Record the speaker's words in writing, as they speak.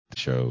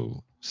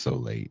show so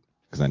late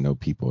because I know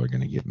people are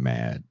going to get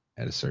mad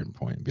at a certain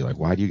point and be like,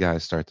 why do you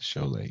guys start the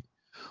show late?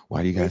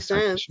 Why do you guys Makes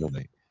start the sense. show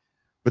late?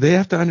 But they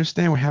have to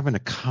understand we're having a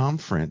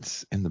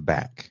conference in the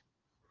back.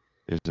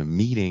 There's a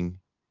meeting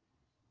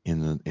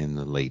in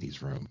the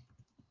ladies' room.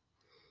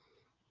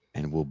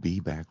 And we'll be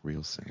back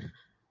real soon.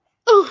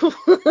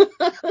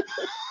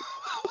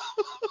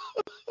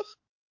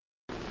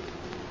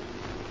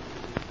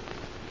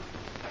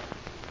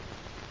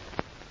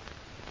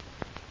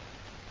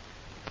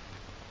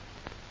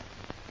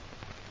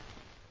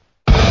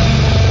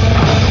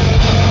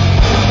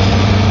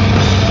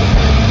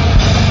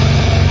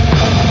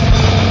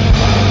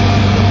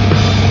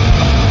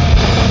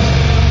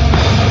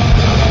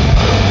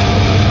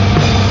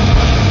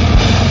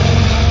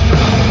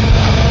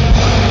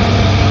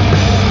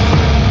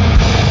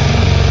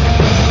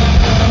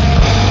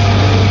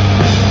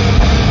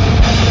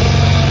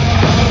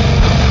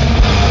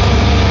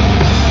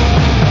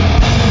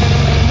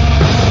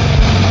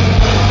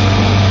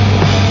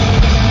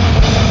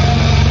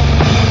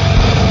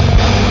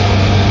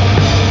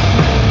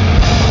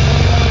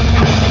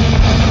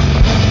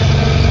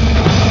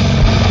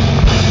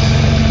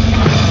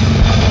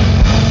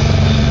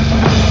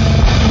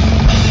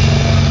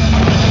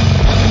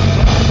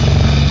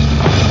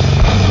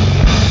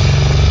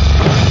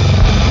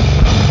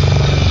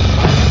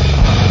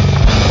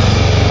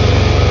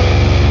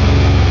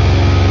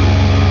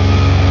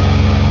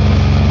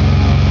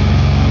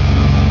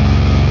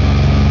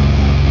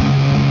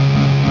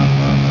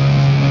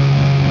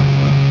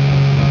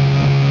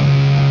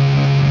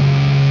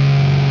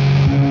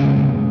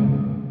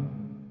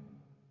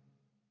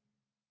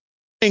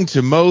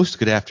 To most,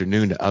 good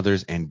afternoon to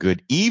others, and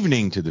good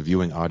evening to the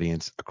viewing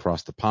audience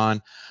across the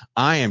pond.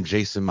 I am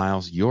Jason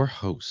Miles, your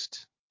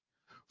host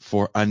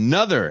for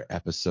another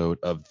episode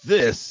of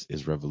This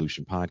is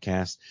Revolution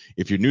Podcast.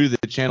 If you're new to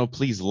the channel,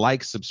 please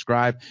like,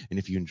 subscribe, and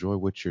if you enjoy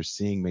what you're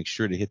seeing, make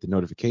sure to hit the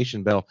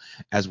notification bell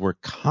as we're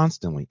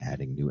constantly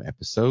adding new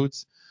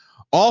episodes.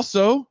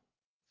 Also,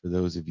 for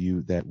those of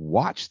you that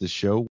watch the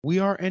show, we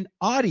are an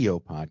audio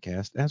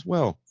podcast as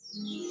well.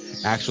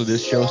 Actually,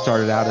 this show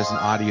started out as an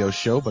audio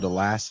show, but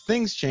alas,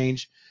 things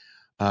change.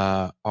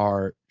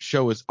 Our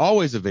show is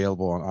always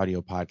available on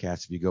audio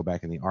podcasts. If you go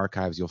back in the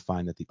archives, you'll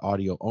find that the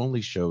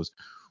audio-only shows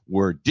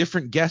were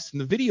different guests in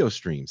the video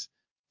streams.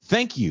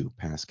 Thank you,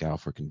 Pascal,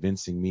 for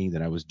convincing me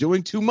that I was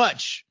doing too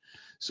much.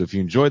 So if you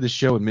enjoyed the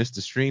show and missed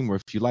the stream, or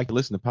if you like to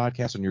listen to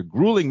podcasts on your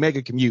grueling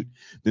mega commute,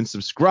 then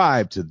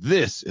subscribe to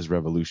This is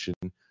Revolution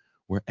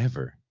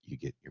wherever you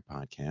get your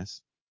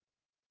podcasts.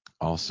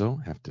 Also,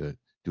 have to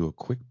do a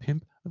quick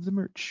pimp of the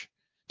merch.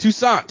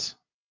 Toussaint,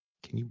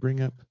 can you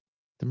bring up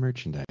the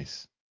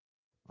merchandise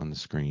on the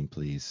screen,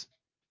 please?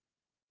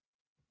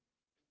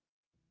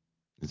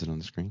 Is it on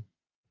the screen?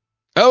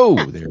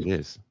 Oh, there it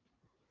is.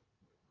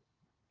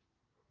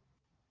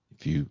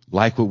 If you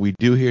like what we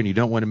do here and you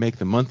don't want to make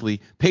the monthly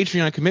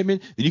Patreon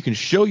commitment, then you can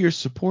show your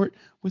support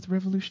with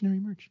revolutionary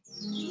merch.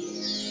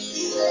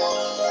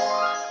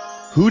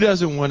 Who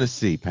doesn't want to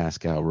see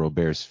Pascal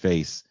Robert's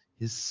face,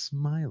 his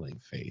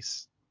smiling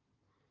face,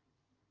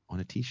 on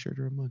a t-shirt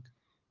or a mug?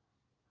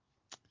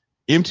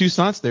 M.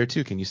 Toussaint's there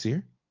too. Can you see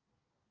her?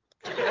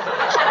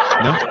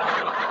 No?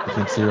 You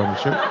can't see her on the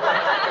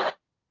shirt?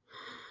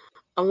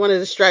 I'm one of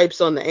the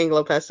stripes on the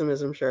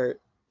Anglo-pessimism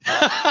shirt.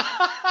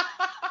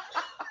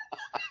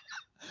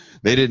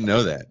 They didn't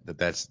know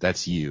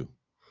that's you.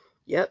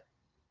 Yep.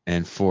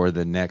 And for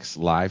the next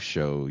live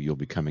show, you'll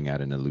be coming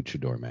out in a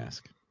luchador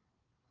mask.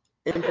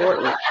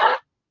 Important.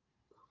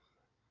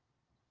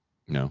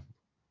 No.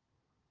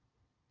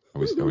 Are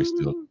we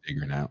still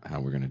figuring out how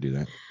we're gonna do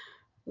that?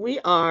 We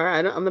are.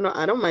 I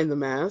don't mind the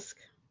mask.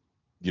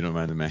 You don't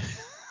mind the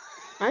mask?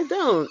 I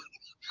don't.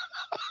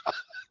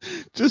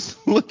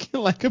 Just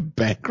looking like a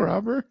bank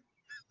robber?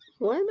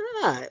 Why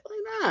not?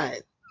 Why not?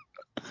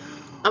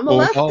 I'm a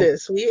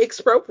leftist. We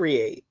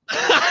expropriate.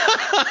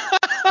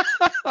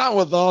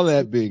 With all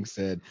that being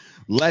said,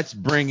 let's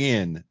bring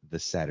in the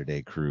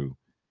Saturday crew.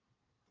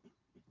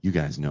 You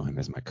guys know him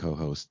as my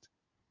co-host,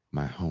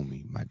 my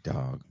homie, my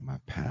dog, my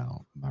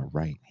pal, my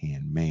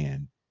right-hand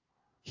man.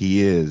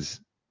 He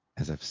is,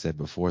 as I've said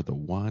before, the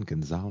Juan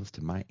Gonzalez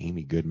to my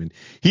Amy Goodman.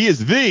 He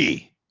is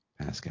the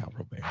Pascal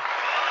Robert.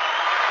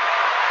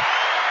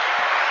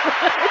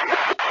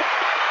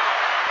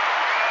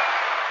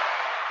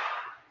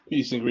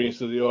 Peace and greetings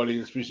to the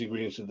audience. Peace and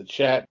greetings to the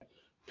chat.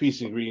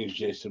 Peace and greetings,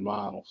 Jason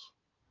Miles.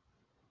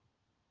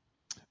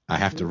 I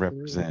have to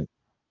represent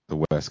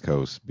the West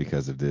Coast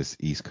because of this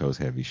East Coast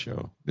heavy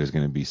show. There's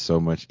going to be so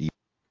much East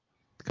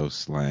Coast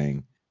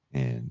slang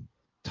and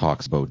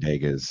talks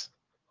bodegas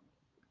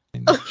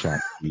and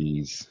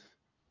choppies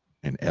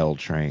and L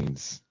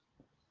trains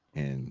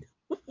and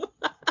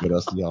what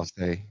else do y'all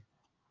say?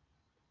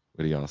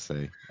 What do y'all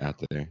say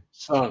out there?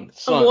 Son.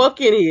 I'm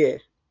walking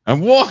here. I'm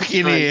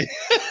walking in.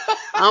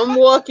 I'm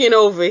walking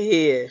over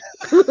here.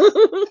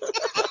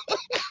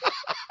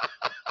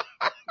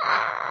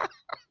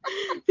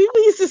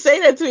 People used to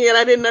say that to me and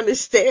I didn't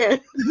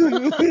understand.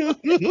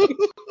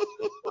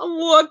 I'm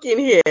walking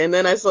here. And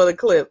then I saw the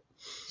clip.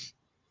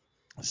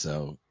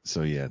 So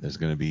yeah, there's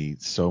going to be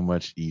so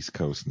much East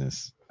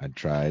Coastness. I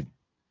tried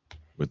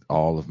with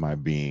all of my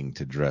being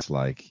to dress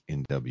like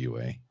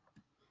NWA.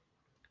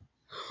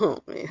 Oh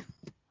man.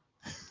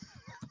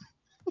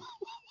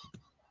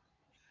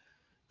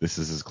 This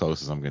is as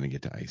close as I'm going to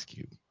get to Ice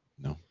Cube.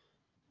 No,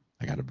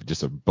 I got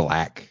just a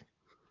black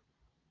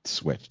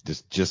sweat,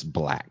 just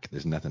black.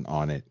 There's nothing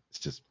on it.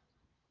 It's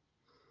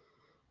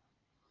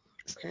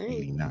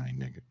 89,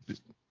 nigga.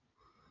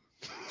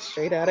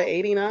 Straight out of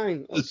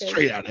 89. Okay.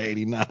 Straight out of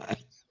 89.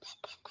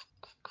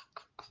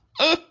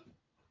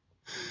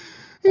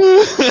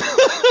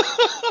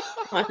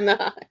 Why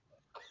not?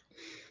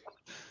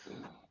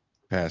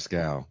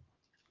 Pascal,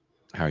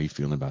 how are you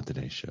feeling about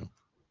today's show?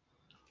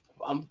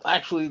 I'm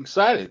actually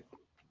excited.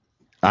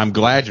 I'm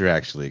glad you're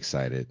actually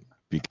excited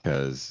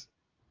because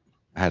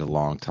I had a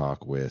long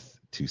talk with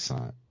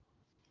Toussaint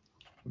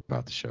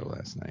about the show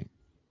last night.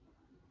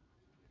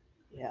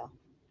 Yeah.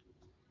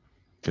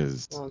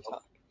 Because it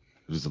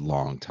was a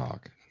long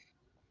talk.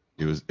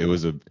 It was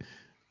a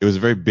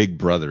very big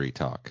brothery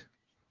talk.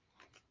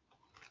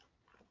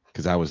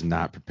 Because I was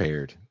not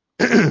prepared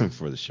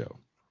for the show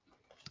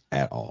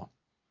at all.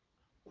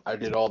 I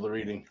did all the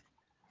reading.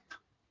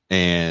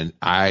 And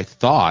I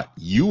thought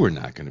you were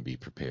not going to be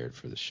prepared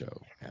for the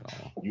show at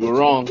all. You were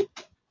wrong.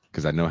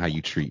 Because I know how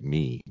you treat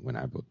me when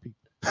I book people.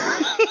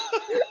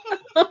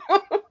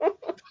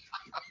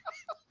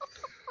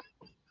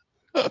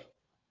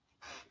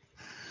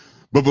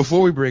 But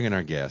before we bring in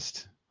our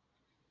guest,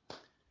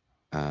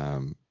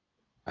 I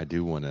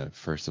do want to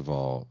first of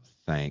all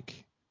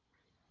thank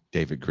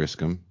David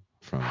Griscom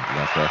from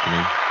Left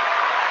Reckoning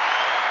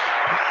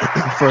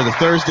for the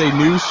Thursday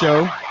news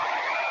show.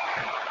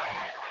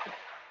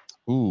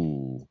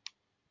 Ooh,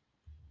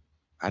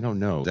 I don't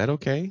know. Is that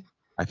okay?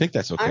 I think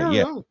that's okay. I don't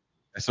know.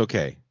 That's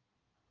okay.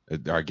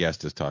 Our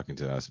guest is talking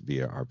to us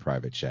via our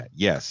private chat.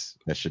 Yes,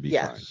 that should be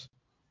fine.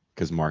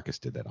 Because Marcus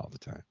did that all the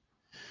time.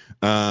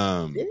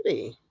 Did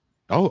he?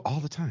 Oh, all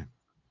the time.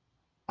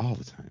 All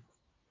the time.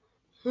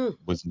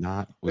 Was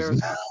not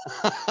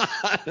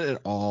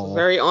at all.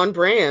 Very on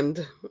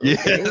brand. Okay.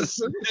 Yes.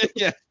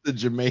 Yes, the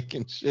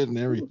Jamaican shit and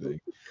everything.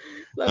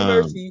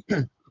 Mercy.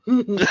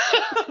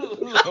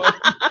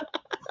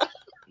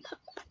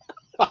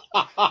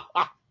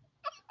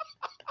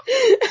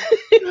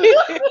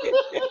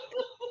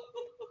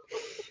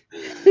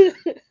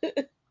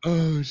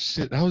 Oh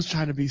shit! I was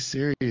trying to be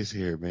serious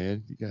here,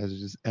 man. You guys are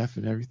just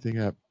effing everything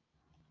up,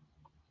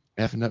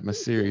 effing up my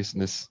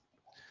seriousness.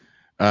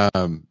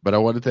 But I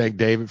want to thank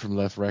David from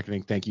Left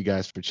Reckoning. Thank you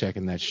guys for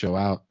checking that show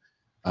out.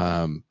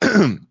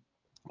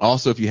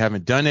 Also, if you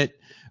haven't done it,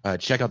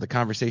 check out the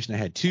conversation I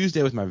had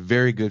Tuesday with my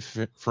very good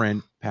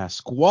friend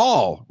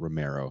Pasquale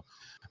Romero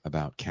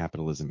about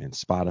capitalism and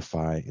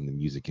Spotify and the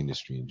music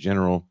industry in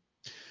general.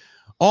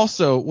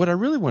 Also, what I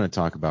really want to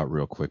talk about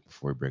real quick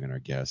before we bring in our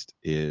guest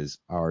is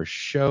our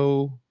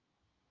show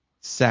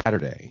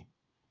Saturday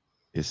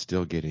is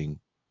still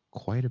getting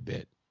quite a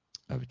bit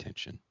of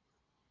attention.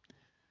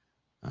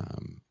 A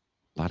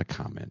lot of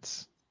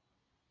comments.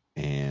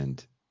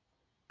 And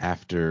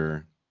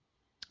after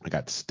I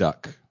got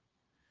stuck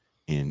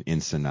in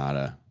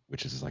Ensenada,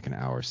 which is like an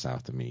hour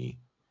south of me,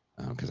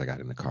 because I got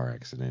in a car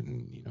accident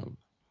and,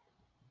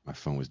 my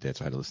phone was dead,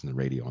 so I had to listen to the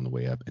radio on the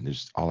way up. And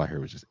all I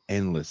heard was just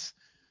endless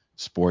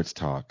sports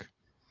talk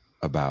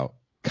about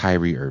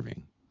Kyrie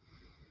Irving.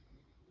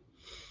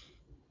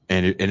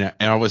 And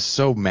I was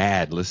so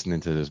mad listening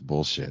to this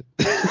bullshit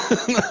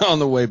on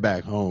the way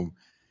back home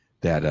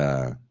that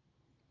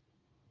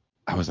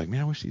I was like, man,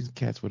 I wish these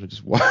cats would have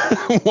just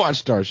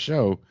watched our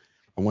show.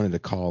 I wanted to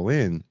call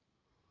in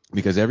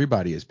because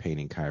everybody is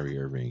painting Kyrie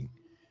Irving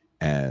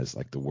as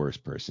like the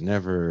worst person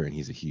ever, and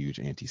he's a huge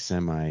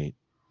anti-Semite.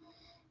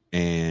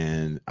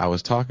 And I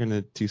was talking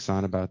to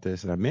Toussaint about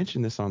this, and I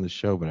mentioned this on the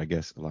show, but I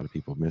guess a lot of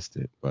people missed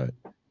it. But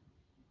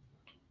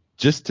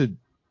just to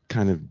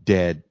kind of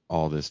dead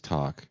all this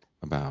talk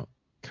about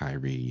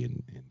Kyrie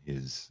and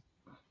his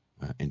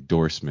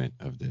endorsement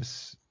of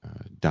this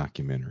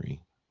documentary,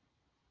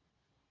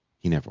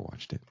 he never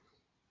watched it.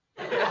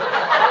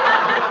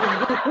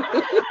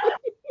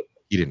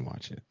 He didn't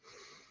watch it.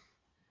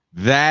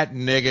 That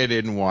nigga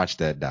didn't watch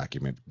that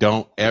document.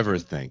 Don't ever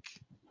think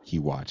he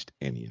watched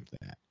any of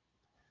that.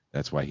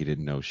 That's why he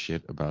didn't know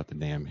shit about the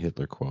damn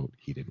Hitler quote.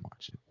 He didn't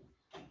watch it.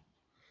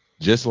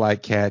 Just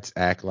like cats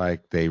act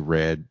like they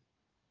read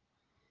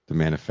the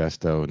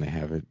manifesto and they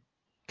have it,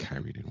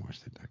 Kyrie didn't watch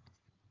that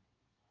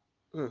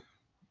documentary.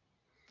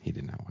 He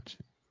did not watch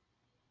it.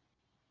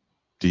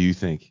 Do you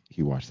think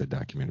he watched that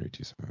documentary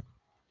too, Toussaint?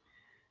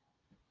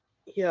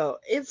 Yo,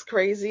 it's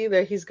crazy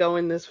that he's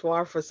going this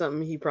far for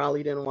something he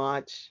probably didn't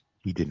watch.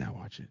 He did not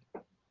watch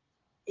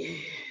it.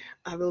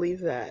 I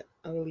believe that.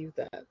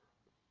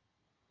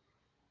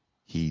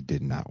 He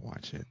did not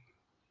watch it.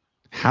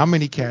 How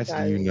many cats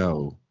do you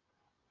know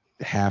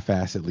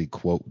half-assedly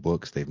quote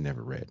books they've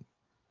never read?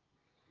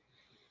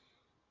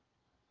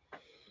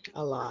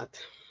 A lot.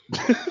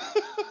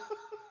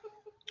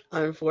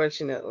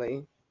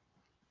 Unfortunately.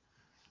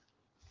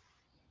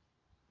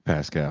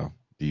 Pascal,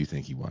 do you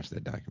think he watched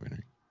that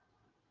documentary?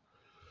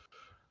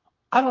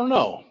 I don't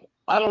know.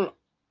 I don't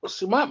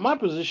see. My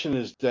position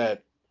is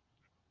that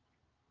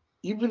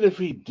even if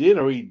he did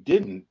or he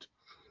didn't,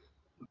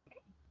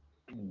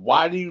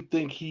 why do you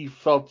think he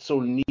felt so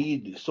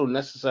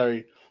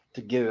necessary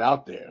to get it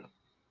out there?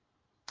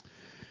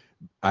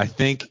 I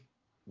think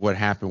what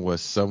happened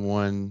was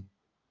someone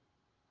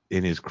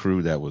in his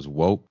crew that was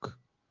woke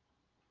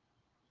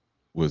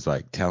was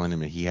like telling him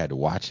that he had to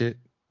watch it,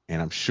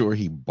 and I'm sure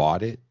he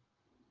bought it.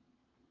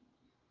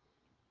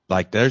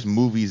 Like there's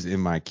movies in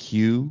my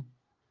queue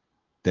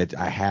that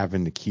I have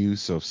in the queue.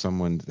 So if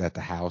someone's at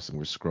the house and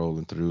we're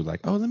scrolling through,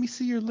 like, oh, let me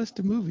see your list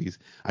of movies.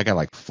 I got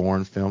like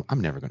foreign film.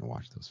 I'm never gonna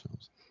watch those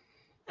films.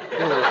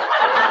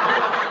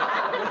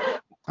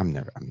 I'm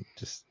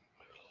just.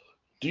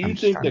 Do you I'm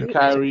just think trying that to.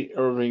 Kyrie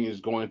Irving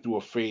is going through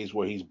a phase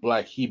where he's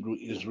Black Hebrew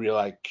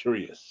Israelite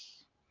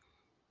curious?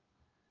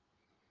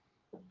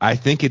 I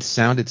think it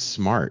sounded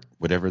smart,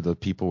 whatever the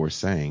people were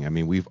saying. I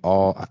mean, we've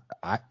all.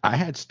 I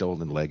had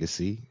Stolen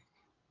Legacy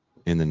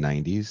in the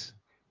 '90s.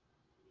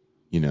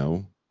 You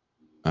know,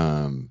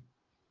 um,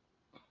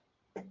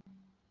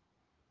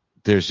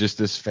 there's just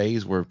this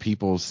phase where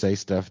people say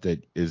stuff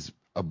that is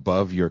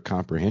above your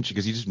comprehension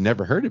because you just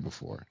never heard it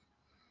before.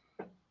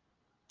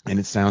 And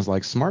it sounds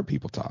like smart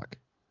people talk.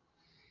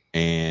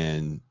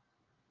 And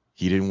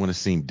he didn't want to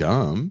seem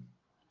dumb.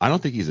 I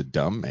don't think he's a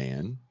dumb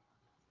man.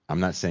 I'm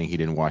not saying he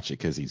didn't watch it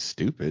because he's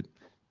stupid.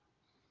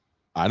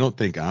 I don't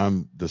think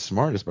I'm the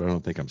smartest, but I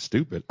don't think I'm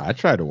stupid. I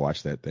tried to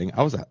watch that thing.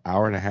 I was an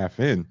hour and a half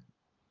in.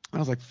 I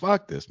was like,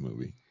 fuck this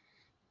movie.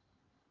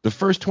 The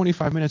first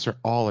 25 minutes are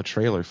all a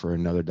trailer for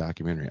another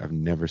documentary. I've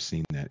never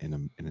seen that in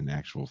an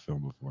actual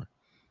film before.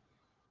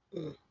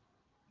 Mm.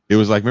 It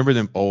was like, remember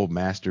them old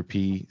Master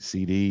P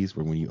CDs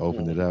where when you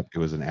opened it up, it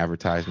was an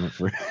advertisement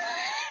for.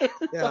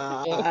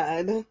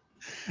 God.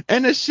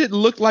 And the shit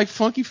looked like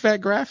funky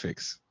fat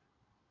graphics.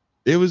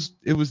 It was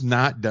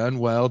not done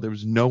well. There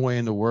was no way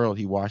in the world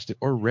he watched it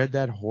or read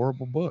that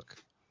horrible book.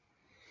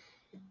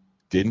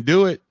 Didn't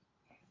do it.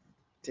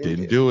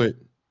 Didn't do it.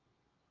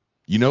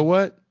 You know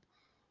what?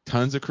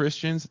 Tons of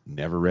Christians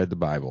never read the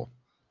Bible.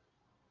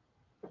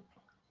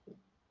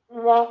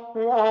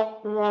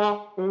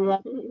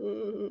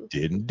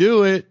 Didn't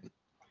do it.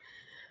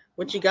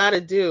 What you got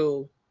to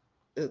do,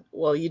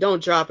 well, you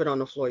don't drop it on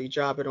the floor. You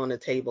drop it on a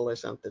table or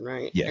something,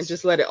 right? And Yes.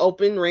 just let it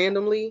open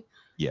randomly.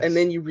 Yes. And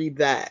then you read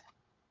that.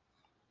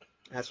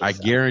 That's what I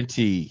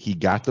guarantee he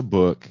got the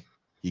book,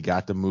 he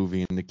got the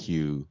movie in the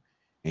queue,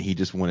 and he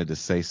just wanted to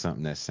say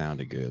something that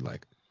sounded good,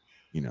 like,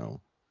 you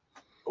know.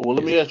 Well,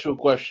 let me ask you a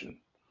question.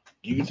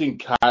 Do you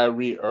think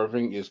Kyrie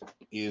Irving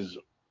is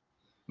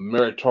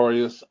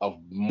meritorious of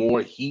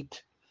more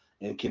heat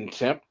and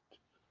contempt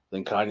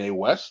than Kanye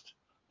West?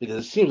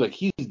 Because it seems like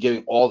he's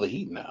getting all the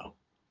heat now.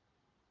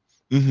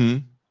 Mm-hmm.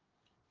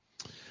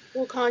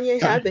 Well,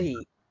 Kanye had the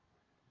heat.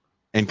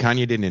 And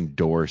Kanye didn't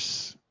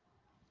endorse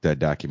that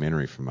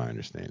documentary, from my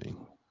understanding.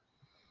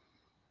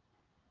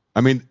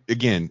 I mean,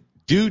 again,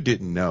 dude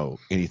didn't know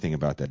anything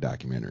about that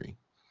documentary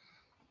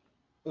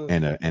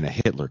and a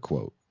Hitler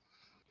quote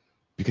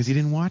because he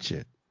didn't watch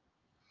it.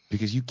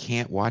 Because you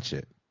can't watch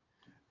it.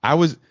 I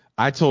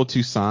told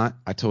Toussaint,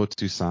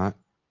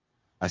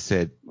 I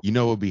said, you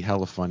know, it would be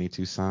hella funny,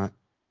 Toussaint,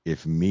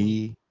 if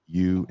me,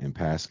 you, and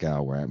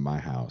Pascal were at my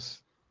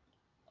house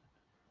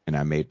and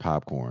I made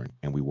popcorn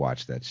and we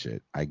watched that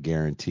shit. I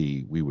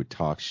guarantee we would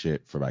talk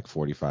shit for like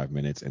 45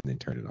 minutes and then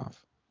turn it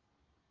off.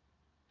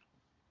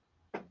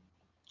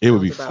 It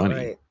would be funny.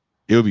 Right.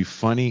 It would be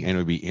funny and it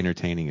would be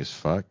entertaining as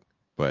fuck.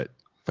 But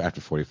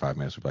after 45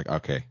 minutes, we'd be like,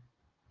 okay,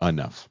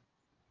 enough.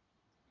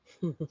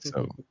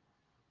 So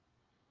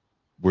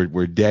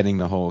we're deading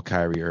the whole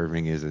Kyrie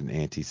Irving is an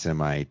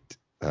anti-Semite.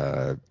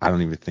 I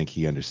don't even think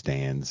he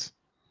understands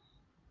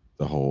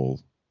the whole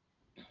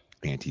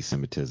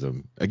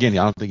anti-Semitism. Again,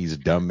 I don't think he's a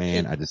dumb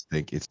man. I just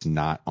think it's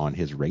not on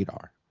his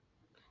radar.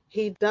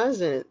 He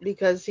doesn't,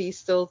 because he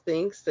still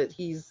thinks that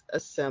he's a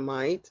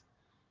Semite,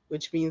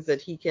 which means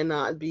that he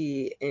cannot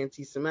be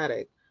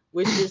anti-Semitic,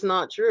 which is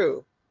not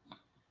true.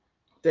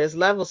 There's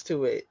levels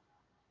to it.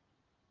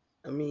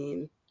 I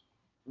mean,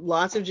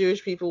 lots of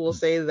Jewish people will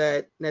say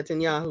that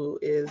Netanyahu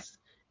is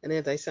an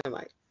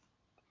anti-Semite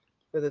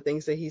for the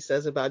things that he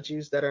says about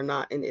Jews that are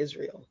not in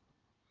Israel.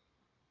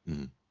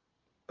 Mm-hmm.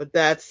 But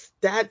that's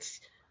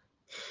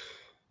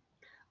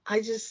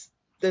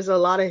there's a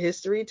lot of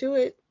history to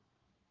it,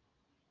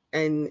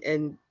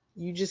 and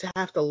you just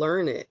have to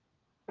learn it.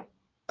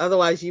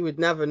 Otherwise, you would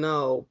never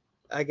know.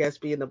 I guess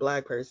being a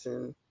black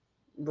person,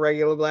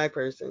 regular black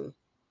person,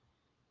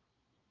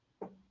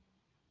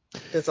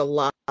 there's a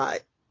lot.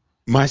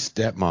 My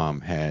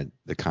stepmom had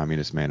the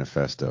Communist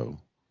Manifesto,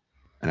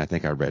 and I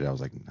think I read it. I was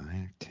like 9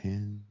 or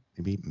 10,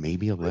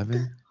 maybe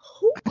 11.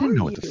 I didn't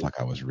know what the fuck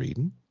I was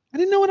reading. I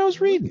didn't know what I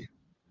was reading.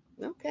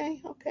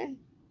 Okay.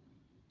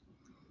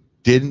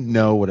 Didn't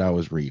know what I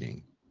was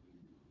reading.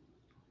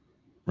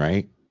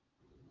 Right?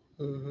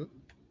 Mm-hmm.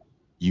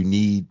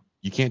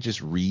 You can't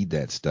just read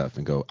that stuff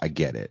and go, I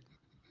get it.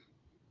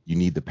 You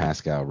need the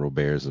Pascal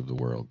Roberts of the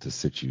world to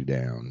sit you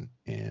down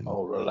and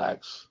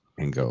relax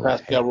and The go, hey.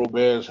 Pascal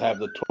Roberts have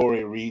the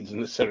Tory Reeds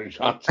and the Cedric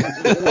Johnsons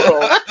of the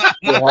world.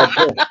 We'll have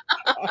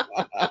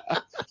them.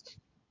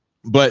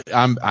 But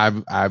I'm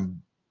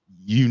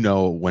you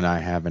know, when I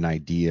have an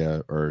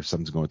idea or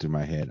something's going through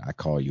my head, I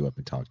call you up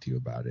and talk to you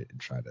about it and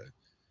try to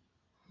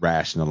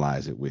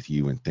rationalize it with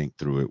you and think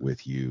through it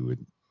with you.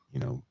 And, you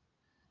know,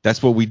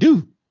 that's what we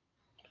do.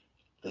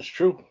 That's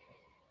true.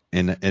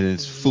 And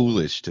it's Mhm.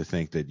 foolish to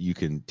think that you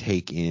can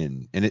take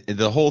in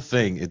the whole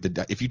thing.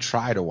 If you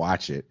try to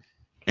watch it,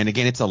 and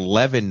again, it's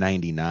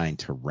 $11.99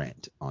 to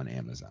rent on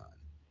Amazon.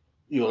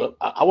 You know,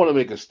 I want to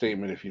make a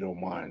statement if you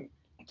don't mind.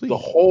 The Please.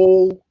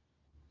 whole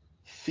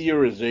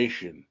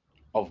theorization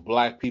of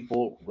black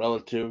people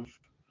relative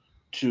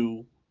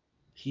to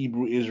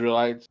Hebrew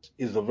Israelites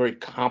is a very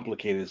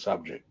complicated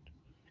subject.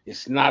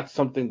 It's not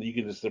something that you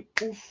can just say,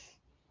 poof,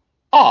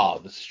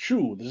 this is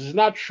true. This is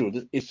not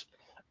true. It's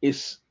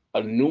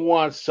a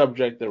nuanced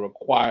subject that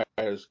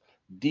requires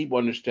deep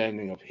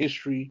understanding of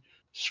history,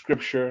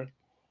 scripture,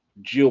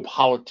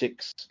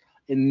 geopolitics,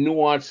 and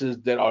nuances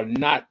that are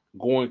not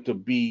going to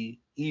be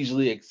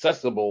easily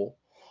accessible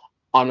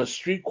on a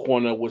street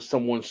corner with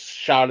someone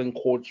shouting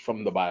quotes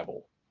from the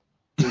Bible.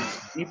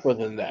 It's deeper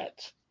than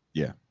that,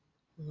 Yeah.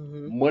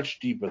 Mhm. much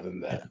deeper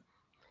than Yeah. that.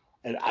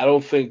 And I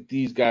don't think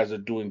these guys are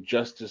doing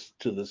justice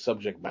to the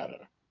subject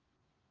matter.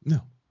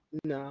 No.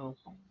 No,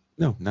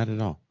 No, not at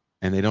all.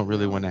 And they don't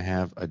really want no. to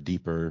have a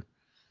deeper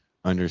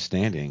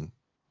understanding,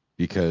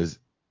 because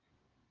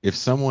if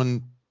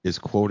someone is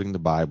quoting the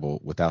Bible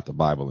without the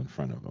Bible in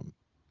front of them,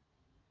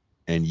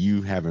 and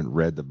you haven't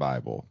read the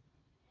Bible,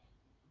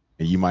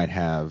 and you might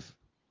have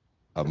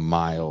a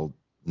mild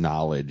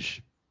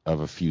knowledge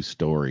of a few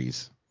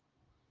stories,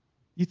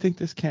 you think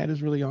this cat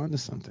is really onto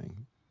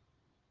something,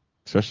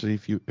 especially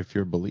if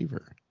you're a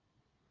believer.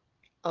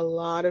 A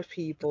lot of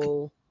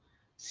people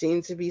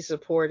seem to be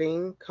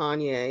supporting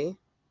Kanye,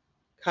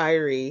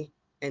 Kyrie,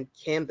 and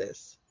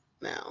Candace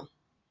now.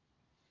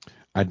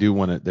 I do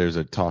want to. There's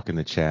a talk in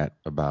the chat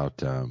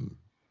about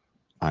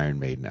Iron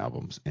Maiden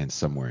albums, and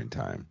Somewhere in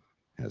Time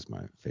has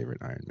my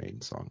favorite Iron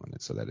Maiden song on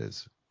it. So that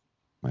is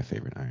my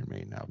favorite Iron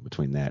Maiden album.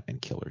 Between that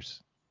and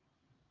Killers,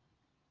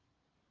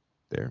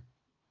 there,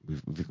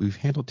 we've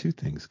handled two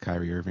things: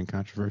 Kyrie Irving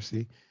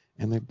controversy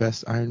and the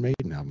best Iron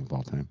Maiden album of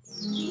all time.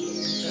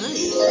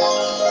 Okay.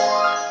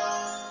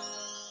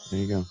 There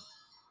you go.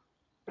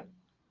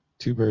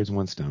 Two birds,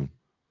 one stone.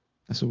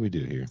 That's what we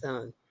do here.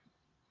 Done.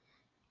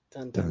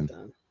 Done, done, Done.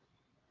 done.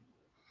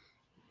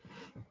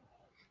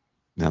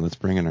 Now let's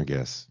bring in our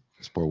guest.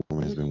 This poor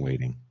woman has been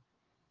waiting.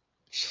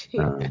 She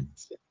Um,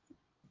 has,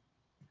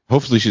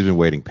 hopefully, she's been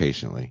waiting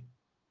patiently.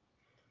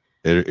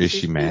 Is she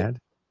she's been, mad?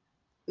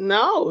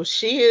 no,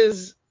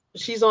 she's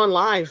on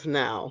live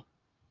now.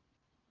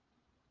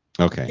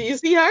 Okay. Do you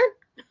see her?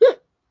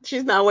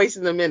 She's not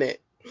wasting a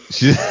minute.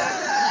 She.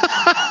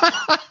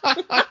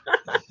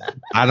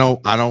 I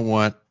don't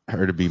want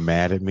her to be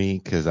mad at me,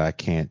 because I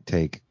can't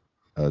take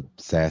a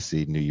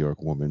sassy New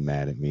York woman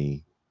mad at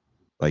me.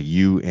 Like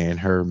you and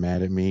her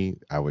mad at me,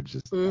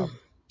 Mm, I'll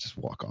just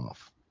walk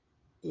off.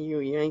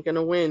 you ain't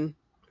gonna win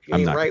if you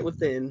I'm ain't not right gonna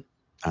win.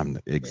 within.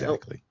 Yep.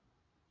 Exactly.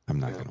 I'm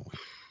not Yep. gonna win.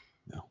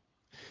 No.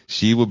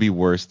 She will be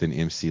worse than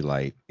MC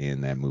Light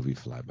in that movie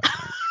Fly By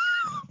Night.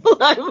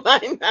 Fly by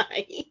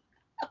night.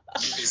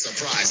 You'd be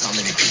surprised how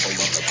many people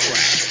love the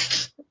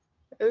crack.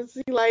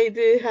 MC Light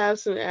did have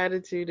some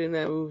attitude in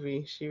that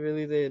movie. She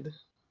really did.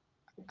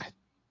 I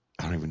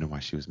don't even know why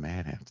she was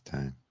mad half the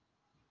time.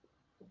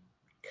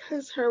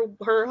 Cause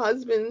her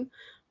husband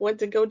went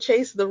to go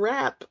chase the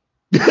rap.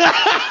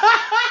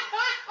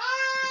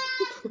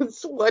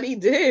 That's what he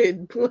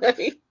did.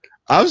 Like,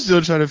 I'm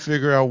still trying to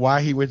figure out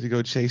why he went to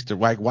go chase the,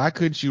 like, why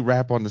couldn't you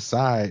rap on the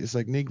side? It's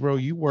like,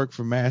 Negro, you work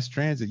for mass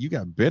transit. You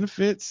got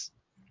benefits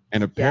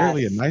and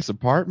apparently a yes, nice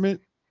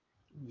apartment.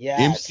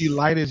 MC yes.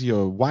 Light is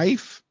your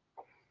wife.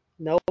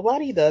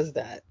 Nobody does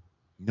that.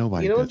 You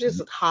Nobody don't does.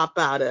 just hop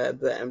out of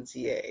the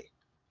MTA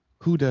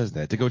Who does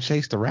that? To go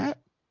chase the rap?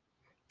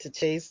 to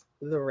chase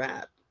the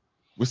rap.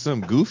 With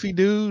some goofy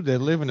dude that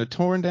live in a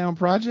torn down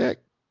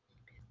project?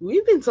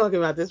 We've been talking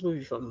about this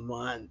movie for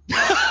months.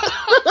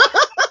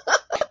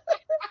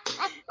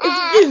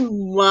 It's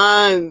been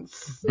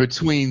months.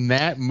 Between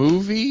that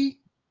movie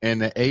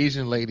and the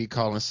Asian lady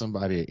calling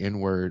somebody an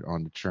N-word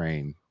on the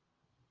train,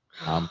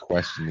 I'm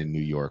questioning New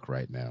York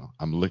right now.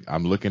 I'm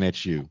looking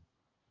at you.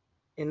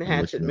 And the I'm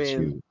Hatchet looking at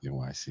Man. you,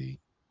 NYC.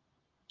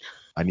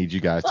 I need you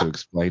guys to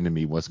explain to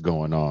me what's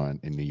going on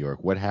in New York.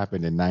 What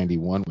happened in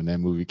 '91 when that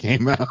movie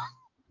came out?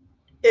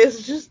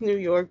 It's just New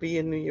York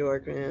being New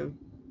York, man.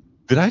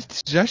 Did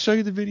I show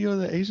you the video of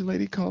the Asian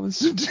lady calling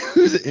some dude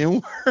the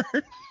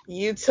N-word?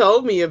 You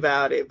told me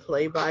about it,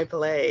 play by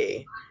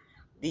play,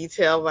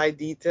 detail by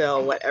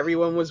detail, what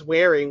everyone was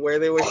wearing, where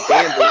they were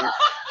standing.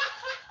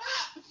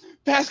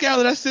 Pascal,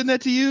 did I send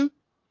that to you?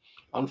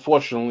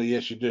 Unfortunately,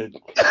 yes, you did.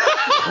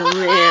 Oh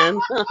man.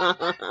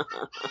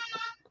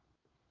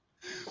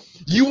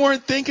 You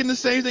weren't thinking the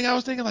same thing I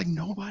was thinking, like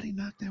nobody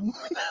knocked that woman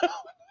out.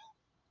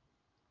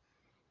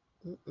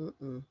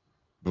 Mm-mm-mm.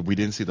 But we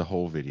didn't see the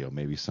whole video.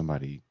 Maybe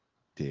somebody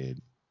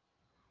did.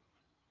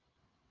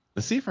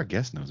 Let's see if our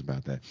guest knows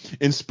about that.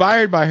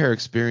 Inspired by her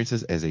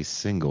experiences as a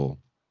single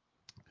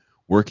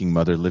working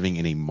mother living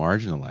in a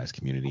marginalized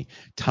community,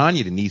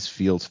 Tanya Denise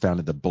Fields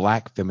founded the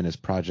Black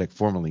Feminist Project,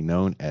 formerly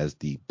known as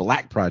the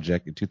Black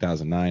Project, in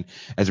 2009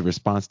 as a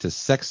response to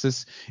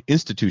sexist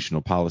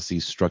institutional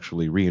policies,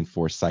 structurally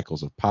reinforced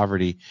cycles of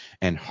poverty,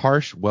 and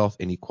harsh wealth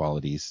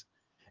inequalities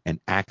and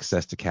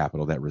access to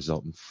capital that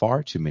result in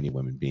far too many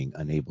women being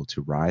unable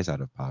to rise out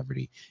of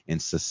poverty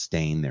and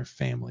sustain their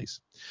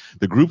families.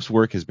 The group's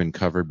work has been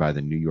covered by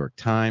the New York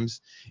Times,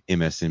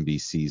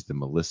 MSNBC's The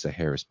Melissa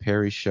Harris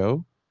Perry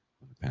Show,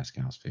 one of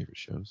Pascal's favorite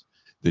shows,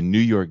 the New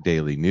York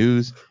Daily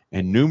News,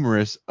 and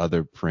numerous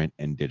other print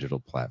and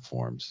digital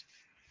platforms.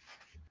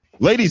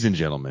 Ladies and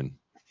gentlemen,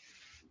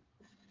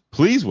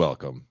 please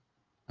welcome.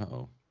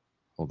 Hold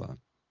on.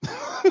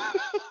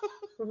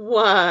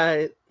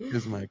 What?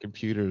 Because my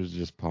computer is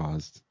just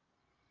paused.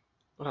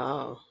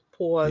 Wow.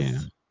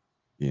 Pause.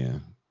 Yeah,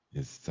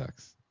 it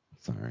sucks.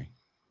 Sorry.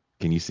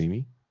 Can you see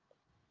me?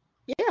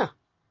 Yeah.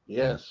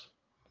 Yes.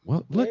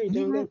 Well, Yeah, look, you're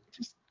doing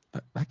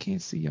good. I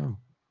can't see y'all.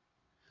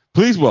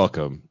 Please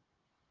welcome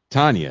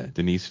Tanya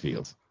Denise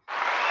Fields. Yay.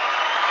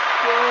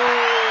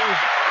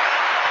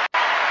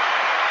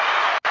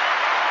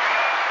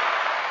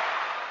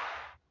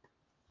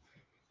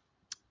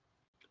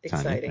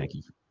 Tanya, Exciting. thank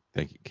you.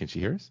 Thank you. Can she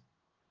hear us?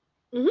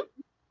 Mhm.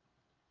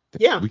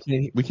 Yeah.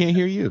 We can't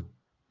hear you.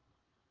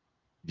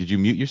 Did you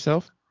mute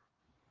yourself?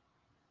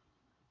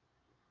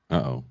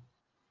 Uh-oh.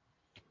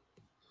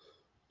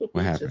 What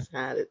We happened? just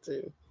had it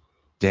too.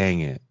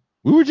 Dang it.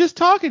 We were just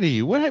talking to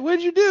you. What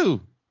did you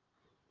do?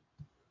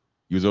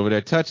 You was over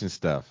there touching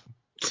stuff.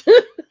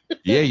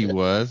 Yeah, you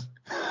was.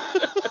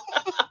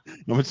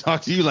 I'm gonna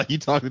talk to you like you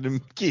talk to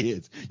them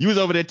kids. You was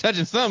over there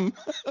touching something.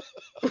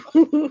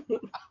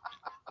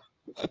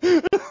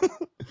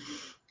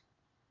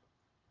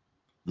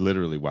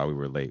 Literally while we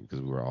were late, because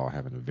we were all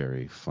having a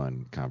very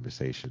fun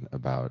conversation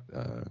about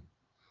a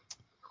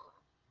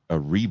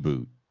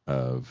reboot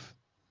of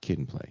Kid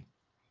and Play.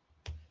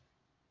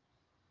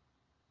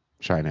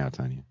 Try now,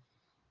 Tanya.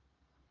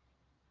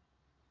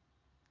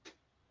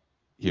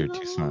 Here,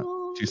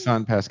 No.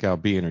 Tucson Pascal,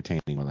 be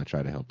entertaining while I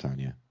try to help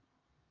Tanya.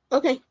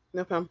 Okay,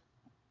 no problem.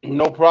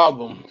 No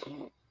problem.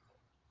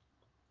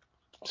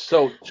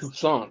 So,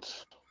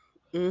 Toussaint,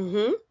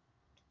 Mm-hmm.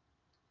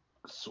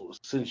 so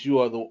since you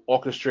are the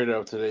orchestrator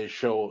of today's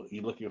show,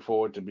 you looking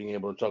forward to being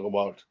able to talk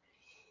about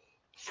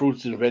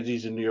fruits and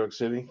veggies in New York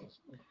City?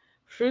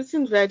 Fruits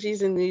and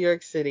veggies in New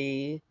York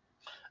City.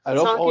 I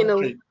don't. Oh, Talking that's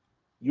to right.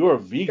 You're a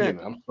good. vegan.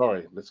 I'm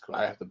sorry.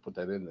 I have to put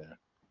that in there.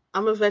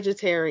 I'm a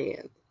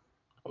vegetarian.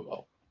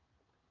 Oh,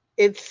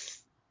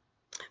 It's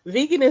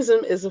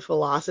veganism is a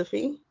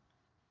philosophy,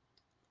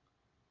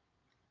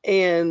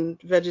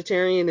 and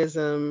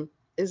vegetarianism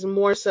is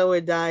more so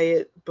a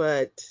diet,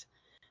 but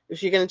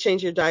if you're going to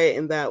change your diet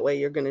in that way,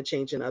 you're going to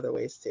change in other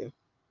ways too.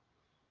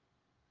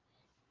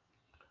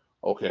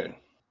 okay.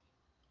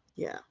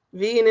 Yeah.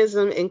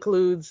 Veganism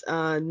includes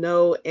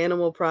no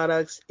animal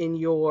products in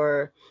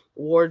your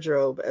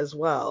wardrobe as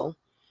well,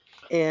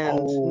 and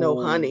no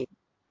Oh, honey.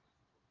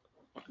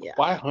 Yeah.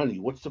 why honey?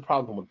 What's the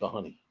problem with the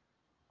honey?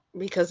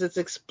 Because it's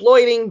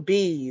exploiting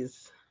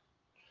bees.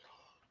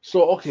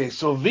 So, okay,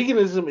 so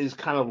veganism is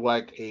kind of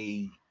like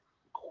a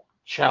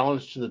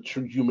challenge to the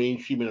true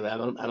humane treatment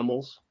of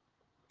animals.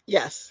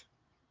 Yes.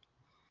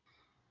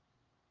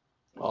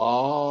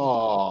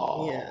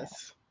 Oh,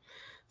 Yes.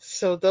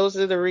 So those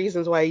are the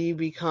reasons why you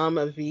become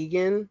a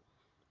vegan.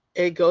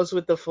 It goes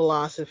with the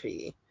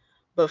philosophy.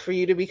 But for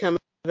you to become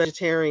a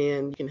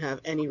vegetarian, you can have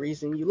any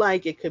reason you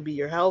like. It could be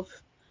your health,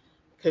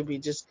 could be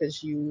just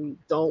because you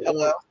don't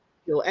Hello. want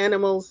to kill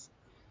animals,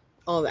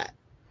 all that.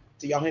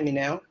 Do y'all hear me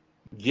now?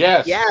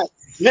 yes. Yes.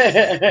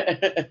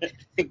 I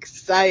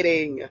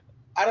Exciting.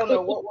 don't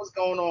know what was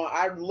going on.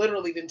 I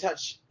literally didn't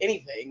touch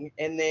anything,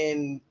 and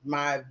then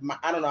my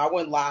I don't know. I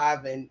went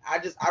live, and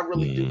I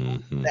really do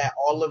believe Mhm. that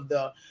all of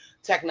the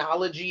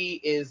technology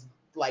is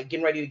like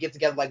getting ready to get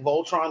together, like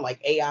Voltron,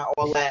 like AI,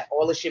 all that,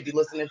 all the shit be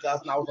listening to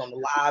us. And I was on the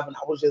live, and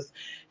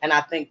and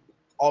I think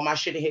all my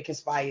shit in here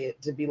conspired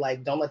to be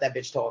like, don't let that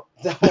bitch talk.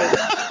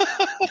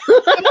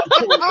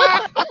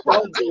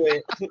 Don't do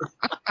it.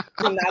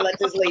 Do not let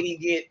this lady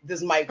get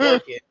this mic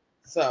working.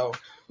 So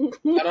I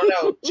don't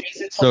know.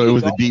 Jason told So me it to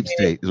was go the deep ahead.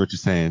 state, is what you're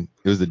saying.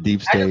 It was the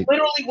deep I just state.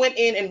 literally went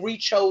in and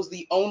re-chose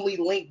the only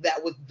link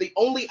that was the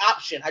only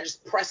option. I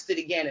just pressed it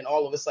again, and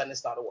all of a sudden it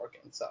started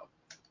working. So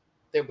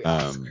there we are.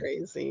 That's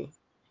crazy.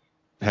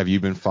 Have you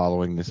been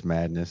following this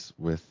madness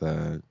with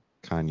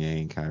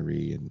Kanye and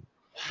Kyrie and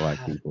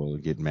black people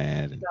get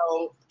mad? And...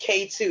 So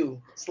K2,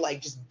 it's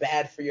like just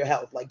bad for your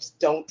health. Like just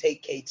don't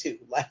take K2.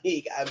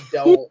 Like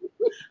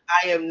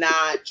I am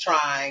not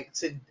trying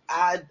to.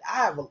 I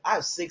have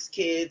 6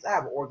 kids. I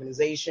have an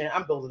organization.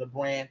 I'm building a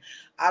brand.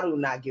 I do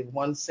not give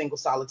one single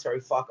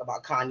solitary fuck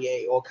about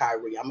Kanye or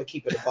Kyrie. I'm gonna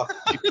keep it a buck.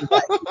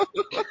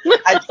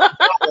 I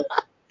don't.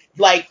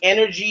 Like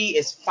energy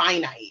is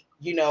finite.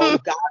 You know,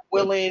 God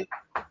willing,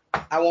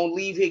 I won't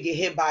leave here, get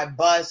hit by a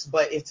bus.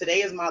 But if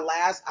today is my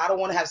last, I don't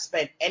want to have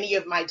spent any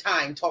of my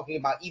time talking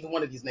about either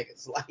one of these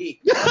niggas. Like, you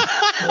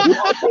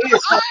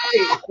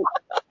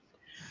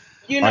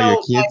Are your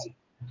know, kids?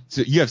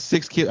 So you have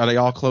 6 kids. Are they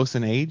all close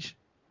in age?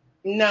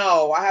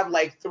 no, I have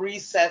like 3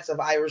 sets of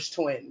Irish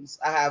twins.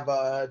 I have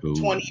a Ooh.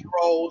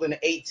 20-year-old and an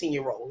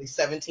 18-year-old. He's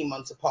 17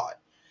 months apart.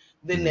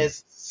 Then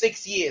there's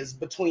 6 years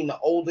between the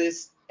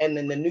oldest and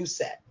then the new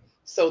set.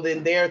 So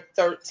then they're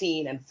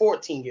 13 and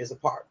 14 years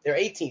apart. They're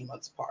 18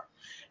 months apart.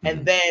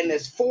 And then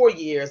there's 4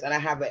 years, and I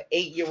have an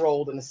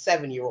 8-year-old and a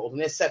 7-year-old,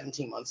 and they're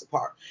 17 months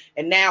apart.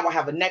 And now I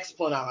have a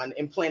Nexplanon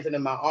implanted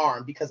in my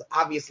arm because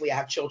obviously I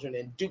have children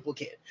in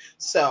duplicate.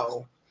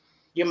 So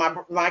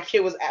my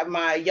kid was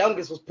my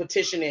youngest was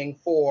petitioning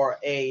for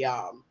a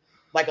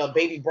like a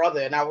baby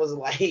brother, and I was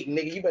like,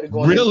 nigga, you better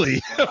go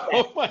Really?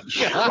 Oh my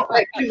god.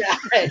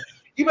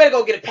 You better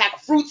go get a pack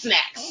of fruit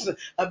snacks.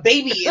 A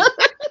baby is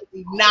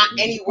not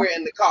anywhere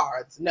in the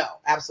cards. No,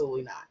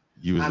 absolutely not.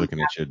 You was looking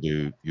at your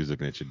dude. You was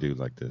looking at your dude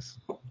like this.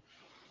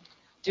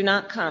 Do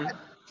not come.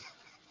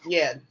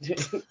 Yeah.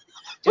 Do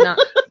not.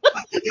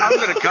 I'm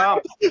gonna come.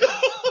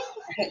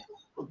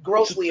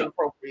 Grossly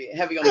inappropriate,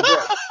 heavy on the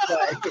gross.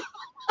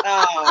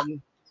 But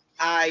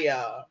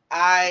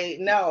I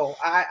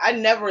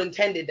never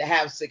intended to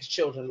have 6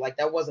 children. Like,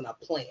 that wasn't a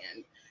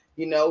plan,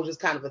 just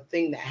kind of a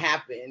thing that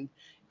happened.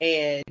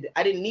 And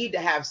I didn't need to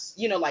have,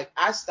 like,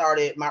 I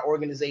started my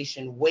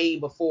organization way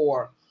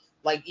before,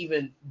 like,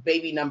 even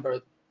baby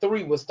number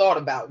 3 was thought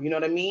about. You know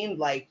what I mean?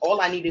 Like,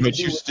 all I needed to do. But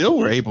you still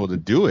were able to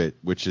do it,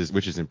 which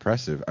is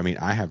impressive. I mean,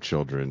 I have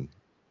children.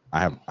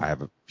 I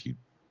have a few.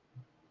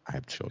 I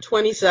have children.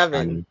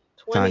 27.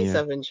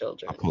 27 Tanya,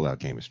 children. I'll pull out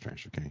Game is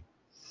Trash, okay?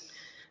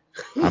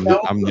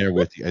 I'm there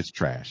with you. It's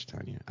trash,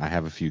 Tanya. I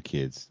have a few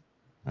kids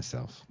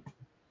myself.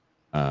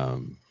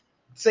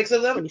 6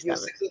 of them? 27. You have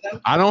 6 of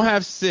them? I don't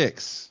have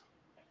 6.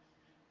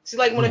 See,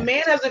 like, when a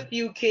man has a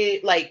few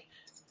kids, like,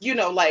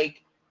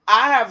 like,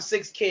 I have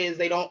 6 kids.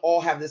 They don't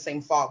all have the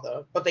same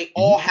father, but they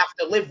all have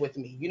to live with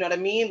me. You know what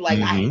I mean? Like,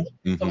 I hate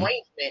this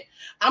arrangement.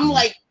 I'm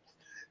like,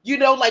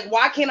 like,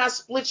 why can't I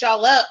split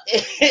y'all up?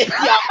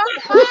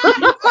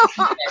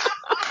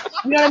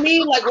 You know what I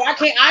mean? Like, why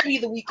can't I be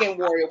the weekend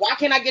warrior? Why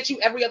can't I get you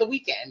every other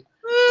weekend?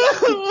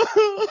 So,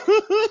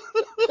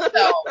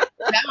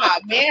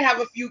 man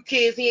have a few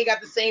kids. He ain't got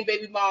the same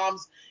baby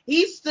moms.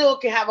 He still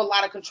can have a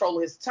lot of control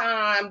of his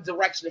time,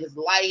 direction of his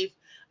life.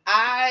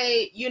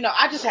 I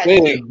just had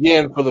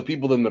again for the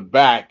people in the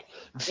back.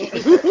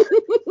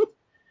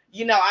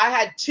 I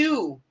had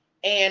 2,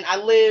 and I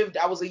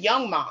was a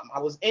young mom.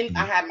 I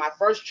had my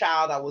first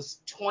child. I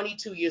was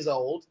 22 years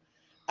old.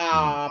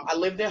 I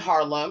lived in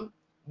Harlem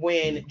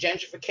when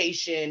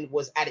gentrification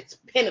was at its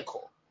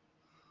pinnacle.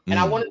 And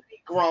I wanted to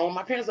be grown.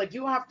 My parents were like, you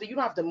don't have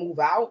to move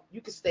out.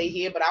 You can stay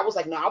here. But I was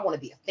like, no, I want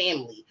to be a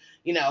family,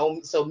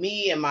 So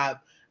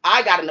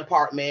I got an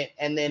apartment,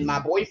 and then my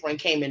boyfriend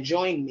came and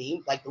joined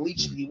me, like the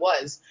leech that he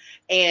was.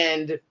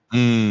 And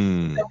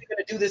we're going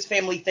to do this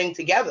family thing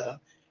together.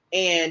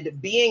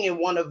 And being in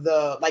one of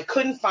the, like,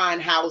 couldn't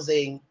find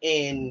housing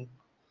in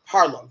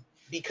Harlem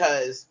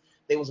because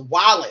they was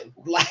wilding.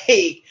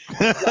 Like,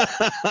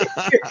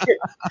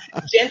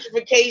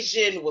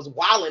 gentrification was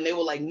wilding. They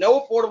were like, no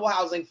affordable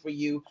housing for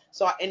you.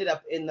 So I ended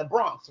up in the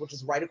Bronx, which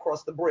is right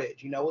across the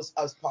bridge. I was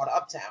part of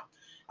Uptown.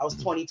 I was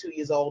 22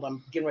 years old.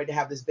 I'm getting ready to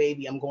have this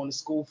baby. I'm going to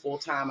school full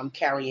time. I'm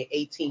carrying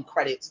 18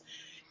 credits.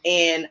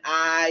 And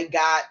I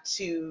got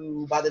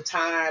to, by the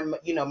time,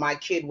 my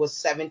kid was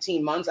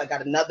 17 months, I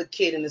got another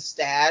kid in the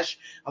stash.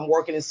 I'm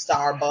working in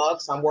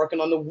Starbucks. I'm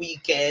working on the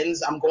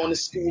weekends. I'm going to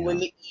school in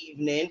the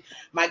evening.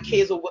 My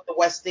kids were with the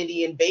West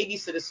Indian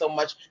babysitter so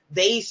much,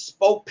 they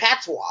spoke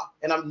patois.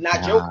 And I'm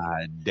not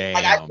joking. Damn.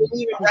 Like, I didn't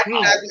even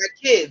recognize my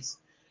kids.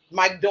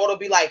 My daughter would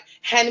be like,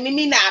 hand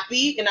me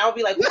nappy. And I would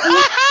be like,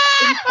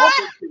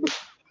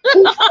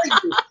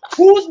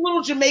 whose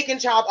little Jamaican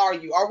child are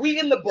you? Are we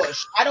in the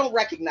bush? I don't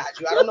recognize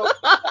you. I don't know.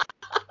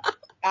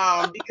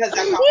 Because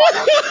that's how hard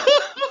I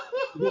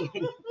was.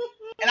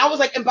 And I was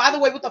like, and by the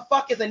way, what the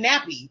fuck is a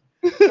nappy?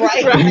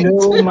 Right?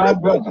 No, my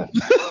brother.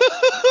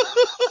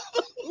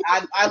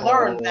 I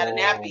learned that a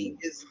nappy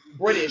is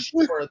British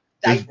for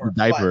diaper.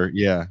 Diaper,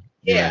 yeah.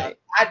 Yeah.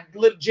 I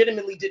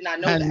legitimately did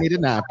not know that. I made a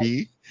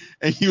nappy.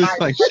 And he was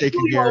like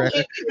shaking your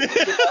head.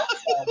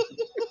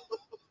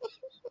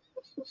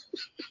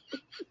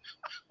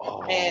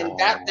 And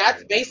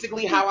that's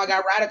basically how I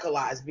got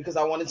radicalized, because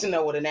I wanted to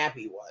know what a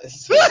nappy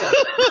was.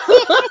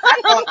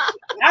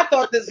 I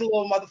thought this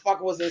little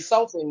motherfucker was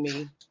insulting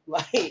me.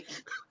 Like,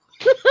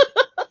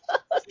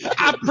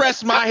 I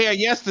pressed my hair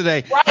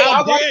yesterday. Right,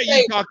 How dare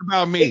you talk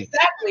about me?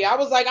 Exactly. I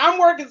was like, I'm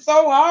working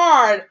so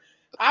hard.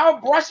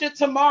 I'll brush it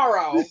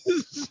tomorrow.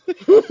 It's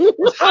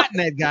hot in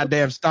that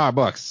goddamn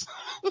Starbucks.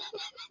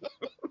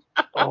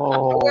 I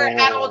wear a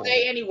hat all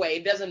day anyway.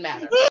 It doesn't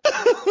matter.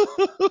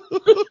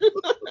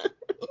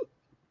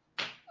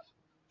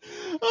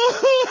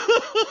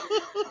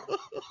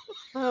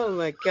 Oh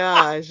my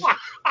gosh.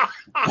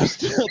 I'm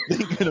still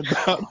thinking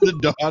about the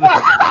daughter.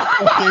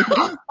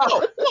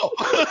 Whoa, whoa.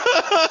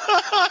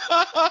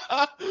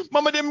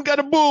 Mama didn't got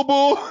a boo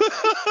boo.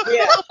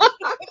 Yeah.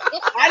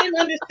 I didn't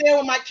understand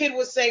what my kid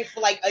was saying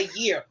for like a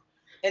year.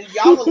 And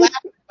y'all are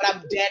laughing, but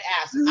I'm dead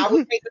ass. I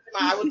would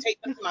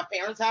take them to my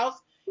parents'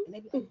 house and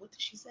they'd be like, what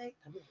did she say?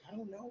 I'd be like, I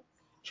don't know.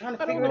 Trying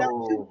to figure it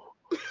out too.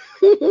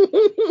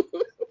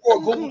 Before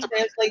Google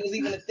Translate was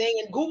even a thing.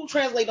 And Google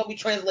Translate don't be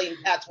translating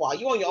patois.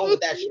 You on your own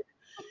with that shit.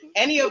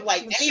 Any of our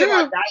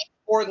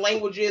diasporic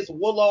languages,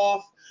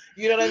 Wolof,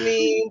 you know what I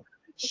mean?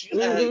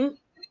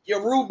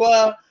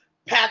 Yoruba,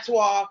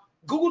 patois.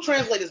 Google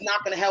Translate is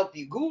not going to help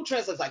you. Google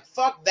Translate is like,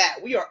 fuck that.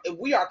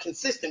 We are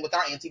consistent with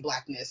our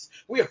anti-blackness.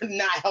 We are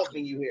not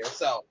helping you here.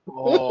 So.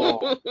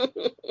 Oh.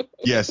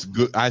 Yes,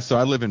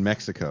 I live in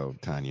Mexico,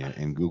 Tanya,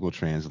 and Google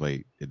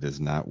Translate, it does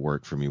not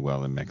work for me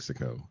well in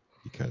Mexico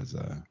because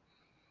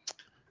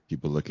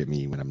people look at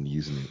me when I'm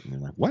using it and they're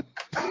like, "What?"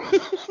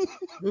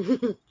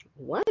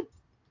 What?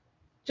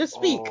 Just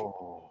speak.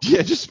 Oh.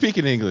 Yeah, just speak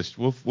in English.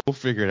 We'll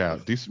figure it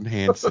out. Do some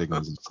hand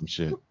signals and some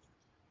shit.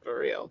 For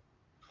real.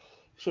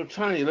 So,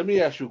 Tanya, let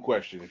me ask you a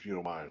question, if you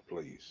don't mind,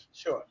 please.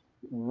 Sure.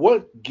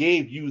 What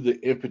gave you the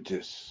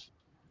impetus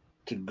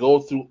to go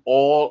through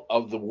all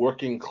of the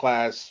working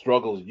class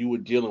struggles you were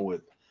dealing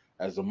with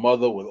as a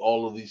mother with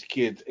all of these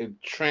kids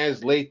and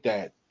translate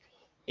that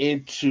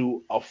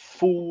into a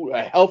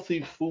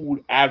healthy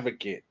food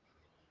advocate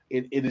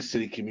in inner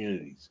city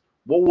communities?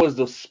 What was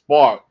the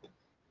spark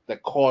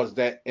that caused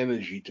that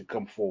energy to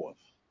come forth?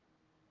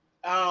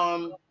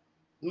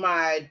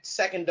 My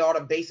second daughter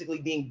basically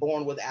being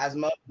born with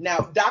asthma.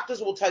 Now,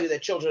 doctors will tell you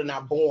that children are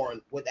not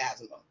born with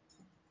asthma.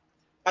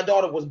 My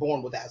daughter was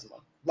born with asthma.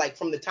 Like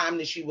from the time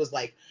that she was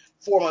like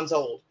 4 months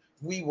old,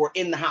 we were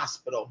in the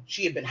hospital.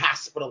 She had been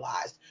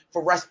hospitalized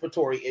for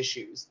respiratory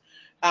issues.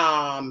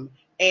 And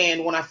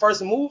when I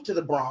first moved to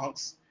the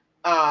Bronx,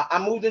 I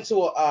moved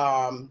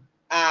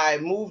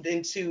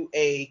into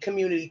a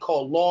community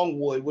called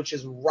Longwood, which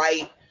is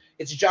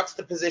it's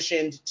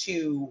juxtapositioned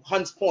to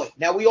Hunts Point.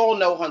 Now, we all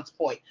know Hunts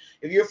Point.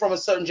 If you're from a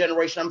certain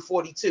generation, I'm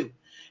 42.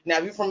 Now,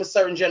 if you're from a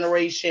certain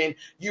generation,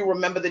 you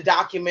remember the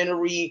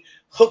documentary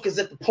Hookers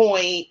at the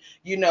Point.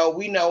 You know,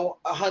 we know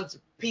Hunts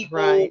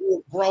people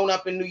who've grown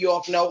up in New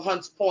York know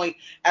Hunts Point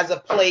as a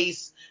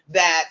place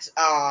that,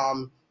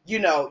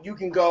 you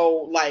can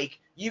go, like,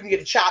 you can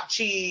get a chopped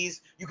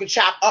cheese, you can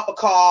chop up a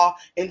car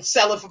and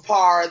sell it for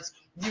parts.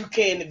 You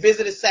can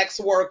visit a sex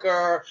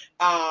worker,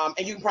 and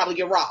you can probably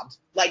get robbed.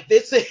 Like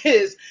this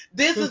is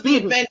the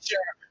adventure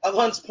of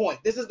Hunts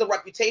Point. This is the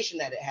reputation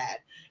that it had,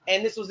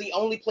 and this was the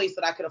only place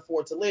that I could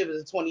afford to live as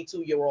a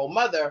 22-year-old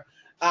mother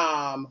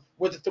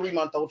with a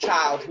 3-month-old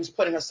child who's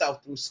putting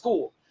herself through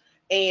school.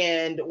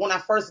 And when I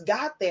first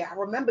got there, I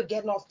remember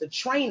getting off the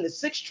train, the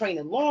 6 train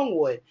in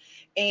Longwood,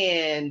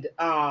 and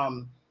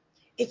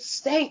it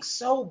stank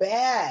so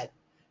bad.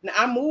 Now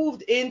I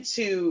moved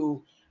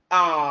into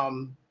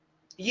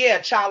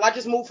child, I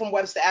just moved from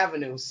Webster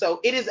Avenue.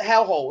 So it is a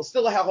hellhole. It's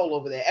still a hellhole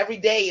over there. Every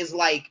day is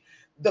like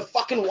the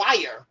fucking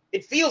wire.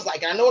 It feels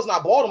like it. I know it's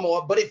not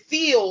Baltimore, but it's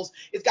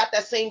got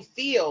that same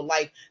feel.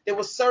 Like there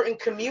were certain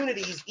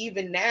communities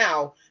even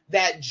now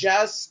that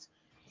just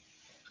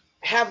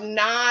have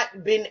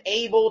not been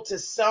able to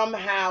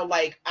somehow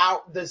like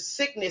out the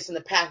sickness and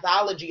the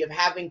pathology of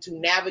having to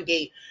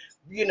navigate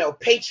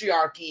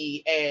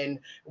patriarchy and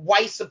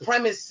white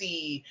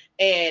supremacy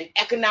and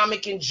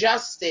economic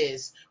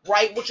injustice,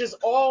 right? Which is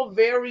all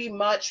very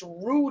much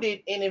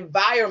rooted in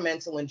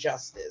environmental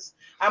injustice.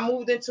 I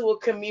moved into a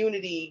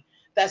community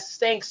that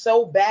stank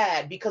so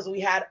bad because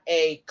we had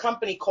a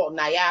company called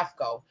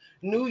NYAFCO,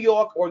 New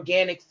York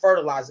Organic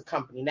Fertilizer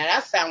Company. Now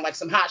that sounds like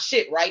some hot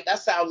shit, right? That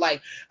sounds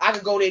like I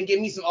could go there and get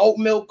me some oat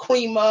milk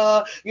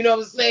creamer, you know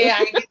what I'm saying?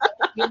 I could get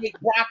some organic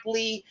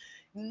broccoli.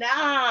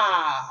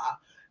 Nah.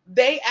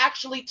 They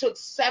actually took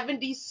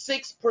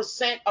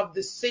 76% of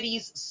the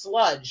city's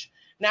sludge.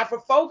 Now,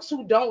 for folks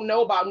who don't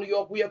know about New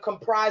York, we are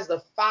comprised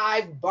of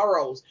 5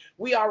 boroughs.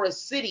 We are a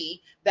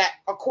city that,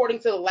 according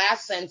to the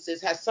last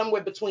census, has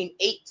somewhere between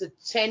 8 to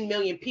 10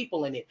 million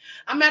people in it.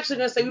 I'm actually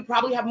going to say we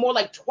probably have more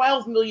like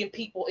 12 million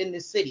people in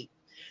this city.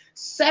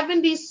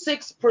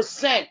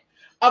 76%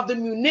 of the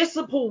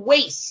municipal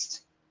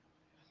waste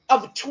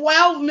of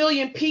 12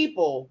 million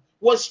people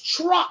was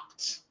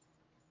trucked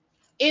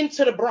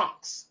into the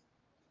Bronx.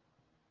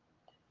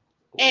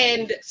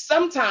 And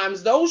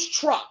sometimes those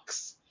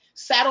trucks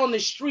sat on the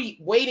street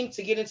waiting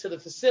to get into the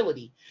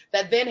facility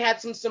that then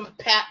had some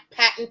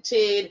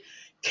patented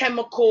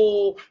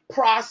chemical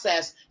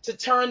process to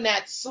turn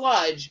that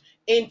sludge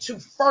into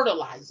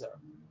fertilizer.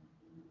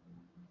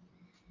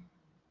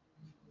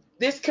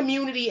 This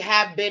community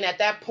had been at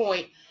that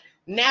point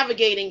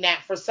navigating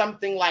that for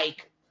something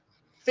like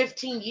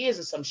 15 years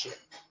or some shit.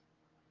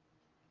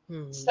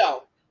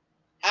 So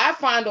I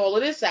find all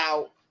of this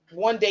out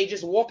one day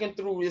just walking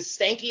through this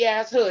stanky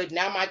ass hood.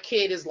 Now my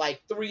kid is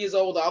like 3 years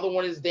old. The other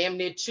one is damn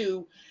near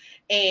 2.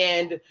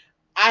 And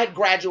I had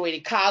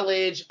graduated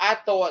college. I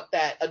thought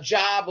that a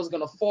job was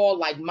going to fall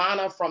like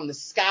manna from the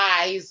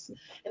skies.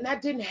 And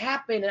that didn't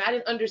happen. And I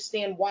didn't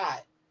understand why.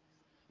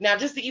 Now,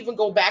 just to even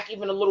go back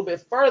even a little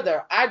bit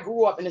further, I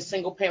grew up in a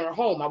single parent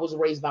home. I was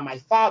raised by my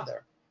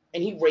father,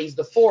 and he raised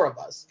the four of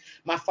us.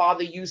 My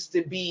father used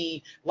to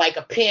be like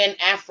a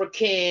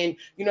Pan-African,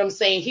 you know what I'm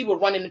saying? He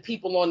would run into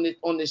people on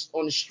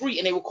the street,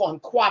 and they would call him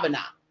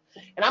Kwabena.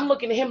 And I'm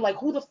looking at him like,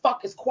 who the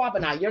fuck is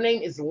Kwabena? Your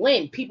name is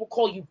Lynn. People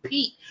call you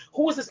Pete.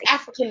 Who is this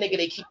African nigga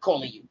they keep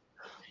calling you?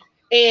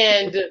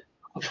 And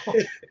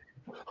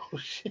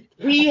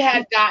he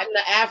had gotten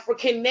the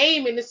African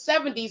name in the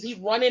 70s.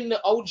 He'd run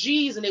into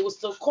OGs, and they would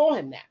still call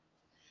him that.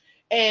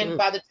 And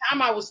by the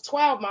time I was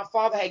 12, my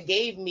father had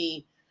gave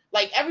me,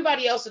 like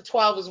everybody else at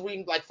 12 is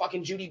reading like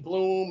fucking Judy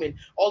Blume and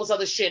all this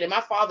other shit. And my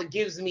father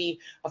gives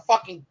me a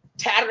fucking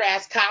tattered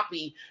ass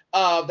copy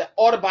of the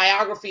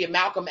autobiography of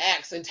Malcolm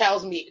X and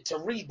tells me to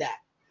read that.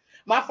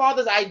 My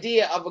father's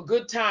idea of a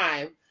good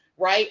time,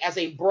 right, as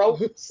a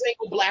broke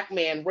single black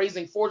man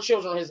raising 4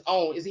 children on his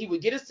own, is he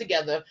would get us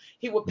together,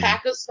 he would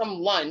pack us some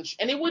lunch,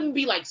 and it wouldn't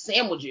be like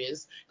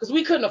sandwiches because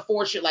we couldn't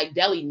afford shit like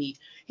deli meat.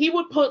 He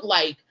would put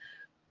like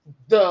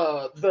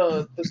the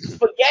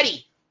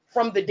spaghetti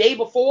from the day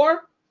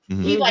before.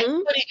 He like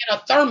put it in a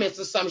thermos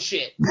or some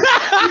shit. Who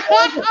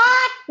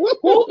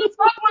the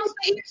fuck wants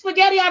to eat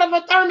spaghetti out of a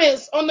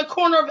thermos on the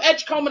corner of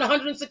Edgecombe and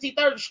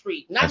 163rd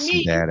Street? Not That's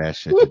me. some dad ass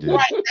shit to do.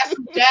 Right, that's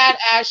some dad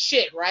ass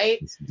shit, right?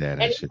 That's some dad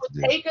And ass he shit would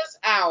to do. take us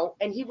out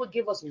and he would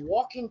give us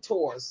walking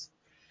tours.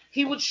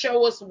 He would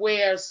show us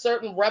where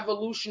certain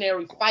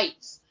revolutionary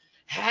fights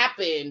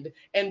happened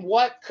and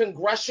what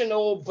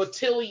congressional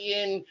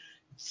battalion.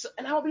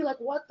 And I would be like,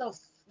 what the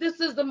this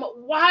is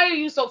why are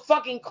you so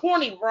fucking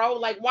corny, bro?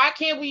 Like, why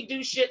can't we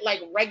do shit like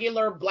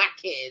regular black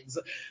kids?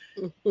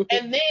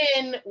 And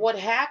then what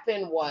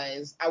happened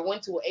was I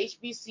went to a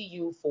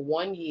HBCU for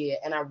 1 year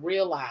and I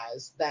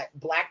realized that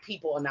black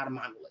people are not a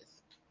monolith.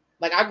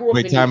 Like, I grew up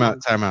Wait, in time out.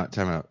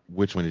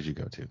 Which one did you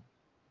go to?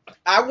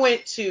 I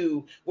went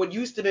to what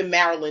used to be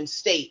Maryland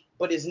State,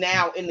 but is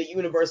now in the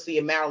University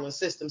of Maryland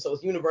system. So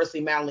it's University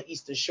of Maryland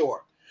Eastern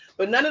Shore.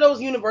 But none of those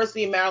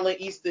University of Maryland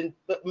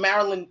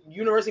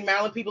University of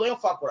Maryland people, they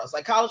don't fuck with us.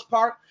 Like College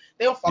Park,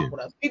 they don't fuck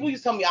with us. People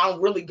used to tell me I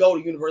don't really go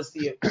to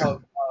University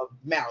of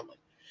Maryland.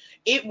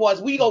 It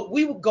was we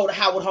would go to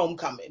Howard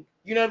Homecoming.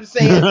 You know what I'm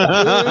saying?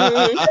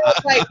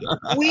 Like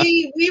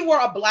we were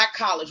a black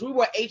college. We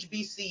were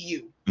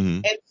HBCU,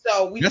 and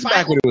so That's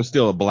back when it was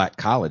still a black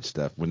college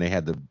stuff when they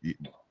had the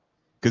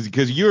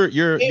because you're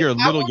a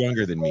little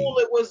younger than me.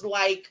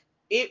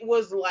 It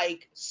was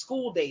like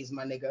school days,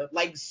 my nigga.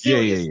 Like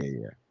seriously.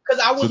 Yeah. Because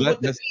I was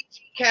with the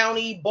PG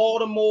County,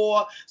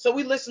 Baltimore. So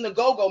we listen to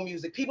go-go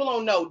music. People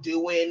don't know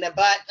doing the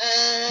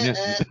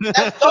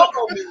that's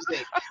go-go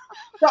music.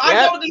 So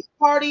I go to these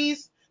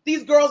parties.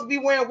 These girls be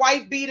wearing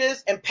wife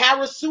beaters and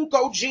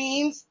Parasuco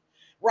jeans,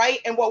 right?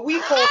 And what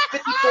we call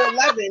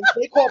 5411s,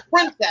 they call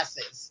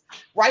princesses,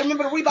 right?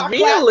 Remember the Reebok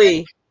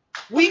Really?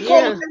 We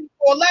call them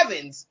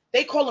 5411s.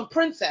 They call them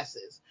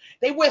princesses.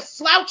 They wear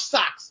slouch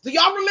socks. Do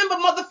y'all remember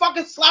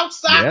motherfucking slouch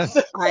socks?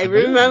 Yes, I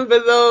remember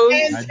those.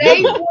 And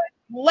they would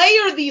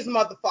layer these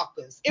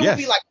motherfuckers. It would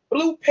be like a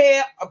blue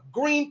pair, a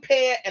green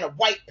pair, and a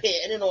white pair.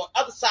 And then on the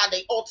other side,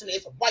 they alternate.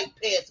 It's a white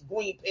pair, it's a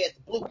green pair, it's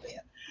a blue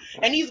pair.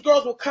 And these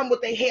girls will come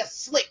with their hair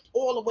slicked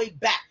all the way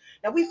back.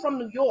 Now, we from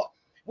New York.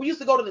 We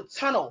used to go to the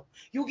tunnel.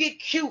 You get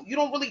cute. You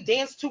don't really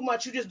dance too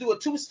much. You just do a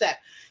two-step.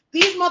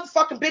 These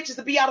motherfucking bitches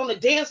to be out on the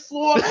dance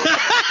floor. And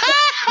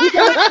a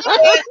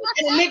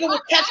nigga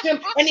would catch him,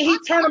 and then he'd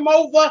turn him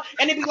over,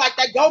 and it'd be like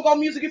that go-go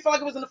music. You feel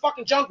like it was in the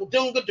fucking jungle.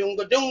 Doonga,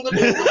 doonga, doonga,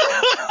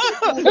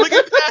 doonga. Look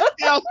at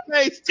Pascal's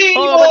face. Titty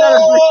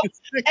ball.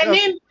 And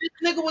then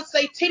this nigga would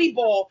say titty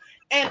ball,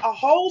 and a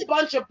whole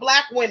bunch of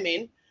black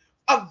women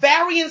of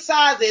varying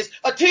sizes,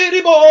 a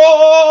titty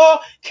ball.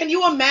 Can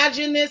you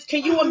imagine this?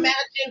 Can you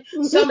imagine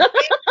some big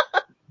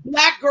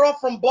black girl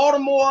from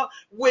Baltimore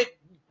with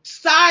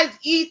size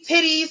E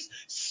titties,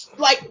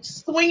 like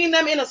swinging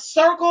them in a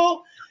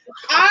circle?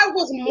 I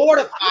was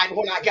mortified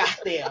when I got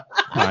there.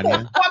 What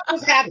the fuck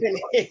was happening?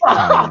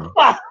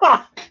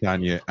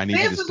 Tanya, I need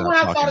you to stop talking dirty to me. This is when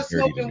I started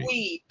smoking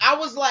weed. I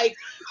was like,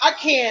 I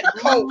can't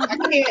cope. I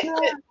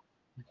can't.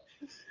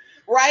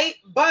 Right?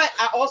 But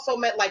I also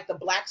met like the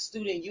Black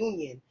Student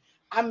Union.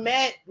 I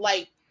met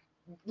black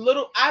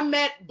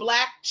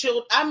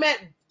children. I met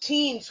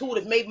teens who would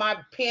have made my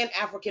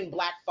Pan-African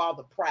black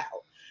father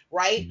proud.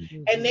 Right?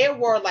 And there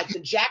were like the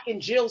Jack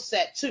and Jill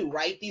set too,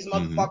 right? These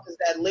motherfuckers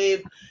that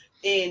live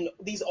in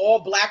these all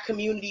black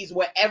communities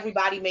where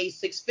everybody made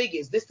 6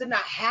 figures. This did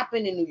not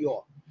happen in New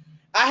York.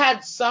 I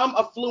had some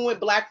affluent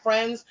black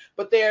friends,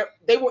 but they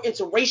were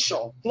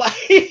interracial. Like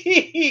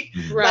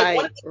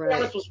one of the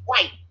parents was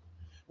white,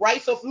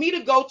 right? So for me to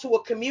go to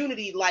a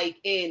community like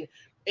in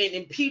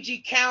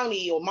PG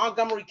County or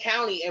Montgomery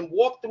County and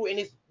walk through and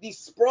it's these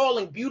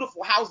sprawling,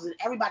 beautiful houses and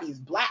everybody is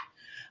black,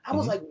 I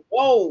was like,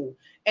 whoa.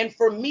 And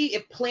for me,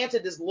 it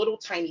planted this little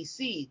tiny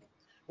seed.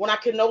 When I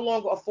could no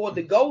longer afford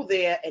to go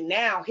there, and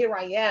now here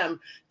I am,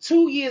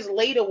 2 years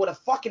later with a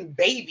fucking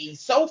baby,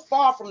 so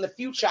far from the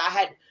future I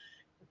had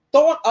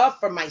thought of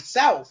for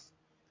myself.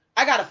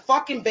 I got a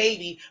fucking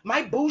baby.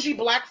 My bougie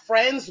black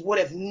friends would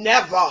have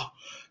never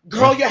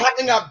Girl, you're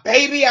having a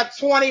baby at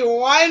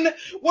 21?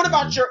 What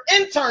about your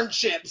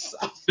internships?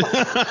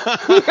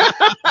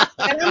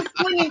 And I'm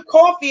slinging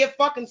coffee at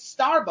fucking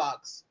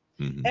Starbucks.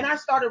 Mhm. And I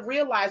started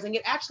realizing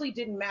it actually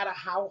didn't matter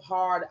how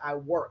hard I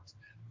worked.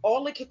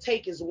 All it could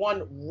take is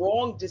one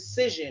wrong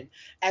decision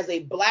as a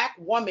black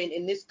woman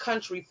in this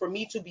country for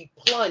me to be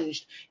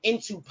plunged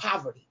into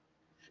poverty.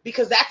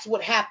 Because that's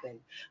what happened.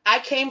 I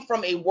came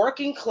from a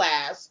working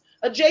class,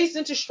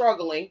 adjacent to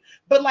struggling,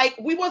 but like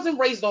we wasn't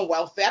raised on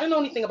welfare. I didn't know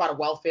anything about a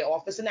welfare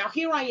office. And now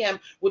here I am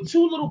with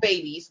two little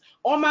babies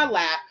on my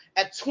lap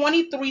at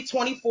 23,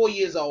 24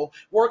 years old,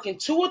 working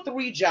 2 or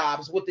 3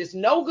 jobs with this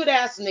no good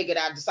ass nigga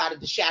that I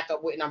decided to shack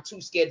up with, and I'm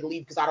too scared to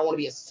leave because I don't want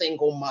to be a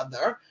single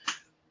mother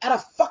at a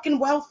fucking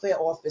welfare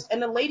office.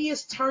 And the lady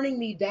is turning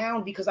me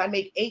down because I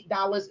make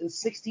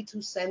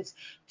 $8.62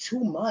 too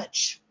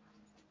much.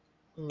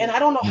 And I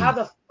don't know how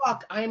the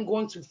fuck I am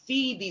going to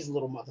feed these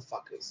little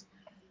motherfuckers.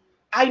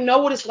 I know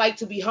what it's like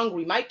to be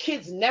hungry. My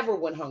kids never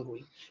went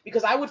hungry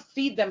because I would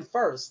feed them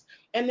first.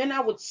 And then I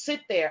would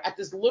sit there at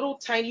this little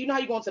tiny, you know how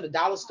you go into the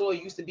dollar store,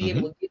 you used to be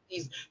able to get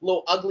these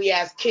little ugly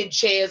ass kid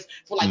chairs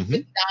for like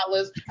 $50.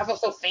 I felt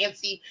so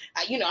fancy.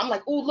 I'm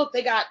like, oh, look,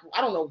 they got,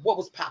 I don't know what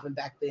was popping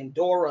back then,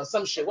 Dora or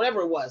some shit,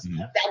 whatever it was.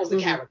 That was the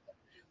character.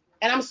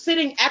 And I'm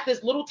sitting at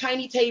this little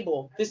tiny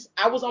table.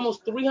 I was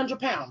almost 300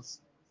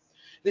 pounds.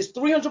 This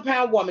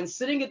 300-pound woman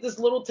sitting at this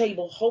little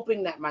table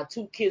hoping that my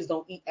 2 kids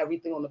don't eat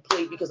everything on the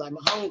plate because I'm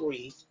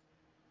hungry.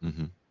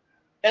 And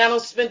I don't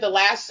spend the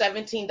last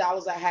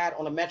 $17 I had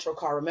on a Metro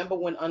card. Remember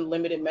when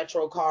unlimited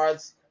Metro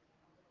cards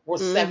were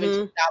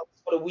 $17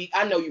 for the week?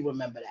 I know you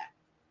remember that.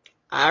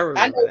 I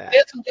remember that.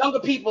 There's some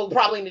younger people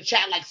probably in the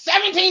chat like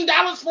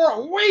 $17 for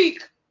a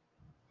week.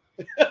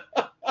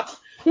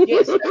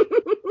 Yes.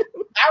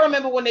 I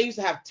remember when they used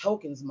to have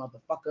tokens,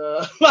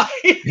 motherfucker.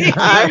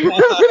 I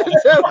remember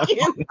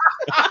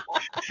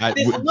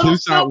tokens.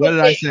 Tucson, what did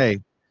I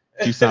say?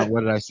 Tucson, what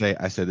did I say?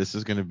 I said this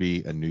is going to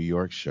be a New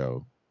York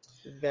show.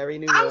 Very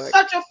New York. I'm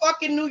such a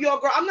fucking New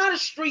York girl. I'm not a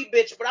street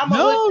bitch, but I'm a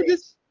hood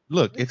bitch.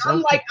 Look, it's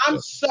I'm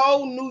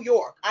so New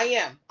York. I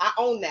am. I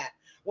own that.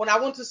 When I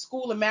went to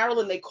school in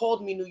Maryland, they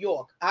called me New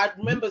York. I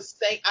remember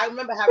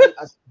having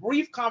a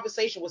brief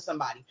conversation with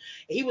somebody.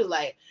 And he was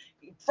like,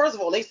 first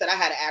of all, they said I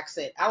had an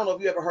accent. I don't know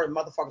if you ever heard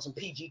motherfuckers from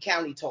PG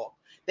County talk.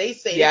 They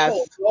say they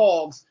call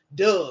dogs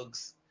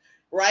Dougs,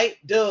 right?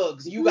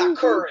 Dougs. You got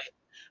courage.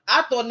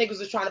 I thought niggas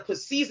was trying to put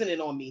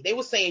seasoning on me. They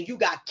were saying you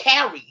got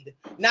carried.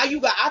 Now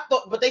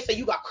but they say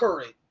you got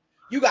courage.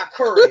 You got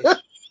courage.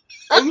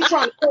 Are you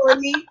trying to curry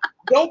me?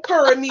 Don't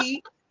curry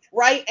me,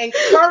 right? And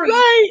curry,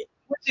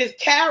 which is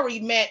carry,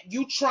 meant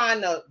you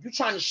trying to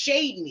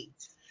shade me.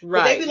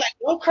 Right. But they be like,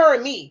 don't curry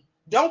me.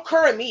 Don't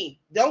curry me.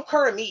 Don't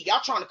curry me.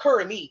 Y'all trying to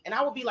curry me. And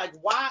I would be like,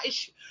 what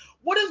is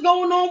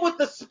going on with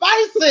the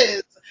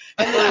spices?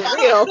 And then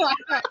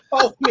I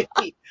told me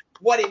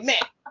what it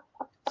meant.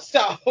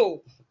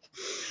 So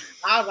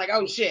I was like,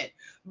 oh shit.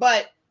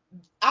 But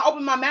I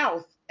opened my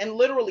mouth and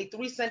literally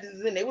 3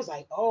 sentences in, they was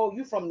like, oh,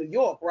 you from New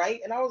York, right?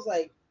 And I was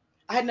like,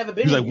 I had never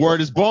been. He's like, word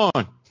is born.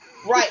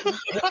 Right.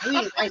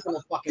 Please, I ain't no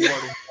fucking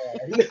word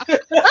is born.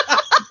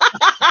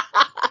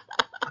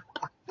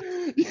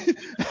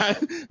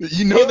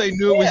 They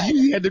knew it was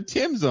you. He had the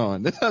Timbs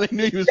on. That's how they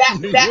knew he was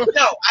from New York.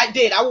 No, I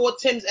did. I wore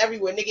Timbs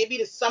everywhere. Nigga, it'd be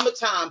the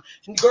summertime.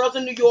 Girls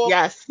in New York.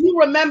 Yes. You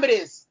remember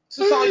this.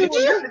 So you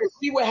remember this.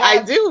 We would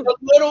have the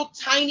little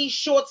tiny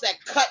shorts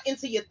that cut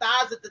into your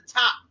thighs at the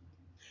top.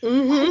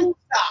 Cool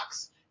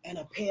socks. And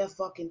a pair of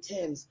fucking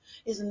Timbs.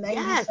 It's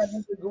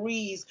 97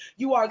 degrees.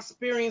 You are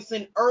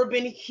experiencing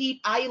urban heat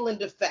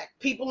island effect.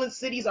 People in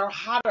cities are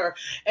hotter.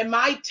 And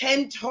my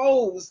 10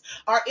 toes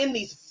are in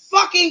these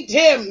fucking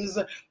Timbs.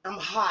 I'm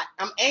hot.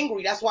 I'm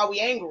angry. That's why we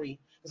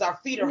angry. Because our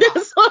feet are hot.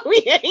 That's why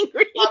we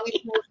angry.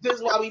 This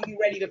is why we be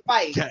ready to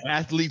fight. That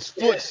athlete's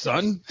foot,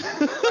 son.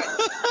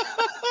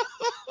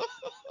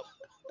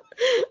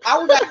 I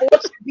was at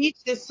Orchard Beach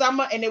this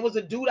summer, and there was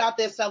a dude out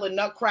there selling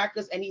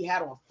nutcrackers, and he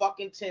had on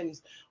fucking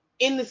Timbs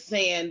in the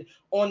sand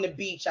on the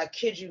beach. I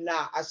kid you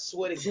not. I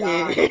swear to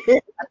God. I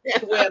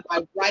swear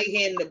my right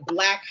hand, the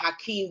black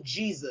Hakeem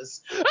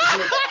Jesus.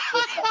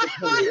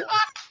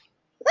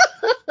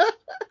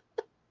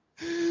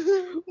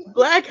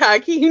 Black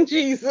Hakeem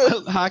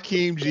Jesus.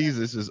 Hakeem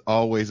Jesus is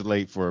always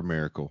late for a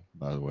miracle,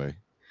 by the way.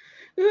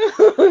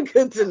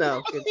 Good to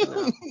know. Good to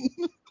know.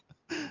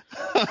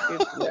 Good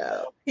to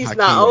know. He's Hakeem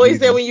not always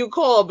Jesus. there when you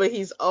call, but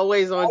he's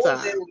always on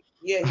time.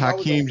 Yeah,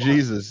 Hakeem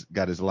Jesus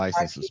got his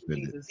license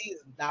suspended. Jesus, he's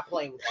not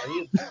playing with that.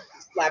 He'll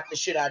slap the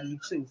shit out of you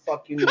too.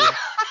 Fuck you.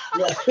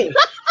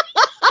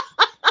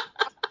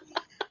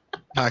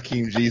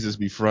 Hakeem Jesus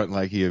be fronting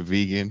like he a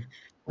vegan.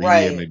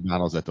 Right. He at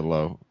McDonald's at the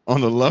low. On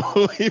the low.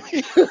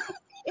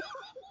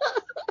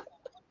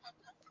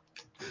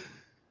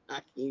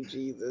 Hakeem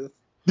Jesus.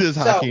 Does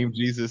Hakeem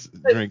Jesus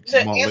drink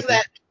to malt answer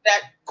liquor?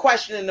 that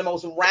question in the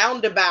most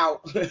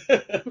roundabout way,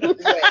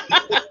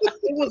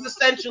 it was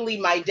essentially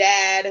my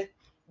dad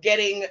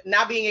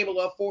not being able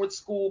to afford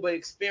school, but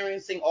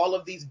experiencing all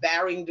of these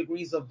varying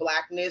degrees of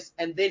blackness,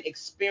 and then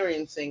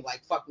experiencing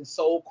like fucking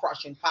soul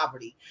crushing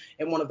poverty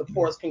in one of the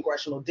poorest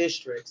congressional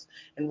districts,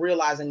 and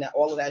realizing that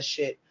all of that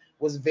shit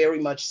was very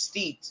much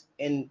steeped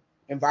in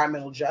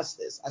environmental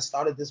justice. I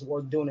started this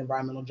work doing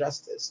environmental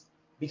justice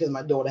because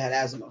my daughter had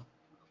asthma,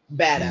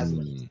 bad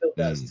asthma, still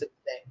does to this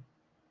day.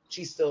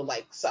 She still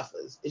like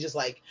suffers. It's just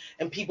like,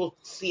 and people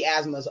see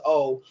asthma as,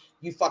 oh,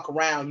 you fuck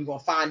around, you're gonna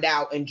find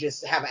out and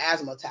just have an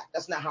asthma attack.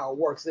 That's not how it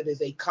works. It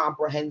is a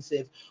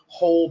comprehensive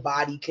whole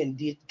body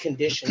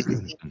condition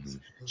disease.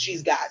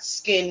 She's got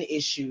skin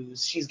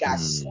issues, she's got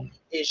sleep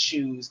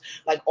issues,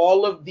 like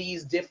all of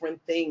these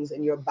different things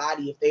in your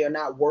body. If they are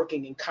not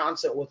working in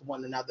concert with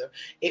one another,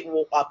 it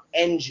will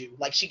upend you.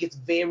 Like she gets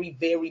very,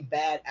 very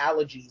bad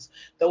allergies.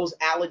 Those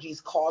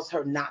allergies cause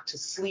her not to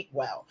sleep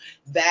well.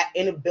 That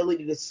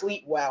inability to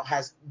sleep well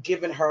has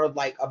given her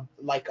like a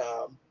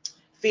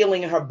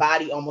feeling in her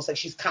body, almost like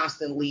she's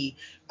constantly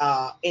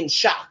in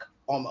shock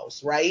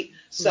almost, right?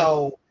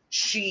 So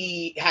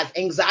she has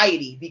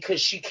anxiety because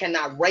she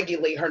cannot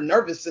regulate her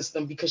nervous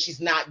system because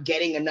she's not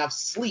getting enough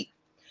sleep.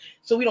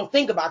 So we don't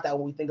think about that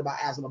when we think about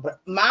asthma.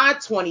 But my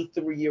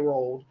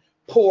 23-year-old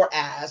poor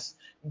ass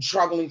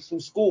struggling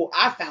through school,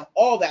 I found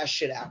all that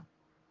shit out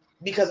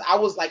because I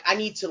was like, I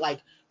need to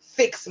like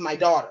fix my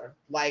daughter.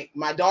 Like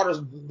my daughter's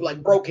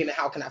like broken, and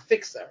how can I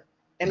fix her?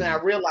 And then I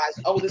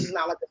realized, oh, this is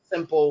not like a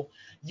simple,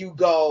 you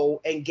go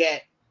and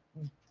get,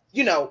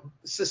 you know,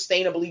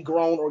 sustainably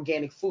grown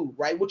organic food,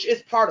 right? Which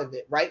is part of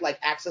it, right? Like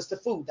access to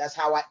food. That's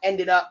how I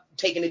ended up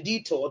taking a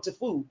detour to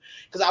food.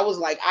 Because I was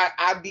like,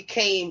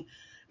 I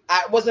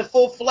wasn't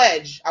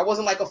full-fledged. I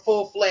wasn't like a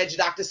full-fledged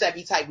Dr.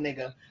 Sebi type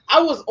nigga.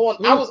 I was on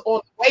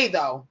the way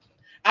though.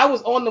 I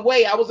was on the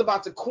way. I was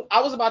about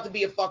to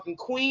be a fucking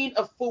Queen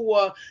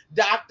Afua,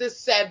 Dr.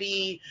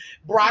 Sebi,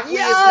 broccoli is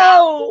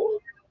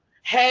not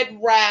head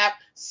wrap,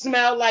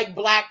 smell like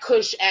black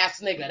kush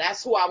ass nigga.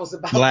 That's who I was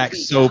about Black to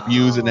be. soap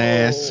using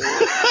ass.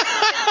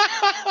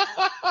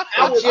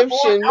 I was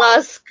Egyptian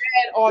musk.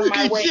 on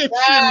my way. Egyptian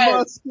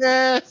musk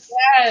ass.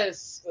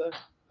 Yes.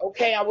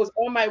 Okay, I was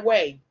on my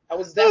way. I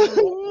was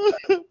definitely on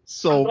my way.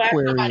 So I'm glad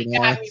somebody Aquarian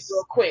got me ass.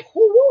 real quick.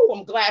 Woo-woo.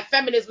 I'm glad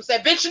feminism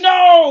said, bitch,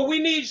 no, we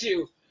need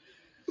you.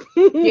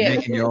 Yeah.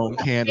 Making your own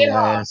candle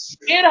ass.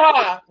 Get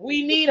her.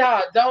 We need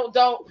her. Don't.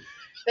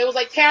 They was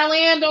like, Carol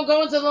Ann, don't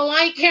go into the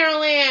light,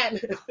 Carol Ann.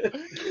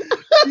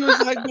 He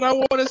was like, but I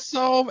want to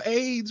solve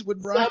AIDS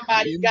with broccoli.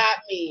 Somebody got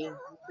me.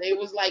 They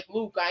was like,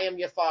 Luke, I am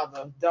your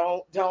father.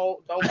 Don't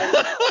go do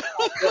that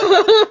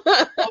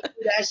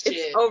shit.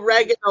 It's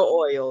oregano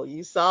oil.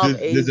 You solve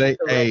AIDS with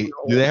oregano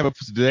oil. Do they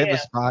have a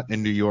spot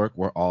in New York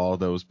where all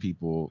those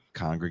people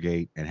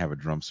congregate and have a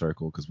drum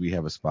circle? Because we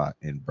have a spot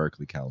in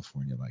Berkeley,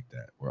 California, like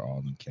that, where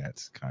all them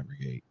cats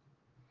congregate.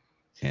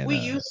 And, we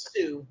used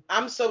to.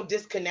 I'm so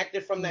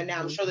disconnected from that now.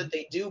 I'm sure that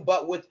they do,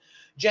 but with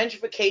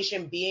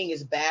gentrification being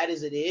as bad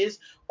as it is,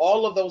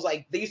 all of those,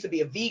 like, there used to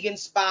be a vegan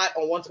spot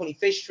on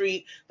 125th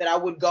Street that I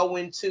would go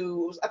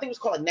into. I think it was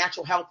called a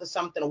Natural Health or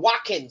something.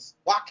 Watkins.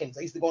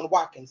 I used to go into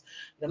Watkins.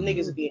 Them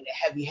niggas would be in the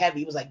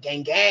heavy. It was like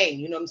gang.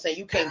 You know what I'm saying?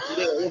 You came through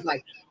there. It was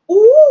like,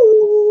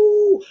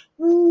 ooh,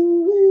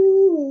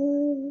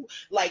 ooh.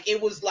 Like,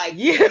 it was like,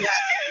 Yeah.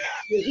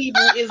 the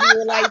Hebrew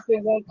Israelites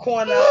in one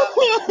corner,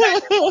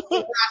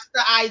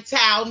 Rasta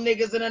Ital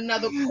niggas in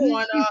another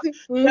corner,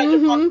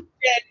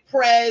 Dead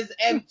Prez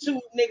M2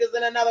 niggas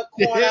in another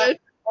corner. And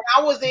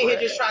I was in here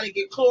just trying to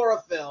get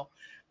chlorophyll.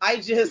 I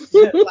just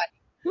I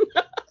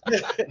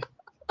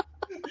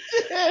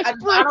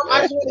just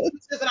want to do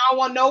this, and I don't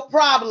want no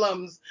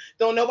problems.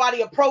 Don't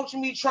nobody approach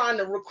me trying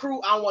to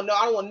recruit. I don't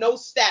want no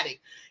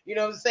static. You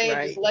know what I'm saying?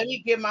 Right. Just let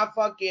me get my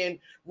fucking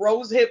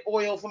rose hip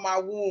oil for my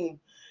womb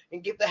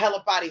and get the hell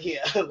up out of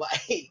here.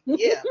 Like,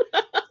 yeah.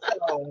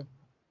 So,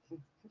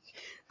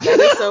 that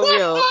is so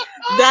real.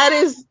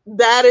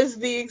 That is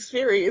the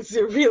experience.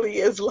 It really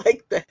is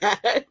like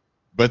that.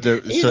 But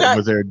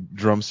was there a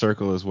drum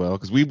circle as well?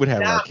 Because we would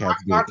have our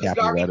cats do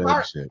capoeira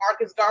and shit.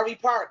 Marcus Garvey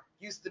Park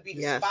used to be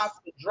the spot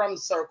for the drum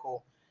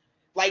circle.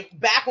 Like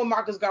back when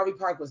Marcus Garvey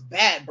Park was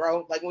bad,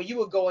 bro. Like when you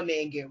would go in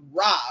there and get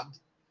robbed,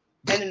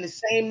 and then the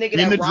same nigga in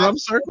that the robbed drum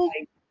circle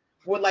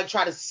would like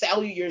try to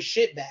sell you your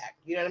shit back.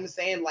 You know what I'm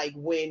saying? Like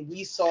when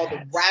we saw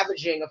the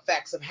ravaging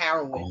effects of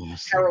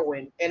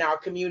heroin in our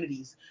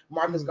communities,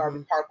 Marcus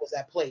Garvey Park was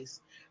that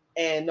place.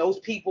 And those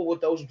people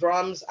with those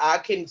drums, I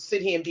can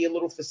sit here and be a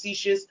little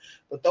facetious,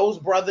 but those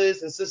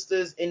brothers and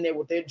sisters in there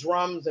with their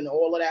drums and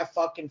all of that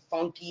fucking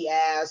funky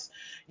ass,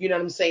 you know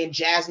what I'm saying,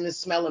 jasmine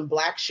smelling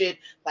black shit,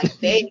 like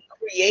they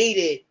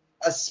created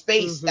a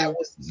space that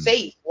was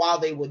safe while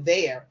they were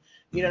there.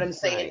 You know what I'm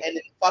saying? Right. And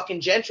the fucking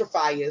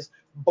gentrifiers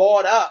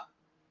bought up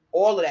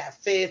all of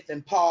that, Fifth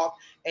and Park,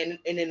 and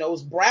then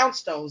those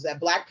brownstones that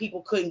black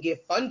people couldn't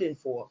get funding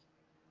for.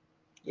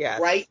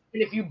 Yes. Right?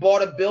 And if you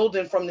bought a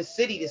building from the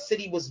city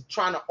was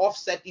trying to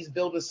offset these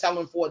buildings,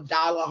 selling for $1,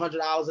 $100,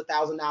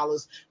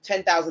 $1,000,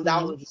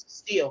 $10,000 was a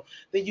steal.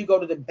 Then you go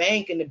to the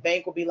bank and the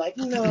bank will be like,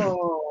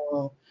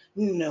 no,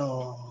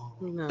 No.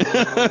 No. You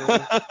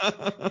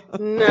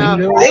No.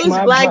 know It was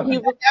my black brother.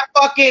 people. That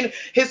fucking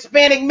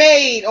Hispanic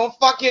maid on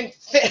fucking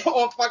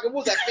what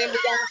was that, Family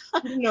Guy?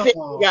 No.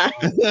 Yeah.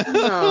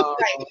 No.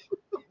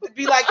 It'd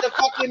be like the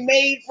fucking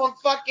maid from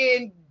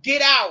fucking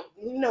Get Out.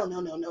 No.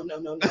 Fucking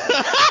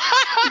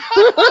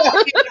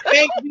the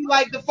bank be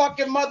like the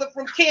fucking mother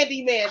from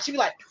Candyman. She'd be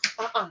like,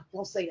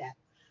 don't say that.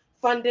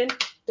 Funding,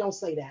 don't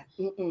say that.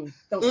 Don't say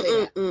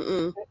that.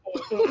 Mm-mm.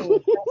 Don't say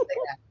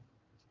that.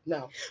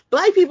 No.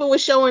 Black people were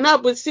showing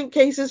up with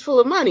suitcases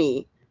full of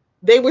money.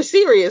 They were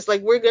serious.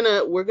 Like we're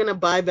gonna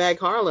buy back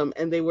Harlem,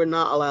 and they were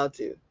not allowed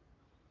to.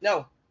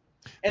 No.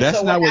 And That's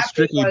so what not what happened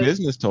Strictly was,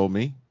 Business told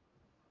me.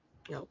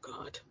 Oh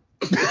God.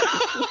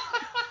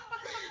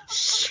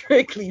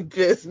 Strictly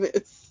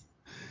Business.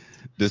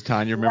 Does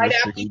Tanya remember right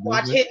after Strictly you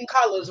watch Business? Hidden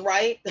Colors,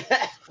 right?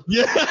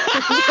 Yeah.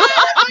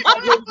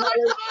 Hidden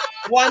Colors,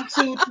 1,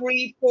 2,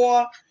 3,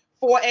 4,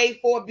 4A,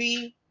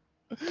 4B,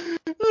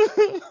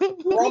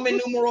 Roman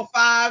numeral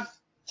 5.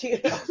 You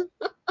know. Do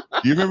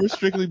you remember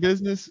Strictly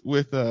Business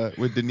with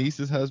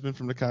Denise's husband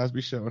from the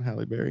Cosby Show and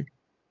Halle Berry?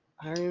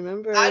 I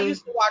remember. I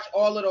used to watch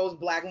all of those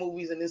black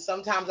movies, and then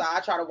sometimes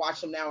I try to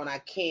watch them now and I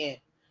can't.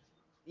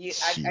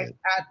 Shit.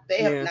 They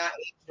have Yeah. not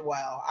aged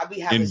well. I be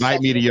having Invite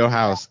sex me to with your them.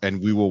 house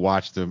and we will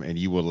watch them and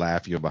you will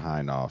laugh your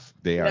behind off.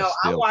 They are No, I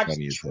still watch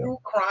funny as hell. true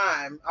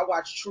crime. I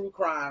watch true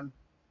crime.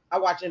 I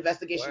watch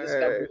Investigation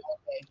Discovery Word. all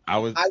day. I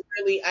was I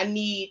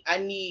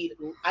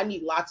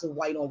need lots of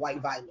white on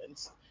white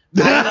violence.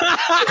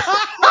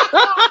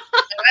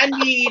 I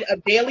need a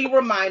daily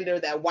reminder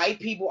that white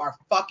people are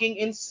fucking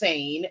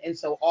insane. And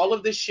so all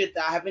of this shit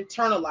that I have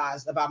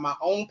internalized about my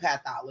own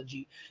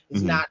pathology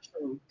is Mhm. not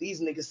true.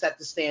 These niggas set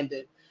the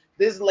standard.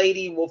 This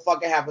lady will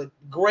fucking have a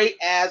great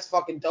ass,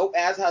 fucking dope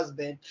ass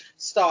husband,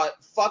 start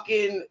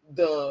fucking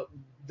the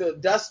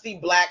dusty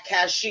black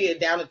cashier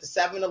down at the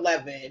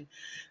 7-Eleven.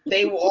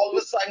 They will all of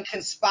a sudden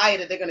conspire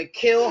that they're gonna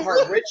kill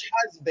her rich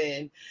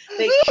husband.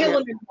 They kill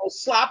him in the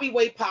most sloppy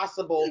way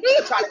possible.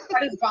 Try to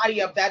cut his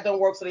body up. That don't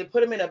work. So they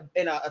put him in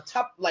a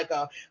tup, like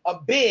a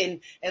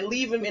bin, and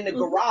leave him in the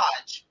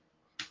garage.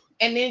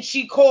 And then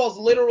she calls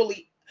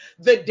literally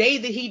the day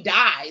that he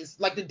dies,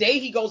 like the day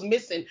he goes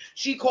missing.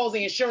 She calls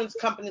the insurance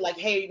company like,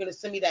 "Hey, are you gonna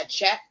send me that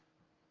check?"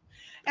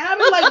 And I'm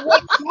like,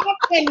 "What? Y'all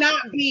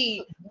cannot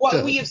be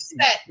what we have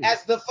set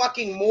as the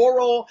fucking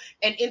moral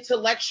and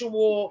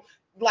intellectual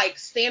like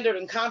standard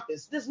and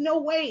compass. There's no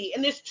way.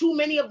 And there's too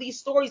many of these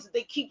stories that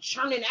they keep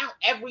churning out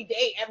every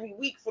day, every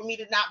week for me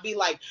to not be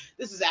like,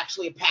 this is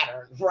actually a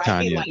pattern, right?"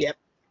 Tanya. Like, Yep.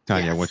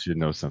 Tanya, I Yes. want you to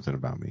know something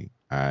about me.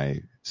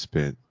 I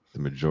spent the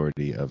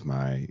majority of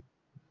my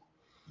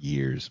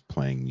years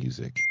playing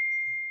music,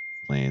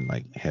 playing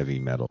like heavy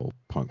metal,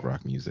 punk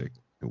rock music,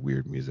 and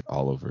weird music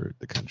all over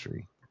the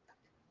country.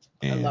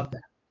 I And love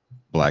that.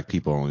 black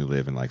people only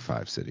live in like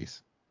 5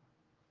 cities,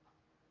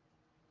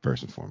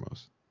 first and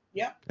foremost.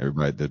 Yep.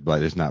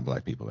 There's not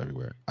black people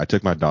everywhere. I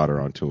took my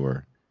daughter on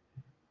tour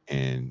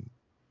and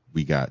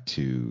we got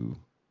to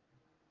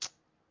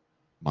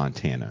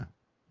Montana.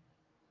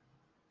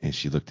 And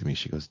she looked at me,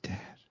 she goes, "Dad,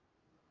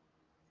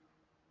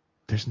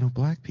 there's no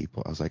black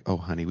people." I was like, "Oh,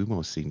 honey, we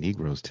won't see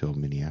Negroes till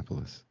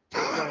Minneapolis."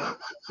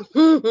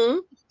 Mm-hmm.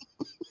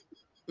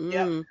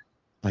 Yep. Mm.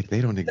 Like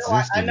they don't No,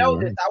 exist I know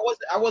anywhere. this.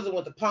 I wasn't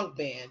with the punk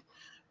band.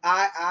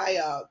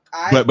 I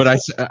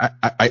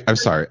I'm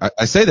sorry.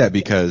 I say that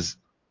because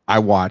I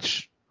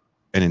watch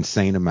an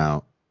insane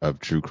amount of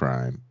true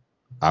crime.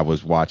 I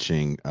was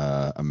watching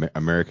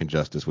American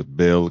Justice with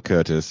Bill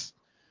Curtis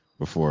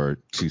before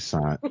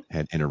Toussaint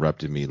had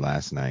interrupted me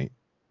last night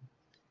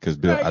because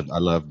I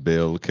love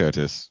Bill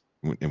Curtis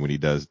and when he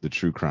does the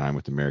true crime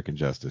with American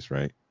Justice,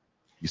 right?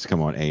 Used to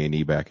come on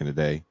A&E back in the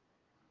day,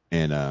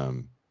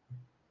 and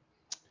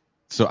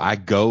so I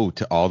go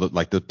to all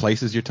the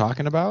places you're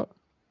talking about.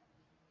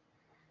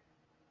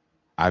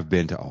 I've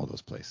been to all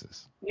those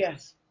places.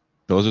 Yes.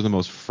 Those are the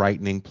most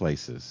frightening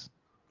places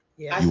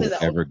Yeah. you say will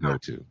that all ever the time. go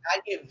to. I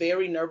get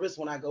very nervous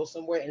when I go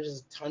somewhere and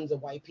there's just tons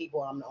of white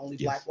people. I'm the only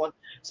Yes. black one,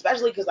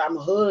 especially because I'm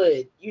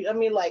hood. I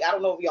mean, like, I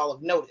don't know if y'all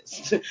have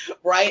noticed,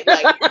 right?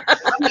 Like,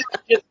 I'm not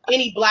just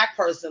any black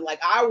person. Like,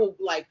 I will,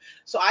 like,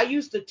 so I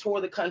used to tour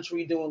the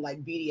country doing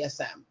like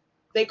BDSM.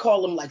 They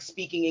call them like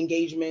speaking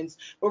engagements,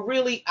 but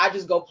really, I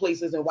just go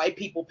places and white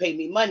people pay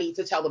me money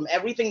to tell them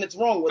everything that's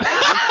wrong with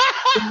them.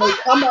 And they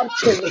come up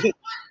to me,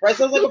 right?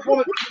 So it's like a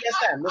form of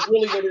BDSM. That's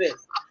really what it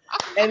is.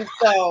 And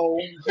so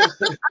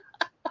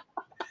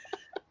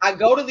I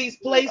go to these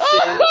places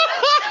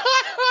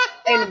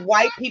and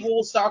white people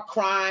will start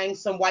crying.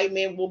 Some white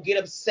men will get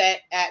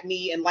upset at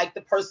me and like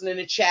the person in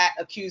the chat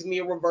accuse me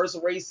of reverse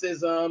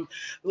racism,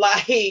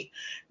 like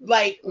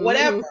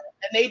whatever. And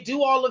they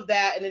do all of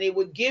that and then they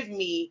would give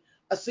me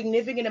a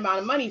significant amount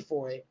of money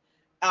for it.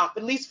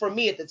 At least for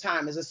me at the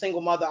time, as a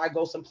single mother, I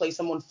go someplace,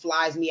 someone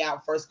flies me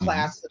out first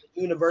class to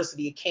the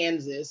University of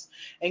Kansas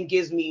and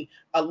gives me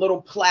a little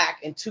plaque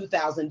and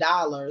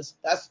 $2,000.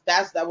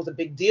 That was a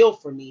big deal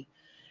for me.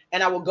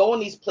 And I would go in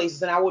these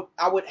places and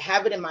I would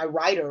have it in my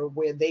writer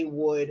where they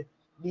would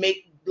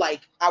make,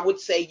 like, I would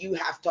say, you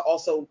have to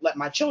also let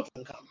my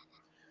children come.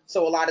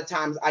 So a lot of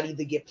times I'd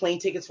either get plane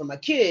tickets for my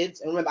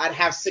kids, and remember I'd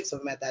have 6 of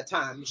them at that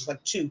time, which is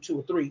like two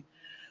or three,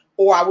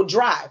 or I would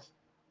drive.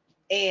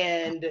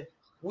 And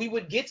we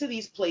would get to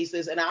these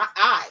places, and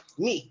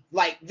me,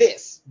 like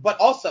this, but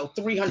also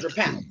 300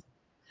 pounds,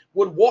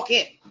 would walk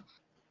in,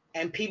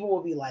 and people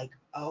would be like,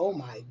 oh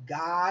my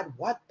God,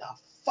 what the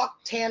fuck,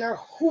 Tanner?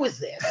 Who is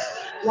this?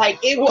 Like,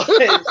 it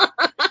was.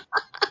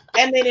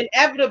 And then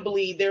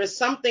inevitably, there is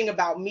something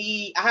about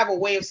me. I have a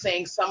way of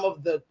saying some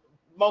of the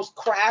most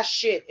crass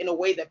shit in a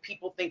way that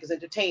people think is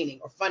entertaining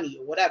or funny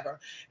or whatever.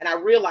 And I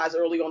realized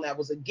early on that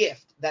was a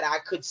gift, that I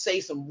could say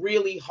some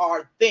really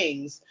hard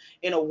things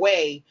in a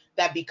way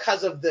that,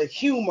 because of the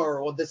humor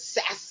or the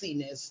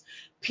sassiness,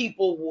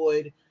 people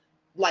would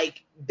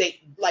white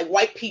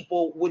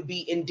people would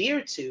be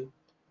endeared to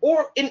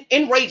or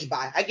enraged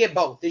by. I get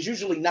both. There's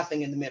usually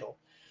nothing in the middle.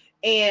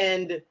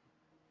 And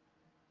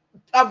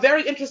a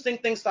very interesting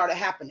thing started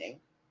happening.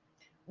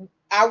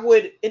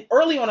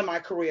 Early on in my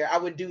career, I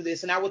would do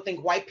this, and I would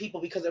think white people,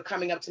 because they're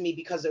coming up to me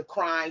because they're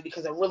crying,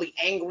 because they're really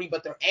angry,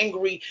 but they're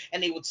angry,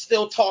 and they would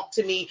still talk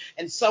to me,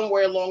 and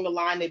somewhere along the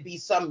line, there'd be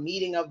some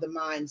meeting of the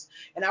minds.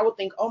 And I would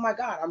think, oh my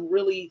God, I'm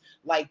really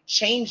like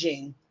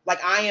changing.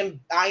 Like I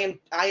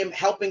am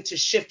helping to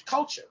shift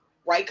culture,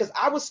 right? Because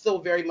I was still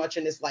very much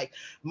in this like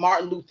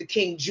Martin Luther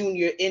King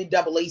Jr.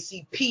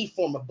 NAACP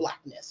form of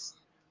blackness.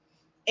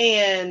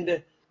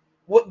 And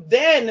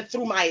then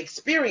through my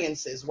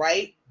experiences,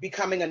 right,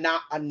 becoming a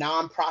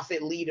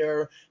nonprofit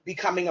leader,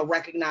 becoming a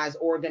recognized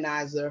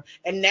organizer,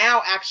 and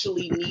now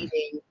actually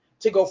needing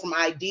to go from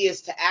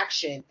ideas to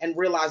action, and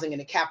realizing in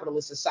a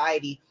capitalist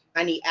society,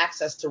 I need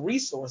access to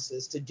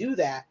resources to do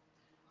that.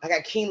 I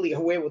got keenly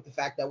aware with the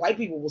fact that white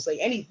people will say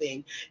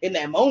anything in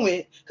that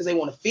moment because they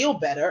want to feel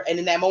better. And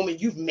in that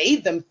moment, you've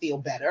made them feel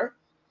better,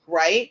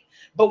 right?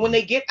 But when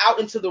they get out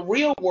into the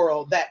real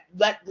world, that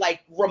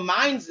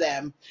reminds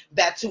them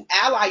that to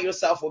ally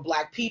yourself with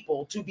black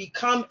people, to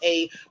become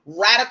a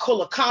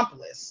radical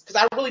accomplice,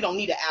 because I really don't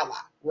need an ally,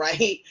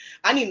 right?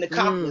 I need an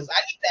accomplice.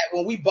 I need that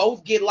when we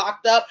both get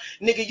locked up,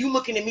 nigga, you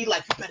looking at me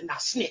like, you better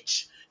not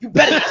snitch. You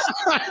better not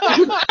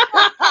snitch.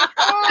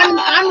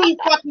 I need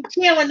fucking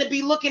Karen to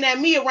be looking at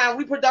me around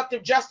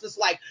reproductive justice.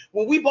 Like,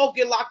 when we both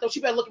get locked up, she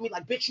better look at me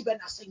like, bitch, you better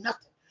not say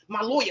nothing.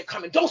 My lawyer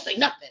coming. Don't say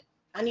nothing.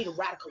 I need a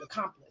radical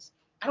accomplice.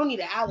 I don't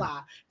need an ally.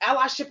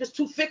 Allyship is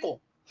too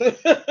fickle.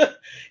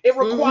 It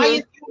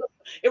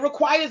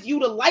requires you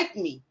to like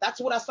me.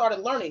 That's what I started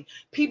learning.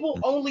 People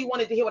only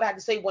wanted to hear what I had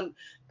to say when,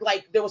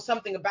 like, there was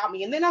something about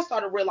me. And then I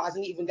started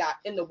realizing, even got,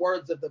 in the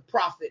words of the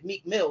prophet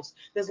Meek Mills,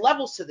 there's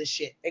levels to this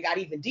shit. It got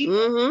even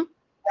deeper.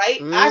 Right?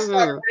 I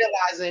started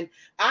realizing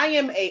I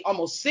am a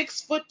almost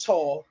 6 foot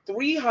tall,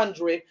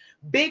 300,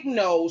 big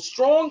nose,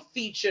 strong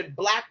featured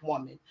black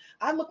woman.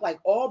 I look like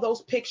all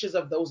those pictures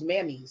of those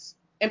mammies.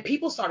 And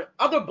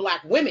other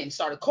black women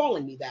started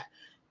calling me that.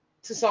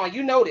 Tasan,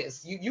 you know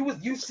this.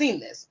 You've seen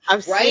this.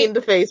 I've right? seen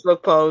the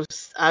Facebook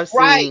posts. I've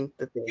seen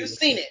the things. You've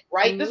seen it,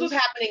 right? This was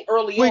happening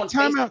early on. Wait,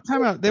 time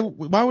out.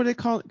 Why would they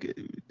call it?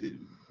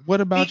 What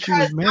about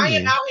because you is I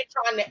am mammy? out here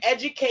trying to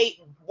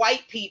educate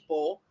white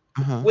people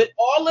with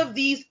all of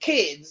these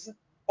kids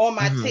on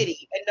my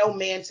titty and no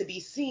man to be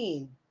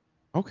seen.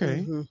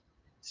 Okay.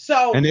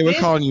 So And they were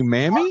calling you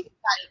mammy?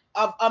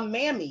 Of a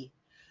mammy.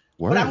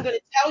 Word. But I'm going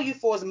to tell you,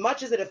 for as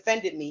much as it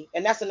offended me,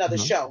 and that's another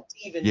show,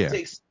 to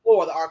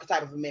explore the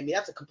archetype of a mammy.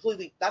 That's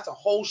a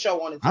whole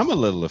show on its own. I'm a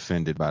little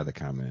offended by the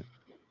comment.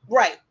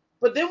 Right.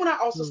 But then what I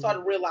also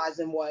started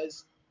realizing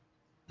was,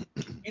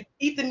 you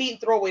eat the meat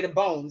and throw away the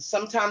bones.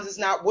 Sometimes it's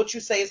not what you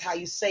say, is how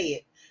you say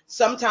it.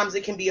 Sometimes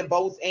it can be a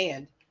both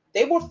and.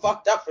 They were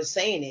fucked up for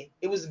saying it.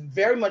 It was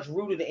very much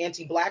rooted in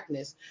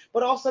anti-blackness,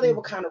 but also they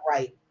were kind of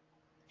right.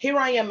 Here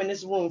I am in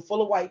this room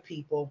full of white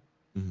people,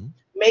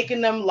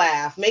 making them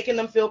laugh, making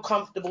them feel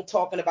comfortable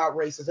talking about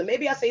racism.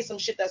 Maybe I say some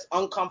shit that's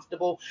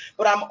uncomfortable,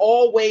 but I'm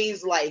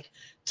always like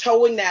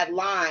towing that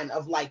line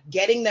of like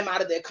getting them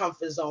out of their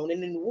comfort zone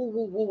and then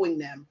wooing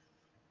them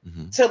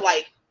to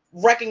like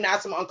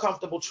recognize some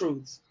uncomfortable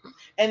truths.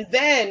 And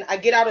then I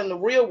get out in the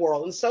real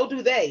world, and so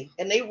do they.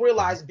 And they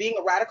realize being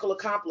a radical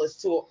accomplice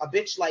to a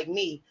bitch like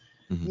me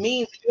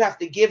means that you have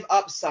to give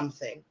up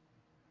something.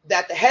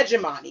 That the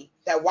hegemony,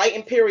 that white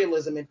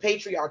imperialism and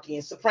patriarchy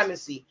and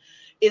supremacy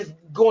is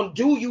going to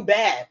do you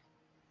bad.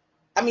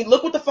 I mean,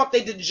 look what the fuck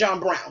they did to John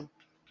Brown.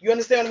 You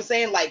understand what I'm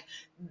saying? Like,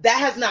 that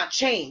has not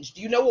changed.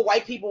 You know what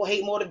white people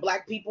hate more than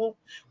black people?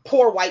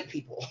 Poor white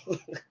people.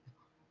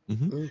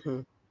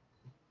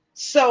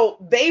 So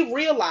they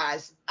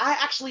realize, I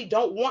actually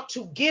don't want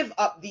to give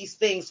up these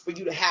things for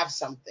you to have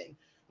something.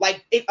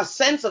 Like, a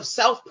sense of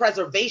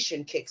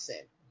self-preservation kicks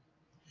in.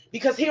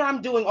 Because here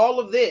I'm doing all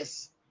of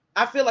this.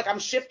 I feel like I'm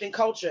shifting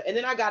culture, and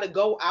then I got to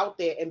go out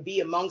there and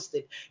be amongst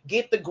it,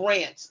 get the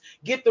grants,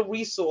 get the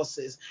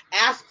resources,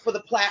 ask for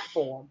the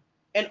platform.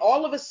 And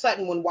all of a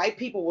sudden, when white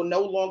people were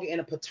no longer in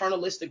a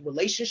paternalistic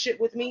relationship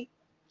with me,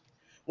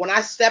 when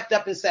I stepped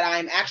up and said, I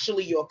am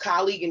actually your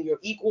colleague and your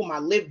equal, my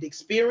lived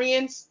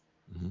experience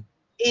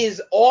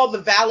is all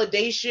the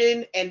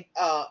validation and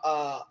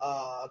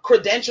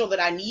credential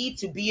that I need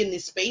to be in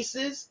these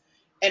spaces,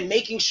 and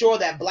making sure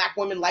that Black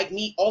women like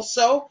me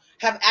also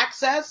have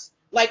access.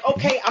 Like,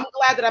 okay, I'm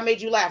glad that I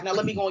made you laugh. Now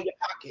let me go in your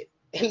pocket.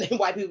 And then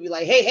white people be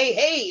like,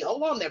 hey,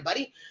 hold on there,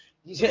 buddy.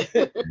 You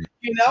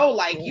know,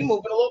 like you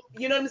moving a little,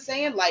 you know what I'm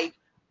saying? Like,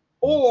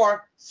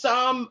 or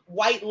some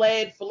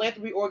white-led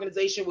philanthropy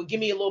organization would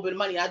give me a little bit of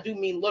money. I do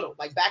mean little.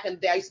 Like back in the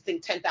day, I used to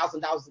think $10,000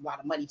 is a lot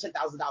of money.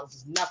 $10,000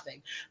 is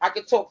nothing. I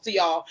could talk to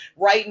y'all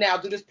right now,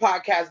 do this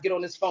podcast, get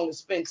on this phone and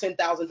spend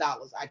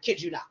 $10,000. I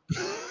kid you not.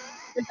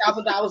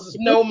 $10,000 is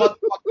no motherfucking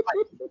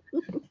money.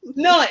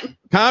 None.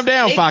 Calm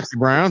down, Foxy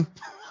Brown.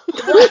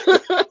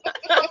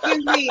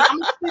 Fucking me.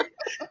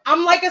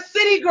 I'm like a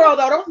city girl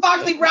though. Don't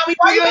Foxy Brown me.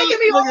 Why are you making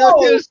me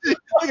old?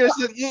 Look at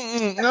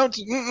this.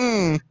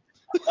 No.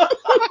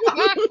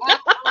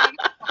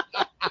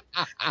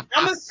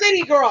 I'm a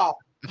city girl.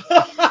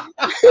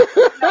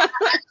 I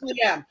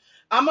actually am.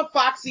 I'm a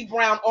Foxy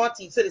Brown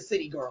auntie to the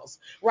city girls,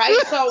 right?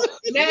 So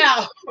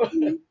now,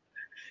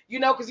 you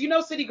know, because you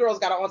know city girls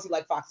got an auntie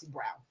like Foxy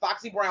Brown.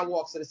 Foxy Brown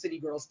walks so the city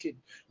girls could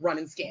run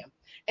and scam.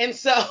 And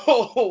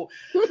so,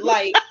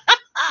 like,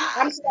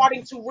 I'm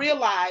starting to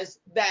realize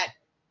that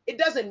it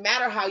doesn't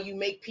matter how you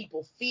make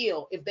people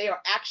feel if they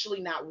are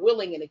actually not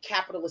willing in a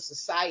capitalist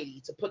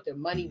society to put their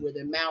money where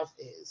their mouth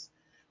is,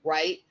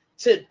 right?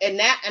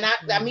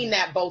 I mean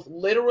that both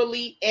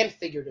literally and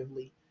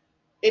figuratively.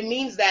 It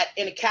means that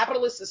in a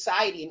capitalist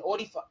society, in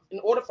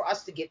order for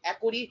us to get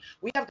equity,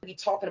 we have to be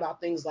talking about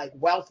things like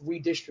wealth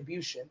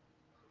redistribution.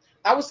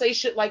 I would say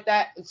shit like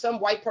that, and some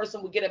white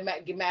person would get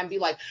mad and be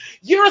like,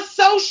 "You're a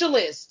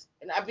socialist,"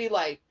 and I'd be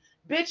like,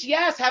 "Bitch,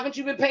 yes. Haven't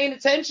you been paying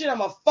attention?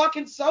 I'm a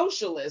fucking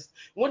socialist."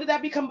 When did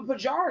that become a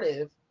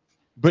pejorative?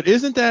 But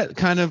isn't that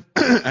kind of,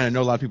 and I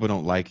know a lot of people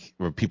don't like,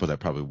 or people that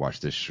probably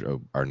watch this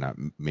show are not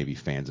maybe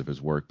fans of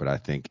his work, but I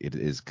think it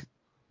is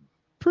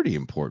pretty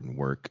important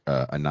work.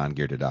 Anand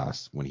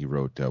Giridharadas, when he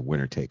wrote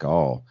Winner Take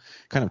All,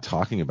 kind of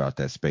talking about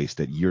that space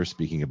that you're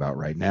speaking about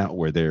right now,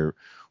 where there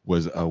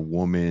was a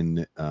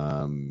woman,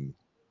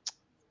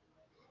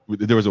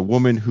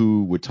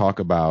 who would talk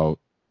about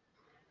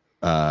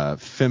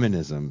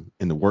feminism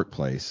in the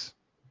workplace,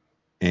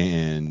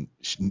 and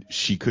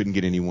she couldn't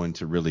get anyone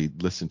to really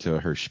listen to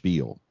her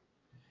spiel.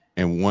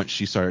 And once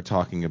she started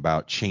talking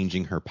about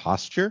changing her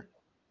posture,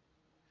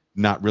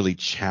 not really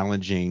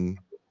challenging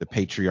the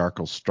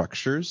patriarchal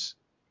structures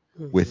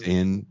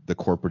within the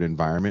corporate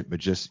environment, but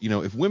just,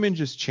 if women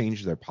just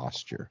change their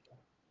posture,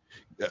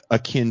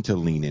 akin to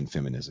lean in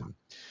feminism,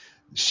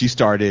 she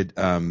started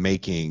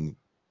making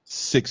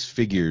six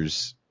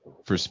figures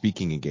for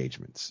speaking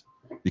engagements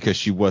because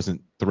she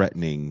wasn't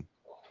threatening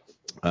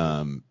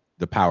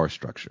the power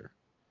structure.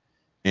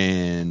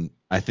 And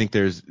I think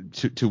there's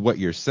to what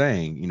you're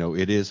saying,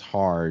 it is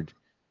hard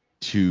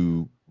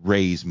to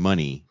raise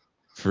money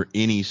for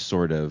any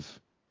sort of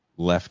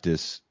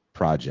leftist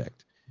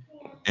project.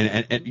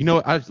 And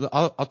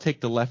I'll take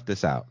the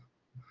leftist out.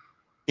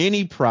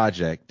 Any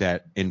project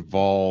that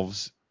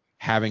involves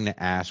having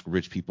to ask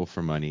rich people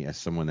for money, as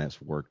someone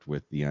that's worked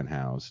with the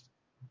unhoused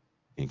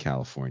in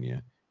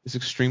California, is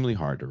extremely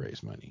hard to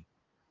raise money.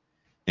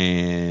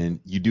 And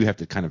you do have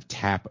to kind of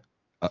tap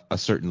a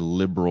certain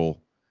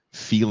liberal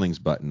feelings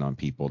button on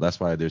people. That's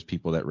why there's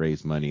people that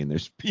raise money and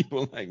there's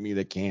people like me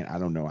that can't. I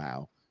don't know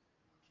how.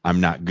 I'm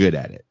not good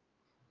at it.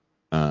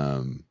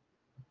 And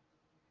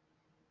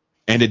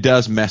it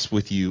does mess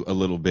with you a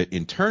little bit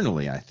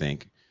internally, I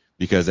think,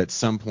 because at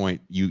some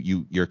point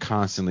you're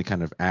constantly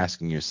kind of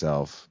asking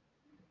yourself,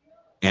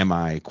 am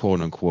I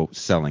quote unquote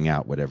selling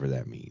out, whatever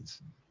that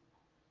means?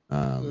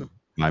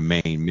 My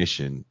main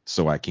mission,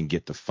 so I can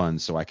get the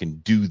funds, so I can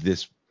do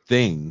this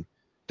thing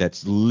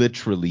that's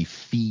literally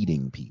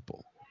feeding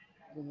people.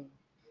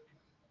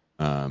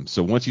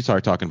 So once you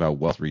start talking about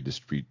wealth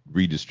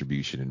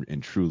redistribution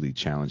and truly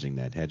challenging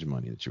that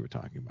hegemony that you were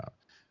talking about,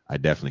 I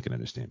definitely can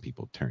understand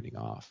people turning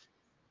off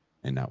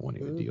and not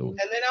wanting to deal. And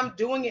then I'm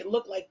doing it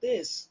look like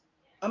this.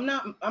 I'm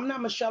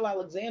not Michelle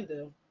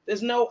Alexander.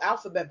 There's no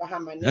alphabet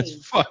behind my name.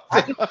 That's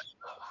fucked up.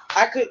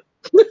 I could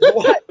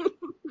what?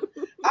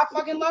 I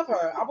fucking love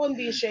her. I wasn't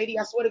being shady.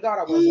 I swear to God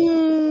I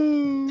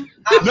wasn't.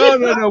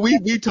 No.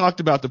 We talked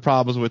about the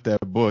problems with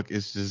that book.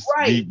 It's just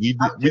right. we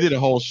did a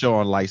whole show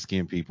on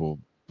light-skinned people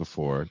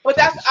before. But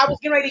I was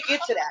getting ready to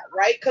get to that,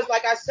 right? Because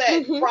like I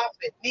said,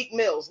 Prophet, Meek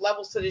Mills,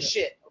 levels to this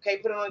shit. Okay,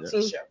 put it on a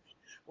t-shirt.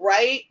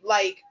 Right?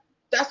 Like,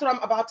 that's what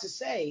I'm about to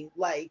say.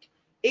 Like,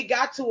 it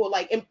got to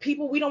and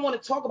people, we don't want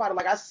to talk about it.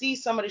 Like, I see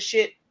some of the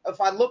shit.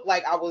 If I look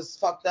like I was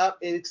fucked up,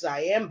 it's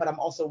I am, but I'm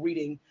also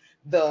reading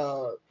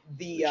the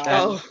chat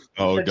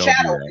over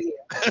here.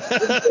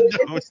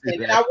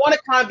 And I want to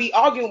kind of be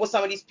arguing with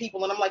some of these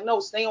people, and I'm like,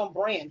 no, stay on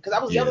brand. Because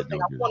that was the other thing.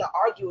 I want to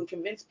argue and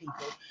convince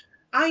people.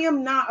 I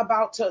am not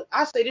about to.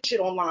 I say this shit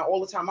online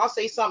all the time. I'll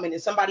say something,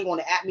 and somebody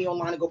want to at me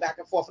online and go back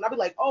and forth, and I'll be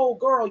like, "Oh,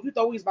 girl, you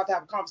thought we was about to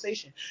have a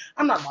conversation."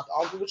 I'm not about to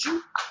argue with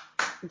you.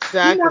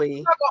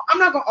 Exactly. I'm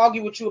not gonna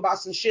argue with you about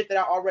some shit that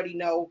I already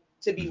know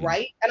to be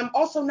right, and I'm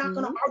also not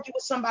gonna argue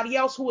with somebody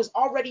else who has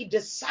already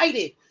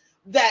decided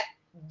that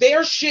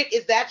their shit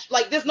is that,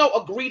 like, there's no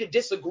agree to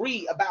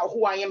disagree about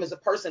who I am as a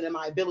person and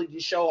my ability to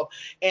show up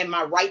and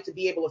my right to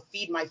be able to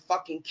feed my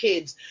fucking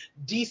kids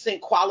decent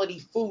quality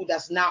food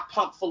that's not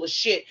pumped full of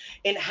shit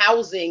in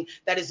housing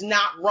that is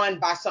not run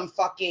by some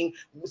fucking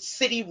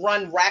city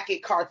run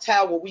racket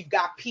cartel where we've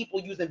got people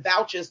using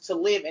vouchers to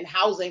live in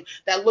housing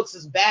that looks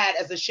as bad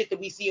as the shit that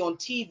we see on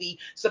TV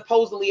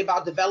supposedly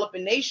about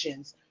developing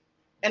nations.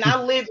 And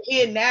I live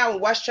here now in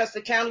Westchester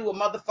County with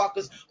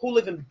motherfuckers who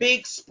live in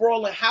big,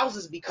 sprawling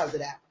houses because of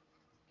that.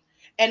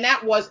 And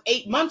that was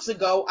 8 months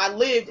ago. I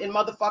lived in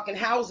motherfucking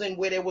housing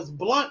where there was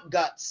blunt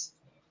guts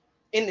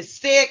in the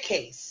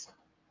staircase.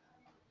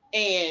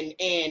 And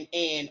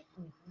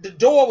the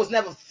door was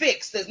never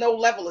fixed. There's no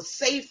level of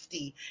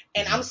safety.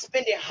 And I'm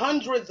spending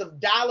hundreds of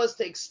dollars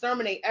to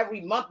exterminate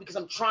every month because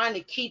I'm trying to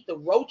keep the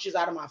roaches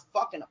out of my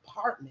fucking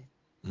apartment.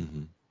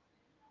 Mm-hmm.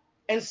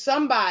 And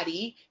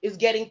somebody is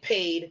getting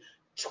paid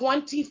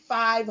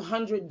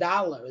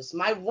 $2,500.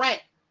 My rent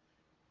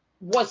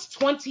was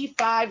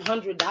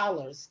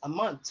 $2,500 a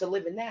month to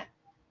live in that.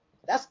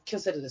 That's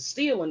considered a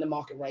steal in the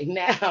market right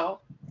now.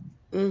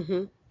 Mm-hmm.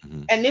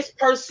 Mm-hmm. And this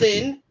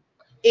person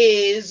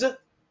is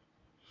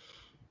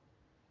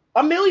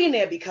a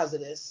millionaire because of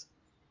this.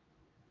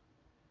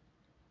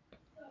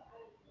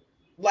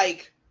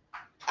 Like,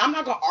 I'm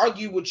not gonna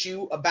argue with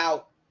you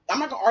about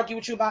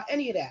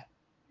any of that.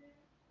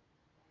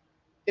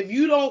 If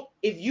you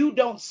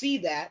don't see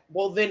that,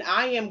 well, then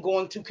I am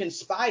going to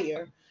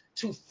conspire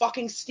to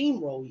fucking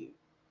steamroll you.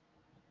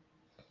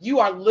 You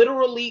are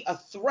literally a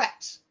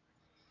threat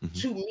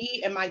to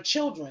me and my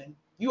children.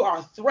 You are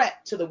a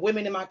threat to the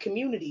women in my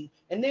community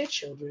and their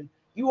children.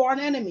 You are an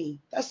enemy.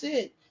 That's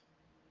it.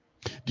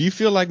 Do you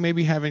feel like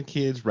maybe having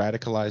kids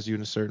radicalized you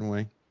in a certain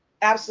way?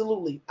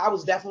 Absolutely. I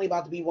was definitely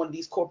about to be one of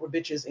these corporate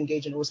bitches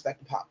engaging in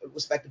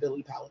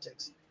respectability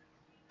politics.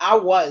 I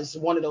was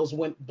one of those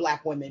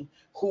black women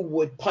who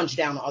would punch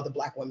down on other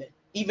black women,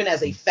 even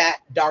as a fat,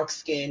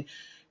 dark-skinned,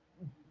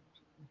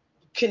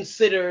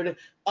 considered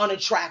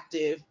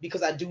unattractive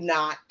because I do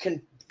not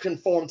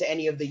conform to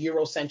any of the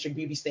Eurocentric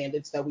beauty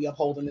standards that we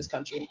uphold in this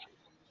country.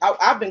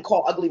 I've been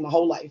called ugly my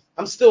whole life.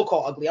 I'm still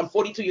called ugly. I'm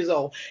 42 years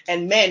old,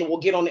 and men will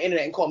get on the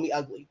internet and call me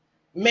ugly.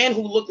 Men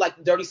who look like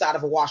the dirty side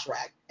of a wash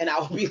rag, and I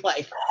will be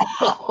like,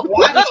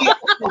 "Why do you?"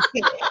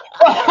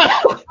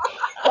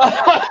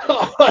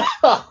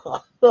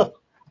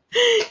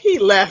 He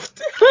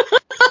left.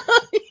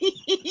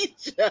 He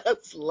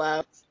just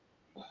left.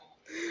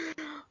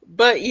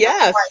 But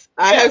yes,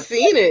 I have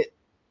seen it.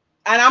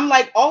 And I'm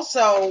like,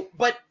 also,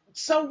 but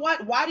so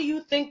what? Why do you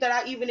think that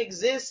I even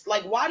exist?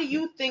 Like, why do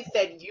you think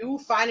that you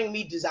finding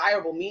me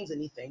desirable means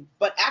anything?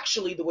 But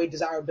actually, the way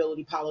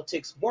desirability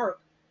politics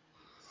work,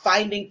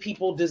 finding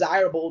people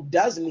desirable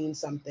does mean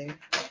something.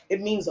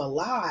 It means a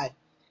lot.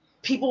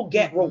 People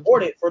get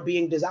rewarded for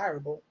being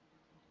desirable.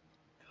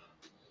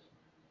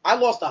 I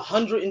lost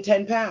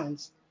 110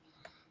 pounds.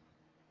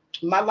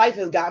 My life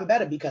has gotten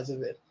better because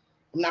of it.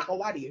 I'm not gonna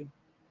lie to you.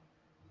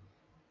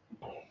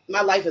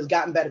 My life has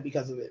gotten better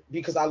because of it,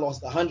 because I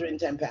lost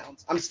 110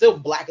 pounds. I'm still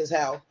black as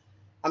hell.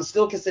 I'm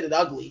still considered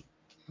ugly,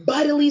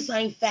 but at least I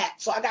ain't fat.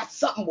 So I got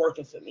something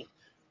working for me.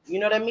 You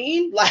know what I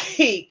mean?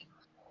 Like,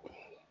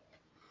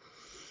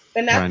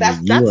 and That's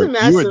a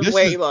massive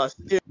weight loss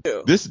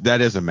too.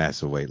 That is a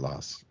massive weight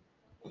loss.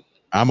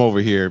 I'm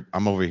over here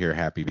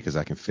happy because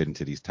I can fit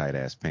into these tight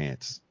ass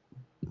pants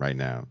right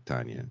now,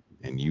 Tanya.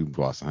 And you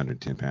lost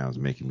 110 pounds,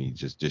 making me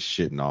just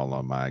shitting all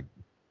on my.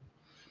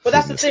 But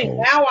that's the thing.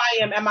 Goals. Now I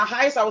am at my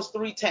highest. I was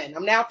 310.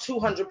 I'm now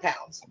 200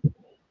 pounds,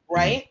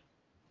 right?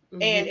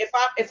 Mm-hmm. And if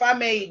I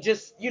may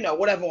just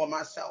whatever on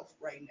myself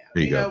right now,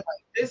 like,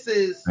 this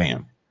is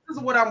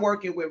what I'm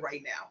working with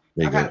right now.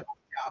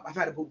 I've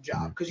had a boob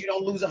job because you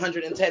don't lose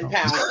 110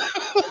 pounds.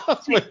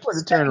 Wait for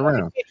the turn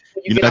around.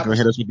 You're not gonna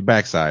hit us with the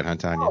backside, huh,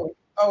 Tanya?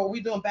 Oh, we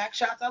doing back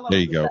shots? I love. There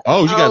you go.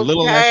 Oh, you got a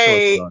little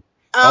less shorts on.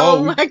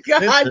 Oh my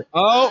God.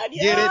 Oh,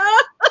 get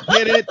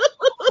it.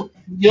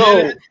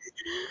 Yo.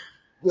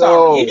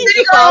 You need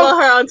to follow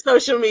her on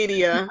social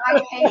media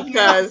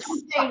because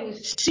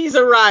she's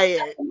a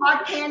riot.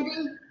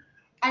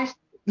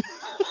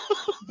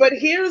 But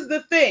here's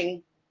the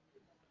thing.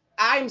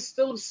 I'm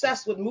still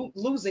obsessed with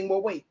losing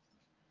more weight.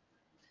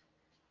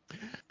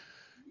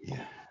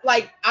 Yeah.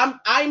 Like,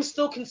 I'm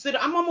still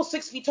considered, I'm almost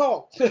 6 feet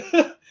tall.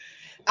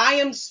 I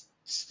am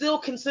still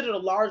considered a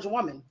large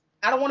woman.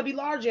 I don't want to be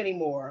large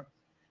anymore.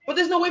 But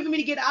there's no way for me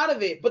to get out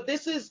of it. But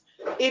this is,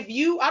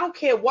 I don't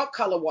care what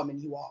color woman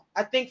you are.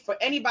 I think for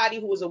anybody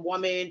who is a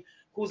woman,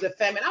 who's a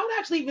feminine, I would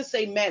actually even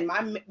say men.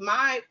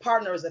 My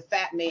partner is a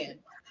fat man.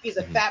 He's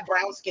a fat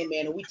brown-skinned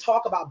man. And we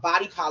talk about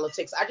body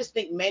politics. I just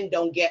think men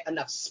don't get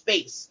enough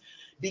space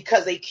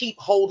because they keep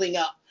upholding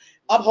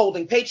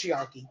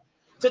patriarchy.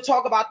 To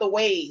talk about the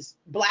ways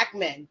black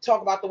men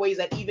talk about the ways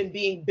that even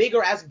being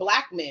bigger as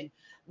black men,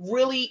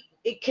 really,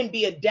 it can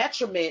be a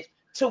detriment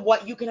to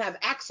what you can have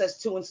access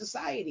to in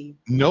society.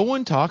 No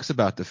one talks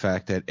about the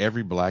fact that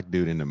every black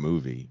dude in the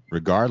movie,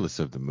 regardless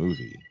of the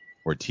movie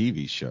or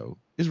TV show,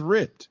 is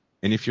ripped.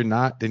 And if you're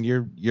not, then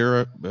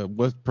you're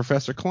with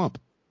Professor Clump.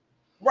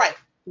 Right.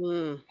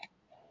 Mm.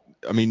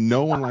 I mean,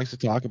 no one likes to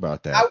talk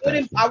about I that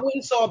wouldn't. I film. went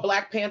and saw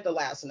Black Panther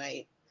last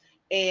night,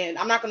 and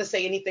I'm not going to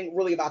say anything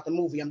really about the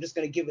movie. I'm just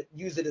going to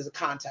use it as a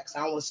context.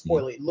 I don't want to Mhm.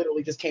 spoil it. It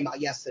literally just came out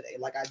yesterday.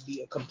 Like I'd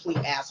be a complete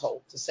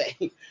asshole to say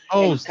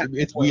Oh, any kind of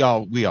it's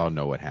spoiler. we all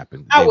know what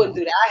happened. I They wouldn't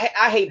won. do that.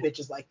 I hate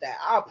bitches like that.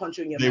 I'll punch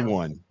you in your They mouth.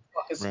 won,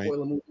 Fucking right?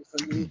 spoil a movie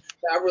for me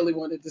that I really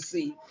wanted to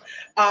see.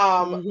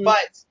 Mhm.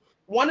 But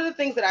one of the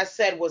things that I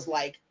said was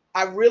like,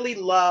 I really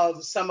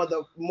love some of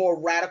the more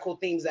radical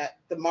themes that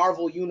the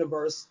Marvel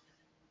universe,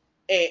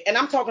 and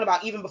I'm talking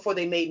about even before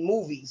they made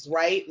movies,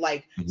 right?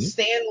 Like Mhm.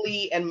 Stan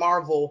Lee and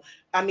Marvel.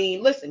 I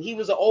mean, listen, he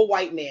was an old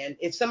white man.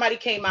 If somebody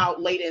came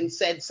out later and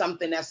said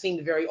something that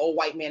seemed very old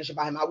white manish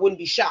about him, I wouldn't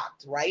be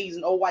shocked, right? He's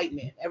an old white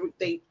man.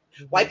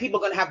 White Mhm. people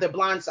are gonna have their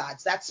blind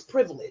sides. That's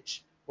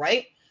privilege,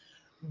 right?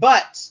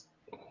 But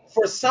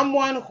for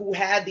someone who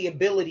had the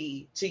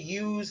ability to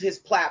use his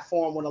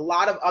platform when a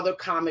lot of other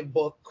comic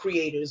book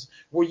creators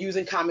were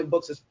using comic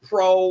books as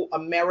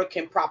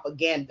pro-American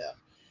propaganda,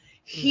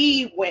 Mhm.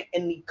 he went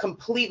in the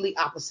completely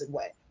opposite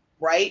way,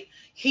 right?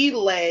 He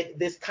led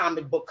this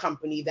comic book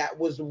company that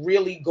was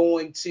really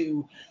going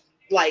to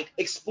like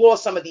explore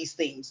some of these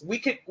themes. We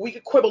could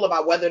quibble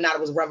about whether or not it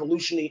was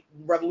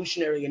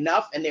revolutionary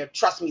enough. And there,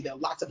 trust me, there are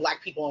lots of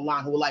black people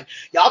online who are like,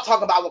 y'all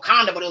talk about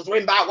Wakanda, but it was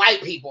written by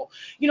white people.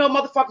 You know,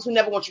 motherfuckers who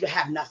never want you to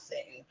have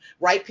nothing,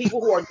 right?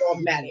 People who are Mhm.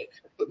 dogmatic.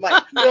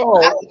 Like, Yo,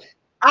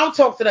 I don't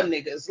talk to them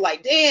niggas.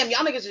 Like, damn,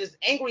 y'all niggas just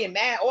angry and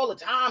mad all the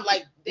time.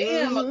 Like,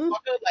 damn, Mhm.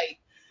 motherfucker, like,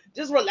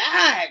 just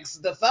relax.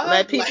 The Let fuck?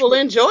 Like, people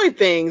enjoy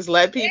things.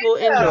 Let people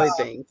yeah. enjoy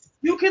things.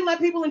 You can let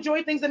people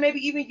enjoy things that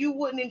maybe even you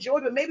wouldn't enjoy,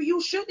 but maybe you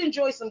should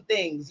enjoy some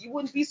things. You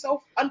wouldn't be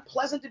so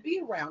unpleasant to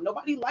be around.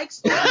 Nobody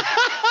likes those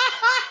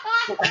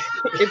niggas.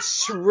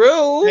 It's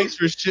true. Thanks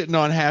for shitting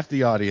on half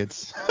the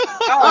audience.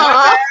 Oh,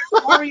 my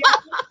bad. Sorry.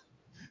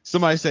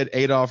 Somebody said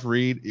Adolph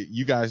Reed.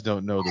 You guys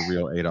don't know the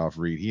real Adolph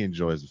Reed. He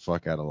enjoys the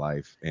fuck out of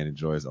life and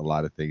enjoys a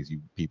lot of things you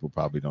people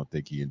probably don't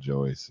think he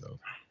enjoys. So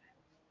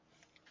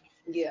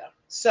Yeah.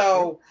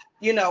 So,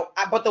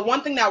 but the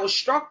one thing that I was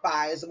struck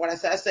by is what I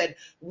said. I said,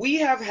 we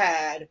have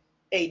had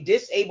a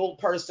disabled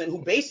person who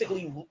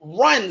basically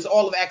runs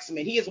all of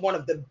X-Men. He is one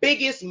of the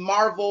biggest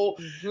Marvel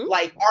Mhm.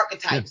 like yeah,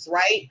 archetypes,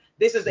 right?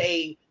 This is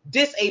a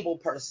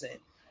disabled person.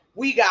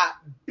 We got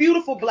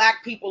beautiful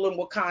black people in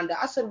Wakanda.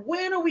 I said,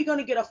 when are we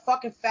gonna get a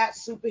fucking fat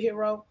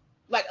superhero?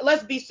 Like,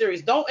 let's be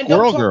serious. Don't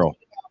Squirrel talk Girl.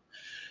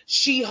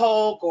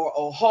 She-Hulk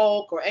or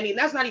Hulk or any.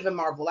 That's not even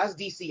Marvel. That's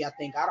DC, I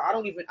think. I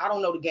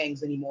don't know the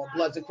gangs anymore.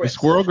 Bloods and The Crips.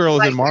 Squirrel Girl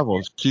is in Like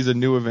Marvel. She's a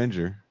new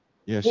Avenger.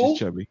 Yeah, she's who?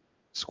 chubby.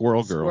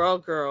 Squirrel Girl. Squirrel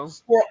girl.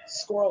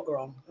 Squirrel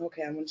Girl.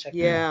 Okay, I'm gonna check that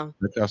Yeah, out.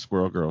 Yeah. check out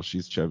Squirrel Girl.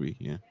 She's chubby.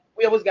 Yeah.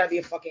 We always gotta be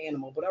a fucking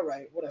animal, but all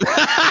right, whatever.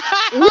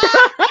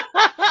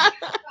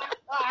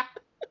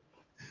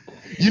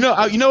 You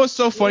know what's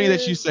so funny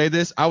that you say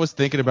this? I was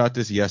thinking about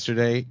this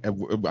yesterday.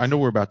 I know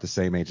we're about the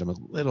same age. I'm a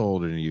little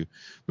older than you,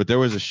 but there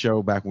was a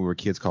show back when we were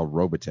kids called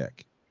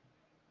Robotech,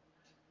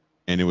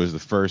 and it was the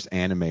first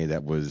anime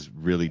that was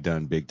really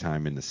done big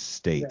time in the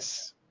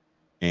states.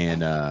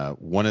 And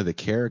one of the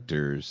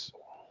characters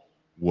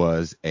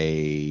was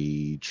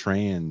a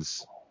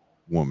trans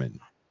woman,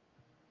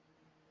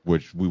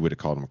 which we would have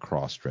called him a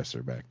cross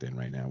dresser back then.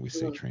 Right now, we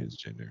say Mm.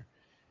 transgender,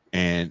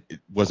 and it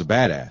was a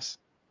badass.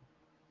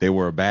 They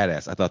were a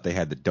badass. I thought they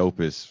had the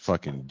dopest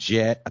fucking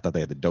jet. I thought they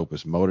had the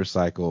dopest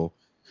motorcycle.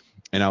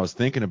 And I was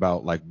thinking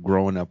about like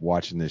growing up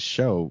watching this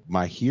show.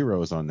 My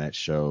heroes on that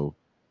show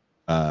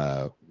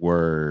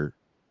were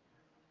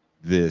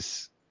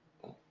this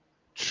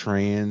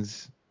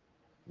trans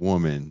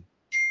woman,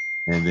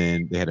 and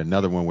then they had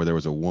another one where there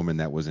was a woman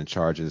that was in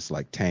charge of this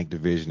like tank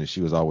division, and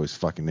she was always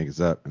fucking niggas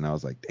up. And I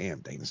was like, damn,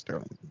 Dana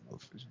Sterling,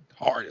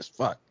 hard as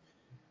fuck.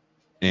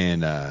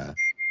 And that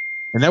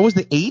was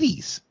the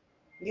 '80s.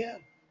 Yeah.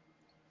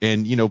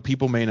 And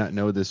people may not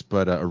know this,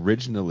 but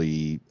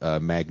originally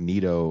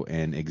Magneto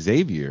and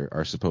Xavier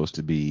are supposed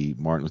to be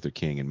Martin Luther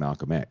King and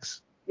Malcolm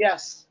X,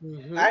 Yes.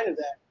 Mhm. I knew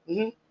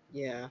that.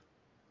 Yeah.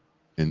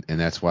 and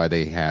that's why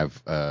they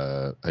have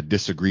a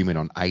disagreement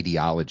on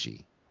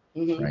ideology,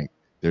 Mm-hmm. right?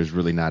 There's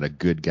really not a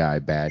good guy,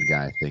 bad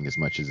guy thing as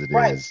much as it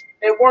Right. is.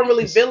 They weren't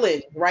really This,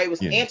 villains, right? It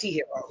was yeah,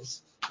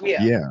 anti-heroes.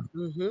 Yeah. yeah,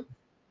 Mhm.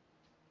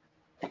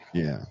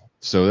 yeah.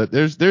 So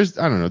there's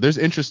I don't know. There's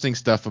interesting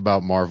stuff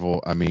about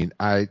Marvel. I mean,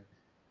 I'm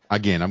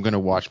gonna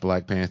watch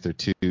Black Panther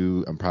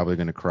 2. I'm probably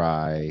gonna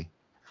cry.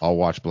 I'll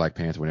watch Black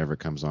Panther whenever it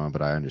comes on,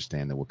 but I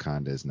understand that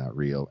Wakanda is not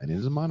real and it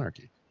is a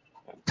monarchy.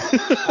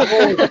 I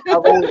won't. I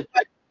won't.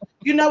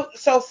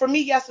 So for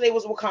me, yesterday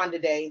was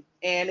Wakanda Day,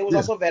 and it was Yeah.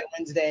 also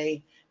Veterans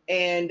Day.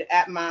 And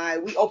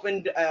we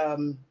opened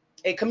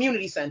a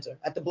community center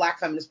at the Black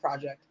Feminist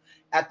Project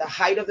at the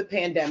height of the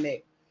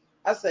pandemic.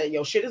 I said,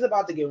 yo, shit is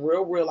about to get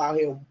real out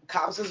here.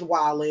 Cops is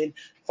wilding.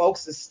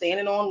 Folks is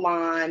standing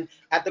online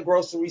at the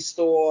grocery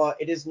store.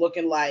 It is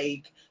looking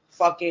like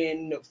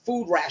fucking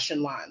food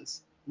ration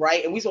lines,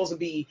 right? And we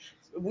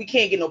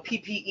can't get no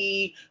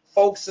PPE.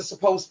 Folks are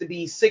supposed to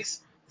be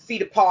 6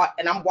 feet apart,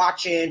 and I'm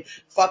watching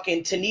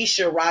fucking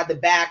Tanisha ride the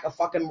back of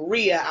fucking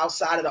Maria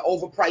outside of the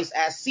overpriced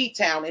ass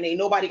C-Town, and ain't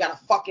nobody got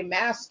a fucking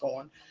mask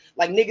on.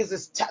 Like, niggas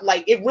is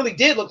like, it really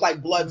did look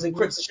like Bloods and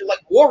Crips and shit, like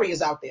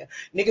warriors out there.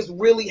 Niggas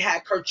really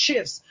had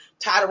kerchiefs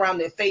tied around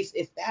their face,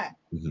 if that.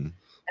 Mm-hmm.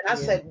 And I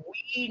said,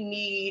 we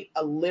need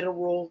a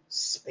literal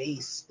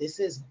space. This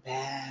is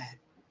bad.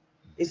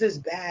 This is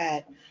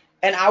bad.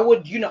 And I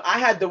would, I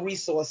had the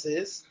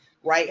resources,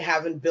 right?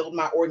 Having built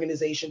my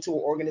organization to an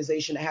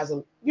organization that has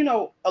a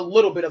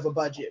little bit of a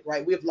budget,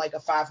 right? We have like a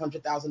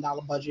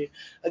 $500,000 budget.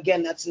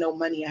 Again, that's no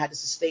money. I had to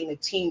sustain a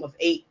team of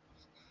 8.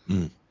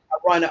 I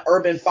run an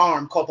urban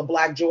farm called the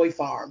Black Joy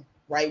Farm,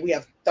 right? We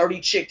have 30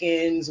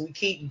 chickens. We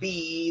keep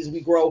bees. We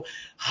grow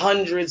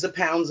hundreds of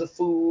pounds of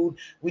food.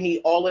 We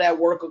need all of that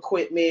work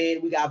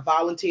equipment. We got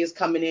volunteers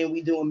coming in.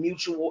 We doing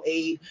mutual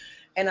aid.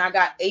 And I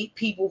got 8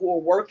 people who are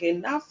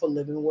working, not for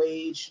living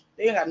wage.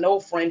 They ain't got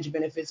no fringe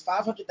benefits.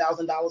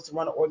 $500,000 to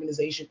run an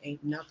organization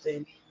ain't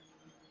nothing.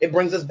 It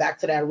brings us back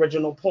to that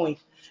original point.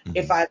 Mm-hmm.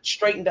 If I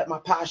straightened up my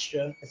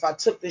posture, if I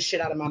took this shit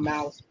out of my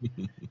mouth,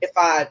 if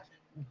I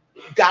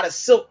got a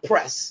silk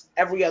press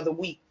every other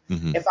week,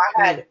 if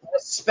I had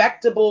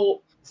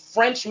respectable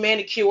French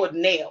manicured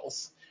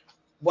nails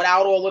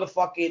without all of the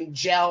fucking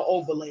gel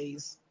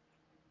overlays,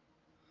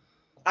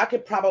 I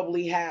could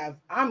probably have,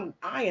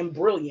 I am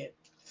brilliant.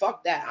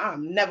 Fuck that.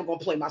 I'm never going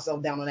to play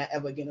myself down on that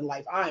ever again in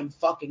life. I'm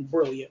fucking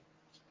brilliant.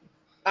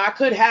 I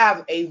could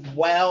have a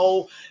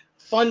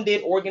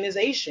well-funded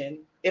organization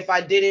if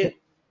I did it.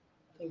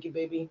 Thank you,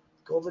 baby.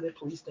 Go over there,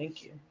 please.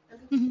 Thank you.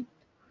 Mm-hmm.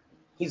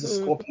 He's a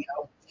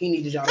Scorpio. He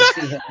needed y'all to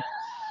see him.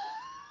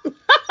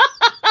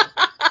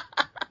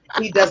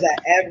 He does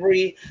that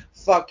every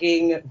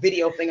fucking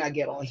video thing I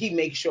get on. He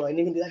makes sure. And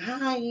then he'll be like,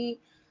 hi.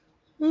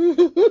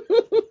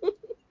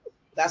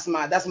 That's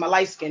my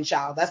light-skinned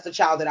child. That's the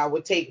child that I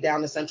would take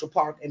down to Central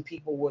Park and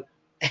people would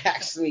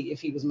ask me if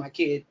he was my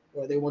kid,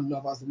 or they wouldn't know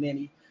if I was the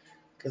nanny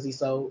because he's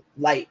so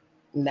light.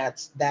 And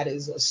that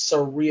is a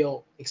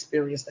surreal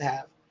experience to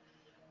have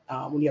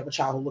when you have a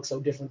child who looks so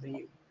different than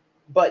you.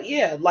 But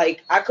yeah,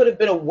 like, I could have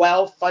been a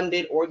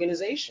well-funded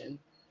organization.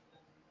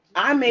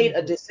 I made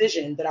a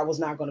decision that I was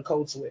not going to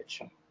code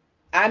switch.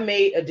 I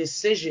made a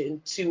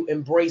decision to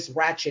embrace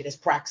ratchet as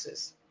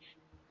praxis.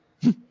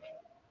 Can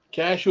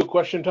I ask you a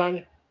question,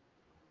 Tanya?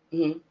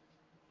 Mm-hmm.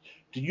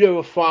 Did you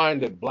ever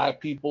find that black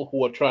people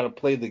who are trying to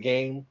play the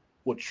game,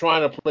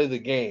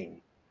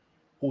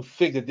 who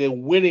think that they're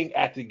winning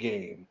at the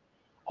game,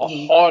 are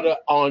harder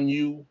on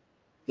you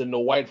than the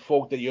white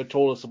folk that you're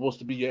told are supposed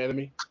to be your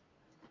enemy?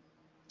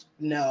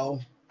 No,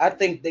 I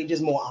think they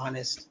just more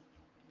honest.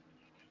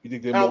 You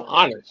think they're more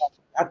honest?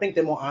 I think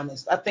they're more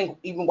honest. I think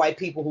even white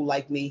people who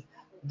like me,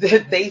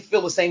 they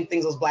feel the same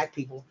things as black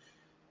people.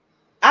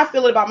 I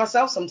feel it about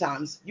myself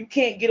sometimes. You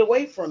can't get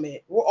away from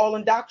it. We're all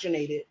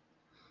indoctrinated.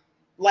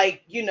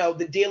 Like,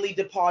 the dearly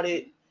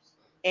departed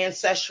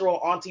ancestral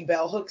Auntie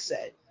Bell Hooks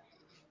said.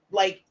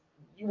 Like,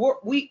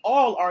 we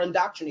all are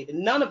indoctrinated.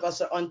 None of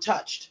us are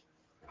untouched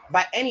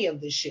by any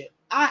of this shit.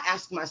 I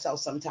ask myself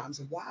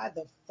sometimes, why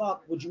the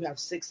fuck would you have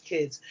 6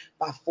 kids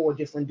by 4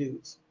 different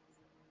dudes?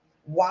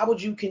 Why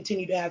would you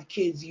continue to have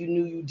kids you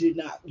knew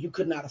you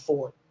could not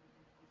afford?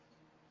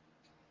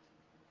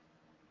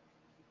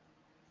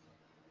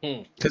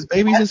 Because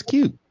babies is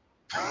cute.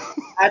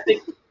 I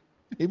think.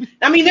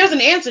 I mean, there's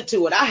an answer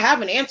to it. I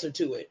have an answer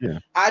to it. Yeah.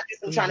 I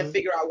just am trying to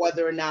figure out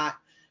whether or not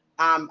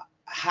I'm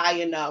high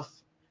enough,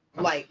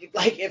 like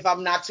if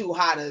I'm not too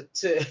high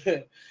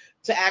to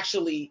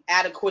actually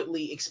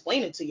adequately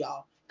explain it to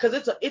y'all,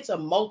 because it's a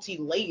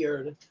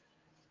multi-layered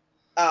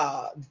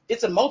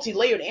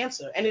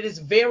answer, and it is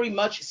very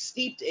much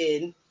steeped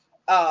in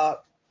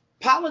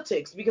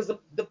politics, because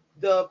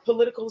the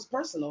political is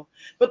personal.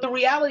 But the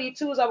reality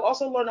too is I've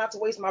also learned not to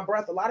waste my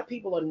breath. A lot of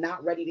people are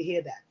not ready to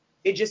hear that.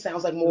 It just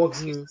sounds like more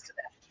excuses to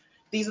them.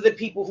 These are the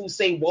people who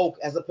say woke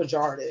as a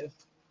pejorative.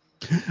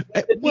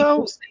 The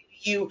people who say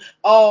to you,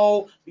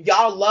 oh,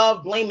 y'all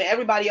love blaming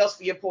everybody else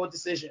for your poor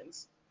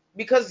decisions.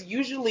 Because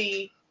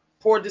usually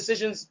poor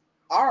decisions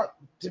are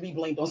to be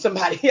blamed on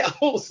somebody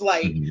else.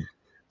 Like,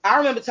 I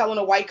remember telling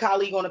a white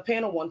colleague on a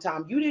panel one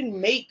time, you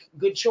didn't make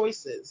good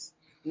choices,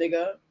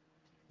 nigga.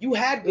 You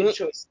had good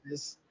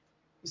choices.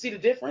 You see the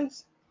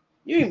difference?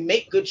 You didn't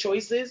make good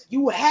choices.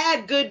 You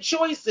had good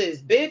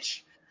choices,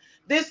 bitch.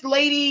 This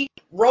lady,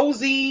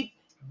 Rosie,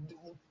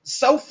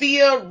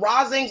 Sophia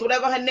Rosings,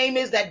 whatever her name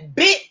is, that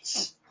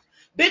bitch.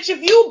 Bitch,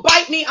 if you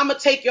bite me, I'm going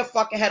to take your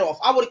fucking head off.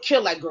 I would have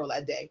killed that girl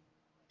that day.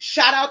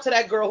 Shout out to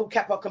that girl who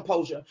kept her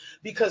composure,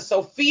 because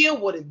Sophia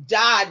would have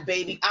died,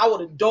 baby. I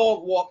would have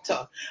dog walked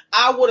her.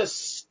 I would have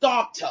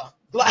stomped her.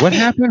 Like, what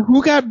happened?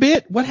 Who got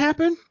bit? What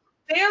happened?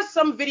 There's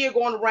some video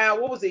going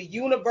around. What was it?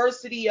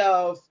 University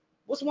of,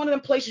 what's one of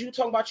them places you were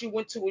talking about you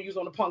went to when you was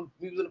in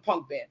a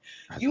punk band?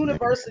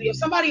 University of,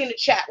 somebody in the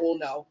chat will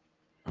know.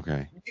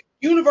 Okay.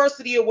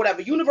 University or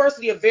whatever.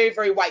 University of very,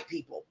 very white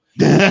people.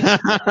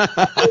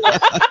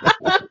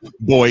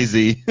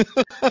 Boise.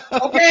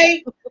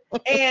 Okay.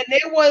 And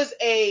there was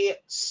a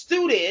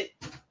student,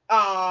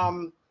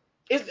 I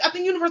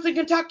think University of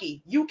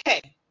Kentucky,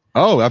 UK.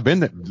 Oh, I've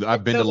been to There's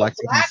a Lexington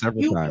black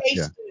several times. UK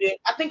Yeah.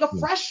 student, I think a Yeah.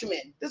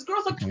 freshman. This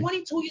girl's like Okay.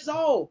 22 years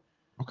old.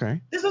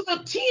 Okay. This is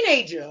a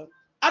teenager.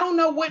 I don't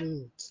know what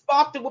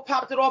sparked it, what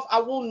popped it off.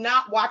 I will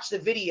not watch the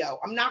video.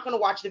 I'm not going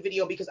to watch the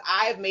video because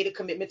I have made a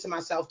commitment to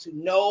myself to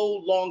no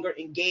longer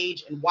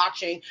engage in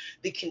watching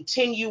the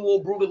continual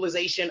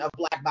brutalization of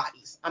black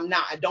bodies. I'm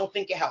not. I don't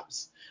think it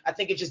helps. I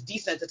think it just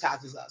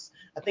desensitizes us.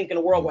 I think in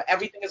a world where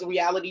everything is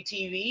reality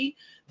TV,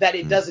 that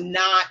it does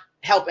not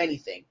help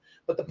anything.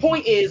 But the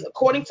point is,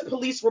 according to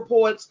police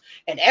reports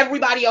and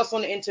everybody else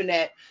on the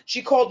internet,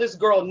 she called this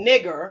girl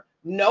nigger.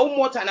 No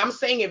more time. I'm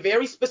saying it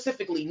very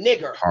specifically,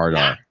 nigger. Hard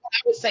not R. what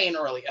I was saying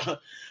earlier,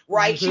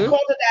 right? She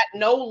called it that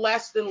no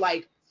less than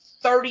like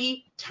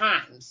 30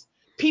 times.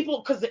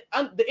 People, because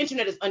the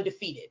internet is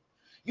undefeated.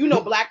 You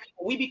know, black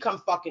people, we become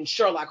fucking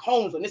Sherlock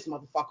Holmes on this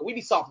motherfucker. We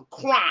be solving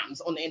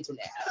crimes on the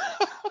internet.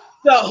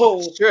 So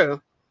It's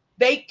true.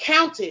 they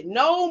counted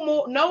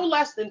no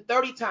less than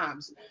 30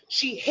 times.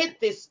 She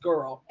hit this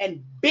girl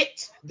and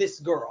bit this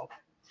girl.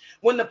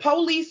 When the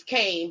police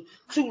came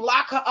to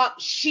lock her up,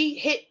 she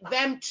hit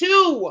them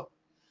too.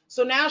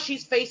 So now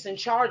she's facing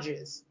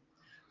charges.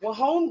 When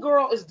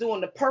homegirl is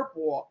doing the perp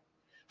walk,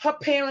 her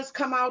parents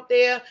come out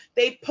there,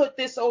 they put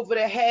this over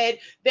their head,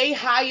 they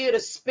hired a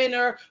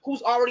spinner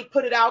who's already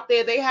put it out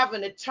there, they have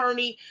an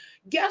attorney.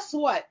 Guess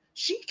what?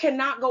 She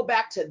cannot go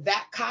back to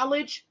that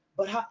college,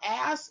 but her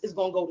ass is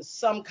going to go to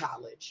some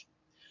college.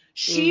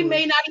 She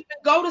may not even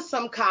go to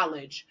some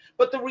college,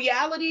 but the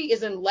reality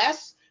is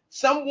unless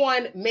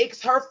someone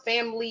makes her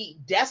family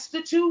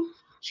destitute,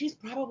 she's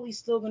probably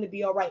still going to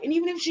be all right. And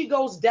even if she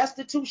goes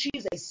destitute,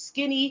 she's a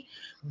skinny,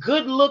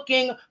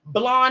 good-looking,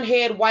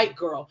 blonde-haired white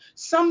girl.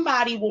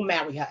 Somebody will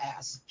marry her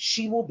ass.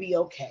 She will be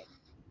okay.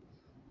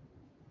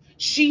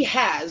 She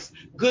has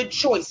good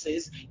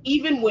choices,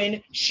 even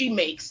when she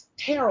makes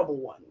terrible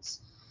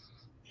ones.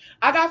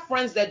 I got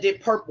friends that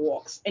did perp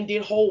walks and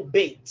did whole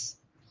bids.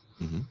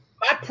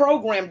 My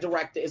program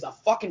director is a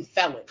fucking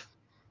felon.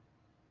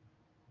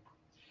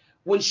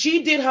 When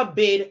she did her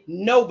bid,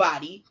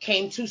 nobody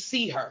came to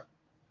see her.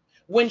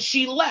 When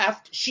she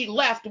left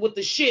with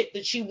the shit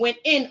that she went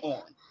in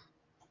on.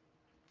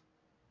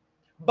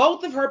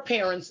 Both of her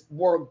parents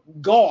were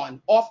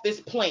gone off this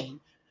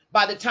plane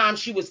by the time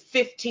she was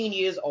 15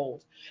 years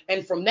old.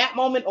 And from that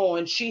moment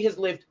on, she has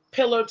lived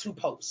pillar to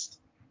post.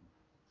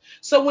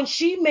 So when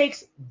she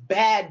makes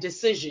bad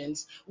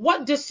decisions,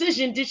 what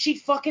decision did she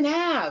fucking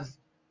have?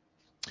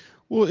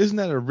 Well, isn't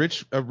that a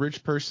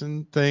rich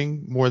person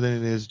thing more than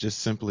it is just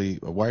simply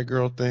a white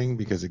girl thing?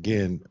 Because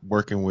again,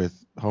 working with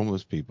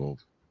homeless people,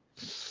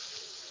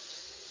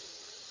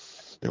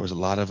 there was a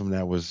lot of them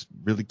that was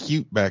really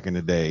cute back in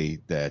the day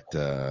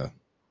that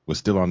was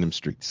still on them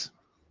streets.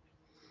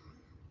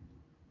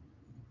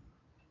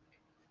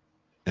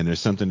 And there's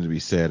something to be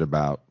said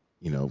about,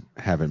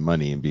 having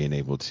money and being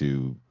able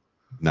to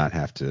not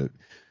have to.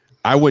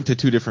 I went to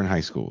two different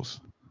high schools.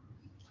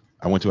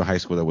 I went to a high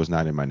school that was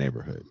not in my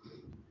neighborhood.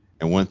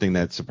 And one thing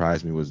that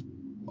surprised me was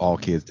all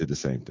kids did the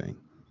same thing.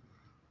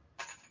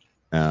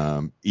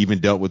 Even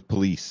dealt with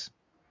police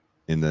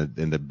in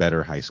the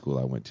better high school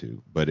I went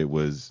to, but it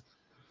was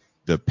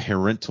the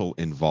parental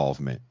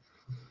involvement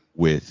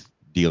with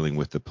dealing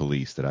with the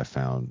police that I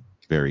found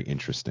very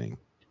interesting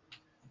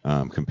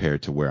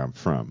compared to where I'm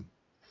from.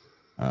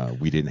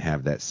 We didn't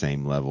have that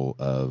same level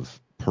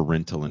of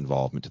parental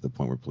involvement to the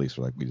point where police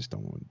were like, we just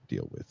don't want to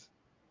deal with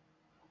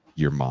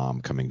your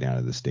mom coming down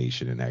to the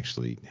station and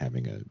actually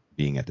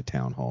being at the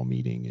town hall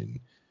meeting and,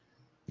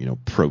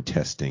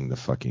 protesting the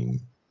fucking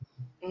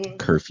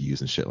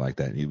curfews and shit like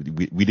that.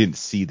 We didn't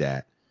see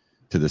that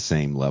to the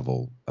same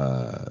level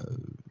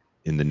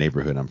in the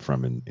neighborhood I'm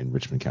from in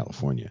Richmond,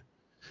 California.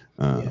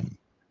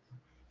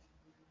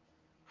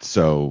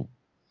 So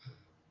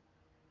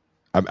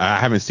I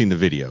haven't seen the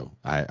video.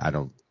 I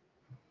don't.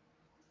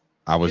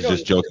 I was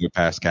just joking with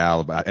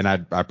Pascal about, and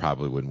I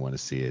probably wouldn't want to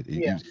see it.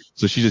 Yeah.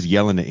 So she's just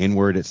yelling the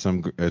N-word at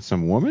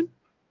some woman.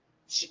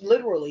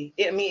 Literally,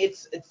 I mean,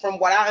 it's from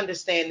what I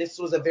understand, this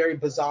was a very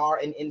bizarre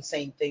and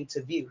insane thing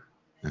to view.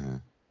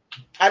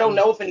 I don't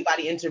know if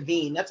anybody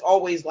intervened. That's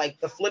always like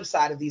the flip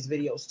side of these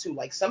videos too.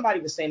 Like somebody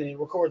was standing and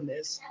recording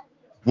this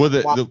while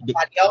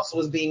somebody else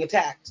was being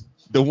attacked.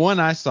 The one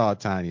I saw,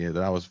 Tanya,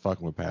 that I was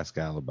fucking with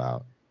Pascal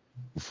about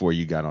before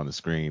you got on the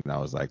screen, and I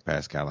was like,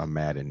 Pascal, I'm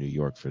mad in New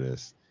York for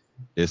this.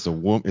 It's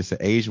an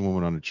Asian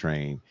woman on the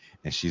train,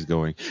 and she's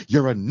going,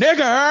 "You're a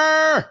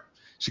nigger."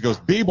 She goes,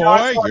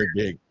 "B-boy, you're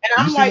big." And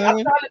I'm like, I'm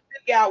trying to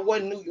figure out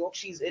what New York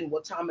she's in,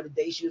 what time of the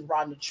day she was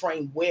riding the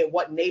train, where,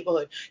 what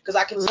neighborhood. Because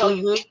I can tell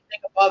you anything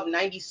above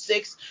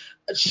 96,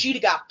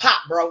 she'd got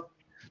popped, bro.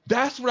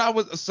 That's what I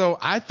was. So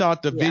I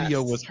thought the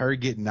video was her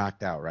getting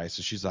knocked out, right?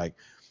 So she's like,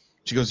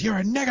 she goes, "You're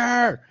a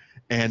nigger,"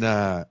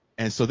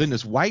 and so then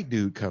this white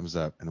dude comes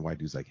up, and the white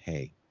dude's like,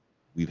 "Hey,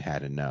 we've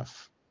had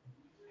enough."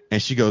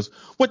 And she goes,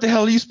 "What the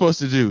hell are you supposed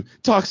to do?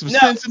 Talk some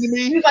sense into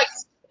me?" He's like,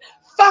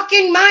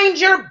 "Fucking mind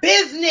your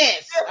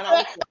business."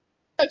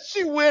 And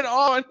she went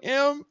on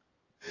him.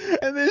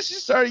 And then she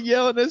started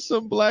yelling at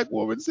some black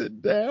woman sitting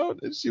down,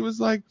 and she was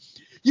like,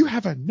 "You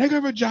have a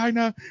nigger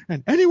vagina,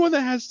 and anyone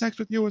that has sex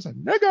with you is a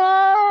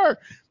nigger."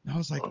 And I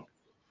was like,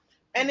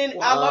 And then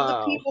I love the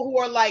Wow. people who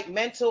are like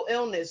mental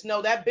illness.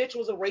 No, that bitch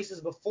was a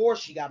racist before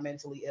she got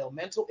mentally ill.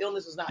 Mental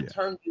illness does not "Yeah,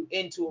 turn you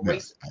into a no,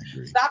 racist. I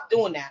agree. Stop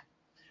doing that.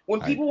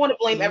 When I people want to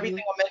blame Hmm. everything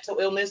on mental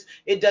illness,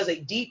 it does a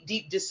deep,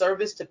 deep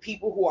disservice to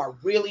people who are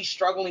really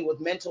struggling with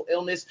mental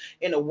illness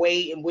in a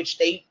way in which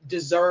they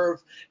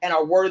deserve and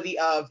are worthy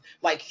of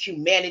like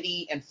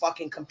humanity and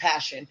fucking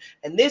compassion.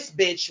 And this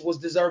bitch was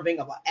deserving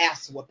of an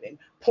ass whooping,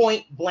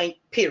 point blank,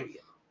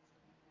 period.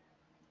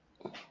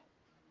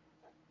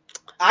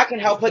 I can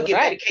help her get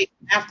Right. medication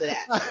after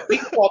that. We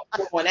can call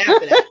one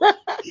after that.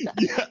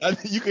 Yeah,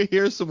 you can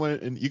hear someone,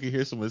 and you can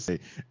hear someone say,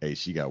 "Hey,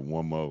 she got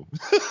one more."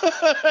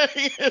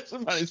 You hear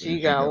somebody say,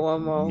 She got one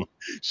one more. more.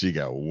 She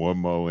got one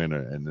more in her,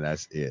 and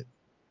that's it.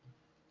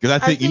 Because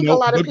I I think think a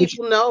lot of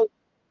people know.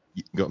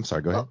 go. I'm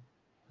sorry. Go ahead.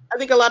 I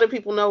think a lot of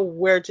people know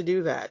where to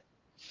do that.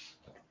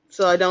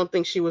 So I don't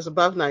think she was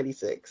above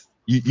 96.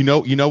 You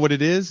know what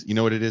it is. You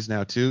know what it is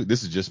now too.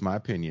 This is just my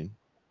opinion.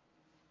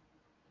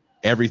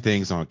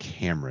 Everything's on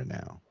camera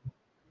now,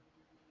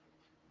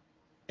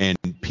 and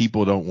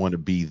people don't want to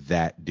be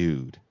that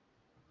dude.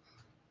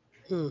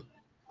 Hmm.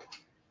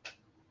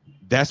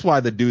 That's why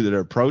the dude that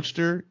approached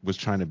her was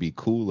trying to be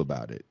cool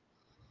about it.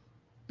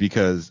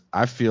 Because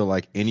I feel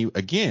like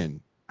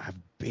again, I've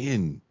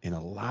been in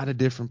a lot of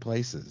different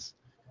places,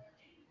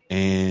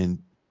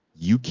 and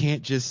you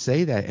can't just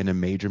say that in a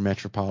major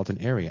metropolitan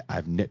area.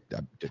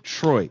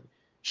 Detroit,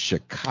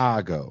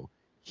 Chicago,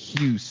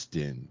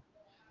 Houston,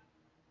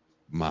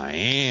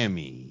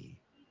 Miami,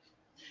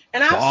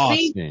 And I've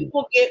seen Boston.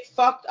 people get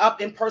fucked up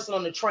in person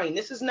on the train.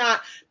 This is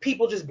not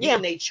people just Yeah.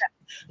 beating their chest.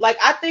 Like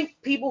I think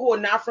people who are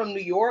not from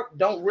New York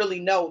don't really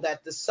know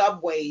that the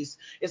subways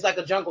is like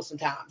a jungle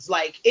sometimes.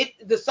 Like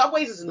the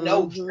subways is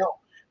no Hmm. joke.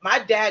 My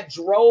dad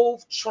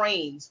drove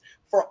trains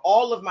for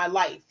all of my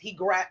life. He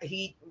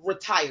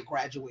retired,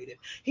 graduated.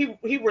 He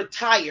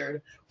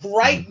retired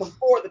right Mhm.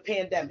 before the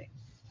pandemic.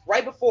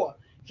 Right before.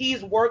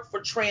 He's worked for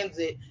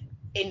transit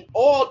in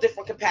all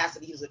different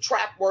capacities. He was a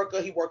trap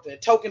worker. He worked in a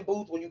token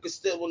booth when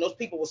those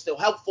people were still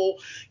helpful.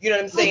 You know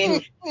what I'm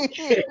saying?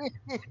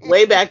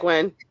 Way back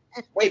when.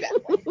 Way back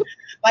when.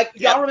 Like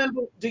Yep. y'all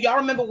remember? Do y'all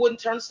remember wooden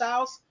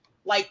turnstiles?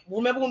 Like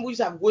remember when we used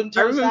to have wooden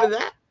I remember turnstiles?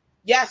 that.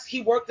 Yes,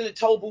 he worked in a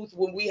toll booth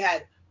when we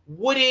had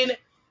wooden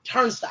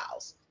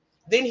turnstiles.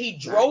 Then he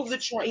drove the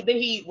Nice. train. Then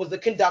he was the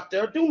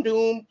conductor. Doom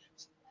doom.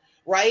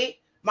 Right.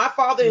 My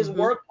father has Hmm.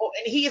 worked,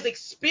 and he has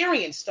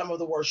experienced some of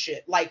the worst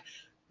shit. Like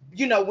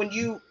when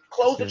you That's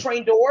close the good.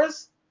 train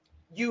doors,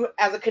 you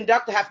as a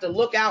conductor have to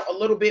look out a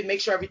little bit, make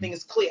sure everything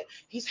is clear.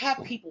 He's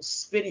had people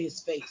spit in his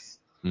face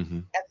Hmm.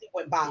 as he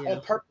went by Yeah.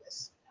 on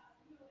purpose,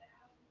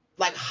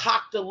 like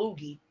hocked a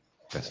loogie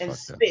That's and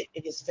fucked up. spit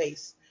in his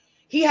face.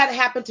 He had it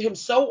happen to him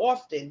so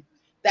often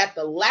that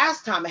the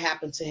last time it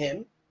happened to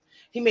him,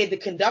 he made the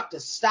conductor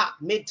stop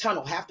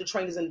mid-tunnel. Half the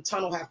train is in the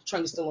tunnel, half the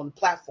train is still on the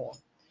platform.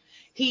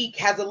 He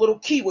has a little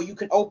key where you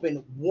can open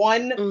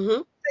one Hmm.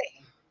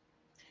 thing.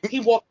 He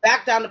walked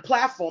back down the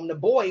platform. The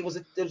boy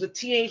there was a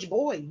teenage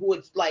boy who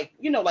was like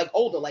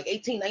older, like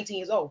 18, 19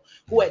 years old,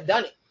 who had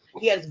done it.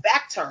 He had his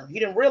back turned. He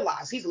didn't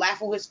realize. He's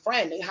laughing with his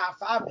friend. They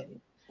high-fiving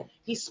him.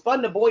 He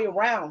spun the boy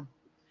around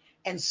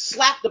and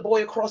slapped the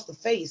boy across the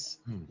face,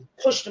 Hmm.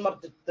 pushed him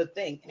up the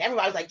thing. And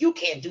everybody's like, you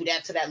can't do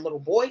that to that little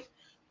boy.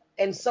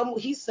 And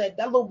he said,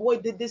 that little boy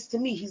did this to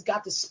me. He's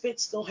got the spit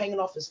still hanging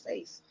off his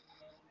face.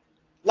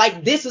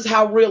 Like, this is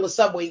how real the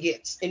subway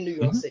gets in New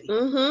York Hmm. City.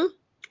 Hmm.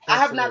 I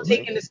have not Absolutely.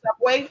 taken the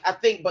subway, I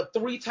think, but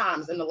 3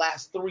 times in the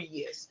last 3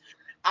 years.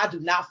 I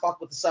do not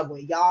fuck with the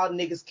subway. Y'all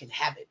niggas can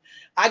have it.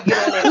 I get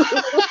on there.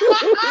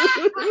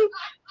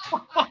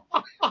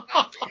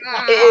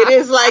 It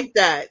is like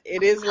that.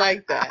 It is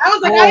like that. I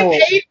was like, I Oh,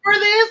 paid for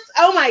this.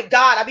 Oh my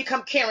god! I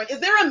become Karen. Is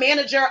there a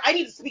manager? I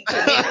need to speak to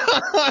the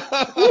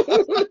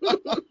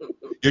manager.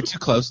 You're too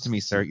close to me,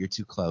 sir. You're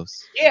too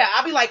close. Yeah,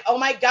 I'll be like, oh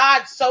my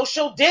god,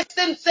 social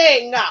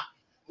distancing.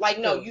 Like,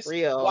 no, For you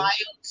see wild real.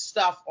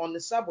 stuff on the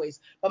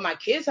subways. But my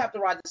kids have to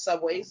ride the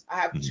subways. I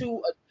have Mhm.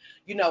 two,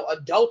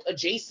 adult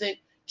adjacent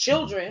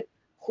children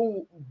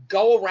who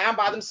go around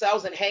by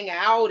themselves and hang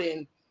out.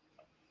 And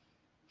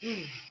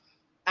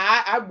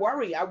I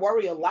worry. I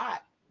worry a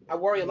lot. I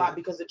worry a lot Yeah.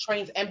 because the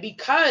trains, and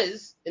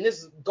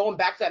this is going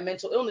back to that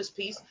mental illness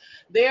piece,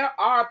 there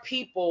are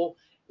people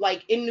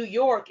like in New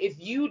York, if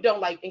you don't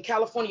like in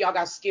California, y'all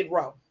got Skid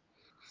Row.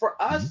 For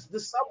Mhm. us, the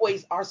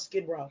subways are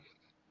Skid Row.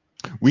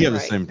 We have the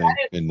Right. same thing That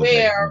is in the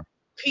Bay. where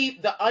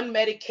the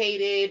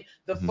unmedicated,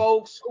 the Hmm.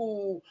 folks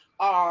who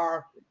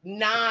are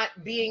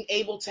not being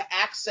able to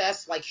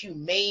access like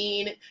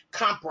humane,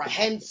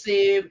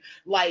 comprehensive,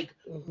 like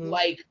Hmm.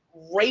 like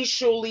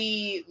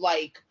racially,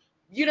 like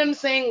you know what I'm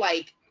saying,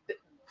 like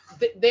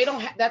they don't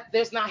have that.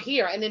 There's not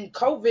here, and then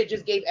COVID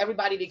just gave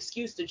everybody the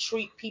excuse to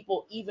treat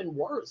people even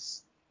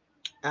worse.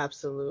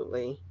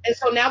 Absolutely. And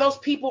so now those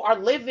people are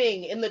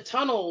living in the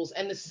tunnels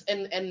and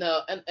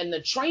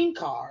the train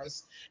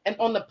cars and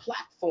on the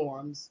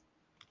platforms.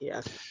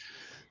 Yes.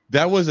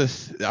 That was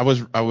I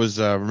was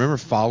remember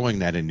following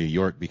that in New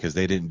York because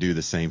they didn't do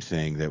the same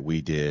thing that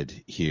we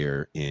did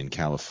here in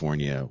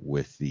California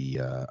with the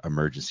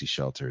emergency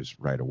shelters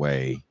right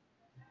away.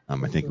 I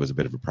think it was a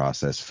bit of a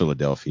process.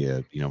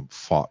 Philadelphia,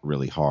 fought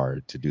really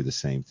hard to do the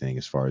same thing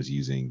as far as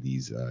using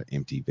these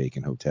empty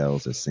vacant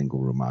hotels as single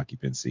room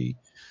occupancy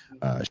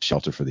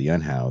shelter for the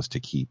unhoused to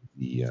keep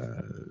the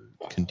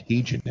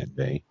contagion at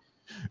bay.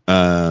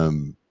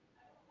 Um,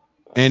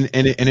 and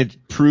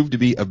it proved to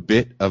be a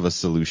bit of a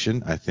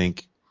solution. I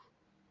think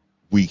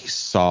we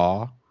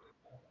saw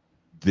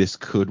this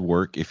could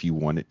work if you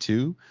want it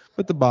to,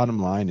 but the bottom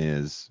line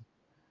is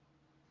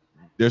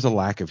there's a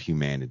lack of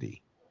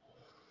humanity.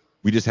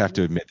 We just have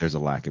to admit there's a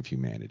lack of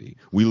humanity.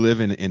 We live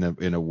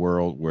in a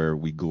world where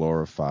we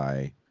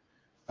glorify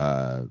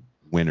uh,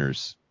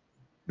 winners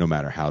no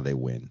matter how they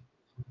win,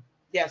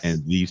 Yes.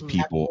 and these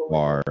people Absolutely.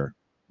 are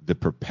the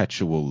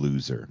perpetual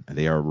loser. And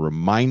they are a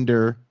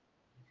reminder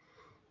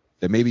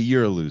that maybe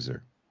you're a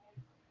loser,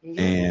 Mhm.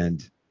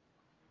 and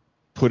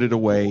put it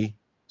away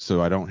so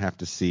I don't have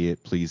to see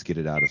it. Please get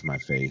it out of my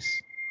face.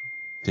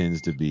 Tends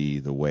to be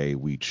the way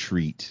we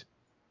treat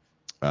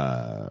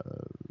uh,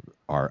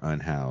 our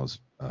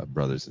unhoused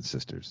brothers and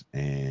sisters.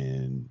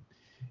 And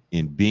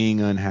in being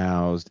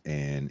unhoused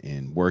and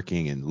in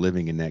working and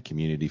living in that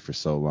community for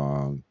so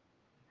long,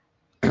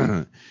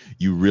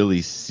 you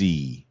really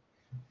see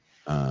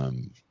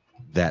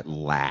that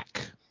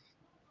lack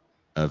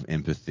of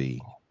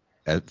empathy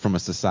from a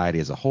society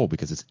as a whole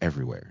because it's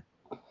everywhere.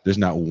 There's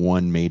not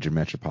one major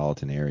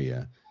metropolitan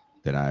area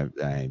that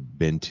I've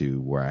been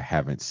to where I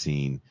haven't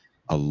seen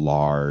a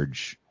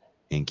large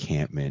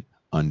encampment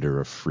under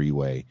a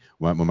freeway.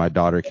 When my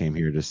daughter came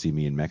here to see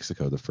me in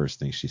Mexico, the first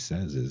thing she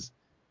says is,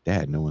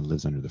 "Dad, no one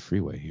lives under the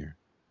freeway here."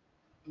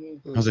 I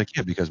was like,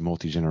 "Yeah, because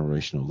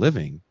multi-generational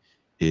living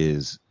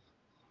is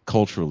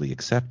culturally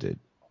accepted,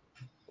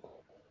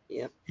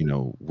 Yep.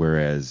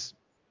 whereas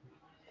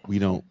we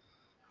don't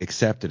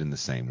accept it in the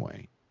same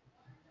way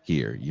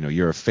here.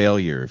 You're a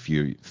failure if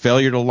you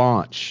failure to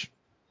launch,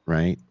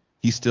 right?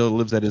 He still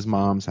lives at his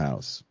mom's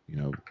house.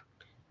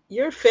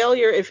 You're a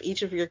failure if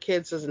each of your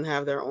kids doesn't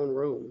have their own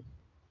room.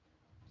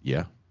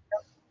 Yeah,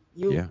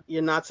 You yeah.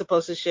 you're not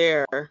supposed to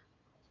share.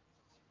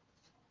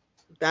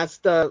 That's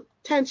the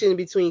tension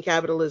between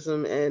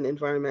capitalism and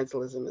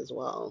environmentalism as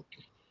well.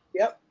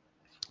 Yep.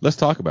 Let's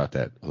talk about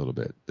that a little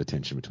bit. The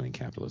tension between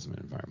capitalism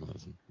and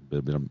environmentalism.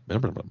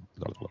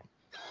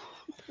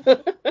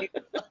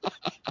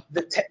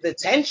 The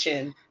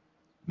tension.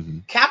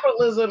 Mhm.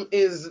 Capitalism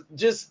is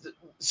just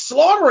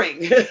slaughtering.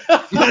 It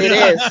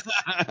is.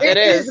 It It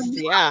is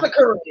is. Yeah.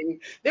 massacring.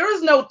 There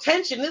is no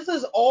tension. This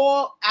is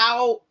all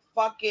out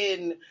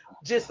fucking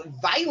just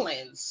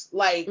violence.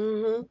 Like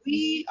Mhm.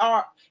 we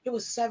are. It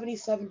was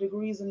 77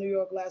 degrees in New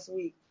York last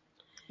week.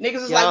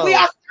 Niggas is like, we Yo.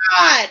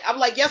 outside. I'm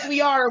like, yes,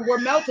 we are, and we're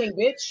melting,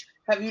 bitch.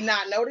 Have you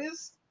not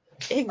noticed?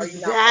 Are you not worried?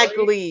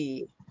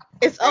 Exactly.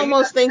 It's Are you not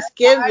almost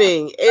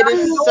Thanksgiving. It I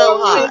is so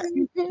know hot.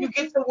 it. You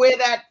get to wear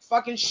that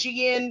fucking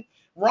Shein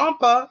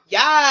romper.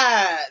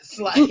 Yes.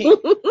 Like,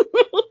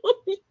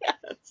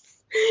 Yes.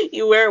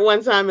 You wear it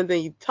one time and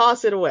then you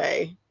toss it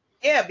away.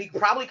 yeah,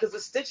 probably because the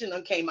stitching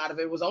done came out of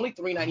it. It was only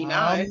 $3.99.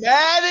 I'm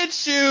mad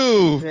at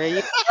you. There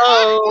you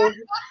go.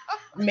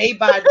 Made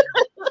by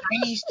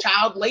Chinese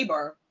child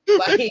labor.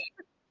 Like,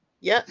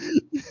 Yep.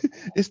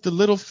 It's the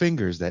little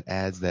fingers that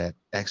adds that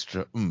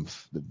extra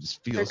oomph that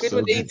just feels Trick with so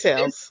the good. been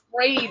details.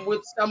 sprayed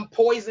with some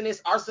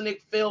poisonous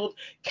arsenic filled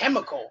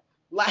chemical.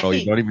 Like, Oh,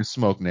 you don't even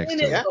smoke next Shein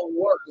to is it. Yep. the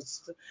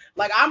worst.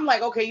 Like, I'm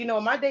like, okay,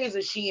 my days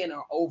of Shein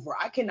are over.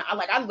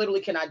 I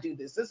literally cannot do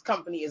this. This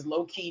company is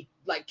low key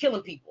like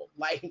killing people.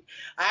 Like, it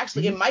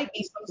Mhm. might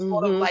be some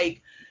sort of Mhm.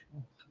 like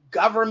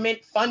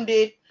government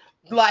funded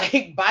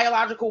like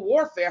biological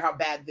warfare. How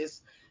bad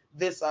this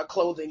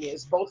clothing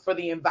is, both for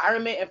the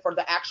environment and for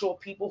the actual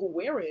people who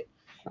wear it.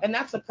 And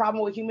that's the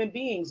problem with human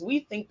beings. We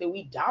think that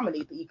we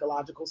dominate the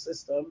ecological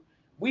system.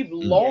 We've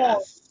Mm. long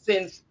Yes.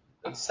 since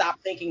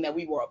stopped thinking that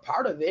we were a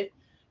part of it.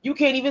 You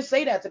can't even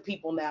say that to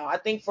people now. I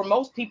think for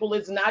most people,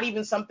 it's not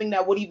even something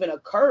that would even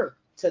occur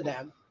to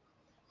them.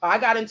 I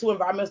got into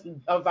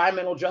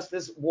environmental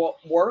justice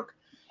work,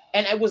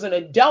 and it was an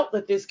adult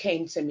that this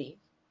came to me.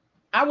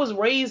 I was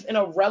raised in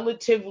a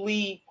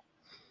relatively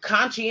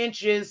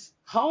conscientious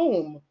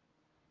home,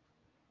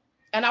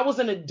 and I was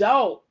an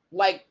adult,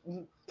 like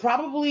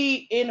probably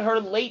in her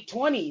late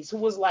 20s, who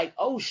was like,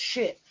 oh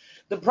shit.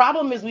 The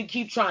problem is we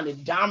keep trying to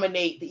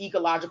dominate the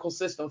ecological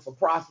system for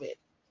profit.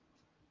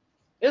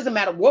 It doesn't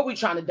matter what we're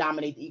trying to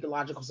dominate the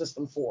ecological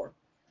system for.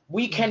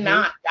 We Mhm.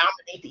 cannot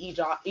dominate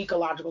the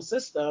ecological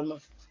system.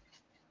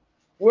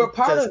 We're a It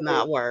part does of it.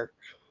 not work.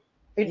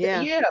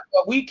 Yeah. Yeah,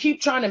 but we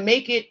keep trying to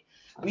make it.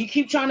 We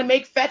keep trying to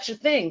make fetch a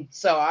thing.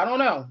 So I don't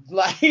know.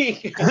 Like,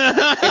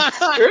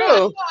 It's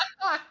true.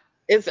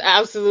 It's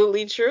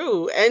absolutely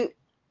true. And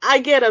I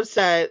get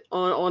upset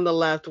on the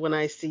left when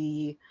I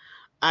see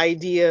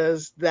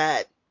ideas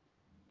that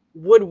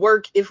would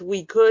work if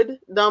we could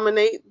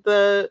dominate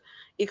the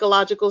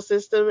ecological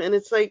system, and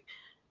it's like,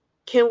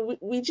 can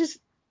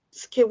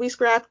we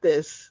scrap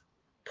this?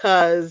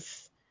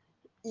 because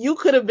you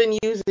could have been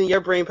using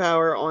your brain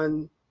power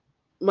on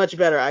much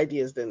better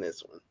ideas than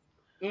this one.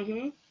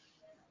 Mm-hmm.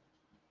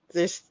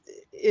 This,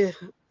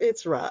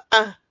 it's rough.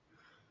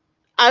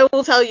 I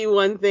will tell you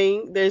one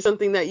thing. There's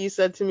something that you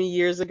said to me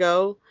years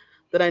ago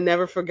that I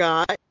never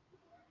forgot.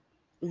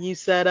 You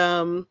said,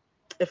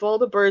 if all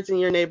the birds in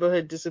your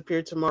neighborhood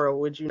disappeared tomorrow,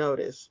 would you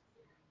notice?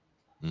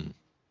 Mm.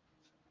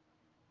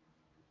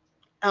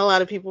 A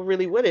lot of people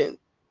really wouldn't.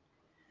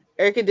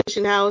 Air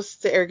conditioned house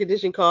to air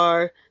conditioned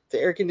car to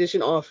air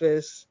conditioned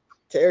office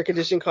to air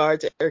conditioned car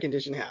to air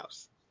conditioned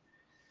house.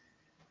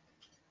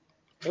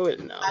 They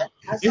wouldn't know. I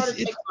It's started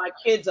taking my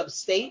kids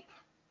upstate,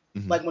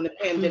 Mhm. like when the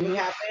pandemic Mhm.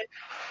 happened,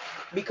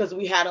 because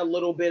we had a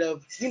little bit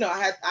of,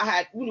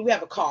 we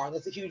have a car.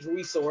 That's a huge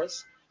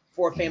resource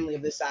for a family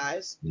of this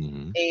size.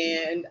 Mhm.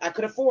 And I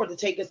could afford to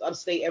take us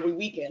upstate every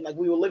weekend. Like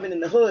we were living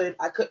in the hood.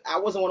 I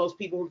wasn't one of those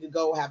people who could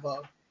go have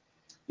a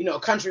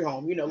country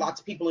home. Lots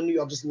of people in New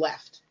York just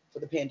left for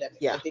the pandemic.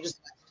 Yeah. Like they just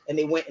left and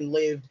they went and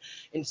lived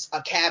in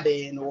a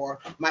cabin, or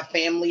my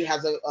family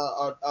has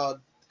a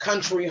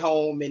country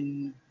home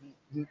in,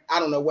 I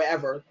don't know,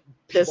 wherever.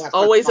 There's People have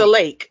always a country homes.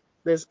 lake.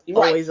 There's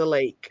Right. always a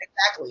lake.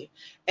 Exactly.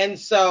 And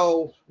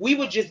so we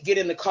would just get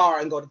in the car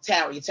and go to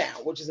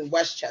Tarrytown, which is in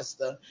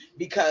Westchester,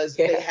 because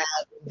Yeah.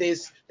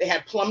 they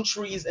had plum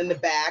trees in the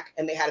back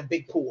and they had a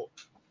big pool.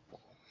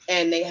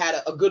 And they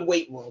had a good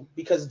weight room,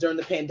 because during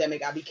the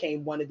pandemic I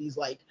became one of these,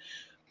 like,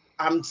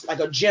 I'm like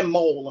a gym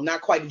mole. I'm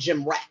not quite a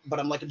gym rat, but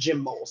I'm like a gym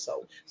mole.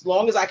 So as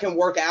long as I can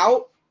work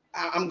out,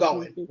 I'm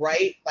going, Mhm.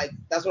 right? Like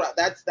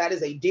that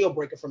is a deal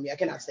breaker for me. I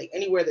cannot stay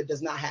anywhere that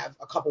does not have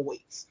a couple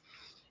weights.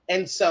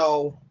 And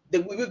so we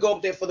would go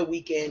up there for the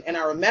weekend. And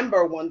I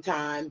remember one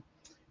time,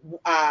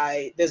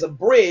 there's a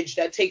bridge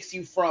that takes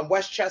you from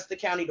Westchester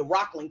County to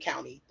Rockland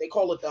County. They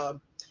call it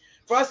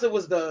for us it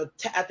was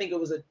I think it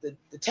was the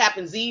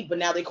Tappan Zee, but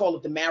now they call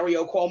it the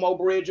Mario Cuomo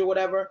Bridge or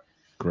whatever.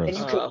 And Gross.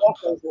 you can walk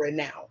over it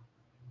now.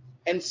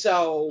 And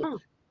so Oh.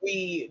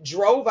 we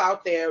drove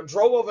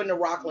over into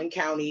Rockland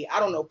County, I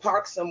don't know,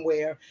 parked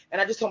somewhere.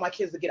 And I just told my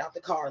kids to get out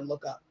the car and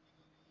look up.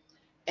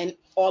 And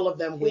all of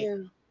them went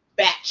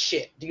Yeah.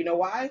 batshit. Do you know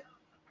why?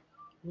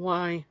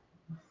 Why?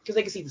 Because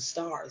they could see the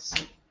stars.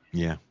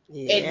 Yeah.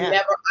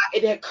 Yeah.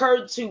 It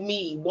occurred to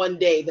me one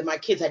day that my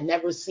kids had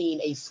never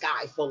seen a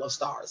sky full of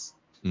stars.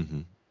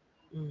 Mhm.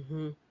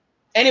 Mhm.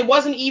 And it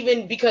wasn't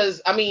even because,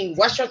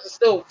 Westchester's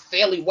still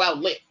fairly well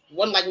lit. It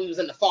wasn't like we was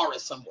in the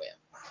forest somewhere.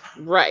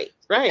 Right.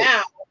 Right.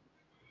 Now,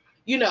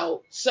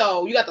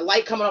 so you got the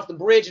light coming off the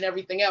bridge and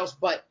everything else,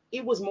 but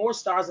it was more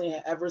stars than they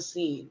had ever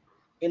seen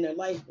in their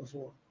life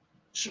before.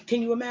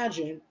 Can you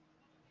imagine?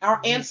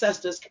 Our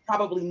ancestors could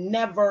probably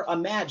never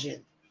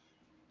imagine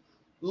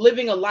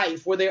living a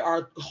life where there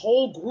are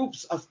whole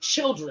groups of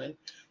children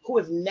who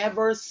have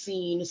never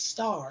seen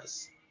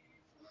stars.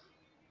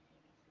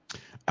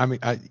 I mean,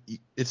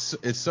 it's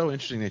so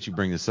interesting that you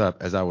bring this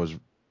up. As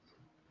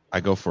I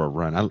go for a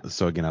run.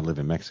 So again, I live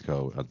in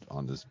Mexico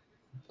on this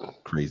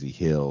crazy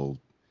hill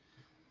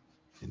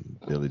in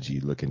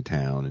villagey looking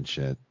town and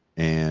shit.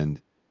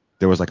 And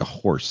there was like a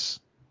horse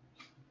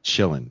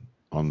chilling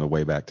on the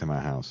way back to my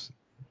house,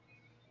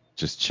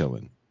 just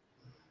chilling.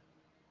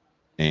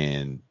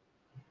 And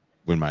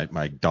when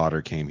my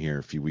daughter came here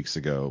a few weeks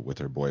ago with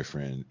her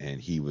boyfriend,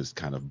 and he was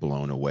kind of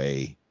blown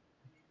away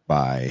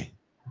by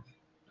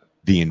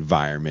the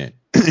environment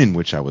in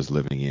which I was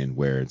living in,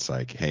 where it's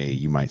like, hey,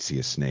 you might see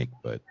a snake,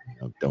 but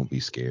don't be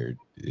scared.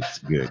 It's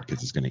good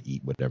because it's going to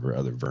eat whatever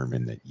other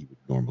vermin that you would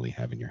normally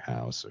have in your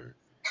house. Or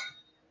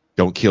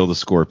don't kill the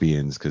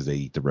scorpions because they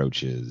eat the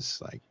roaches.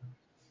 Like,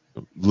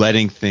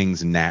 letting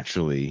things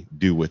naturally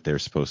do what they're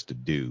supposed to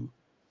do,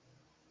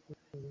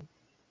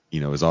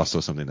 is also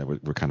something that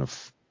we're kind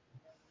of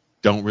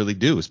don't really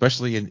do,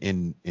 especially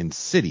in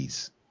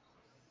cities,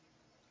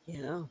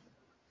 Yeah.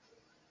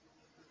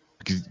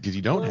 because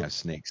you don't Well, have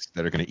snakes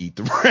that are going to eat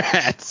the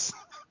rats.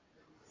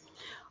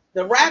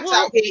 The rats out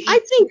well, here I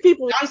eat. think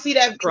people Y'all see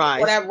that video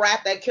surprised. of that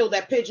rat that killed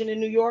that pigeon in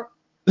New York?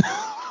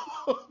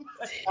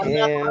 I'm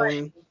not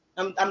lying.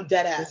 I'm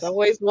dead There's ass.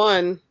 always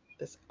one.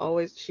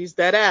 She's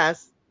dead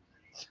ass.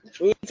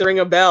 We need to ring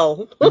a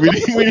bell.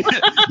 That's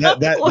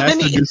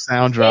the new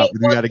sound drop.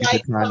 It We was got to get the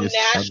like some Tanya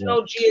sound drop.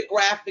 National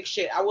Geographic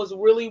shit. I was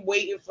really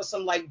waiting for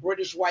some like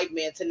British white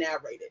man to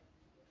narrate it.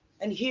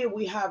 And here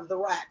we have the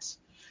rats.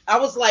 I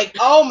was like,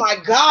 oh my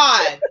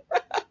God.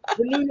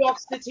 The New York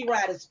City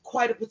rat is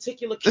quite a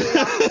particular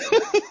curiosity.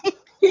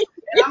 And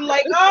I'm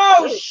like,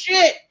 oh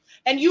shit.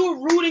 And you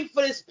were rooting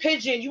for this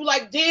pigeon. You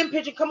like, damn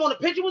pigeon, come on. The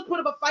pigeon was put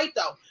up a fight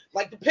though.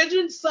 Like the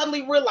pigeon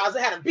suddenly realized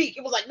it had a beak.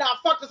 It was like, nah,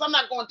 fuck this. I'm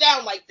not going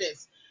down like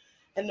this.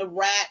 And the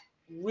rat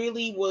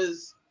really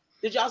was.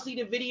 Did y'all see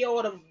the video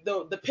of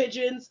the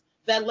pigeons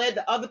that led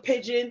the other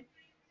pigeon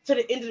to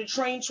the end of the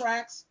train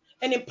tracks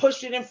and then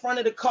pushed it in front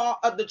of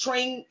the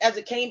train as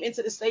it came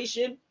into the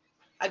station?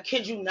 I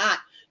kid you not.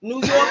 New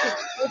York is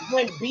a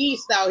different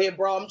beast out here,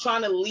 bro. I'm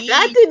trying to leave.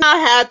 That did not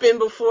happen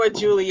before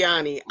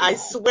Giuliani. I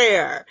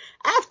swear.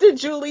 After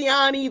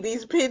Giuliani,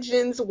 these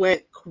pigeons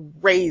went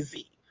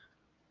crazy.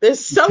 They're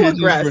so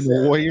Pigeons were aggressive.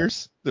 the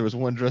warriors. There was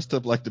one dressed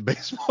up like the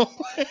baseball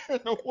player.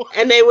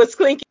 And they was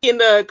clinking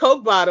the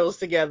Coke bottles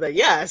together.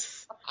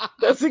 Yes.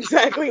 That's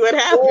exactly what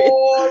happened.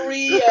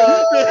 Gloria.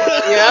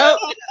 Yep.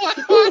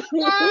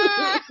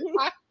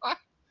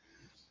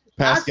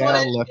 I saw that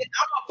Pascal left. shit.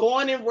 I'm a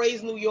born and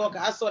raised New Yorker.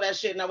 I saw that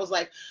shit and I was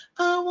like,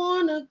 I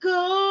wanna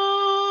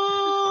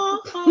go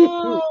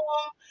home.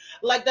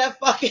 Like that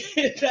fucking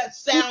that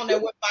sound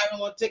that went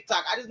viral on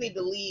TikTok. I just need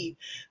to leave.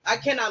 I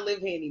cannot live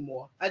here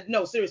anymore.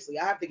 No, seriously,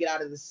 I have to get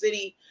out of the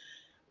city.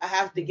 I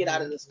have to get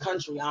out of this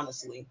country.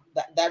 Honestly,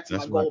 that's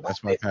my goal.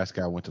 That's why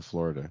Pascal went to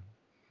Florida.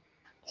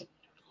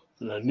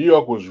 New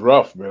York was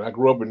rough, man. I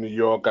grew up in New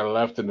York. I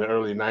left in the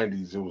early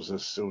 '90s.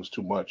 It was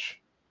too much.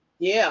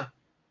 Yeah,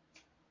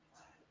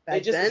 Back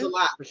it just then, was a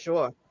lot. for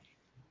sure.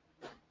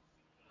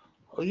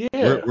 Oh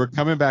yeah. We're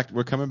coming back.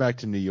 We're coming back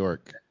to New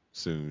York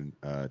soon,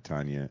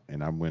 Tanya,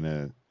 and I'm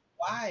gonna.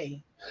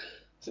 Why?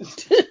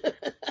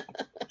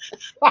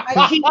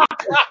 I keep,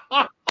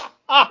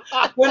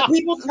 when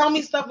people tell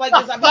me stuff like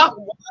this, I'm like,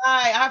 why?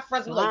 I have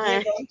friends who are like, yeah,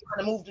 Why? girl, I'm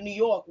trying to move to New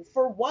York.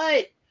 For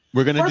what?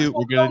 We're gonna First do. of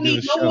all, We're we gonna don't do a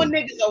need no more show.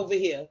 niggas over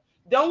here.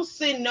 Don't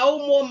send no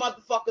more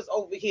motherfuckers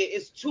over here.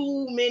 It's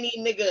too many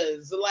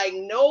niggas. Like,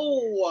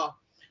 no.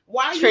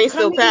 Why are you Train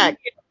still coming packed.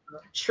 here?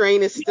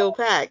 Train is still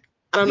packed.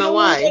 I don't You know don't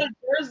want to why. go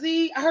to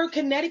Jersey? I heard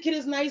Connecticut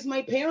is nice.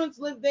 My parents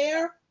live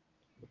there.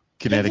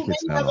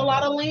 Connecticut's Pennsylvania not has a all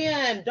lot that. of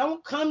land.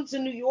 Don't come to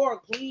New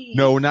York, please.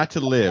 No, not to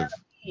live.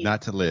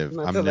 Not to live.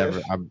 Not I'm to never.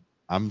 live.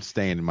 I'm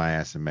staying my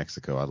ass in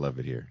Mexico. I love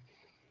it here.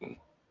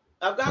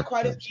 I've got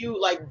quite a few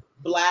like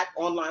black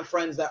online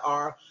friends that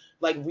are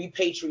like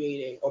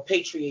repatriating or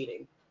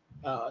patriating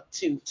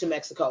to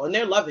Mexico, and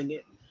they're loving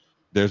it.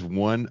 There's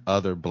one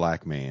other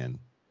black man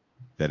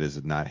that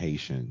is not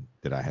Haitian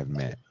that I have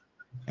met,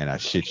 and I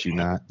shit you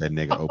not, that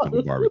nigga opened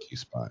a barbecue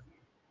spot.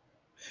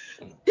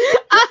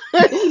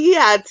 He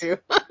had to.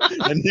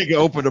 That nigga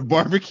opened a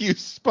barbecue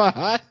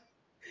spot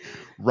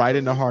right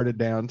in the heart of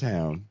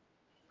downtown.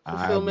 I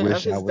Fulfillment of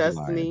wish I his was lying.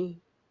 destiny.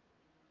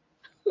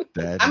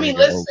 That I mean, nigga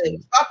listen,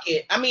 opened. fuck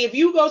it. I mean, if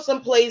you go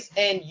someplace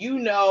and you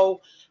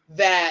know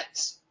that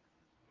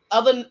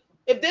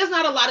if there's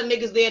not a lot of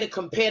niggas there to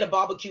compare to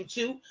barbecue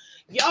to,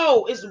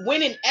 yo, it's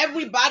winning.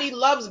 Everybody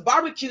loves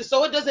barbecue,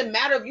 so it doesn't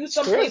matter if you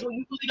someplace where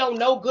you really don't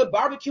know good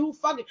barbecue.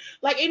 Fuck it.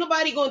 Like, ain't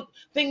nobody gonna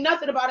think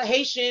nothing about a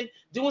Haitian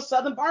doing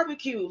Southern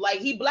barbecue. Like,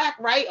 he black,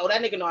 right? Oh,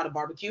 that nigga know how to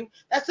barbecue.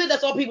 That's it.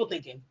 That's all people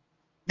thinking.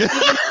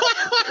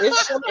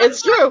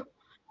 It's true.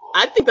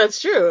 I think that's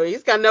true.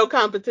 He's got no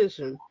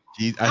competition.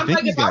 I I'm think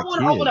like, he's if I got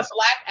want to open a kids.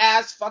 black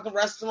ass fucking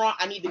restaurant,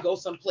 I need to go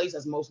someplace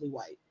that's mostly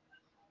white.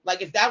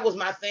 Like, if that was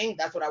my thing,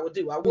 that's what I would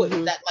do. I would.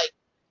 Mhm.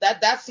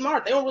 That's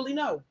smart. They don't really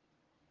know.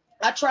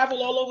 I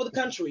travel all over the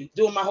country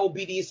doing my whole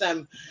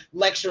BDSM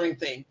lecturing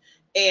thing.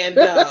 And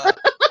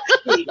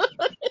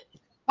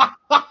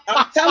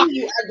I'm telling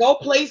you, I go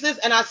places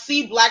and I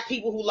see black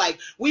people who, like,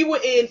 we were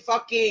in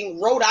fucking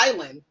Rhode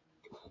Island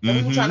and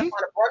we were trying to find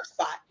a work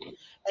spot.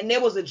 And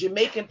there was a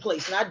Jamaican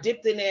place. And I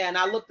dipped in there and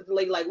I looked at the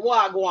lady like,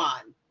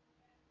 Wagwan.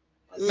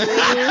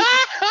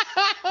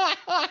 I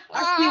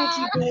see what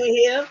you're doing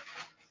here.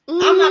 I'm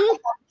not gonna fuck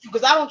with you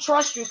because I don't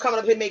trust you coming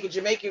up here making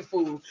Jamaican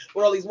food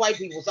with all these white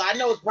people. So I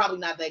know it's probably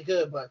not that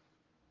good, but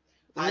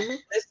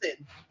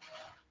listen,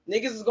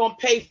 niggas is gonna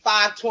pay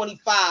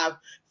 $5.25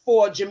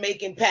 for a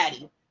Jamaican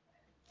patty.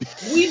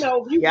 We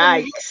know you from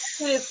New York,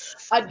 it's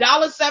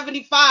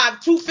 $1.75,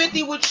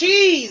 $2.50 with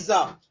cheese.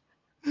 Yo,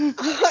 At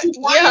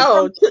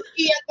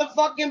the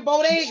fucking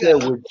bodega.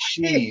 Said with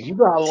cheese. You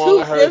know how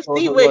long I heard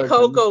 $2.50 with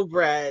cocoa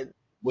bread.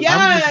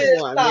 Yes,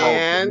 come on,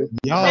 man.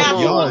 Y'all Come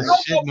on.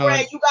 shitting on.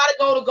 bread, you gotta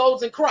go to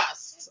Golden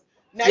Crust.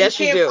 Now Yes,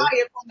 you you can't do. buy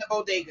it from the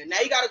bodega. Now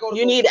you gotta go to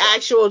You Golden need Crust.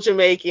 actual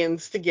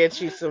Jamaicans to get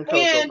you some cocoa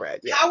And bread.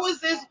 Yeah. how is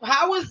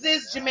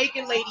this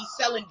Jamaican lady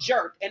selling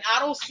jerk? And I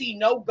don't see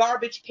no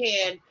garbage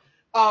can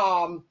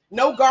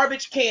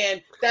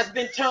that's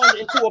been turned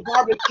into a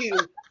barbecue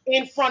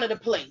in front of the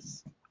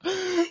place.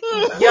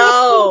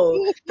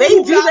 Yo, they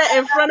do that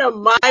in front of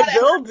my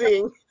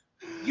building.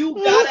 You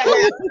gotta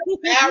have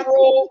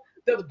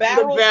the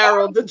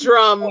barrel, the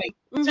drum.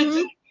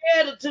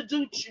 to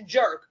do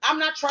jerk. I'm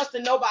not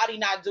trusting nobody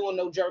not doing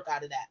no jerk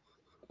out of that.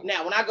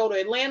 Now, when I go to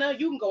Atlanta,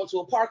 you can go into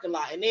a parking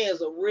lot and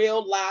there's a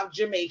real live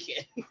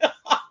Jamaican.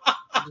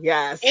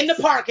 Yes. In the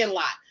parking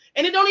lot.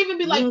 And it don't even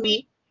be like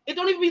me. It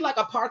don't even be like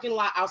a parking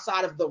lot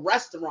outside of the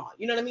restaurant.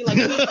 You know what I mean? Like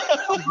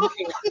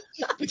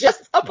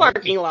just a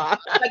parking lot.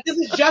 Like, this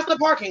is just a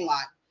parking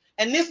lot.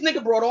 And this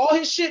nigga brought all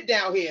his shit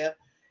down here.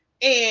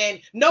 And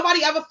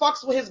nobody ever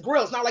fucks with his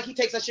grill. It's not like he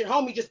takes that shit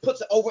home. He just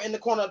puts it over in the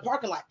corner of the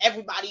parking lot.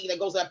 Everybody that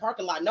goes to that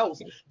parking lot knows.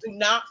 Do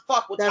not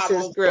fuck with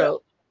Tyrone's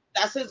grill.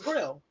 That's his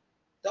grill.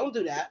 Don't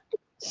do that.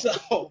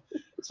 So,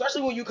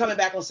 especially when you coming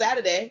back on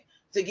Saturday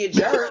to get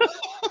jerked.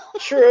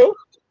 True.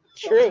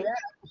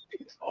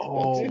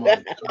 Oh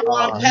my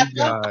God, pepper?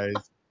 Guys.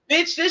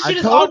 Bitch, this shit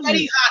is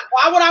already hot.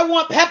 Why would I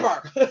want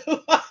pepper?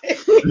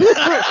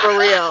 For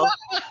real.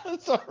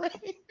 Sorry.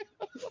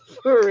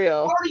 For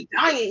real. I'm already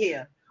dying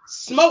here.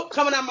 smoke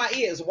coming out my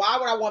ears. Why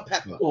would I want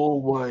pepper? Oh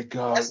my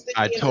God. That's the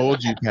I end of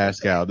told the you, pepper.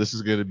 Pascal, this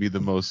is going to be the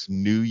most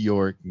New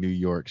York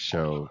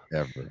show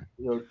ever.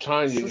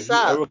 Tanya, What's if you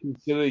up? ever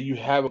consider you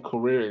have a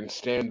career in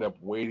stand-up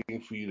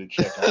waiting for you to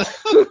check out.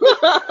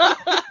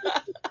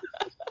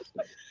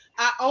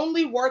 I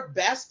only work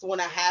best when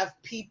I have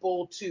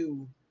people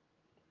to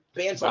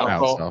banter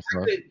Bounce off. off.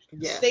 Bounce off.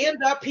 Yeah. Stand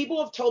up,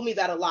 people have told me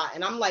that a lot.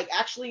 And I'm like,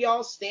 actually,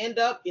 y'all, stand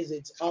up is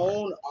its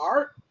own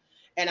art.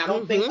 And I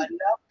don't think Mhm.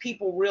 enough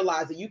people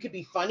realize that you could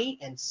be funny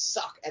and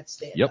suck at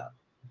stand Yep. up.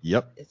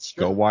 Yep. It's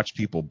true. Go watch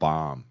people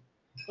bomb.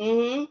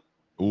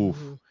 Mm-hmm. Oof.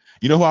 Mhm.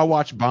 You know who I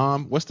watch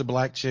bomb? What's the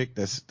black chick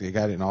they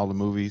got it in all the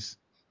movies?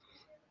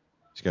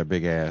 She got a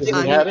big ass.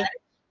 Tiffany Tiffany Haddish?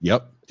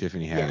 Yep.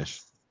 Tiffany Haddish.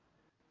 Yes.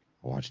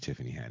 I watched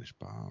Tiffany Haddish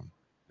bomb.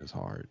 It was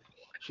hard.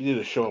 She did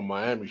a show in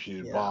Miami. She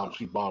did Yeah. bomb.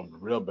 She bombed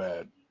real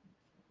bad.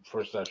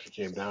 First time she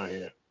came down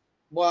here.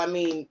 Well, I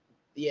mean,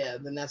 yeah,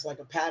 then that's like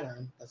a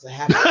pattern. That's a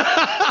habit.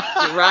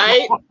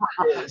 Right?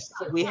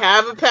 We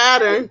have a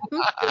pattern.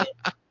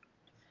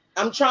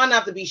 I'm trying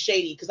not to be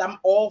shady because I'm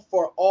all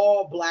for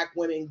all black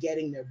women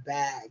getting their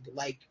bag.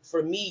 Like,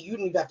 for me, you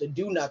don't even have to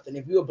do nothing.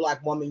 If you're a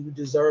black woman, you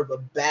deserve a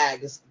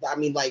bag. I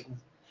mean, like,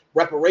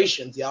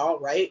 reparations, y'all,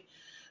 right?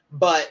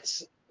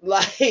 But,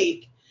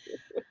 like,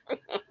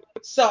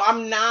 so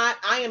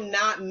I am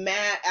not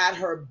mad at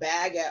her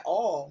bag at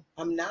all.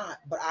 I'm not.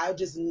 But I've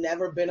just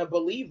never been a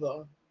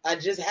believer. I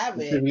just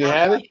haven't. Tiffany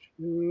Haddish?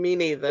 Me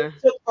neither. It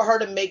took for her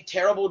to make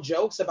terrible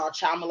jokes about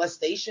child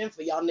molestation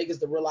for y'all niggas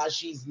to realize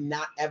she's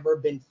not ever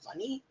been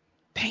funny.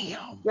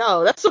 Damn.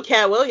 No, that's what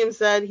Cat Williams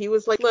said. He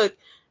was like, look,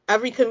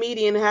 every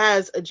comedian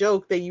has a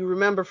joke that you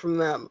remember from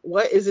them.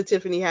 What is a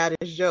Tiffany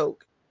Haddish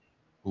joke?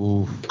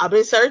 Oof. I've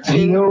been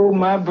searching.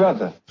 my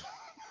brother.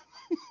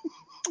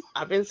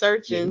 I've been Yeah,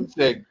 searching. he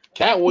said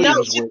Cat No,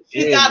 Williams went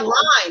she's in. got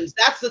lines.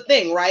 That's the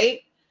thing,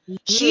 right?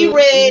 She Mhm,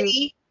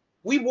 ready.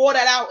 We wore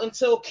that out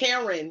until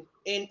Karen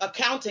in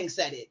accounting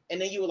said it.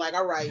 And then you were like,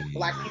 all right,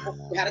 black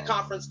people had a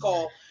conference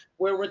call.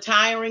 We're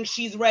retiring.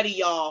 She's ready,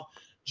 y'all.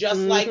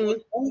 Just like mhm.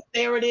 with Whoop,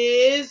 there it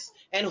is.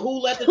 And Who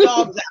Let the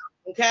Dogs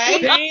Out.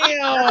 Okay?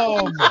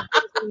 Damn.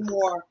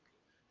 Anymore.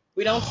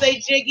 We don't say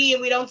Jiggy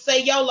and we don't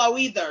say YOLO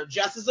either.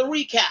 Just as a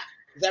recap.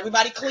 Is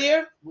everybody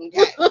clear?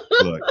 Okay.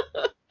 Look,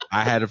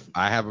 I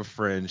have a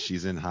friend.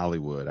 She's in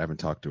Hollywood. I haven't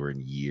talked to her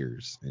in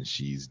years, and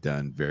she's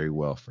done very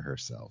well for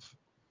herself.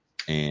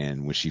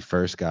 And when she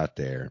first got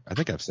there, I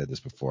think I've said this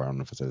before. I don't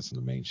know if I said this in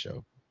the main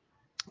show.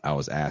 I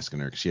was asking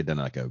her, 'cause she had done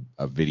like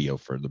a video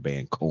for the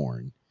band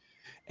Korn,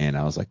 and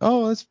I was like,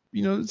 "Oh, that's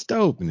it's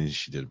dope." And then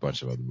she did a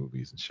bunch of other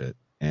movies and shit.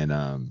 And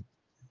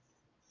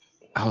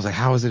I was like,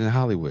 "How is it in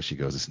Hollywood?" She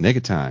goes, "It's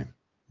nigga time."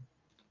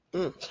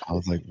 Mm. I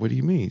was like, "What do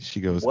you mean?"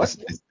 She goes, What?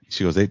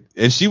 She goes,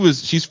 and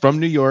she's from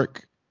New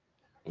York,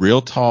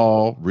 real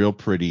tall, real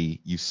pretty.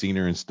 You've seen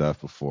her and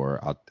stuff before.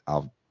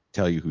 I'll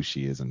tell you who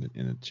she is in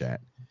the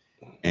chat.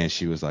 And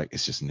she was like,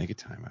 "It's just nigga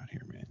time out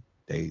here, man.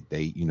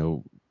 They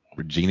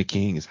Regina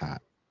King is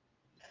hot."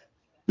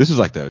 This was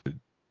like the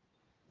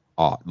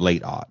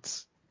late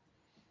aughts,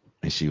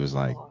 and she was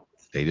like,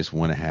 "They just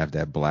want to have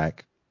that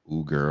black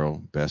girl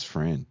best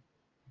friend."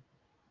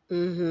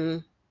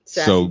 Mhm.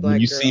 So Sassy when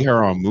black you girl. see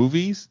her on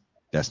movies,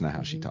 that's not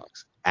how she Mhm.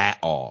 talks at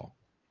all.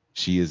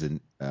 She is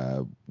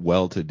a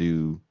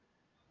well-to-do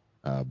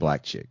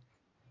black chick.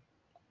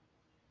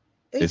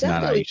 They It's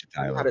not definitely Aisha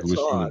know how Tyler, to who is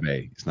from the talk.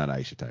 Bay. It's not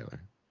Aisha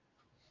Tyler.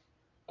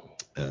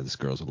 This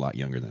girl's a lot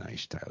younger than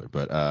Aisha Tyler,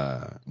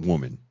 but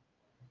woman.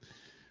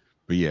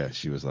 But yeah,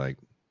 she was like,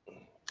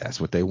 that's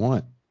what they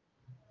want.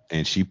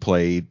 And she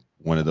played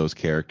one of those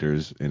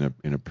characters in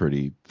a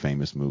pretty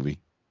famous movie.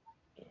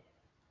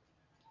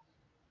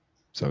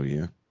 So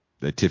yeah,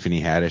 the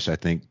Tiffany Haddish, I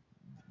think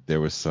there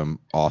was some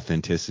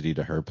authenticity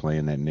to her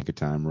playing that nigga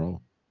time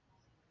role.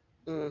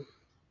 Mm.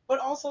 But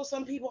also,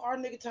 some people are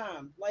nigga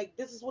time. Like,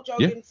 this is what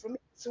y'all Yeah. getting from me.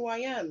 It's who I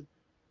am.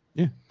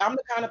 Yeah. I'm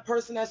the kind of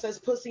person that says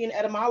pussy and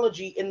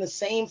etymology in the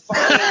same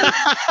fucking.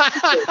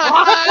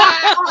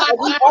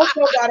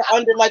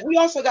 We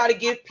also gotta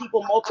give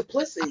people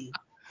multiplicity.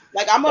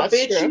 Like, I'm a That's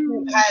bitch fair.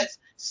 who has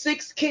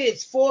 6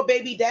 kids, 4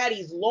 baby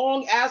daddies,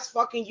 long ass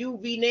fucking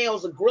UV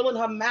nails, a grill in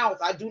her mouth.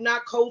 I do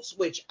not code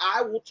switch.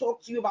 I will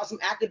talk to you about some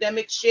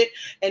academic shit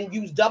and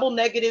use double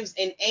negatives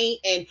and ain't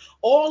and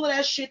all of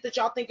that shit that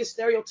y'all think is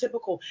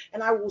stereotypical.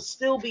 And I will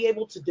still be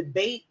able to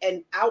debate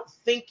and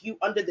outthink you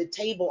under the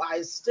table.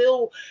 I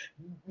still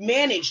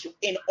managed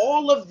in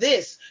all of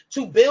this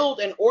to build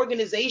an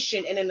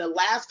organization, and in the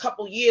last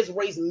couple years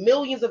raise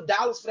millions of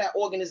dollars for that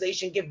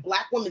organization, give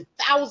black women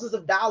thousands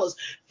of dollars,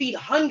 feed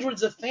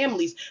hundreds of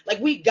families. Like,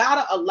 we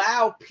gotta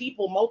allow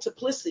people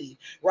multiplicity,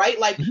 right?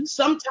 Like,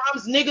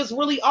 sometimes niggas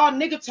really are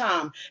nigga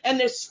time and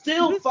they're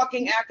still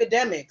fucking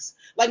academics.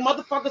 Like,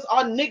 motherfuckers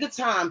are nigga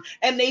time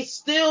and they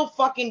still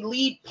fucking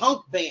lead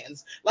punk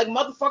bands. Like,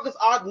 motherfuckers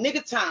are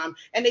nigga time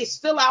and they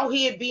still out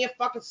here being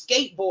fucking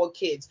skateboard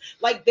kids.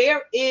 Like,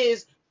 there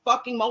is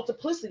fucking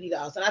multiplicity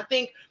to us. And I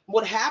think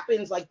what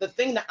happens, like the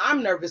thing that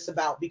I'm nervous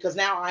about, because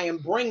now I am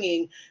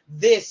bringing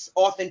this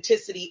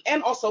authenticity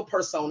and also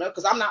persona,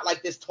 because I'm not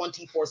like this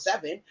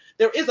 24/7.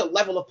 There is a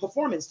level of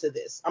performance to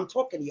this. I'm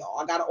talking to y'all.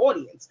 I got an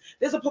audience.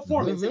 There's a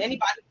performance, and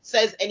anybody who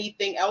says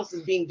anything else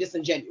is being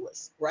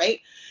disingenuous, right?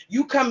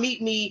 You come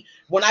meet me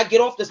when I get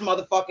off this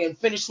motherfucker and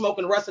finish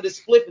smoking the rest of this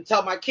split and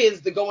tell my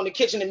kids to go in the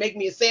kitchen and make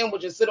me a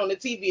sandwich and sit on the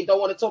TV and don't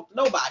want to talk to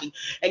nobody.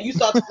 And you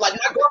start, like,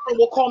 my girlfriend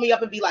will call me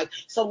up and be like,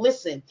 so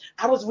listen,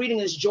 I was reading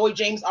this Joy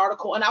James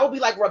article, and I will be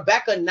like,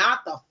 Rebecca,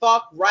 not the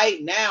fuck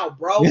right now,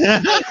 bro.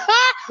 Like,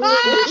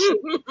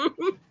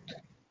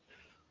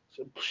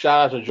 Shout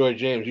out to Joy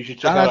James. You should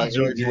check Shout out out our to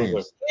Joy interview with her.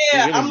 James.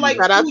 yeah, We I'm like,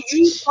 interviewed her.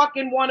 you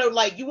fucking want to,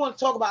 like, you want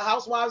to talk about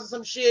housewives or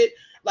some shit?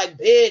 Like,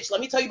 bitch,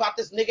 let me tell you about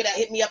this nigga that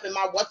hit me up in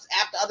my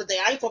WhatsApp the other day.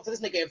 I ain't talked to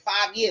this nigga in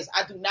 5 years.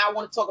 I do not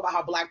want to talk about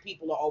how black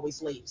people are always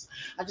slaves.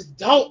 I just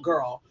don't,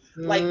 girl.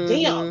 Like,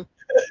 damn.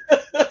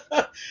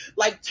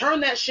 Like,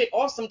 turn that shit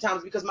off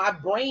sometimes, because my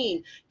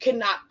brain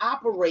cannot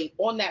operate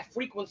on that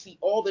frequency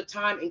all the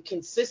time and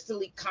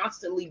consistently,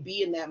 constantly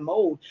be in that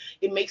mode.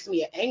 It makes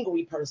me an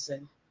angry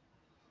person.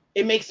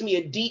 It makes me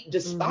a deep,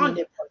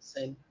 despondent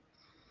person.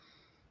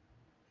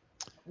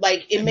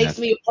 Like, it makes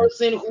me a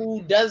person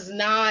who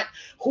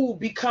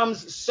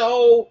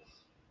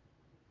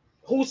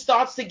who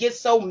starts to get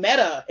so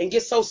meta and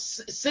get so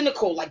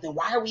cynical. Like, then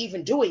why are we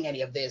even doing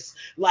any of this?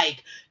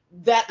 Like,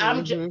 that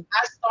I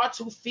start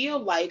to feel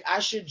like I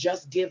should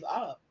just give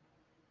up.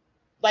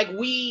 Like,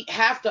 we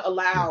have to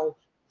allow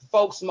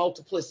folks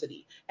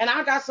multiplicity. And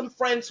I got some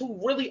friends who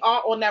really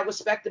are on that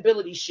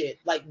respectability shit.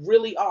 Like,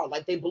 really are.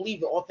 Like, they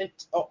believe it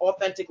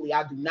authentically.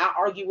 I do not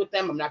argue with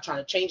them. I'm not trying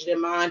to change their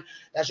mind.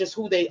 That's just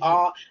who they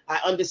are. I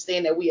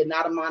understand that we are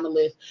not a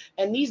monolith.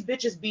 And these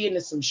bitches be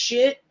into some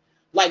shit,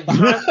 like,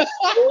 behind the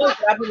doors.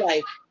 I'd be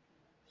like,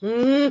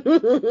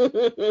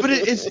 But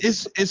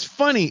it's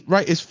funny,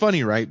 right? It's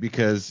funny, right?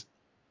 Because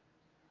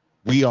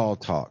we all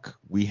talk.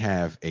 We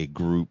have a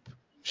group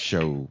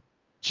show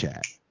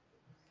chat,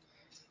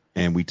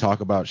 and we talk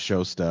about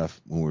show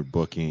stuff when we're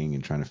booking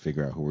and trying to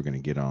figure out who we're going to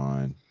get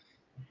on,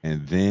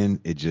 and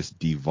then it just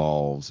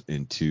devolves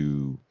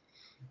into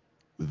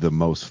the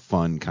most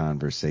fun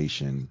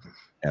conversation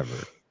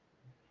ever.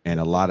 And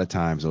a lot of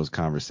times those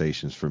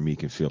conversations for me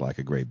can feel like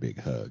a great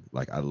big hug.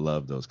 Like, I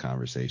love those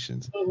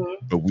conversations,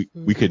 but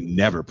we could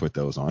never put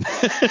those on.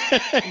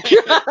 We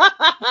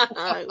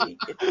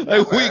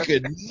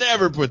could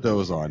never put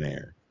those on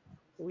air.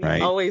 We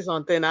Right? always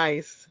on thin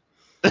ice.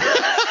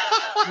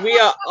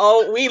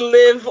 We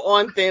live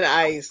on thin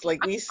ice.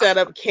 Like, we set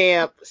up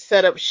camp,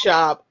 set up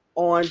shop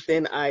on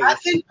thin ice. I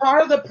think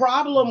part of the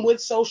problem with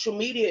social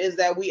media is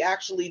that we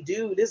actually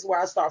do. This is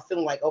where I start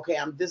feeling like, okay,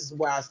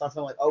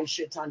 oh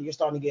shit, Tanya, you're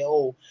starting to get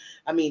old.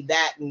 I mean,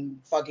 that and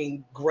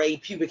fucking gray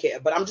pubic hair.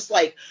 But I'm just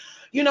like,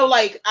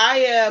 like, I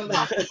am.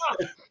 I'm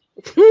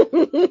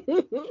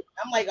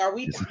like, are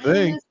we It's a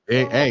dying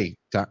thing.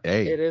 this long?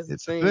 It is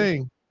It's a a thing.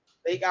 thing.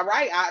 Like, all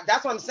right,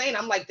 that's what I'm saying.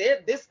 I'm like,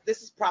 this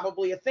is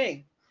probably a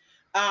thing.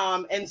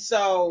 And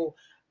so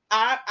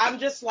I'm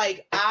just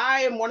like,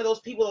 I am one of those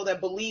people that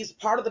believes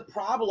part of the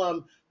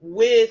problem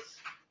with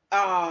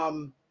my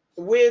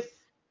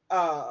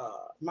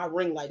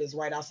ring light is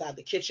right outside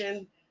the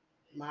kitchen.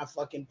 My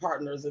fucking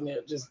partner's in there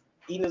just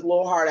eating his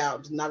little heart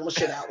out, just knocking my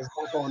shit out. It's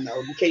back on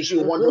though, in case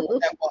you were wondering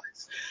what that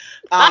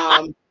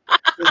was.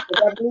 It's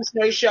the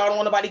revolutionary show. I don't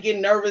want nobody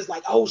getting nervous,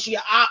 like, oh, she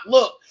a op,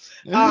 look.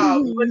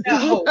 But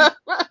no.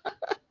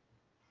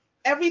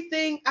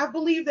 Everything, I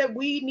believe that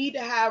we need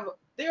to have,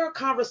 there are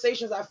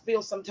conversations I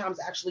feel sometimes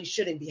actually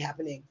shouldn't be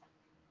happening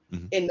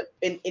in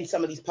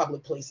some of these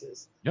public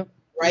places. Yep.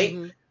 Right?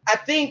 I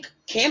think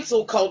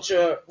cancel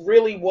culture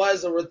really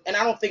was and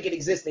I don't think it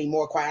exists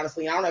anymore, quite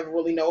honestly. I don't ever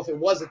really know if it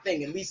was a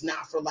thing, at least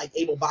not for like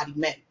able-bodied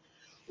men.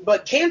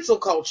 But cancel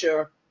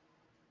culture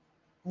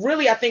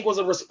really, I think, was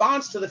a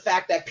response to the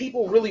fact that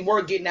people really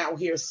were getting out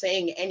here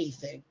saying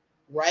anything,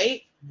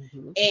 right?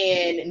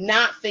 And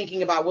not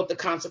thinking about what the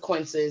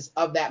consequences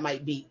of that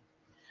might be.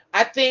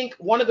 I think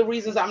one of the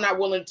reasons I'm not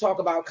willing to talk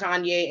about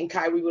Kanye and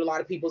Kyrie with a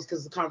lot of people is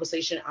because the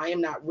conversation I am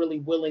not really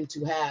willing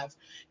to have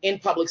in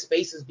public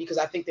spaces, because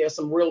I think there are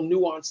some real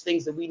nuanced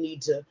things that we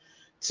need to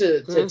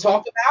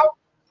talk about,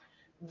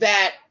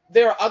 that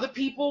there are other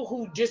people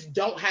who just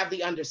don't have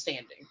the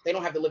understanding. They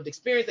don't have the lived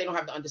experience. They don't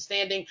have the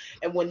understanding.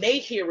 And when they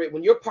hear it,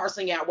 when you're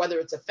parsing out whether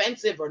it's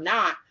offensive or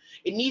not,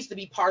 it needs to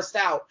be parsed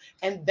out.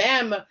 And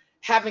them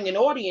having an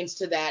audience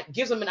to that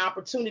gives them an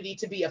opportunity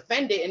to be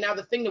offended. And now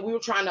the thing that we were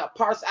trying to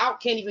parse out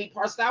can't even be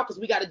parsed out because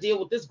we got to deal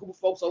with this group of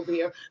folks over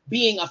here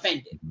being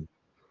offended.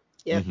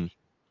 Yep.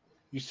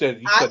 You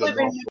said I a live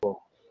in,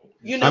 mouthful.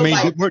 you know, I mean,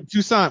 like,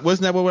 Tucson,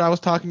 wasn't that what I was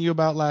talking to you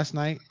about last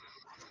night?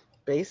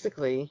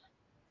 Basically,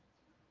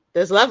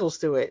 there's levels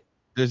to it.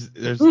 There's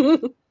There's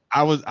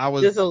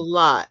a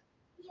lot.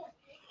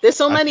 There's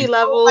so many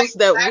levels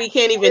that we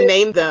can't even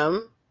name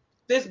them.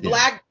 This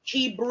Black,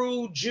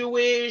 Hebrew,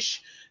 Jewish,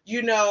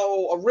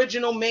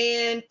 original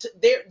man.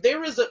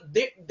 There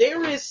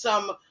is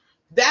some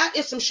That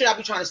is some shit I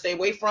be trying to stay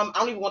away from. I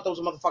don't even want those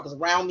motherfuckers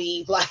around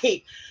me.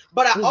 Like,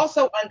 but I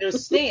also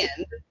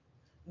understand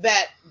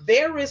that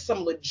there is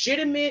some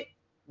legitimate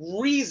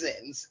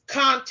reasons,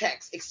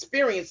 context,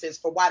 experiences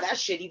for why that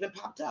shit even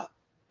popped up.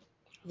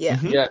 Yeah.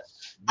 Mhm. Yes.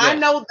 I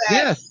Yes. know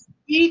that Yes.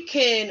 we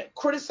can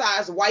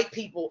criticize white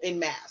people in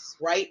mass,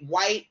 right?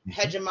 White, Mhm.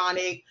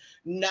 hegemonic,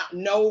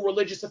 no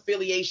religious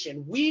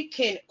affiliation. We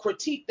can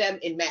critique them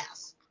in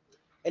mass.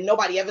 And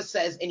nobody ever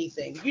says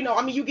anything. You know,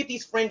 I mean, you get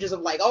these fringes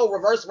of like, oh,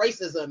 reverse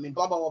racism and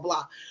blah, blah, blah,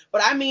 blah.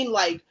 But I mean,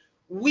 like,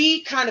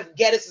 we kind of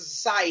get as a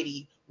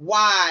society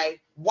why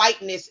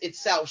whiteness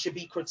itself should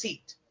be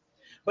critiqued.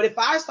 But if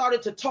I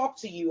started to talk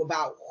to you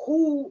about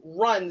who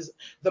runs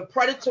the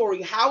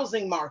predatory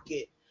housing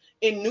market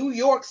in New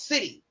York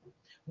City,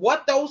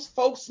 what those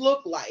folks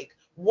look like,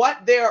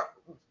 what their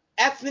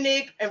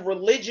ethnic and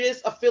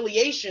religious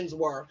affiliations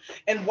were,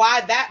 and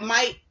why that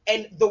might,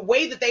 and the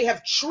way that they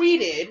have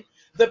treated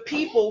the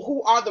people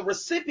who are the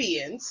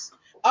recipients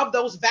of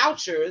those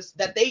vouchers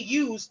that they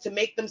use to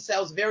make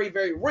themselves very,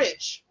 very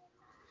rich,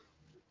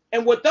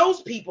 and what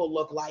those people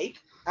look like.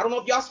 I don't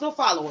know if y'all still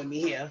following me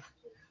here.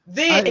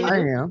 Then I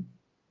am.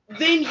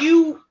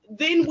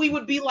 then we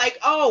would be like,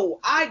 oh,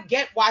 I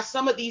get why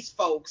some of these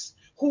folks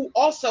who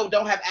also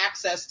don't have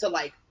access to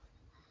like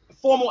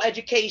formal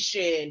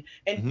education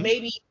and Mhm.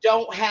 maybe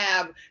don't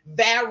have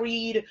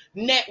varied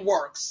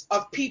networks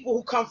of people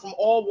who come from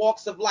all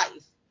walks of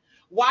life,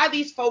 why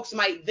these folks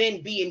might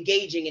then be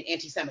engaging in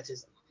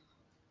anti-Semitism.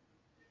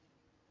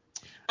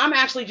 I'm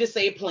actually just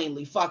saying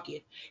plainly, fuck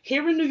it.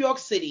 Here in New York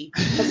City,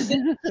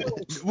 Hasidic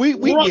Jews we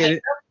get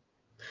it.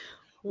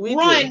 We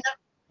run do.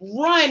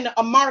 run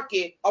a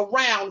market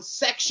around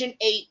Section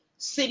 8,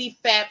 city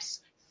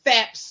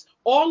FEPS,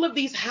 all of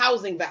these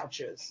housing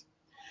vouchers.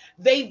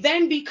 They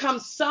then become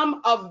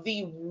some of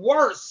the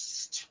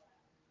worst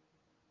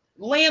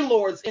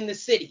landlords in the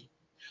city.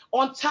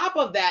 On top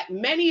of that,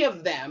 many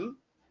of them,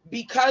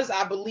 because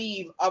I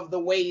believe of the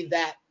way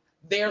that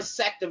their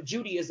sect of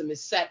Judaism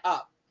is set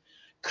up,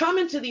 come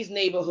into these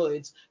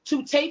neighborhoods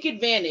to take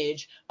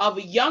advantage of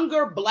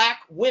younger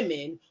Black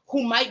women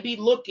who might be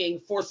looking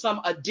for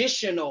some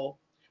additional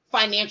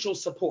financial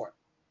support.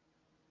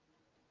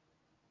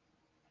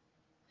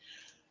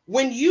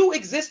 When you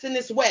exist in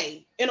this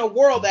way, in a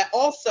world that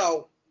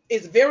also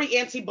is very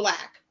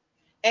anti-Black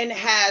and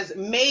has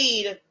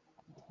made,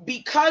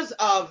 because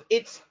of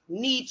its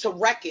need to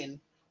reckon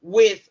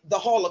with the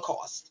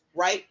Holocaust,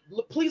 right?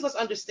 Please let's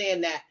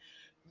understand that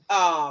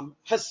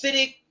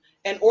Hasidic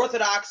and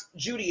Orthodox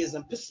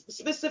Judaism,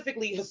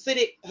 specifically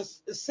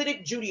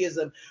Hasidic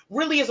Judaism,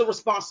 really is a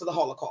response to the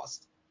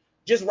Holocaust.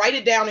 Just write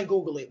it down and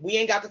Google it. We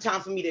ain't got the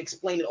time for me to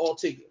explain it all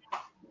to you,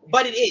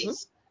 but it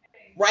is,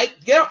 right?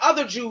 There are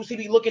other Jews who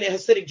be looking at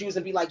Hasidic Jews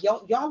and be like,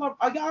 y'all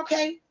are y'all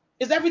okay?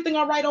 Is everything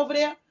all right over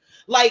there?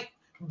 Like,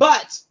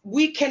 but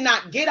we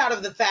cannot get out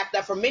of the fact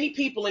that for many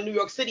people in New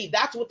York City,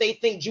 that's what they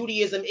think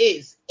Judaism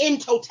is in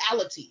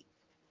totality.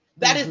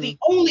 That is the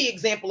only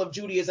example of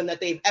Judaism that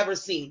they've ever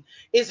seen,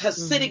 is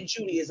Hasidic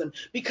Judaism,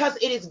 because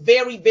it is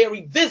very,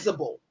 very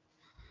visible.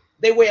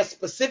 They wear a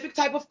specific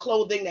type of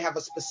clothing, they have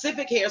a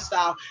specific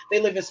hairstyle,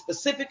 they live in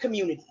specific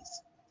communities,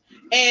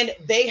 and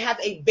they have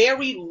a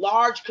very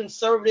large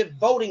conservative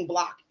voting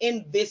bloc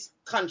in this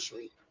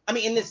country. I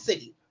mean, in this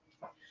city.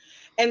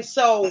 And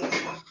so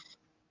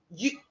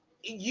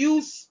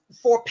you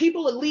for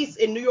people at least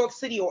in New York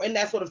City or in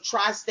that sort of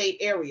tri-state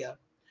area,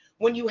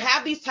 when you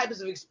have these types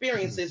of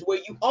experiences where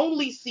you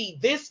only see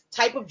this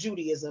type of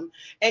Judaism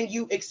and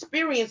you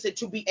experience it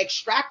to be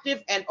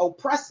extractive and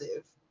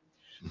oppressive,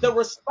 the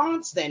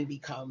response then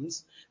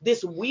becomes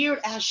this weird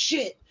ass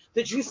shit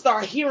that you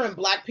start hearing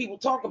Black people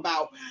talk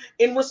about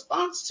in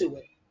response to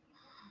it.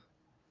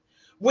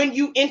 When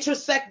you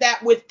intersect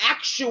that with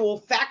actual,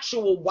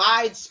 factual,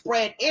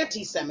 widespread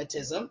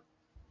anti-Semitism,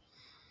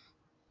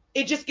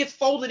 it just gets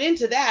folded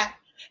into that.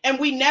 And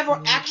we never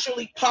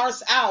actually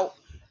parse out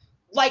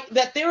like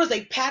that there is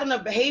a pattern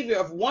of behavior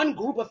of one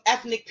group of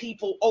ethnic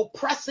people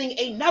oppressing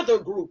another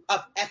group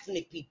of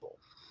ethnic people.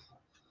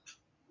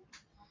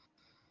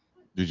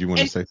 Did you want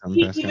to And say something,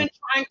 me Pascal? even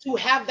trying to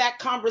have that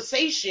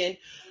conversation,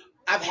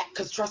 I've had,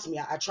 because trust me,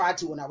 I tried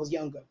to when I was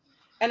younger.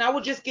 And I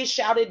would just get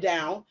shouted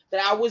down that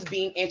I was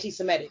being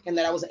anti-Semitic and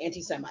that I was an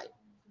anti-Semite.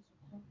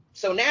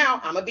 So now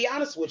I'm gonna be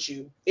honest with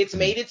you. It's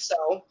made it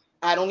so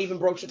I don't even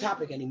broach the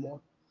topic anymore.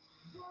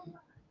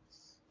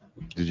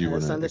 Did you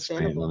want That's to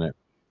expand understandable. on that,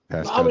 No,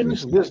 I Pascal? mean,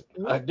 listen,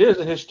 there's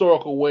a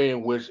historical way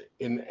in which,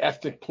 in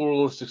ethnic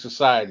pluralistic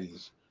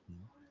societies,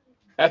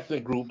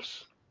 ethnic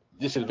groups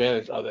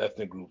disadvantage other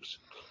ethnic groups.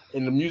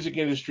 In the music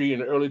industry in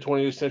the early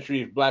 20th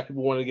century, if Black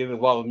people wanted to get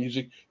involved in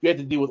music, you had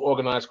to deal with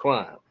organized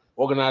crime.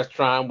 Organized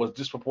crime was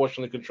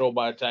disproportionately controlled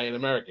by Italian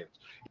Americans.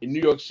 In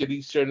New York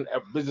City, certain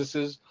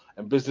businesses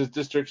and business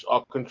districts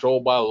are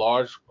controlled by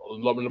large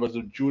numbers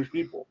of Jewish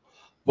people.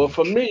 But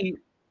for me,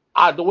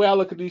 the way I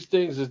look at these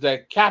things is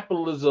that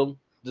capitalism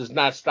does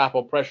not stop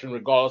oppression,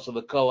 regardless of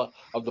the color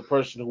of the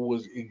person who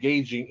was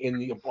engaging in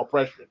the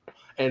oppression.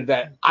 And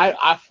that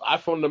I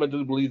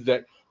fundamentally believe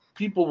that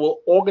people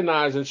will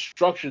organize and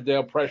structure their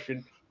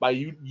oppression by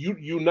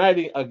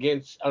uniting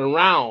against and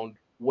around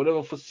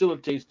whatever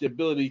facilitates the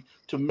ability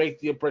to make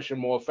the oppression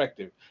more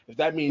effective. If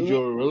that means Mhm.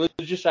 your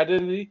religious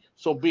identity,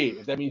 so be it.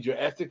 If that means your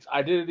ethics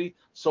identity,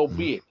 so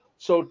be it.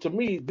 So to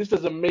me, this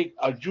doesn't make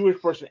a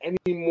Jewish person any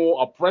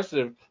more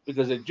oppressive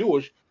because they're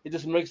Jewish. It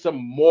just makes them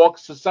more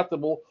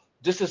susceptible,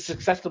 just as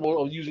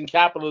susceptible of using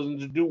capitalism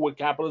to do what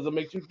capitalism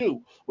makes you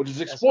do, which is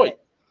That's right. exploit.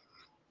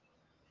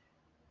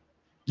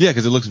 Yeah,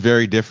 because it looks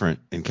very different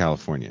in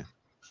California.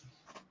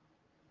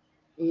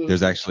 Mhm.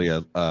 There's actually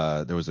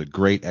there was a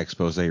great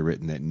expose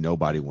written that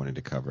nobody wanted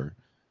to cover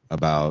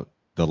about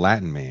the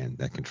Latin man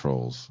that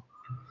controls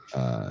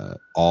not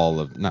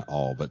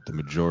all, but the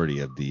majority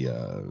of the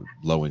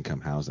low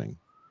income housing,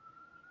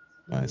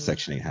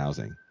 Section 8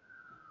 housing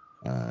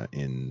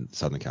in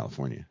Southern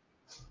California.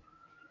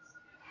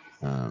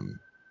 Um,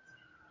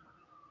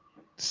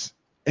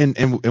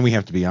 and we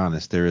have to be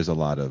honest, there is a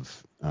lot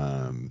of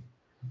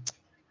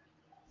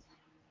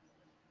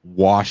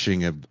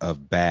washing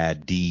of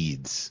bad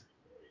deeds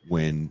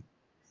when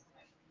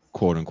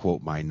quote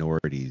unquote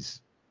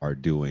minorities are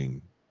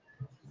doing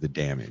the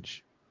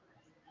damage,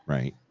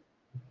 right?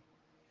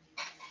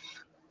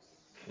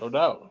 No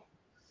doubt.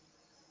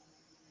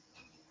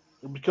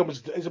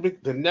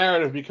 The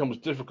narrative becomes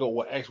difficult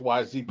with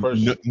XYZ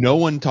person. No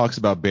one talks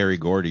about Barry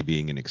Gordy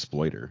being an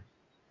exploiter.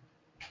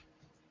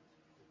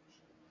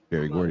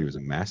 Barry Gordy was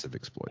a massive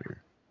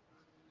exploiter,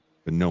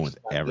 but no one's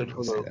ever going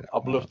to say that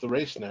out Uplift loud. the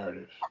race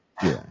narrative.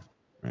 Yeah,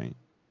 right.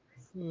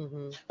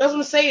 Mm-hmm. That's what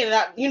I'm saying.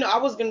 And I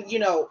was gonna,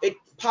 it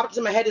popped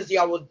into my head as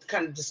y'all were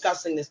kind of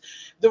discussing this.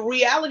 The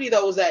reality,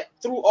 though, is that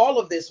through all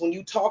of this, when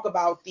you talk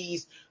about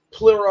these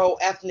plural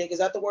ethnic, is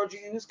that the word you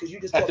use? Because you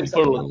just taught me Ethnic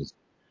something. pluralism.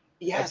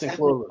 Yes, Ethnic ethnic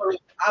pluralism.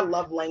 pluralism. I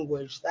love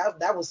language.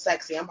 That was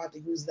sexy. I'm about to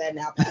use that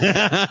now.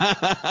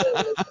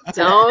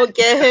 Don't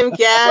get him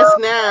gas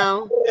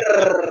now.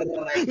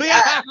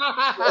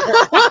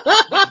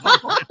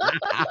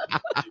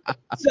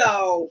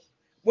 So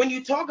when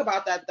you talk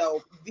about that,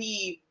 though,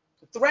 the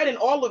thread in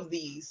all of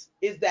these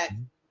is that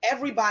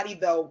everybody,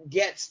 though,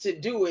 gets to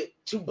do it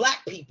to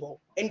Black people,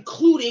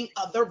 including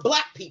other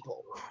Black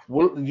people.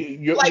 Well,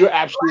 Like, you're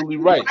absolutely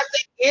right. I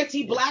say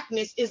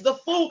anti-Blackness is the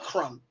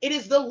fulcrum. It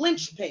is the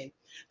linchpin.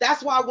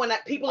 That's why when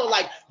people are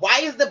like, why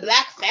is the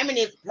Black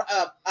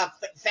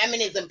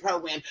feminism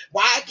program?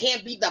 Why it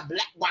can't be the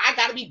Black? Why I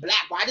gotta be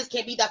Black? Why this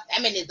can't be the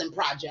feminism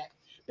project?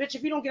 Bitch,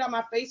 if you don't get out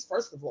my face,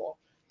 first of all,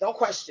 don't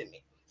question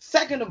me.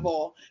 Second of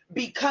all,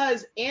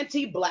 because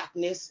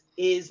anti-Blackness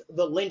is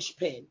the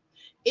linchpin.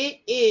 It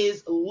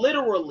is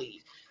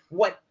literally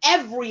what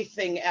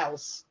everything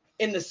else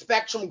in the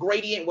spectrum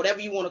gradient, whatever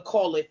you want to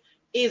call it,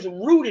 is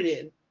rooted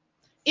in.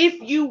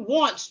 If you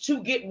want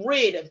to get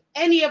rid of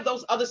any of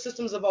those other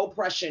systems of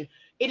oppression,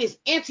 it is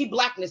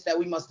anti-Blackness that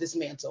we must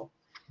dismantle.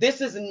 This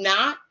is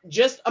not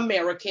just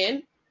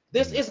American.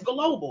 This is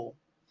global.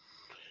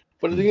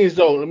 But the thing is,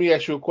 though, let me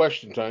ask you a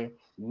question, Tony.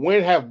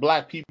 When have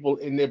Black people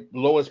in their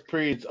lowest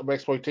periods of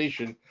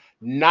exploitation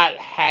not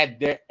had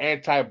their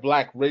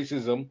anti-Black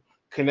racism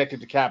connected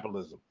to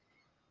capitalism?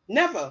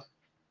 Never.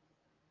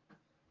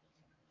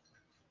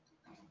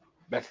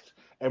 That's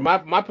and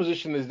my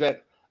position is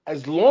that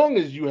as long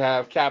as you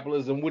have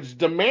capitalism, which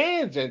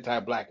demands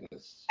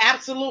anti-Blackness,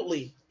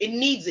 Absolutely. It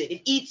needs it.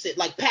 It eats it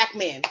like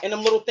Pac-Man and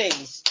them little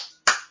things.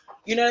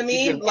 You know what I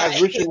mean? because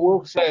as Richard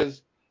Wolff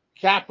says,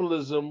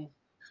 capitalism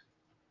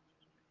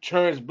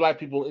turns Black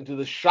people into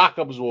the shock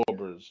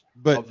absorbers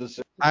But of the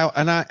system.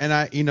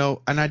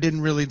 I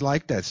didn't really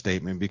like that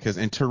statement because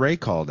Teray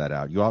called that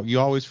out. You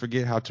always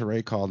forget how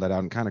Teray called that out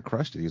and kind of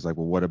crushed it. He was like,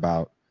 well, what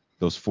about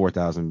those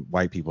 4,000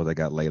 white people that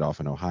got laid off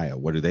in Ohio?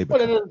 What do they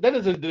become? Well, that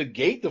doesn't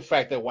negate the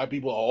fact that white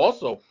people are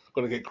also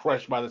going to get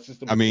crushed by the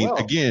system I as mean, well.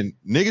 again,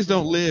 niggas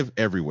don't live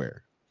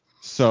everywhere.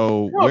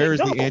 So No, where they is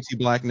the don't.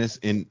 anti-Blackness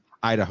in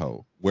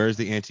Idaho? Where's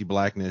the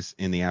anti-Blackness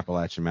in the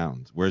Appalachian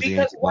Mountains? Where's the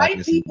Because white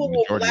anti-Blackness in the people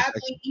will majority of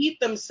Texas? gladly eat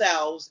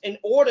themselves in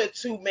order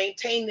to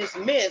maintain this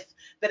myth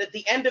that at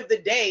the end of the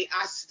day,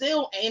 I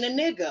still ain't a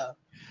nigga.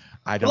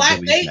 I don't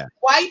believe that.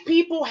 White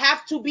people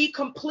have to be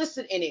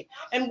complicit in it,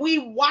 and we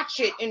watch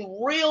it in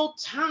real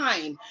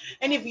time.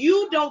 And if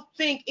you don't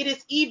think it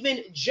is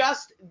even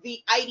just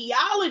the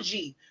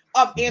ideology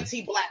of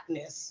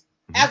anti-Blackness,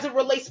 as it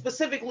relates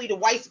specifically to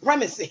white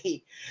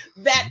supremacy,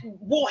 that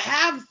will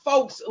have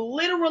folks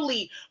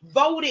literally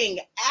voting,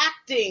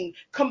 acting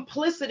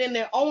complicit in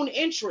their own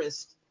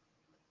interest,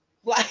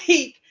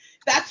 like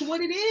that's what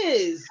it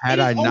is. Had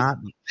It is I only not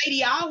the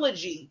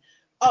ideology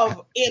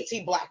of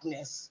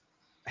anti-Blackness.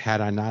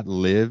 had I not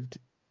lived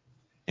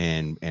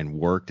and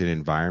worked in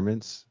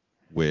environments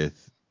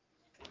with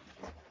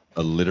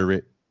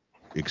illiterate,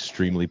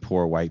 extremely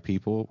poor white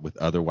people, with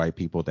other white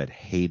people that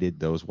hated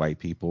those white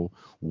people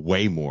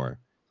way more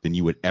than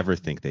you would ever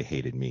think they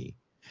hated me.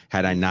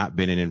 Had I not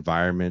been in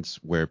environments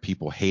where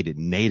people hated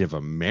Native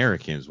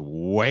Americans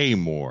way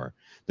more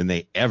than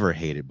they ever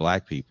hated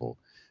Black people,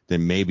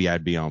 then maybe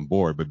I'd be on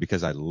board. But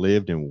because I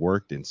lived and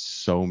worked in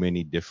so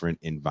many different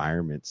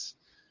environments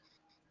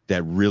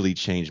that really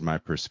changed my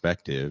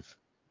perspective,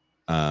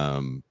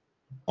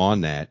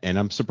 on that, and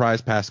I'm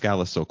surprised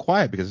Pascal is so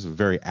quiet because it's a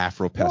very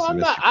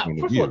Afro-pessimistic point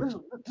of First of view.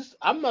 all,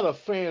 I'm not a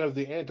fan of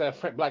the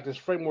anti-blackness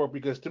framework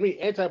because to me,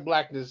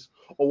 anti-blackness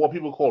or what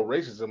people call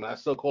racism, and I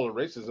still call it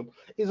racism,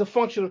 is a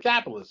function of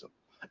capitalism.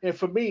 And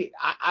for me,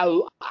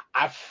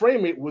 I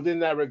frame it within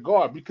that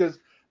regard because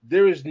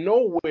there is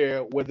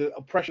nowhere where the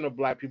oppression of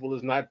black people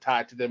is not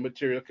tied to their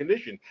material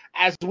condition,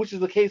 as which is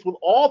the case with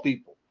all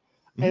people.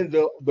 And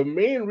the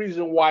main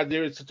reason why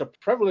there is such a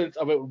prevalence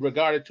of it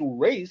regarded to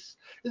race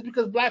is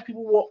because black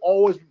people were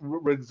always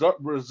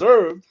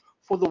reserved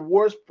for the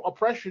worst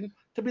oppression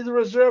to be the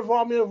reserve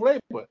army of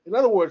labor. In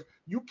other words,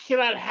 you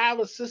cannot have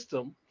a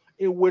system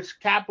in which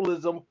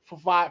capitalism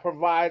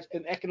provides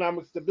an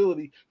economic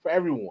stability for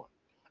everyone.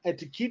 And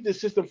to keep the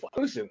system,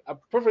 listen, a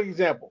perfect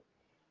example.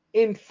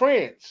 In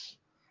France,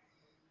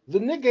 the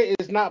nigga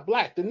is not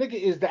black. The nigga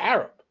is the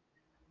Arab.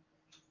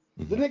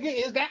 The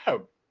nigga is the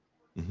Arab.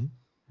 Mm-hmm.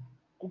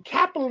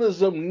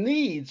 Capitalism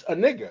needs a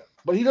nigga,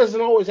 but he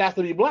doesn't always have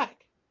to be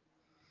black.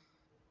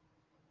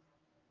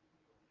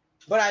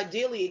 But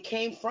ideally, it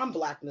came from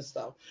blackness,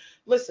 though.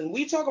 Listen,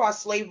 we talk about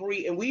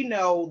slavery, and we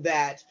know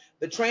that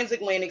the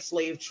transatlantic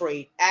slave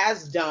trade,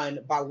 as done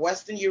by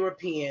Western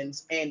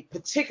Europeans, and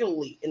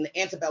particularly in the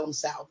antebellum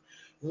South,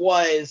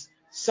 was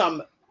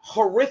some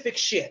horrific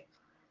shit.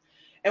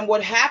 And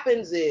what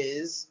happens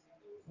is,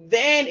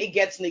 then it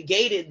gets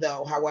negated,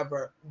 though,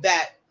 however,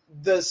 that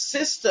the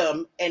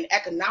system and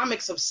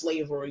economics of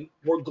slavery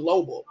were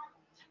global.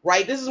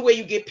 Right? This is where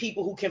you get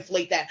people who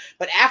conflate that.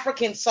 But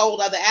Africans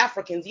sold other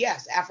Africans.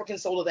 Yes,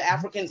 Africans sold other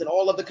Africans, and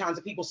all other kinds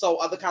of people sold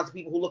other kinds of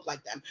people who look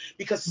like them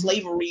because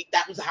slavery,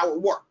 that was how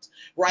it worked.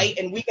 Right?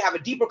 And we can have a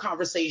deeper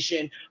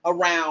conversation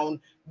around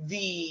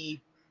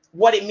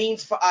what it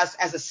means for us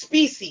as a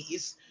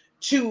species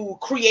to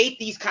create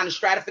these kind of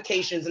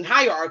stratifications and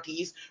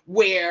hierarchies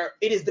where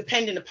it is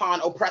dependent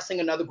upon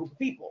oppressing another group of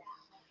people.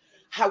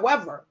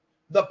 However,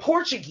 the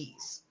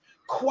Portuguese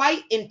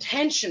quite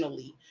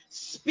intentionally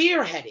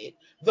spearheaded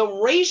the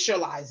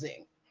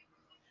racializing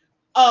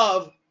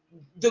of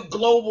the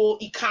global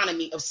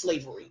economy of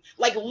slavery.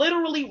 Like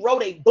literally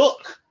wrote a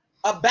book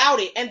about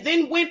it and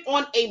then went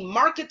on a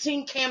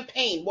marketing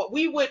campaign.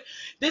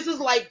 This is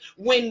like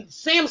when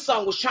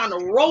Samsung was trying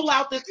to roll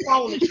out this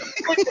phone and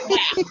split in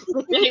half.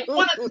 And they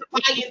wanted to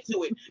buy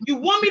into it. You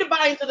want me to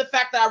buy into the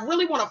fact that I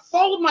really want to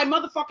fold my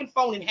motherfucking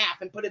phone in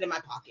half and put it in my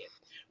pocket,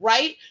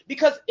 right?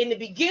 Because in the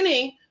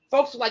beginning,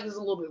 folks were like, this is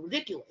a little bit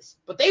ridiculous.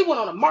 But they went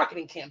on a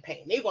marketing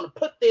campaign. They were going to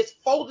put this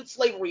folded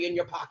slavery in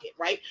your pocket,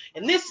 right?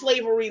 And this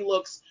slavery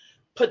looks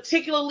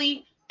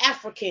particularly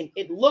African.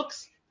 It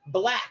looks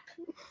black.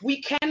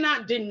 We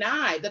cannot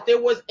deny that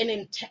there was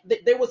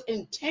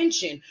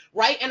intention,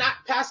 right? And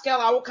Pascal,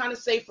 I will kind of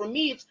say for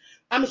me,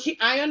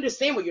 I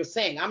understand what you're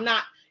saying. I'm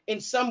not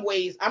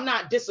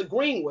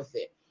disagreeing with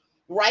it,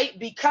 right?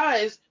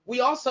 Because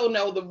we also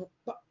know the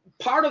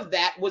part of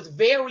that was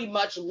very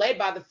much led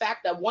by the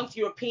fact that once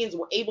Europeans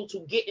were able to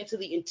get into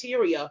the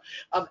interior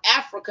of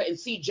Africa and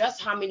see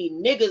just how many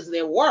niggas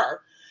there were,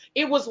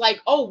 it was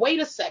like, oh, wait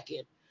a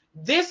second.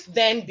 This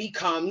then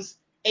becomes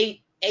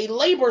a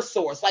labor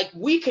source. Like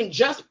we can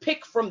just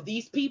pick from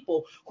these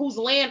people whose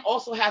land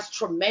also has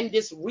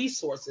tremendous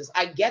resources.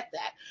 I get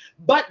that.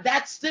 But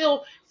that's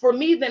still, for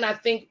me, then I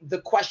think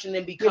the question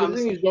then becomes,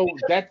 the thing is, though,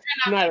 that's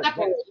not.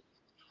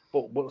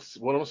 But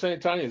what I'm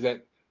saying, Tanya, is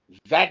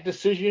that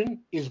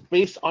decision is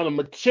based on a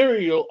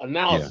material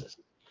analysis.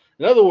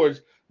 Yeah. In other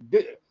words,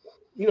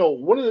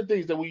 one of the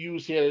things that we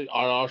use here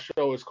on our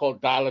show is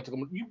called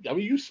dialectical.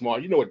 You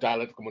smart. You know what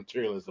dialectical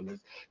materialism is.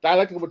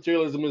 Dialectical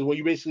materialism is when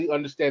you basically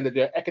understand that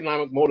there are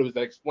economic motives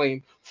that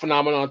explain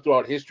phenomena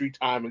throughout history,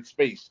 time, and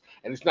space.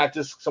 And it's not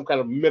just some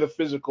kind of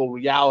metaphysical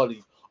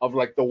reality of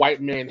like the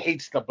white man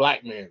hates the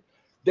black man.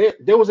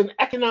 There was an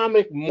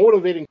economic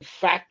motivating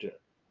factor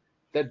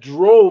that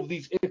drove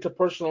these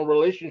interpersonal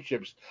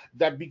relationships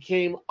that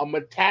became a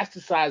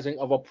metastasizing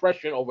of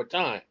oppression over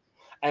time.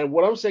 And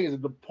what I'm saying is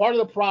that the part of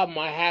the problem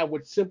I have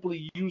with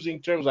simply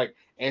using terms like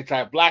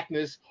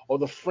anti-blackness or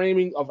the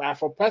framing of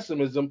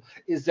Afro-pessimism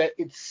is that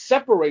it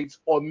separates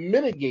or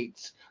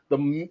mitigates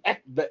the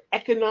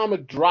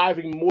economic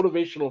driving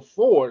motivational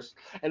force,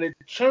 and it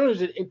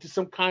turns it into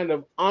some kind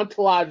of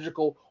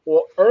ontological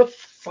or earth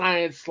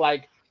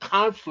science-like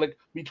conflict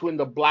between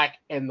the black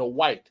and the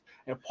white.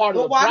 And part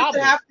of the why problem,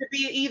 does it have to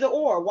be either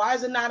or? Why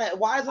is it not a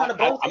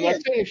both? I'm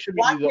not saying it should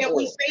be either or. Why can't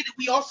we say that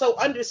we also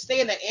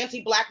understand that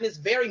anti-blackness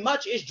very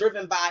much is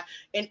driven by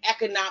an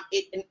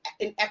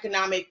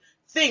economic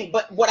thing?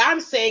 But what I'm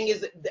saying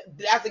is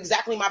that's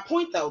exactly my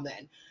point, though.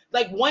 Then,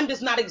 like, one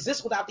does not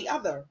exist without the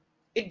other.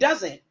 It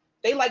doesn't.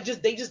 They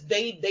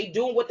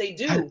doing what they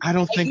do. I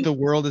don't think the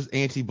world is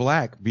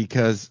anti-black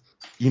because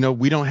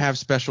we don't have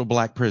special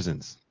black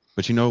prisons.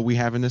 But you know what we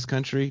have in this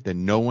country that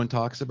no one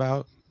talks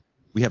about?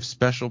 We have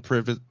special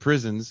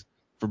prisons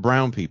for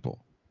brown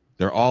people.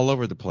 They're all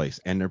over the place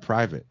and they're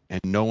private and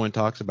no one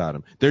talks about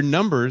them. Their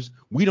numbers,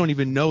 we don't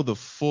even know the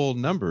full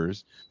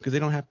numbers because they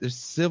don't have their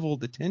civil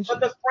detention.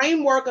 But the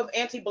framework of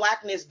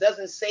anti-blackness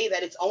doesn't say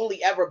that it's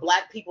only ever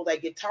black people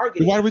that get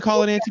targeted. Why do we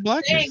call it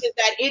anti-blackness? What I'm saying is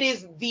that it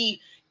is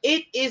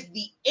It is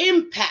the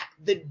impact,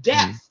 the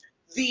depth,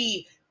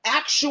 the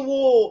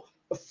actual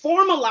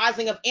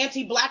formalizing of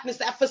anti-blackness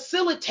that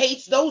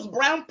facilitates those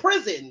brown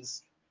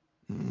prisons.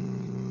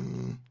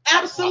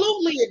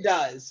 Absolutely it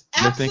does.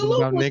 They're thinking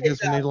about Absolutely it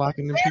niggas when they does.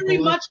 locking them Very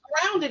people up. much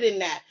grounded in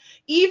that.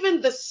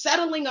 Even the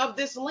settling of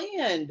this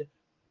land,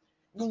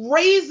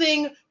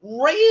 raising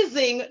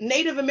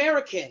Native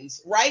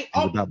Americans, right?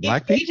 Is it about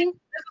black people?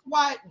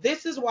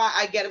 This is why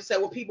I get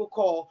upset when people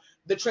call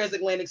the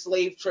transatlantic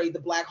slave trade the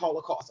Black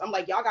Holocaust. I'm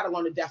like, y'all got to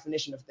learn the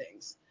definition of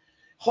things.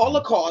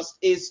 Holocaust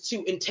is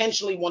to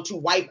intentionally want to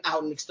wipe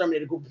out and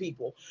exterminate a group of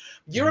people.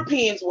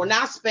 Europeans were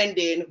not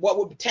spending what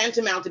would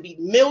tantamount to be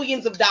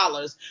millions of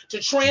dollars to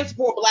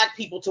transport black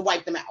people to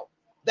wipe them out.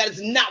 That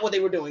is not what they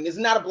were doing. It's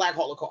not a Black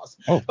Holocaust.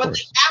 Oh, but they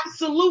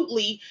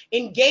absolutely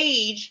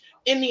engage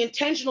in the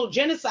intentional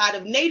genocide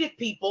of Native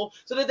people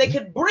so that they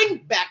could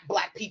bring back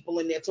black people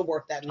in there to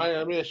work that.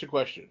 Let me ask you a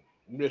question.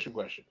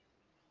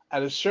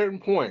 At a certain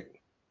point,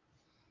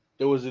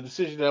 there was a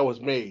decision that was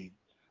made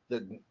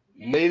that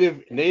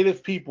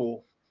native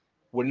people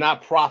were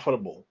not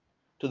profitable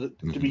to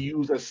be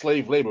used as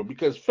slave labor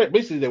because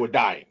basically they were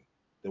dying.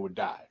 They would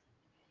die.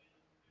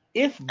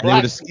 If And they black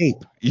would escape,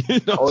 you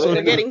know, Oh, so They were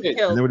and getting they-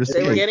 killed. they would They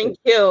were escape. getting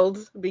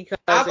killed because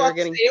I was they were about to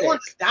getting say, they were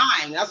sick. just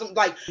dying. That's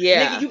like,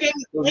 Yeah. nigga, you gave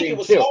me They were think it getting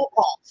was killed.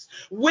 smallpox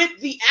with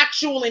the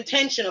actual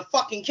intention of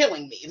fucking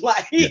killing me.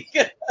 Like,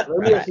 Let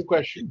me ask you a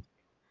question.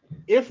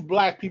 If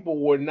black people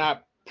were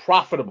not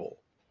profitable,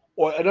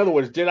 or in other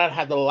words, did not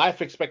have the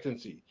life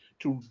expectancy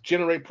to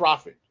generate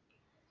profit,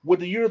 would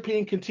the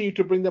European continue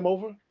to bring them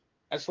over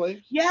as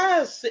slaves?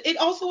 yes, it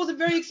also was a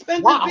very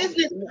expensive Wow.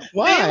 business.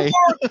 Why?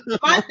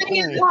 My thing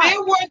is,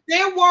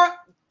 there were.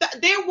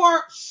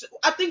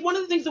 I think one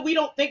of the things that we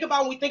don't think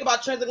about when we think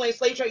about transatlantic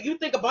slave trade, you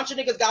think a bunch of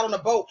niggas got on a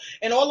boat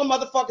and all the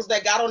motherfuckers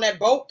that got on that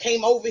boat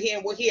came over here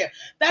and were here.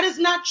 That is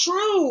not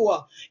true.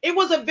 It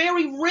was a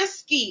very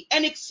risky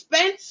and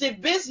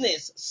expensive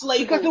business,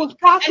 slavery. Because it was And it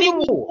profitable.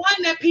 was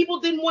one that people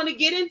didn't want to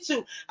get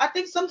into. I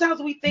think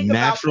sometimes we think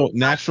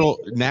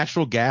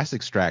Natural gas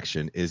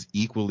extraction is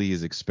equally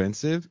as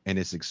expensive and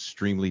it's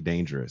extremely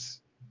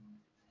dangerous.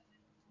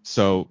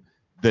 So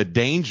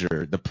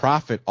the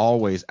profit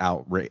always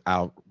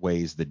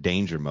outweighs the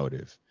danger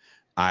motive.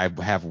 I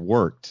have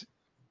worked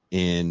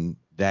in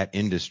that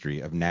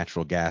industry of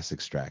natural gas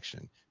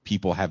extraction.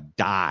 People have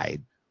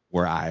died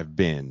where I have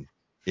been.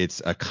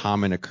 It's a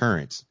common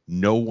occurrence.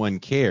 No one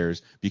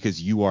cares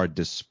because you are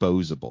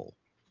disposable,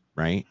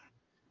 right?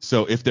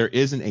 So if there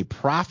isn't a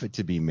profit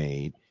to be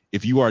made,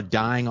 if you are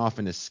dying off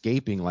and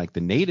escaping like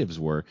the natives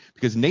were,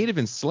 because native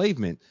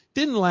enslavement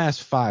didn't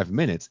last 5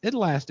 minutes, it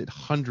lasted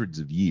hundreds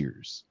of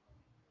years.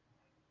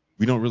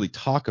 We don't really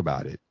talk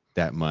about it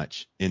that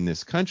much in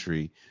this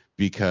country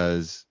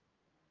because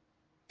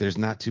there's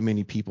not too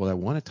many people that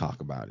want to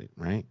talk about it,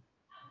 right?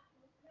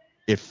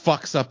 It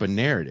fucks up a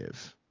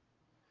narrative.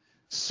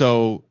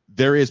 So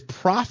there is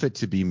profit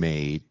to be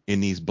made in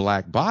these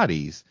black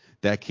bodies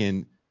that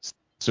can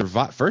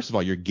survive. First of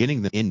all, you're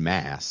getting them in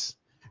mass.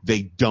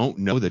 They don't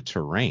know the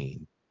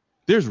terrain.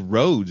 There's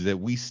roads that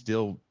we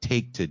still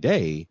take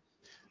today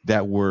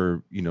that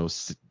were,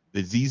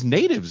 these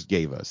natives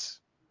gave us.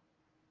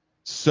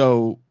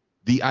 So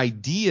the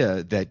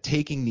idea that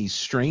taking these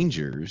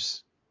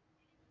strangers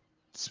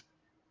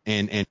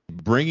and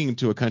bringing them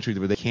to a country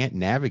where they can't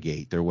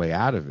navigate their way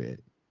out of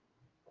it,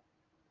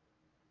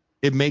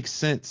 it makes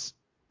sense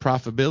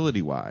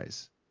profitability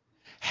wise.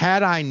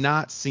 Had I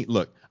not seen,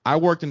 look, I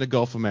worked in the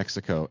Gulf of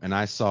Mexico and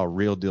I saw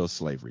real deal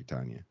slavery,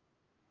 Tanya.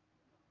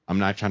 I'm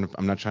not trying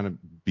to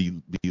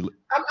be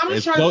I'm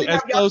just trying to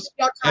figure out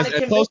y'all trying to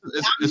convince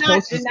me. I'm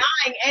not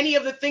denying any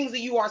of the things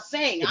that you are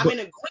saying. I'm in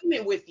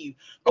agreement with you.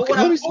 But what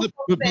I'm also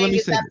saying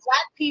is that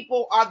black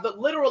people are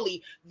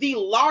literally the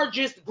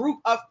largest group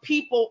of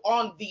people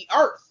on the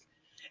earth.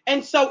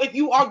 And so if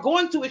you are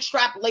going to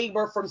extract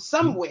labor from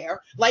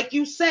somewhere, like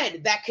you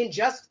said, that can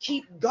just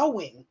keep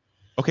going.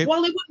 Okay.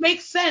 Well, it would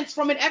make sense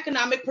from an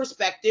economic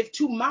perspective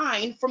to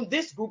mine from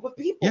this group of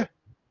people. Yeah.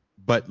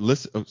 But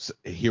listen,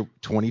 here,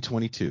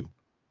 2022,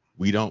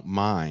 we don't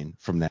mine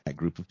from that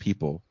group of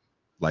people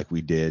like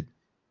we did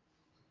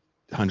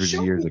hundreds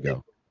of years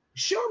ago.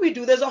 Sure we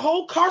do. There's a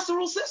whole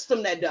carceral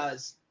system that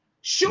does.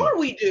 Sure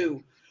we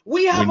do.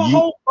 We have a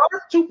whole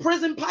birth to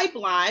prison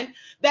pipeline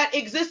that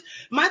exists.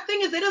 My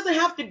thing is, it doesn't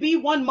have to be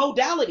one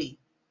modality.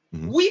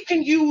 We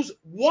can use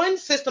one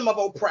system of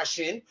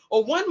oppression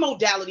or one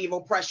modality of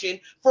oppression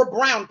for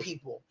brown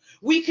people.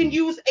 We can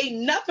use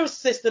another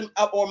system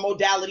or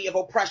modality of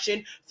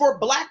oppression for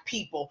black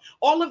people.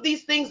 All of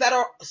these things that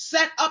are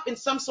set up in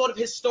some sort of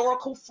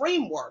historical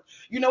framework.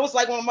 It's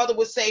like when my mother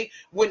would say,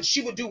 when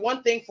she would do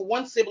one thing for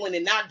one sibling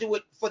and not do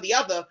it for the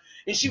other,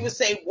 and she would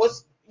say,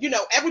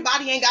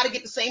 everybody ain't got to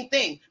get the same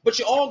thing, but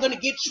you're all going to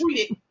get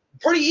treated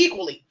pretty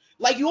equally.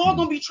 Like, you all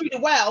going to be treated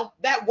well.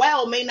 That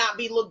well may not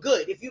look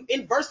good. If you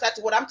inverse that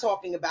to what I'm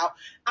talking about,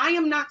 I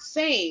am not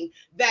saying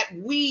that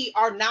we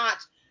are not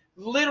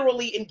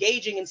literally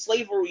engaging in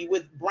slavery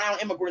with brown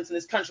immigrants in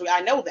this country.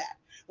 I know that.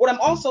 What I'm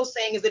also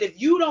saying is that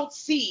if you don't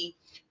see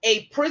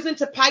a prison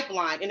to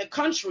pipeline in a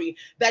country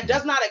that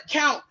does not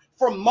account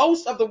for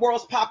most of the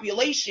world's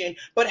population,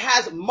 but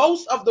has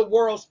most of the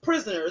world's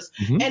prisoners.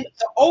 Mhm. And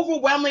the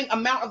overwhelming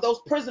amount of those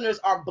prisoners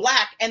are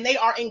Black, and they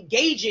are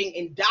engaging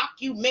in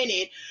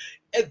documented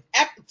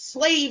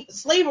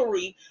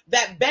slavery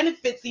that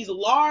benefits these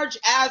large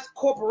ass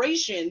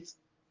corporations.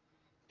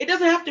 It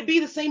doesn't have to be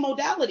the same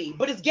modality,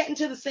 but it's getting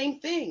to the same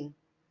thing.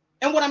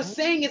 And what I'm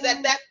saying is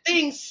that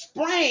thing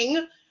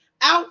sprang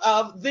out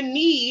of the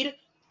need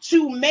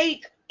to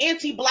make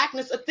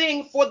anti-Blackness a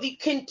thing for the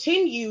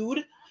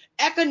continued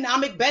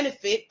economic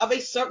benefit of a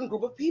certain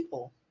group of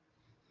people.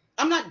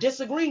 I'm not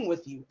disagreeing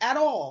with you at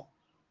all.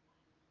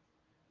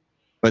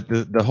 But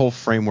the whole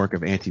framework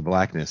of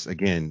anti-Blackness,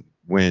 again,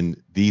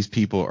 when these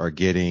people are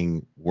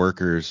getting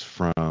workers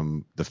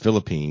from the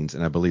Philippines,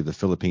 and I believe the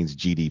Philippines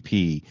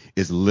GDP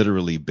is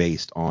literally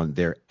based on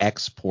their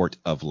export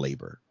of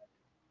labor.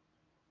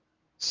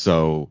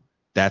 So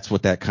that's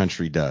what that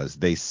country does.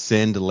 They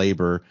send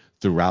labor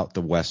throughout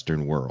the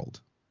Western world.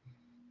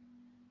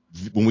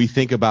 When we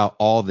think about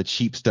all the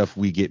cheap stuff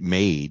we get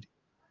made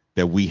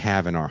that we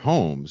have in our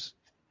homes,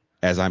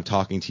 as I'm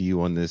talking to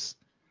you on this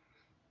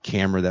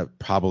camera that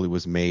probably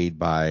was made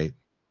by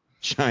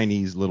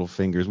Chinese little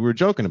fingers, we were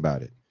joking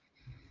about it.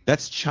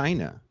 That's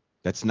China.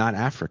 That's not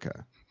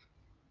Africa.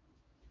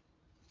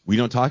 We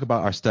don't talk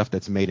about our stuff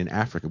that's made in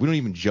Africa. We don't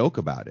even joke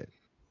about it.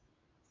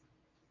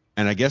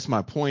 And I guess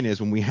my point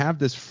is, when we have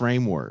this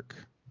framework,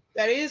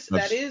 That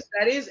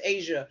is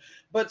Asia.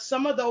 But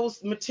some of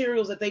those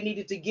materials that they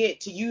needed to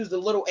get to use the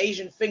little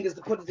Asian fingers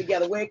to put it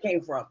together, where it came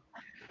from?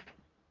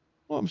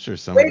 well, I'm sure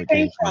some Where of it it came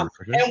came from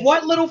from? Africa. And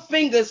what little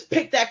fingers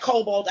picked that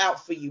cobalt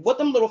out for you? What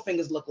them little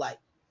fingers look like?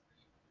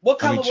 What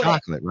I color mean, were they?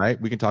 chocolate, right?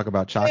 We can talk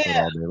about chocolate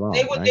Yeah, all day long,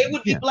 right? they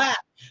would be Yeah. Black.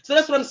 So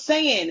that's what I'm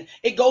saying.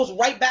 It goes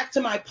right back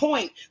to my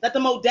point that the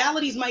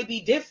modalities might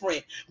be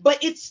different,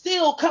 but it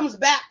still comes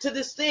back to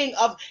this thing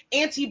of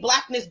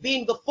anti-Blackness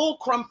being the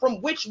fulcrum from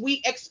which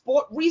we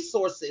export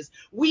resources.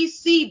 We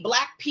see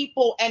Black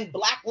people and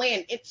Black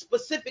land, it's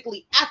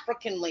specifically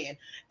African land,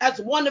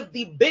 as one of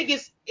the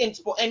biggest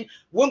export. And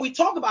when we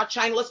talk about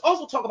China, let's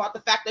also talk about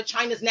the fact that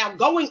China is now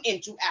going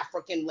into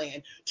African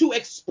land to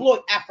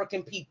exploit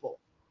African people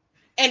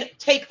and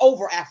take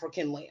over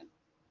African land.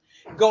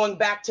 Going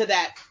back to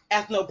that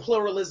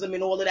ethno-pluralism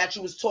and all of that,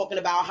 you was talking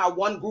about how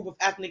one group of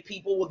ethnic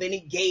people will then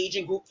engage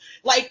in group,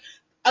 like,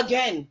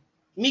 again,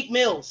 Meek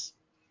Mills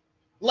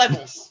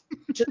levels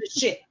to the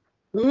shit.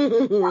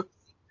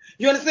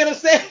 You understand what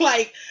I'm saying?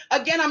 Like,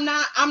 again, I'm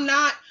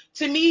not,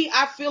 to me,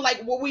 I feel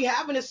like what we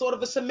having is sort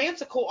of a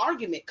semantical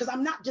argument, because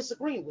I'm not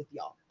disagreeing with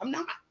y'all. I'm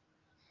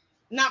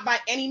not by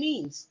any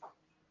means.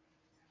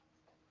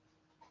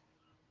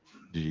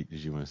 Did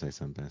you want to say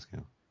something,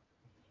 Pascal?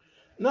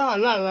 No,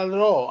 not at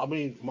all. I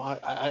mean,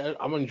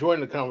 I'm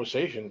enjoying the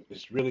conversation.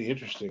 It's really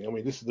interesting. I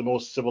mean, this is the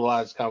most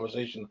civilized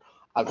conversation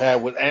I've had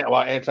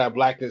about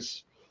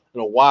anti-blackness in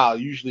a while.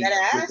 Usually,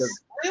 That because ass?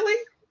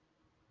 Really?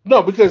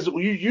 no, because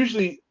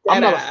usually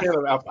That ass.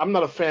 I'm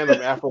not a fan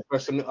of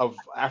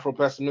Afro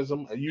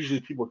pessimism. Usually,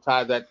 people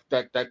tie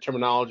that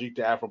terminology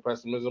to Afro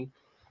pessimism,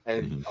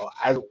 and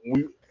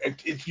Mm-hmm.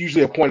 it's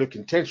usually a point of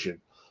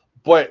contention.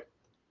 But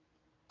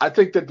I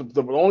think that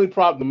the only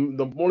problem,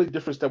 the only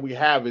difference that we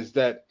have is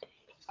that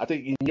I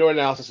think in your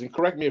analysis, and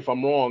correct me if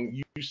I'm wrong,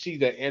 you see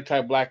that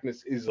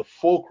anti-blackness is the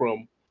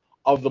fulcrum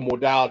of the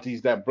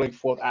modalities that bring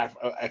forth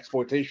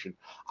exploitation.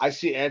 I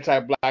see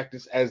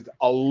anti-blackness as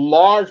a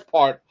large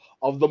part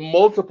of the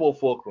multiple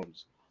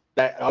fulcrums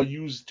that are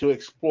used to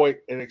exploit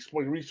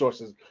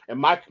resources. And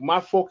my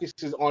focus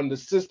is on the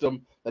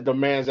system that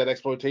demands that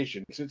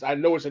exploitation. Since I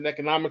know it's an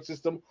economic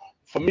system,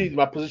 for me,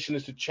 my position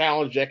is to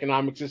challenge the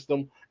economic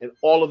system and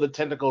all of the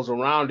tentacles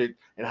around it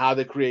and how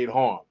they create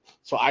harm.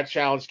 So I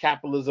challenge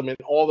capitalism and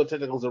all the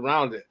tentacles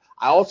around it.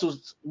 I also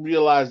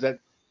realize that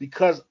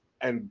because,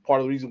 and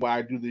part of the reason why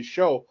I do this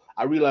show,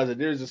 I realize that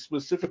there's a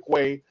specific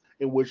way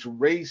in which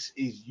race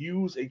is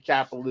used in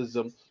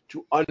capitalism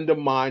to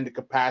undermine the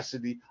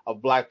capacity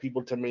of Black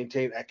people to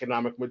maintain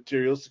economic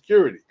material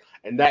security,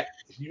 and that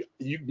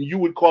you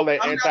would call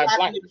that I'm not laughing at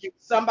anti-Blackness. you.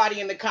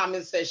 Somebody in the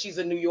comments says she's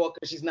a New Yorker.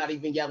 She's not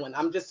even yelling.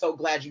 I'm just so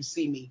glad you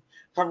see me.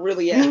 I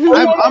really am. Oh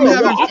no, I'm no, no,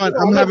 having no! fun.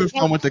 I I'm never having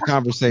fun with the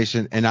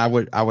conversation, and I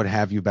would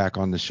have you back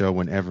on the show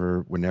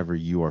whenever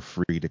you are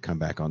free to come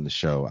back on the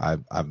show.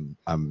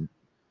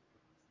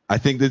 I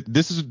think that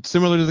this is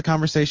similar to the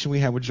conversation we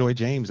had with Joy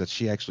James that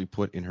she actually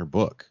put in her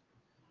book.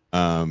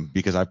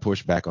 Because I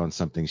pushed back on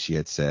something she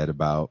had said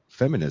about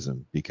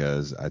feminism,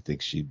 because I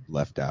think she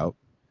left out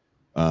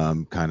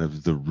kind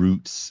of the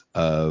roots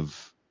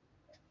of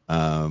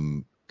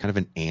kind of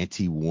an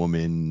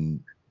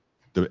anti-woman,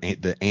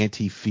 the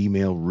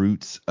anti-female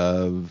roots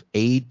of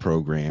aid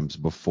programs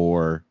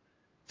before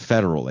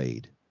federal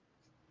aid.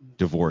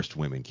 Divorced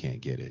women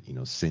can't get it.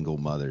 Single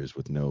mothers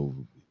with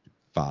no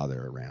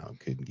father around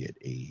couldn't get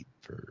aid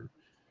for.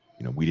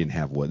 We didn't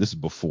have this is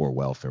before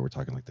welfare. We're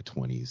talking like the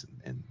 20s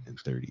and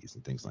 30s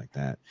and things like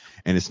that.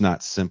 And it's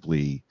not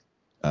simply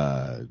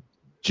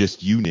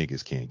just you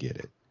niggas can't get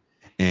it.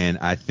 And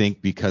I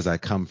think because I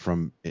come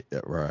from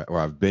or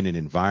I've been in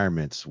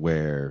environments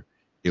where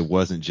it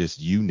wasn't just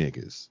you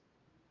niggas,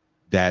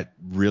 that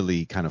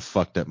really kind of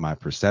fucked up my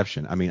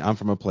perception. I mean, I'm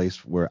from a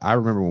place where I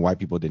remember when white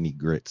people didn't eat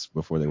grits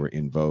before they were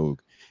in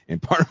vogue.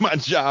 And part of my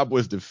job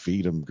was to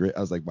feed them grit.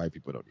 I was like, white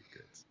people don't eat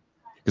grits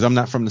because I'm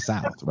not from the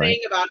South, right?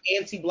 Thing about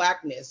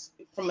anti-blackness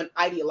from an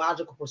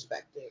ideological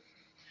perspective,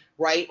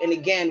 right? And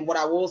again, what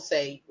I will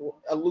say,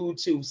 allude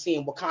to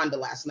seeing Wakanda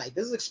last night.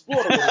 This is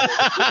explored a little bit.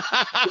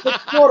 It's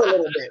explored a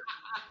little bit.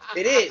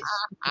 It is.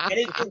 And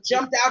it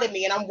jumped out at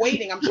me, and I'm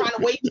waiting. I'm trying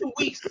to wait 2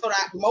 weeks so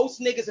that most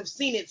niggas have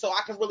seen it so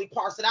I can really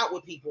parse it out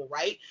with people,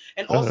 right?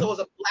 And also as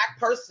a black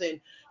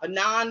person, a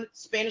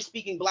non-Spanish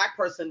speaking black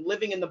person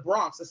living in the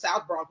Bronx, the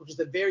South Bronx, which is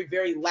a very,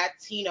 very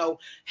Latino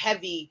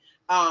heavy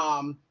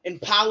in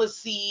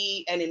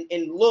policy and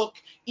in look,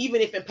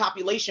 even if in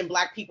population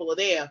black people are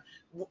there,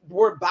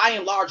 we're by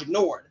and large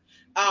ignored.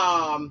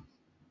 What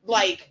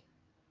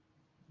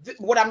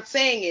I'm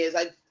saying is,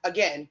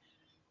 again,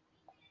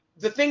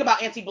 the thing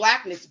about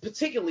anti-blackness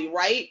particularly,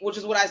 right, which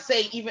is what I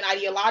say even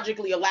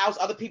ideologically allows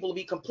other people to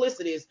be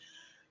complicit, is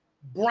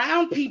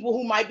brown people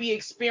who might be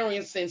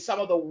experiencing some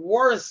of the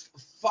worst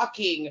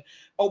fucking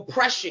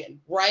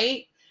oppression,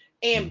 right,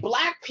 and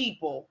black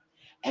people,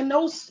 and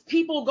those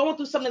people going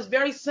through something that's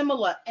very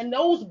similar, and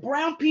those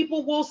brown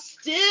people will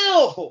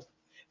still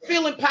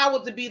feel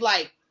empowered to be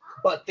like,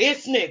 but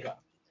this nigga,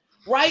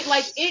 right?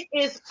 Like, it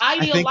is I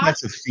think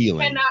that's ideological. a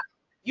feeling.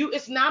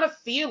 It's not a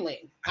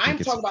feeling. I think I'm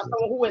it's talking a about feeling.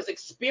 someone who has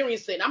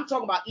experienced it. I'm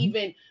talking about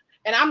even,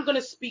 and I'm going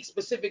to speak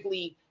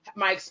specifically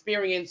my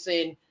experience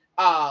in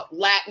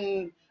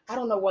Latin. I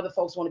don't know whether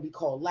folks want to be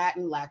called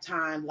Latin,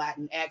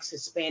 Latinx,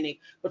 Hispanic,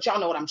 but y'all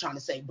know what I'm trying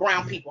to say.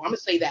 Brown people. I'm going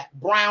to say that.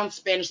 Brown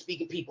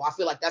Spanish-speaking people. I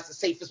feel like that's the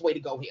safest way to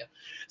go here.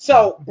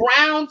 So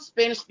brown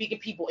Spanish-speaking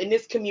people in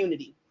this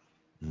community,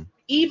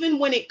 even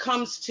when it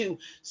comes to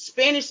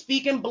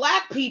Spanish-speaking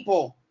black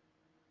people,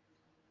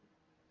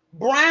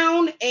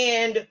 brown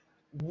and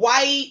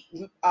white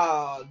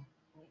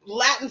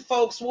Latin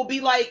folks will be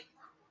like,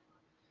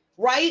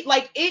 right?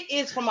 Like, it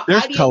is from an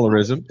There's idea.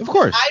 colorism, of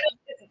course.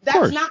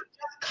 That's not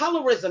just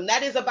colorism.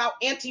 That is about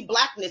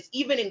anti-blackness,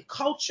 even in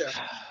culture.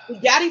 The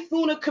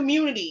Garifuna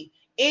community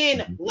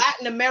in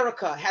Latin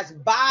America has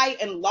by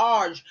and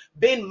large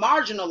been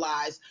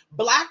marginalized.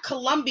 Black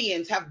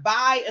Colombians have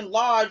by and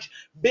large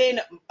been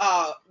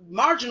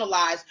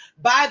marginalized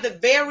by the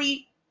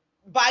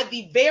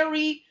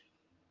very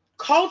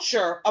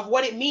culture of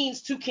what it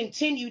means to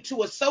continue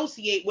to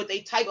associate with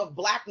a type of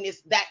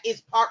blackness that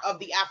is part of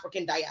the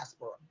African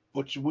diaspora.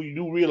 But we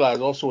do realize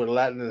also in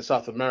Latin and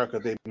South America,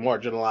 they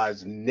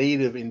marginalize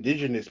native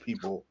indigenous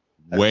people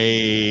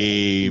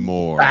Way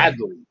more.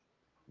 badly.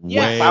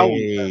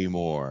 Way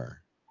more.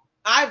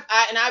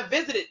 I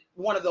visited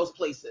one of those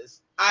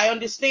places. I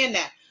understand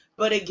that.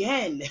 But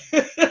again,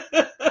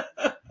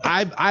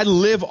 I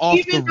live off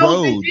even the those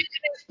road.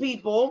 indigenous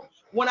people,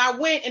 when I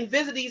went and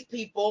visited these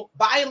people,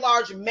 by and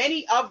large,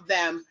 many of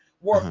them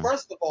were,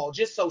 first of all,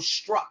 just so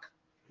struck.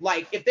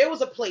 Like, if there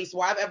was a place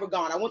where I've ever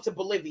gone, I went to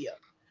Bolivia,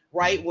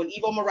 right, when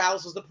Evo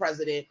Morales was the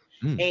president,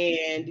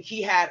 and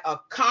he had a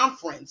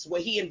conference where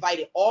he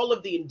invited all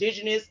of the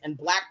indigenous and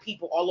black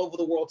people all over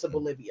the world to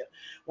Bolivia.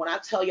 When I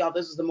tell y'all,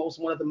 this is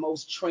one of the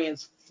most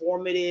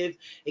transformative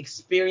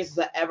experiences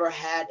I ever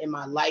had in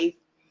my life.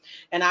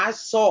 And I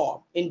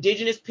saw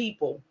indigenous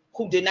people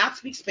who did not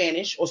speak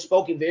Spanish or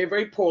spoke it very,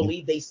 very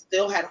poorly. They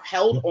still had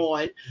held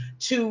on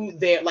to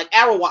their, like,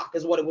 Arawak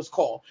is what it was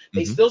called.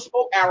 They still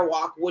spoke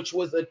Arawak, which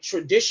was a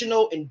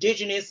traditional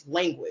indigenous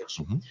language.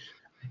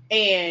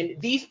 And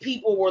these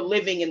people were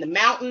living in the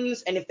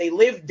mountains. And if they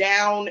lived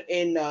down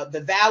in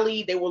the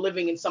valley, they were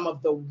living in some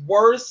of the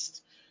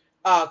worst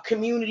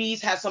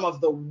communities, had some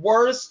of the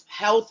worst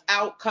health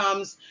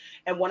outcomes.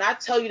 And when I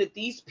tell you that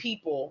these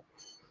people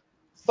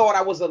thought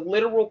I was a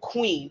literal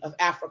queen of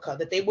Africa,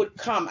 that they would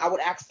come, I would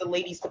ask the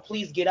ladies to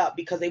please get up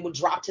because they would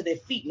drop to their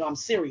feet. No, I'm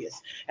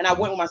serious. And I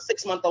went with my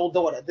 6-month-old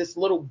daughter, this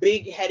little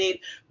big-headed,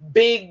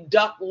 big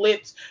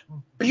duck-lipped,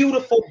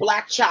 beautiful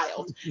black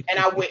child. And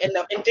and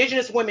the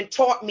indigenous women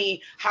taught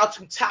me how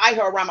to tie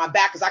her around my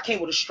back because I came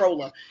with a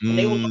stroller. And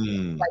they were looking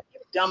at me like,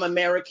 you dumb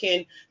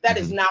American, that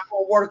is not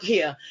going to work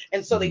here.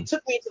 And so they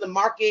took me into the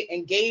market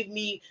and gave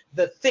me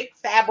the thick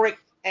fabric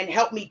and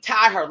helped me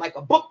tie her like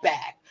a book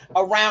bag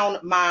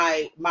around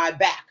my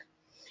back.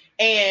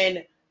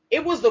 And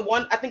it was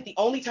I think the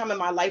only time in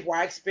my life where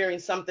I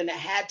experienced something that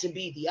had to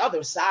be the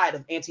other side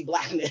of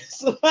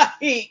anti-blackness.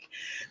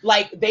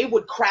 like they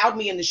would crowd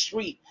me in the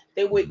street.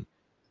 They would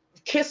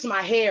kiss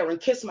my hair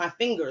and kiss my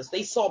fingers.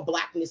 They saw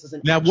blackness as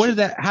an Now, action.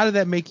 how did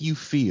that make you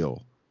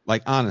feel?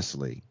 Like,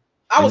 honestly.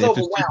 I was if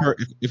overwhelmed.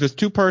 If it's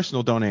too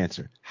personal, don't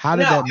answer. How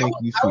did that make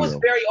you feel? I was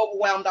very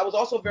overwhelmed. I was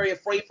also very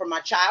afraid for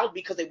my child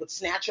because they would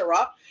snatch her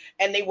up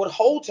and they would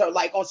hold her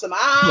like on some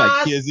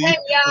like Kizzy.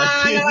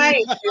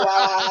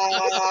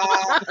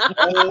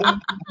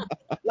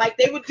 like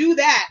they would do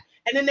that.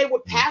 And then they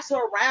would pass her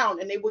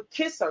around and they would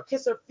kiss her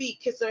feet,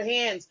 kiss her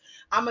hands.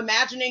 I'm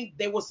imagining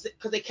they was,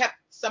 because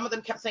some of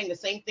them kept saying the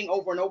same thing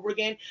over and over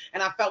again.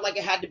 And I felt like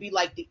it had to be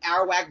like the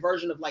Arawak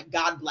version of like,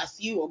 God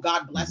bless you or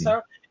God bless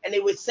her. And they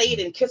would say it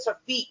and kiss her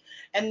feet.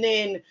 And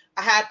then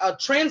I had a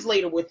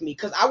translator with me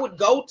because I would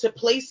go to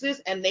places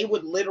and they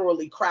would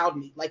literally crowd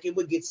me. Like it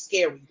would get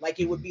scary.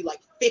 Like it would be like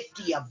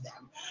 50 of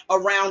them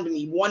around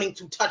me wanting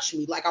to touch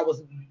me. Like I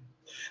was,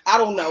 I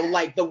don't know,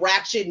 like the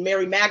ratchet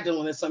Mary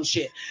Magdalene or some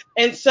shit.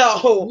 And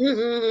so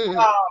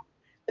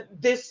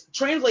this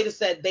translator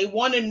said they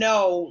want to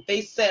know,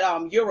 they said,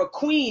 you're a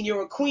queen.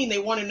 They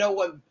want to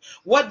know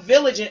what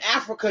village in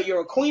Africa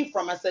you're a queen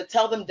from. I said,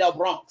 tell them Del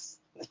Bronx.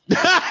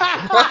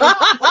 Around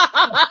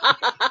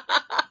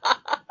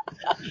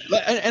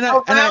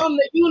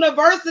the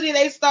university,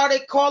 they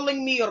started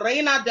calling me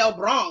Reina del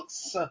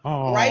Bronx,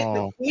 right?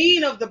 The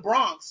queen of the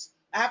Bronx.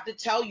 I have to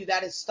tell you,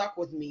 that has stuck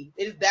with me.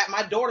 It is that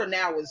my daughter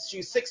now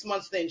she's 6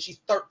 months in, she's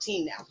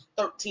 13 now,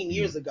 13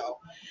 years ago.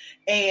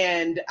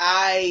 And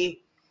I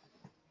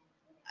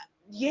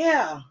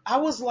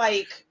was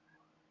like,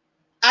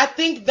 I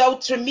think though,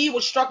 to me,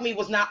 what struck me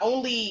was not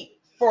only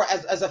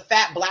as a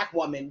fat black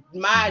woman,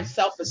 my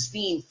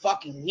self-esteem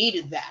fucking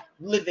needed that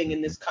living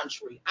in this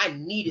country. I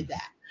needed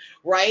that,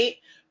 right?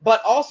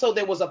 But also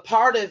there was a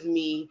part of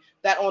me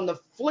that on the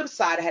flip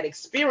side I had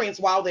experienced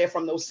while there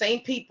from those same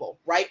people,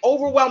 right?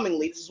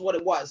 Overwhelmingly, this is what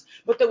it was.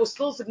 But there was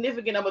still a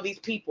significant number of these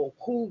people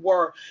who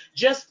were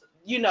just,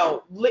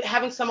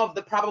 having some of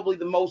probably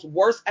the most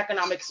worst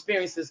economic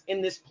experiences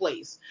in this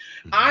place.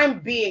 I'm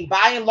being,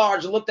 by and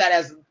large, looked at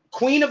as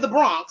queen of the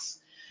Bronx.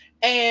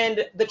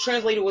 And the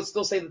translator would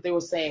still say that they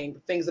were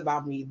saying things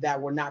about me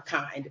that were not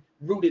kind,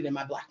 rooted in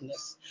my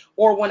blackness.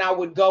 Or when I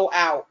would go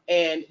out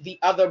and the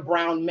other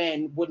brown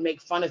men would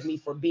make fun of me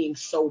for being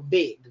so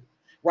big,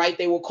 right?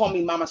 They would call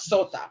me Mama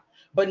Sota,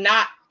 but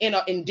not in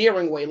an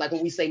endearing way, like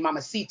when we say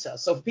Mamacita.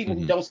 So for people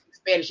who don't speak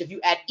Spanish, if you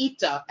add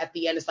ita at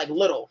the end, it's like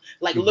little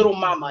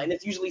mama, and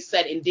it's usually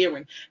said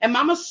endearing. And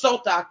Mama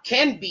Sota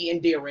can be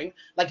endearing,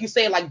 like you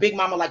say, like big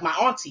mama, like my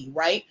auntie,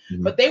 right?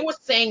 But they were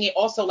saying it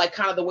also like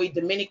kind of the way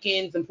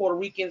Dominicans and Puerto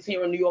Ricans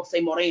here in New York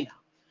say morena.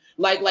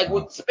 Like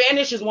with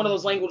Spanish is one of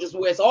those languages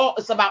where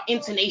it's about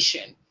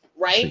intonation,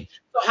 right?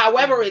 So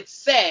however it's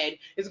said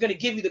is going to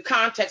give you the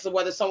context of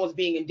whether someone's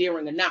being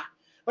endearing or not.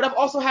 But I've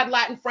also had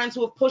Latin friends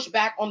who have pushed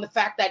back on the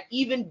fact that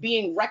even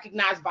being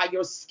recognized by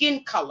your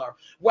skin color,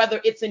 whether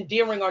it's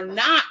endearing or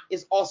not,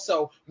 is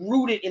also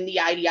rooted in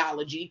the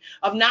ideology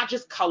of not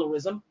just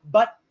colorism,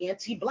 but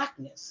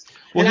anti-blackness.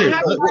 Well, can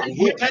I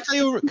tell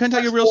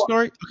you a real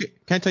story? Okay,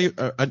 can I tell you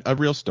a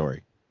real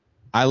story?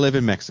 I live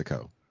in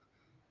Mexico.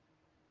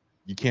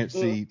 You can't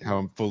see how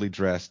I'm fully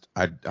dressed.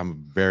 I'm a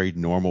very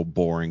normal,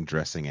 boring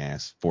dressing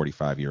ass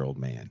 45-year-old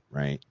man,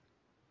 right?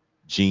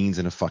 Jeans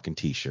and a fucking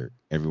t-shirt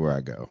everywhere I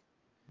go.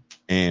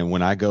 And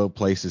when I go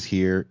places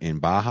here in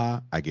Baja,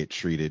 I get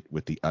treated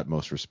with the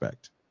utmost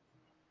respect.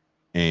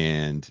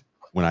 And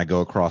when I go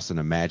across an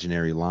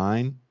imaginary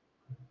line,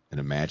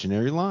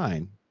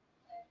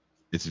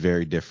 it's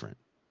very different.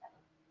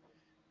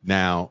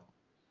 Now,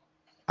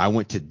 I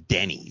went to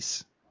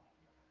Denny's.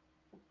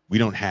 We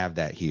don't have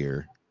that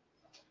here.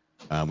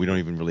 We don't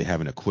even really have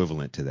an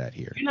equivalent to that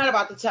here. You're not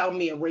about to tell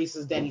me a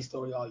racist Denny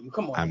story, are you?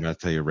 Come on. I'm going to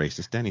tell you a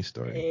racist Denny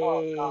story.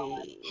 Hey.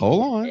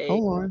 Hold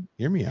on.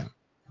 Hear me out.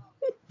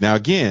 Now,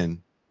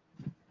 again,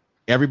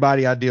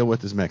 everybody I deal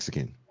with is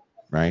Mexican,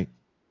 right?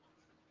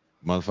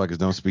 Motherfuckers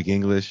don't speak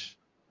English.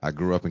 I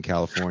grew up in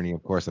California.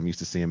 Of course, I'm used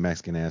to seeing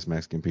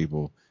Mexican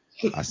people.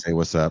 I say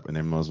what's up, and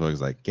then motherfuckers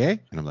like, "Okay,"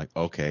 and I'm like,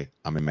 "Okay,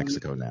 I'm in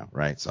Mexico now,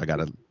 right?" So I got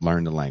to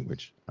learn the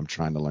language. I'm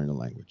trying to learn the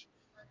language.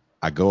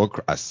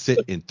 I sit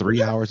in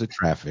 3 hours of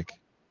traffic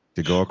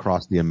to go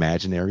across the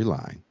imaginary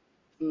line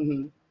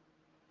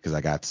because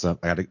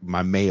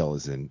my mail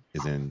is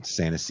in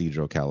San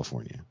Ysidro,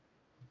 California,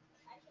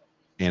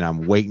 and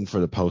I'm waiting for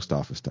the post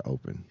office to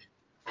open.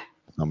 So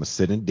I'm gonna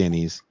sit in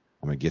Denny's.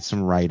 I'm gonna get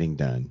some writing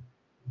done.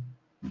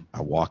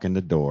 I walk in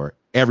the door.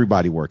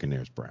 Everybody working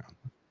there is brown.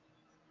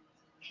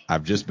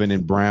 I've just been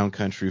in brown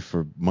country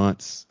for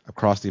months.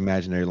 Across the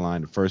imaginary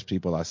line, the first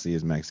people I see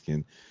is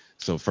Mexican.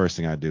 So first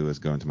thing I do is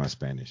go into my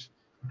Spanish.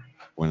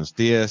 Buenos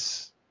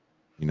dias.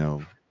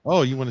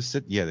 Oh, you want to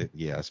sit? Yeah,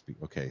 I speak.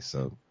 Okay,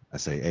 so I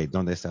say, hey,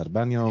 ¿dónde está el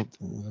baño?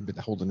 I've been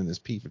holding in this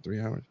pee for 3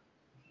 hours.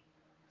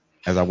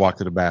 As I walk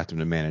to the bathroom,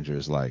 the manager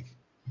is like,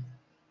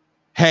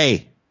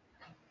 hey,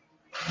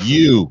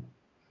 you.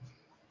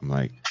 I'm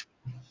like,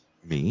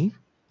 me?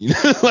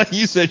 Like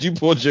you said, you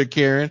pulled your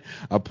Karen.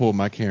 I pulled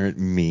my Karen.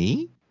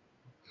 Me?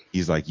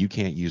 He's like, you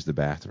can't use the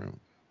bathroom.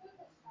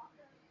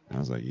 And I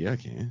was like, yeah, I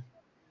can.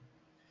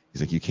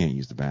 He's like, you can't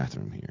use the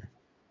bathroom here.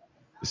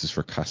 This is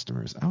for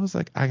customers. I was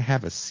like, I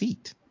have a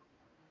seat.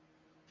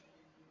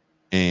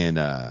 And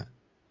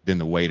then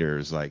the waiter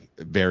is like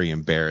very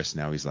embarrassed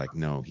now. He's like,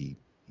 no, he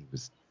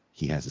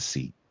has a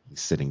seat.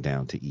 He's sitting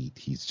down to eat.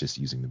 He's just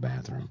using the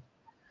bathroom.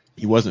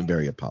 He wasn't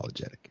very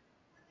apologetic.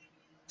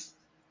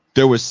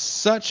 There was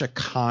such a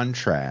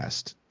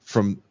contrast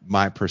from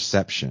my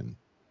perception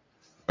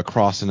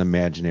across an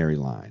imaginary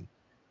line.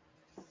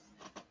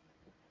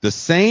 The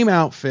same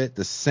outfit,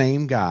 the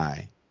same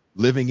guy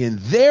living in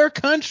their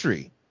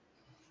country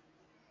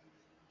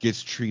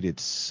gets treated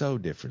so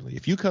differently.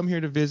 If you come here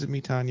to visit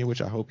me, Tanya,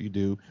 which I hope you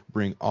do,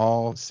 bring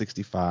all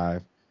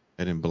 65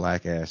 and then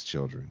black ass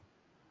children.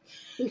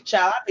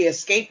 Child, I'd be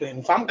escaping.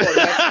 If I'm going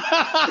back,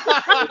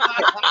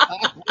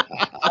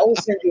 I will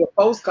send you a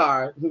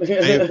postcard.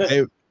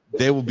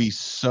 They will be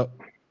so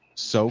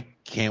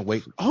can't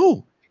wait.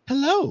 Oh,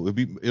 hello.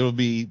 It'll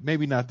be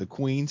maybe not the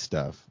queen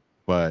stuff,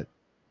 but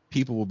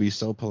people will be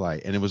so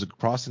polite. And it was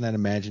crossing that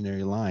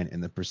imaginary line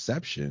and the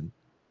perception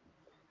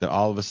that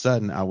all of a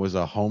sudden I was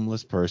a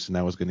homeless person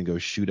that was going to go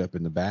shoot up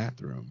in the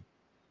bathroom.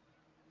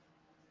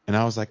 And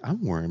I was like,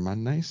 I'm wearing my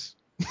nice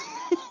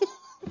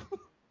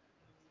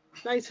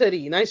Nice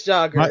hoodie, nice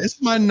jogger.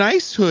 it's my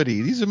nice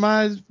hoodie. These are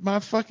my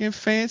fucking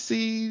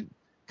fancy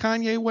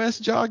Kanye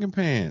West jogging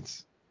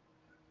pants.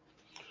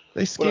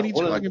 They skinny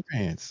jogging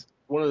pants.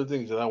 One of the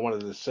things that I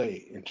wanted to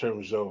say in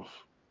terms of,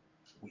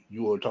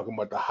 you were talking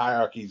about the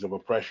hierarchies of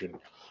oppression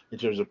in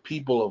terms of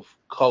people of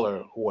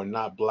color who are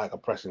not black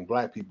oppressing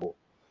black people,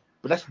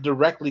 but that's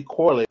directly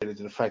correlated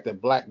to the fact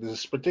that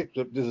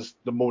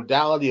the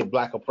modality of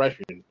black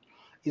oppression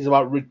is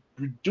about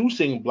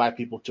reducing black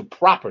people to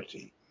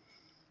property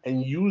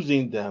and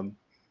using them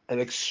and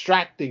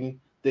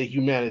extracting their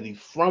humanity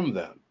from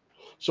them.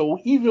 So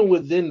even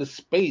within the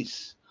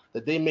space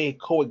that they may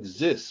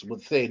coexist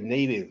with, say,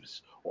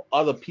 natives or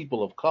other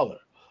people of color,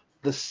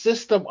 the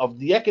system of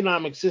the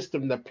economic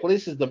system that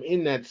places them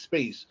in that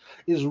space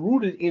is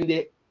rooted in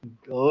their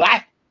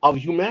lack of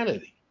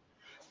humanity.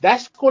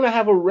 That's going to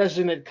have a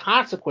resonant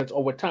consequence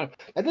over time.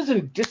 That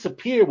doesn't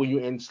disappear when you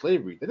end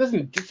slavery. That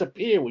doesn't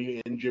disappear when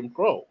you end Jim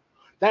Crow.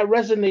 That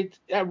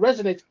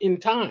resonates in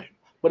time,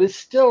 but it's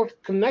still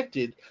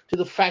connected to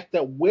the fact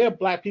that where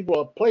black people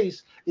are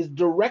placed is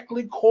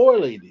directly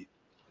correlated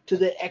to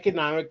the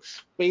economic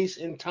space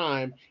and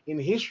time in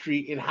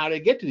history and how they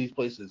get to these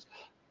places.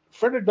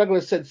 Frederick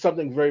Douglass said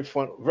something very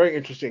fun, very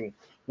interesting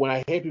when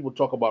I hear people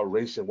talk about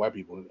race and white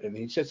people, and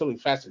he said something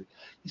fascinating.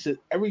 He said,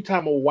 every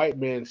time a white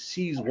man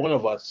sees one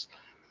of us,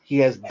 he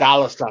has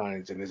dollar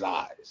signs in his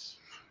eyes.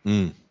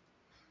 Mm.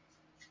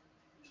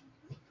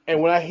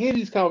 And when I hear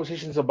these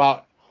conversations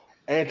about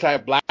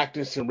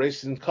anti-blackness and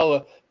race and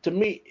color, to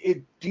me,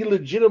 it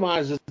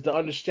delegitimizes the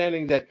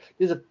understanding that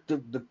there's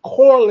the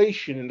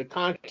correlation in the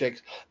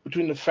context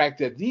between the fact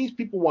that these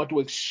people want to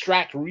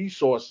extract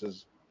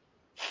resources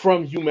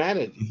from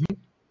humanity. Mm-hmm.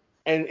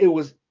 And it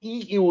was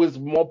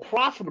more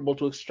profitable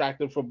to extract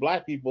them from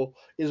black people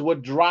is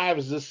what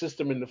drives the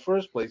system in the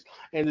first place.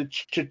 And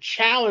to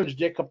challenge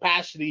their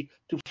capacity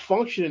to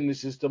function in the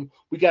system,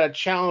 we got to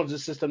challenge the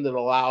system that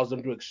allows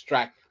them to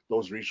extract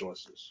those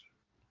resources.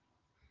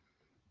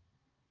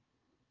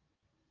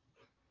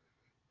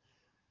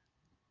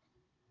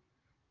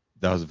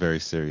 That was a very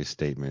serious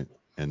statement,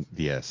 and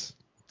yes,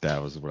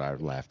 that was what I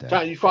laughed at.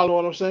 John, you follow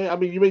what I'm saying? I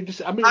mean, you may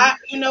just, I mean,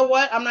 You know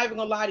what? I'm not even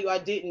gonna lie to you. I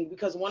didn't,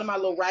 because one of my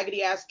little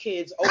raggedy ass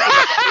kids opened up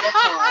the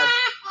AirPod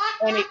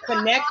and it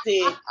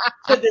connected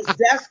to this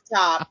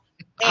desktop.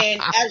 And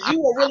as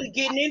you were really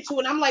getting into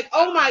it, I'm like,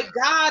 oh my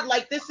God,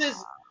 like this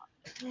is.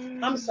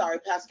 I'm sorry,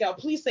 Pascal.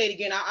 Please say it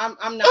again.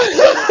 I'm not.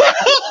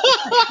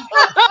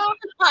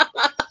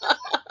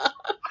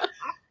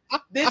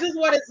 This is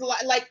what it's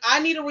like. Like, I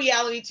need a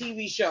reality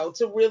TV show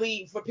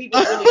for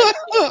people to really understand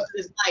what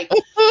it's like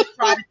to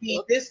try to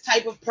be this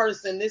type of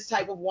person, this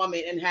type of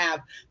woman, and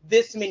have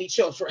this many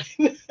children.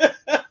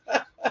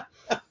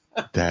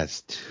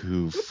 That's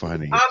too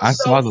funny. I'm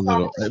so saw the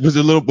sorry. little. Was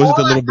it the little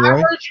boy? I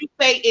heard you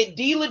say it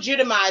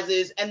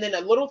delegitimizes, and then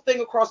a little thing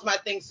across my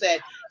thing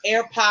said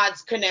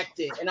AirPods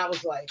connected, and I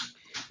was like,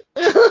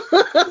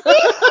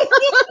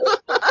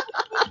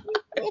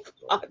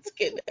 AirPods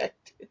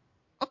connected.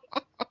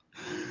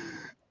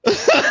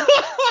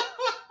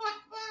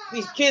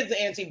 These kids are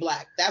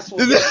anti-black. That's what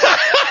that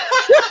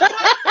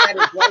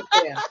is right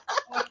there.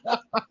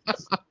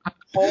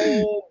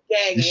 Whole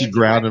gang. You should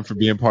ground him for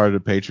being part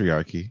of the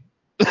patriarchy.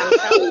 I'm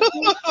telling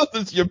you.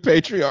 That's your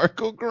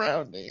patriarchal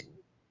grounding.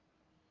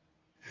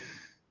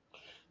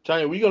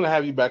 Tanya, we're gonna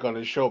have you back on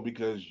the show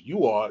because you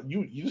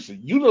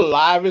the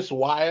livest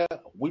wire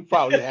we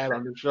probably had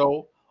on the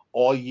show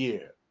all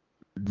year.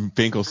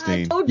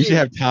 Finkelstein. I told You should you.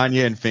 have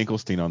Tanya and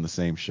Finkelstein on the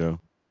same show.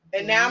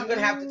 And now I'm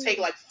gonna have to take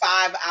like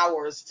 5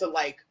 hours to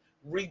like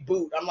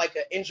reboot. I'm like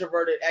an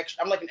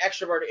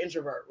extroverted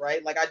introvert,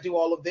 right? Like I do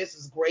all of this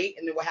is great,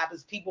 and then what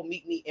happens? People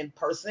meet me in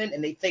person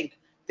and they think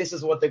this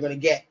is what they're gonna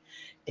get,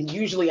 and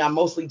usually I'm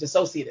mostly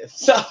dissociative.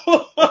 So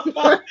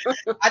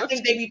I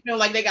think they be feeling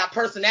like they got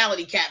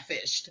personality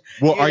catfished.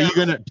 Well, are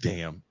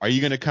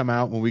you gonna come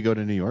out when we go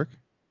to New York?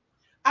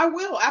 I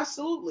will,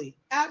 absolutely.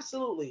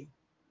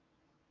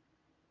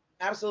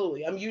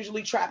 I'm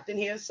usually trapped in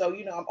here, so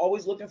I'm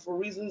always looking for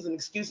reasons and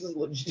excuses,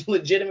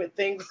 legitimate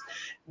things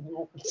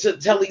to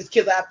tell these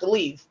kids I have to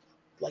leave.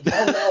 Like,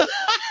 no,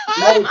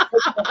 take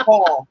a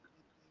call,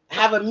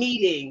 have a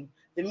meeting.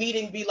 The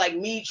meeting be like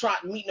me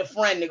meeting a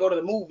friend to go to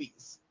the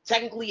movies.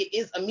 Technically, it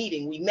is a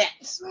meeting. We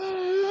met.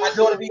 My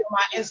daughter be on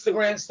my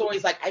Instagram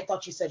stories like, I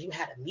thought you said you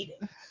had a meeting.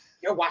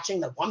 you're watching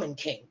The Woman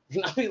King.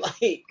 And I'll be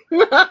like,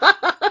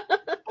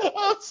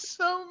 I'm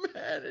so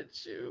mad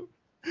at you.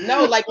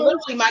 no, like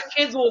literally my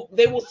kids will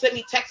send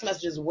me text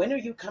messages. When are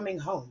you coming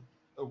home?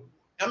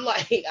 I'm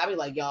like, I'll be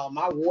like, y'all,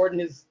 my warden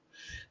is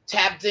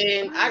tapped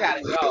in. I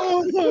gotta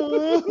go.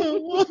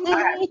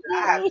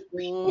 I have to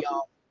leave,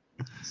 y'all.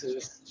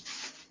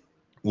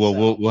 Well,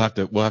 So.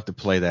 we'll have to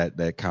play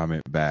that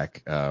comment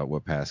back,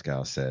 what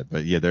Pascal said.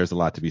 But yeah, there's a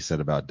lot to be said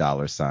about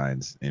dollar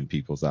signs in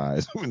people's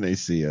eyes when they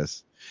see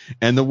us,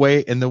 and the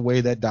way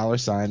that dollar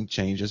sign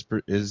changes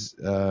is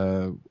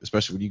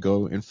especially when you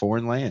go in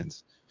foreign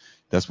lands.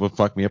 That's what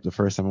fucked me up the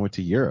first time I went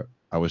to Europe.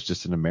 I was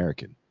just an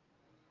American.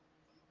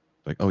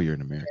 Like, oh, you're an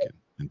American,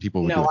 and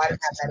people would No, do a I didn't have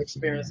Texas that accent.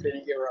 experience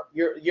in Europe.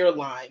 You're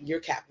lying. You're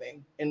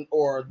capping, and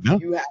or No.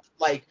 you have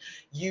like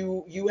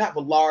you have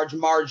a large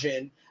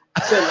margin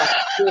to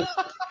like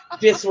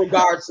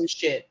disregard some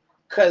shit.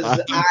 Cause I'm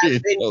I've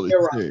being been to totally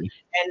Europe, serious.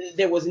 and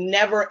there was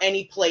never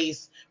any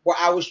place where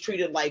I was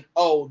treated like,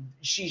 oh,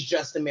 she's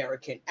just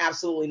American.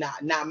 Absolutely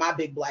not. Not my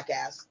big black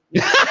ass.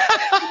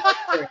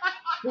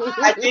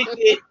 I think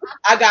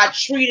I got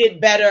treated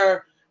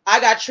better. I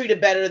got treated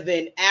better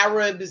than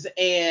Arabs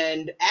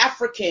and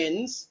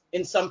Africans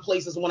in some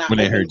places when I When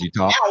they opened heard you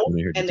talk, my mouth when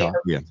they heard you and they talk,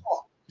 heard yeah, me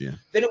talk. yeah.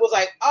 Then it was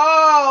like,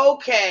 oh,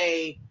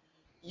 okay,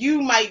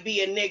 you might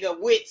be a nigga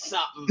with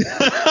something.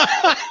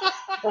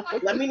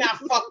 Let me not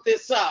fuck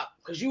this up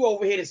because you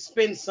over here to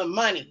spend some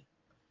money.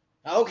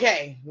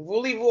 Okay,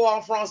 we'll leave you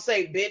en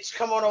français, bitch.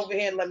 Come on over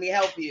here and let me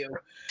help you.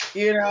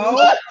 You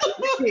know?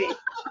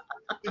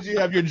 Did you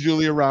have your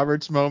Julia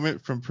Roberts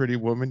moment from Pretty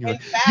Woman? You're In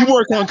like, you fact,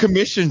 work on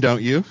commission,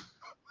 don't you?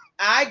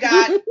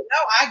 I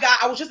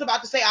was just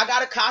about to say I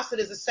got accosted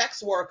as a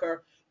sex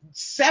worker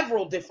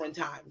several different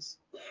times.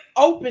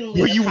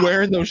 Openly Were you accosted.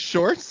 wearing those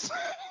shorts?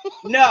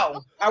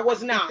 No, I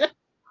was not.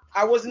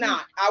 I was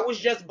not. I was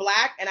just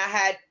black and I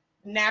had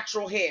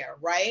natural hair,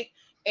 right?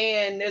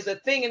 And there's a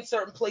thing in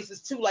certain places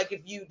too, like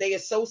if they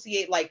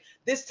associate like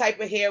this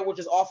type of hair, which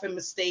is often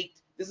mistaked.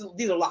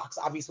 These are locks,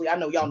 obviously. I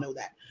know y'all know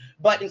that.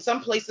 But in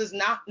some places,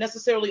 not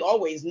necessarily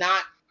always,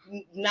 not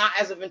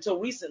as of until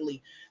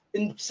recently.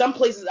 In some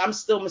places, I'm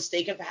still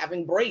mistaken for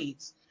having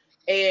braids.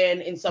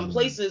 And in some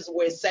places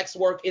where sex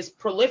work is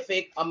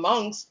prolific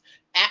amongst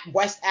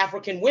West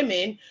African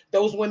women,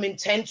 those women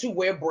tend to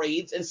wear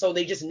braids, and so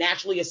they just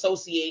naturally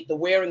associate the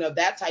wearing of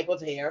that type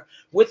of hair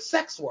with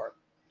sex work.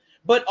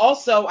 But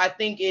also, I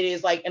think it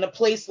is like in a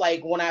place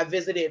like when I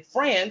visited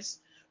France,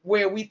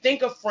 where we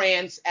think of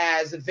France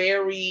as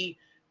very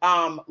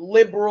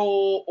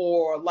liberal,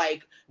 or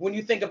like when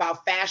you think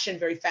about fashion,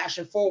 very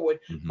fashion forward,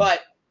 but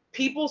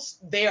people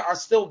there are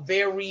still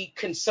very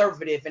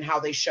conservative in how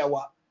they show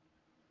up,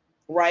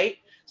 right?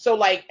 So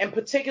like, and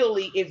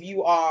particularly if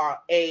you are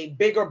a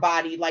bigger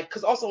body, like,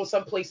 because also in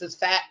some places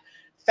fat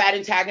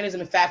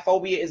antagonism and fat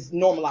phobia is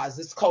normalized.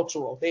 It's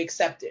cultural. They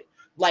accept it.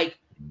 Like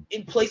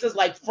in places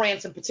like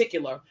France in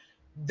particular,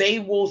 they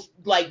will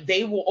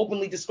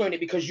openly discriminate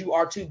because you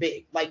are too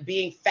big. Like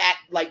being fat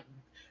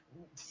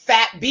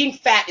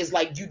is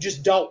like, you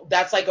just don't,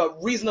 that's like a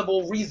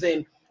reasonable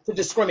reason to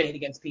discriminate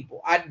against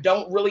people. I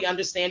don't really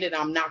understand it, and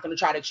I'm not going to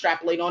try to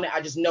extrapolate on it.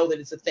 I just know that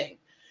it's a thing.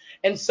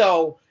 And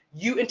so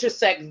you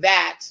intersect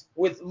that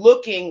with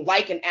looking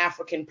like an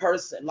African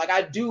person. Like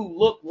I do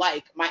look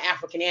like my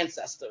African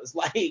ancestors.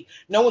 Like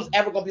no one's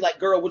ever gonna be like,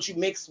 girl, what you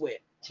mixed with?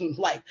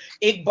 Like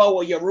Igbo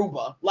or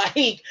Yoruba.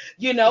 Like,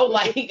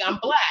 like I'm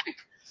black.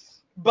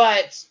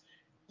 But,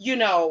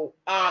 and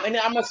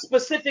I'm a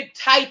specific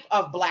type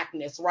of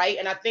blackness, right?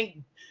 And I think,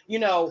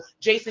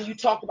 Jason, you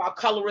talked about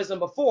colorism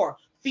before.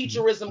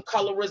 Featureism,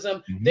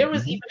 colorism. There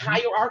is even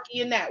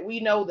hierarchy in that. We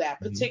know that,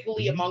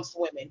 particularly amongst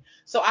women.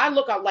 So I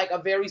look at like a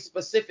very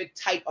specific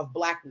type of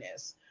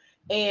blackness.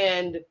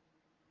 And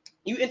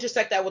you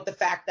intersect that with the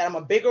fact that I'm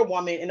a bigger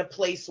woman in a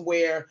place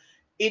where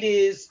it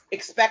is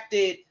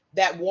expected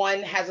that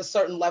one has a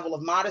certain level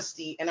of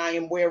modesty, and I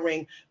am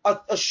wearing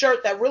a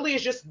shirt that really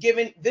is just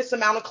giving this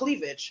amount of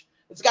cleavage.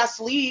 It's got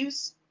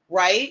sleeves,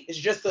 right? It's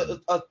just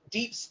a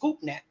deep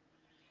scoop neck.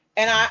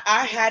 And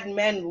I had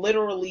men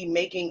literally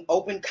making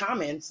open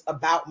comments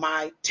about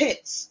my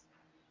tits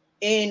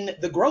in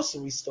the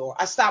grocery store.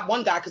 I stopped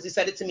one guy because he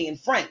said it to me in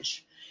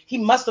French. He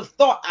must have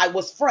thought I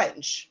was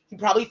French. He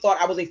probably thought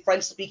I was a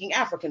French-speaking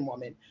African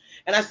woman.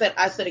 And I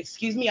said,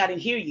 excuse me, I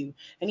didn't hear you.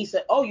 And he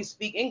said, oh, you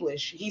speak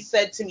English. He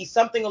said to me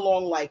something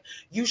along like,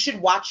 you should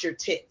watch your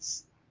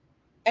tits.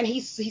 And he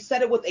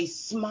said it with a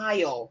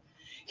smile.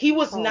 He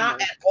was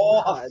not at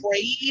all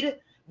afraid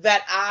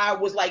that I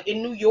was like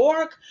in New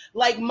York,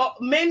 like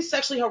men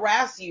sexually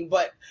harass you,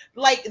 but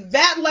like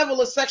that level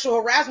of sexual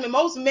harassment,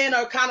 most men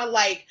are kind of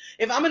like,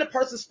 if I'm in a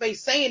person's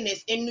face saying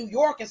this in New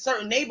York in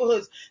certain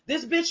neighborhoods,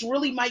 this bitch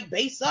really might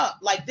base up.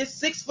 Like this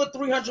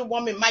 6'3"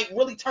 woman might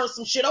really turn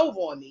some shit over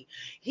on me.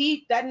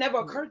 That never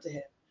occurred to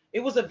him.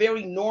 It was a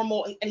very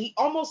normal, and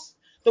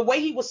the way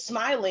he was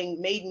smiling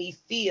made me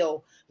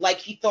feel like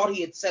he thought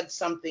he had said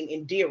something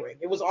endearing.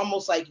 It was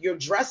almost like, you're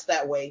dressed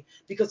that way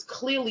because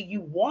clearly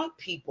you want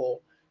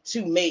people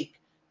to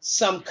make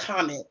some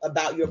comment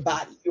about your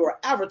body. You're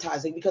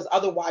advertising, because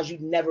otherwise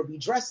you'd never be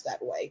dressed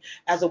that way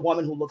as a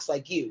woman who looks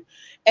like you.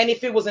 And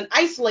if it was an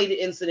isolated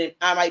incident,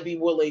 I might be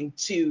willing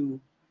to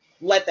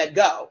let that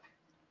go.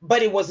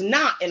 But it was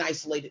not an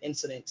isolated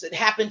incident. It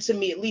happened to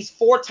me at least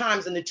 4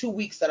 times in the 2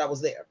 weeks that I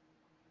was there.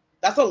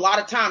 That's a lot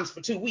of times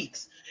for 2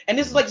 weeks. And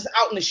this is like just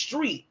out in the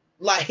street,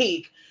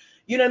 like,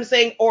 you know what I'm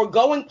saying? Or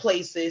going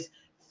places.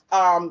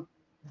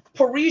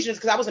 Parisians,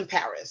 because I was in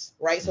Paris,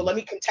 right? So let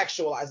me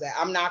contextualize that.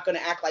 I'm not going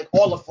to act like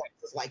all of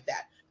France is like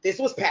that. This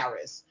was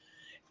Paris.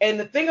 And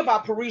the thing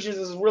about Parisians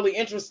is really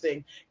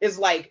interesting, is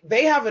like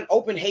they have an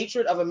open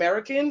hatred of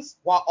Americans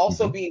while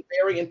also being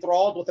very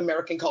enthralled with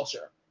American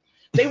culture.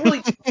 They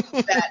really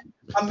think that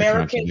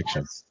Americans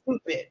are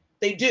stupid.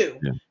 They do.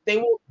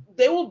 Yeah.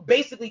 They will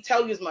basically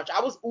tell you as much.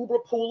 I was Uber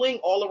pooling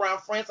all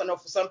around France. I know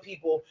for some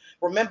people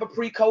remember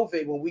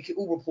pre-COVID when we could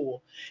Uber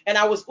pool, and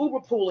I was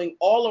Uber pooling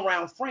all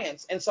around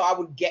France, and so I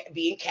would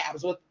be in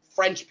cabs with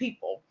French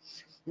people,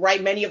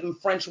 right? Many of them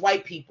French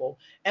white people,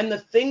 and the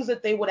things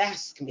that they would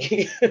ask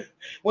me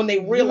when they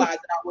realized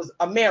that I was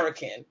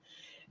American.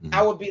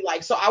 I would be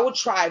like, so I would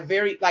try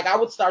I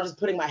would start just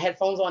putting my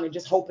headphones on and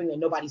just hoping that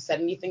nobody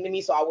said anything to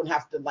me, so I wouldn't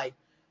have to like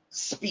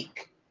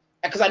speak,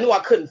 because I knew I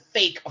couldn't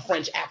fake a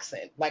French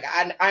accent. Like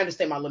I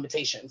understand my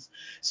limitations.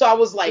 So I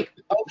was like,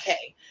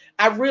 okay.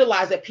 I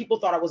realized that people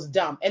thought I was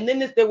dumb. And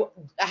then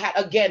I had,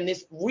 again,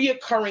 this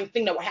reoccurring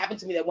thing that would happen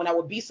to me, that when I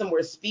would be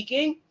somewhere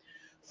speaking,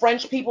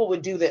 French people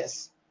would do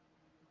this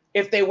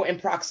if they were in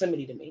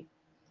proximity to me,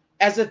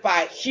 as if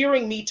by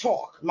hearing me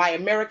talk, my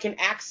American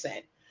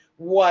accent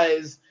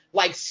was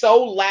like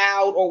so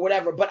loud or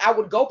whatever. But I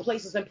would go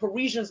places, and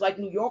Parisians, like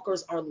New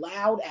Yorkers, are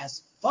loud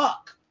as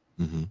fuck.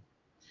 Mm-hmm.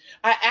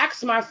 I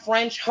asked my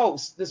French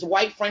host, this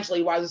white French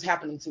lady, why this is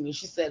happening to me.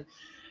 She said,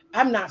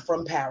 I'm not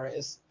from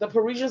Paris. The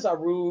Parisians are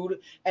rude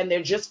and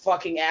they're just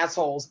fucking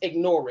assholes.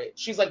 Ignore it.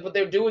 She's like, but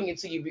they're doing it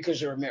to you because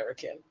you're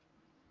American.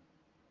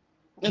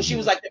 And she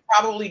was like, they're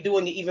probably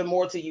doing it even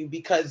more to you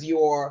because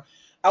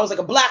I was like,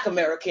 a black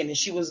American. And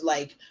she was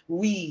like,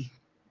 oui.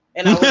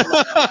 And I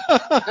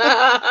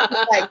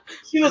was like,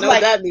 she was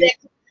like,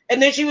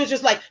 and then she was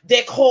just like,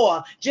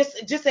 decor,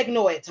 just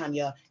ignore it,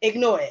 Tanya,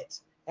 ignore it.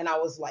 And I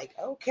was like,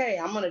 okay,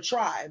 I'm gonna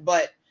try.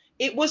 But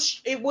it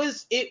was,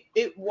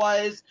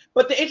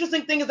 but the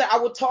interesting thing is that I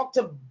would talk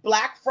to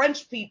black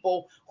French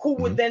people who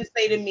would then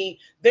say to me,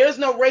 there's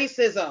no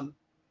racism.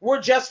 We're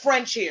just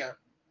French here.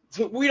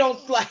 We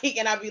don't like,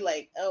 and I'd be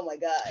like, oh my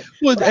God.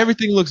 Well,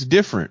 everything looks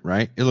different,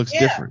 right? It looks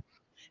different.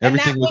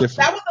 Everything looks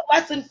different. That was a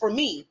lesson for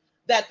me,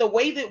 that the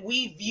way that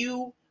we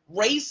view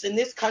race in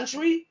this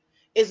country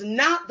is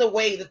not the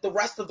way that the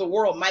rest of the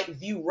world might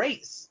view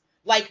race.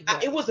 Like,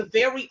 it was a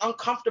very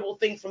uncomfortable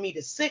thing for me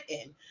to sit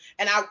in.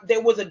 And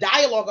there was a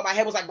dialogue in my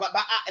head, was like,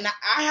 and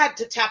I had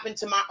to tap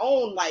into my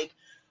own, like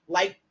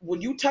when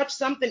you touch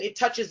something, it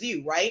touches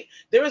you, right?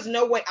 There is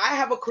no way. I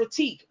have a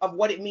critique of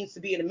what it means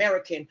to be an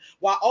American,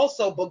 while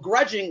also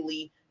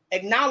begrudgingly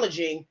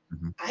acknowledging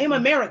I am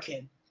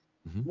American,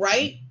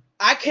 right?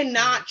 I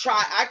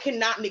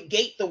cannot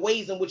negate the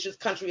ways in which this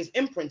country is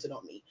imprinted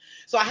on me.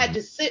 So I had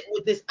to sit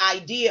with this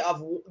idea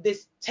of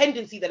this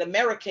tendency that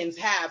Americans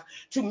have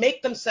to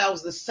make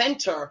themselves the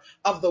center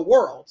of the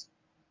world,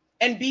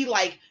 and be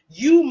like,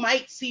 you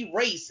might see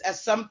race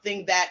as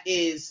something that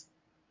is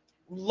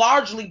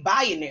largely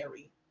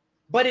binary,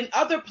 but in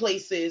other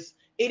places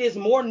it is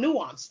more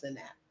nuanced than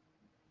that.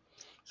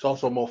 It's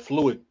also more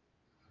fluid.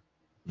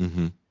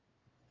 Mm-hmm.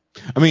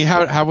 I mean,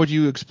 how would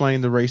you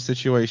explain the race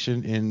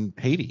situation in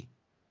Haiti,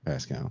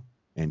 Pascal,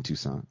 and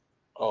Toussaint?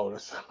 Oh,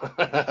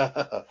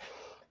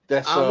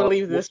 that's I'll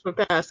leave this for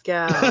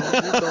Pascal.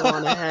 You go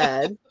on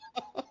ahead.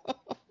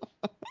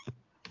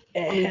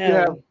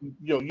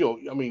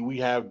 I mean, we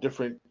have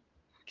different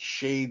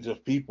shades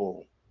of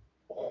people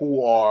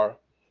who are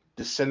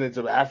descendants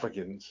of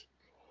Africans,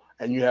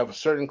 and you have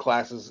certain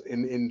classes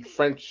in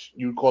French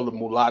you call them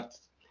mulatts,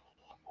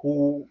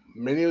 who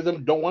many of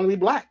them don't want to be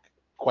black,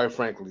 quite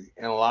frankly,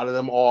 and a lot of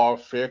them are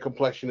fair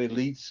complexion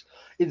elites.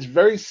 It's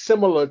very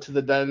similar to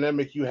the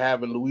dynamic you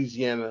have in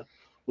Louisiana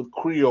with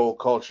Creole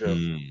culture,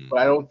 but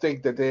I don't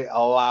think that they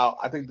allow.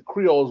 I think the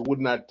Creoles would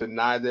not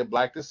deny their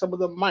blackness. Some of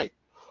them might,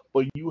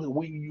 but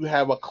you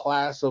have a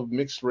class of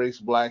mixed race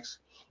blacks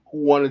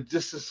who want to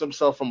distance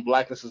themselves from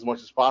blackness as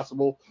much as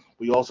possible.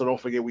 We also don't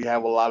forget we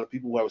have a lot of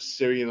people who have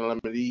Syrian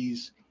and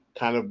Lebanese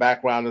kind of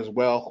background as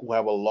well, who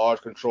have a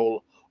large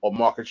control or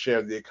market share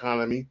of the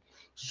economy.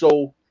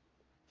 So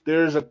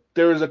there is a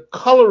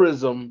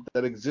colorism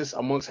that exists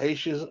amongst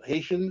Haitians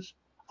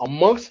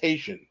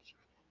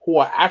who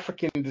are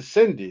African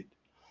descended,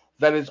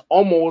 that is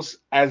almost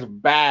as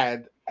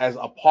bad as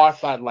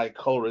apartheid like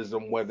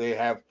colorism, where they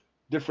have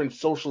different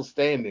social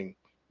standing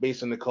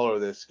based on the color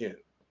of their skin.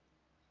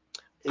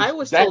 I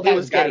was told it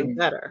was getting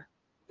better.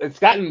 It's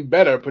gotten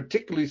better,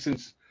 particularly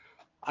since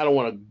I don't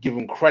want to give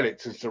him credit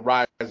since the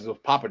rise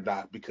of Papa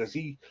Doc, because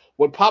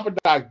what Papa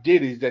Doc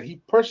did is that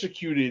he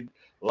persecuted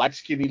light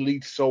skinned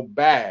elites so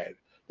bad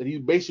that he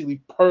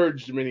basically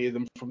purged many of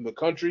them from the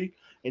country,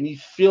 and he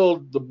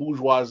filled the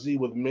bourgeoisie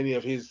with many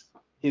of his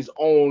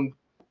own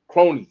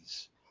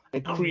cronies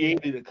and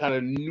created a kind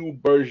of new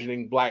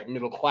burgeoning black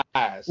middle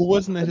class. Well,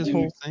 wasn't that And his then,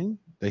 whole thing?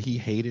 That he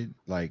hated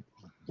like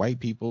white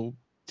people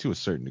to a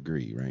certain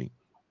degree, right?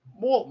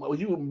 well,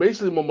 you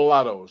basically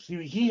mulattoes.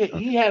 He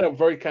Okay. had a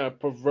very kind of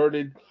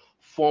perverted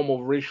form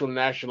of racial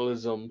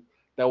nationalism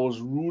that was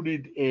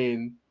rooted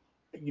in,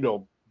 you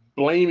know,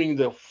 blaming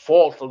the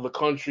fault of the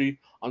country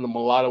on the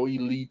mulatto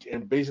elite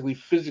and basically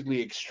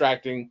physically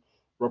extracting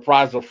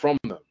reprisal from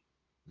them.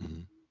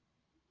 Mhm.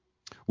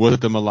 Was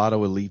it the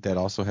mulatto elite that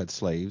also had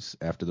slaves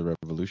after the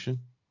revolution?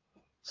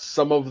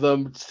 Some of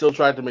them still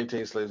tried to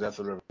maintain slaves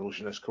after the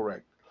revolution. That's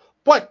correct.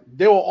 But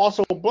there were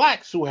also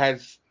blacks who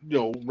had,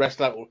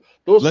 wrestled out.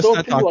 Let's Those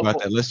not talk people about are.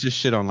 that. Let's just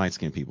shit on light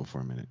skinned people for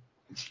a minute.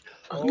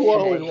 You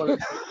always Okay.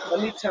 want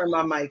Let me turn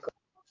my mic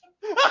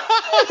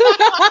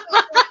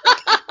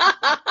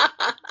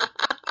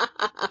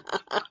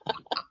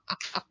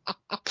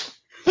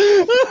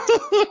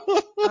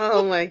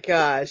Oh my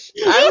gosh.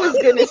 I was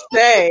going to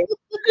say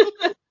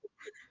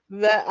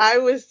that I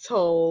was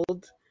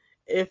told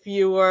if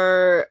you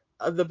were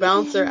the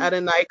bouncer at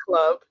a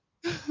nightclub,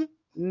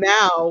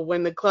 now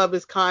when the club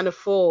is kind of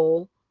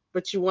full,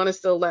 but you want to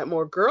still let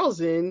more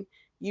girls in,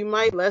 you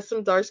might let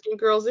some dark skinned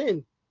girls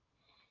in.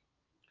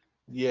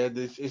 Yeah,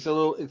 it's a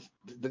little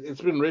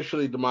it's been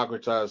racially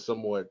democratized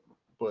somewhat,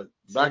 but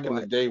back in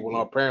the Somewhat. day when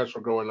our parents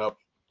were growing up,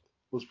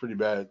 it was pretty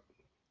bad.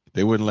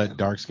 They wouldn't let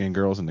dark skinned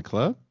girls in the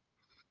club?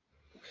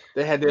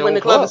 They had their When own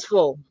the club club. is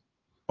full.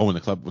 Oh, in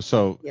the club.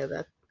 So Yeah,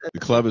 the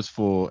that's club true. is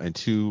full and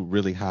two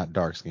really hot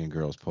dark skinned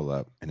girls pull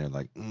up and they're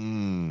like,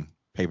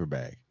 paper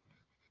bag.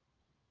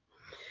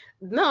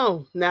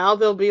 No, now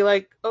they'll be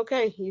like,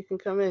 okay, you can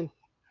come in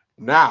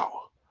Now,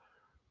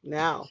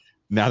 now.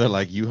 Now they're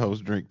like, you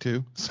host drink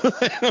too? So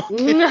they don't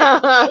care.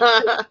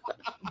 Mhm.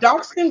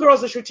 dark skinned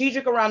girls are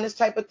strategic around this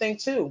type of thing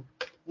too.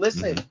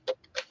 Listen, Mhm.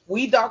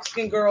 we dark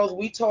skinned girls,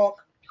 we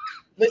talk.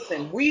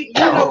 Listen, we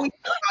talk about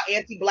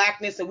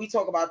anti-blackness and we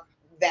talk about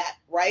that,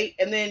 right?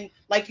 And then,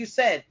 like you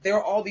said, there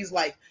are all these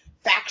like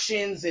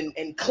factions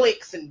and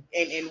cliques and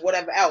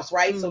whatever else,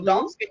 right? So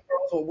dark skinned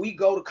girls, when we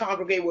go to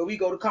congregate, where we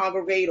go to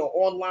congregate, or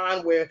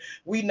online, where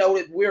we know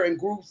that we're in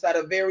groups that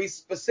are very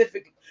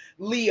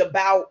specifically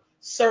about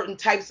certain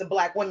types of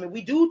black women,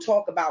 we do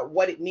talk about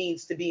what it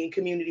means to be in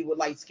community with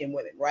light skinned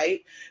women,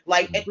 right?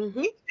 Like, and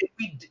Mhm.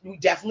 we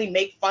definitely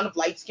make fun of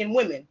light skinned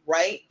women,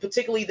 right?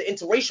 Particularly the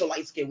interracial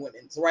light skinned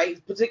women's,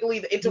 right? Particularly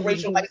the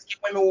interracial light Mhm.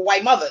 skinned women with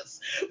white mothers,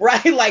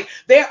 right? Like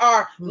there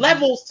are Mhm.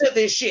 levels to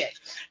this shit.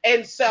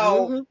 And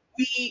so Mhm.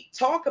 we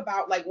talk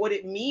about like what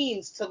it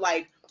means to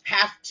like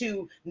have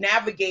to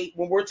navigate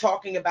when we're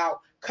talking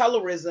about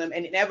colorism,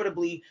 and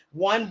inevitably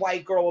one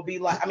white girl will be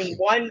like, I mean,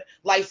 one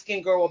light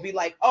skinned girl will be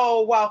like,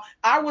 oh, well,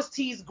 I was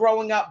teased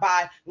growing up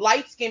by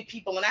light skinned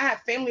people, and I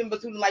have family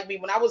members who didn't like me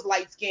when I was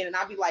light skinned, and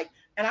I'd be like,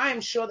 and I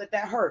am sure that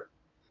that hurt.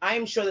 I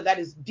am sure that that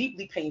is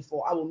deeply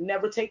painful. I will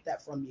never take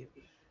that from you.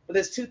 But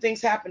there's two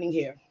things happening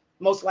here.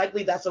 Most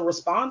likely that's a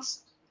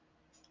response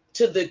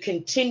to the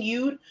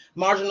continued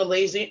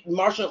marginalization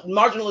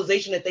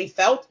that they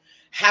felt,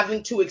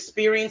 having to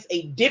experience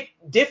a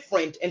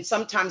different and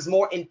sometimes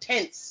more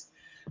intense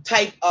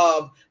type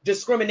of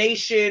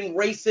discrimination,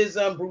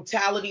 racism,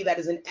 brutality that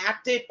is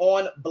enacted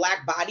on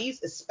black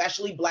bodies,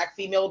 especially black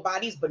female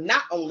bodies, but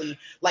not only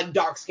like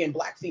dark skinned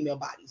black female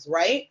bodies,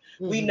 right?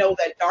 We Mhm. know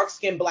that dark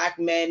skinned black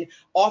men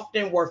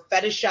often were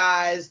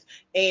fetishized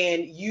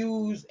and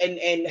used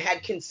and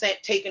had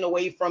consent taken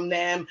away from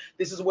them.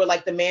 This is where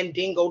like the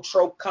mandingo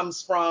trope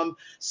comes from.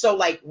 So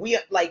like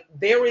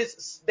there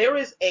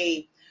is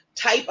a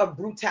type of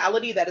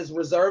brutality that is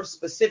reserved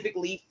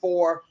specifically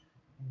for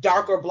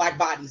darker black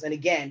bodies. And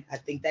again, I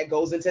think that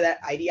goes into that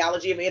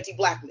ideology of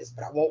anti-blackness,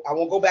 but I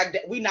won't go back.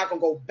 We're not gonna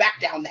go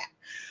back down that,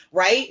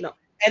 right? No.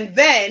 And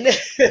then,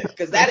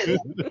 because that is a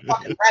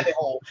fucking rabbit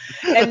hole.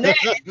 And then,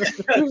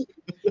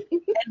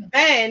 and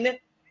then,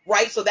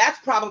 right? So that's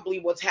probably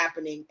what's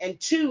happening. And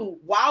two,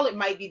 while it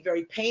might be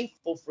very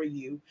painful for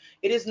you,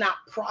 it is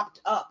not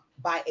propped up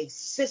by a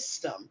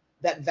system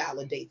that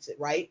validates it,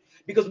 right?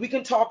 Because we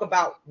can talk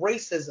about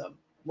racism,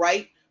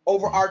 right?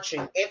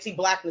 Overarching,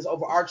 anti-blackness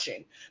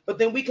overarching. But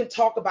then we can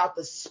talk about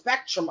the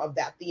spectrum of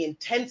that, the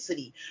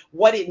intensity,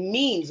 what it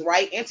means,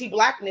 right?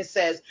 Anti-blackness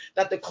says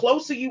that the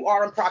closer you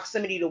are in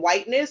proximity to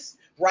whiteness,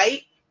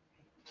 right?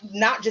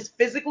 Not just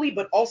physically,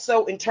 but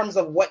also in terms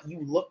of what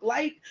you look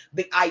like,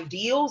 the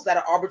ideals that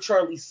are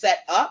arbitrarily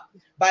set up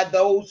by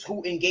those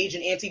who engage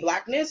in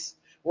anti-blackness,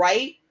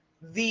 right?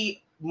 The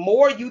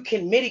more you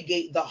can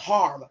mitigate the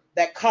harm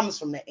that comes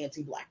from that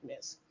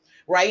anti-blackness,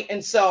 right?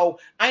 And so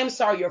I am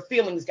sorry your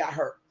feelings got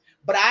hurt,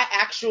 but I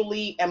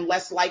actually am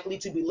less likely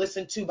to be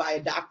listened to by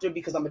a doctor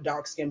because I'm a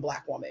dark-skinned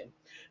black woman.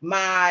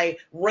 My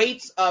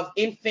rates of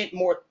infant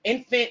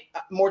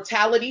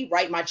mortality,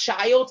 right? My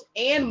child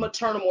and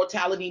maternal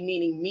mortality,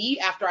 meaning me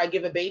after I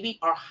give a baby,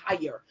 are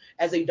higher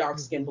as a dark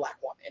skinned Mhm. black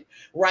woman,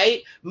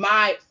 right?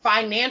 My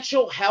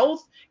financial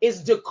health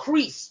is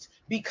decreased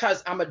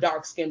because I'm a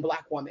dark-skinned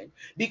Black woman.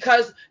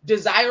 Because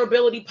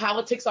desirability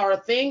politics are a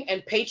thing,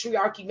 and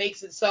patriarchy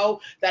makes it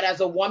so that as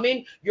a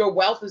woman, your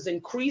wealth is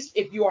increased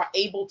if you are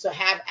able to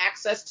have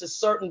access to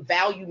certain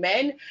value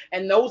men,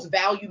 and those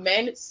value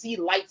men see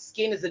light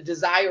skin as a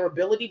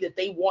desirability that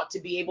they want to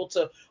be able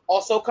to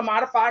also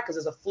commodify, because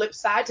there's a flip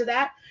side to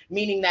that,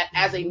 meaning that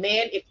as a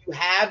man, if you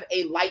have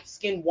a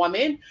light-skinned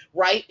woman,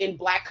 right, in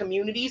Black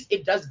communities,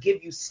 it does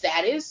give you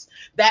status.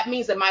 That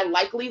means that my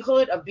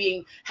likelihood of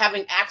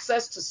having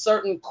access to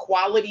certain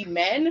quality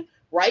men,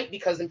 right,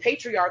 because in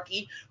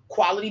patriarchy,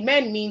 quality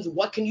men means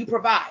what can you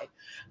provide?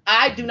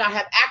 I do not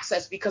have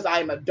access because I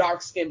am a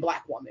dark-skinned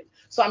Black woman.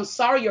 So I'm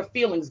sorry your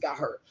feelings got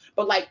hurt.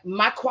 But like,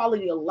 my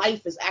quality of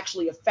life is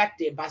actually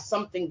affected by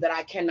something that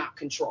I cannot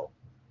control.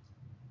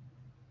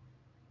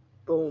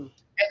 Boom.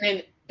 And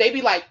then they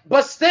be like,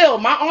 but still,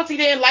 my auntie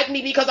didn't like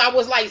me because I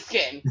was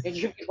light-skinned. And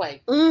you be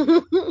like, all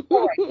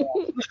right,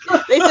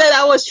 girl. They said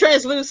I was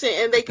translucent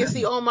and they could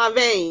see all my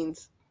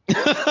veins.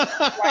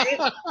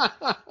 Right?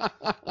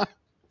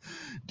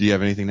 Do you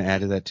have anything to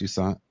add to that,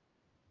 Toussaint?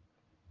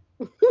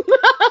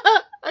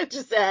 I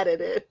just added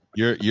it.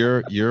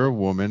 You're a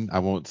woman. I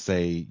won't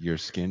say your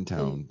skin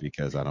tone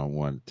because I don't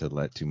want to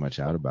let too much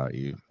out about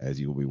you, as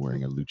you will be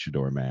wearing a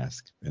luchador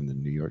mask in the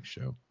New York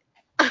show.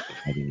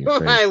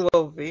 I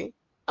will be.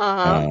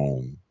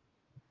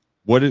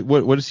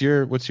 What's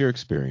your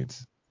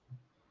experience,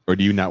 or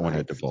do you not want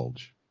to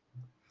divulge?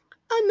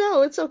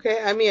 No, it's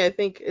okay. I mean, I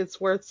think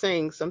it's worth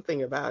saying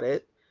something about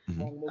it.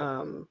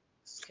 Mm-hmm.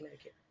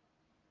 Connecticut.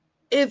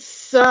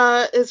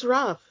 It's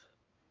rough.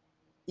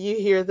 You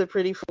hear the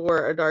pretty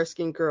for a dark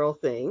skinned girl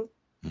thing,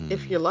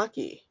 if you're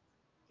lucky.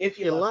 If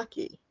you're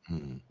lucky.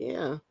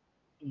 Yeah.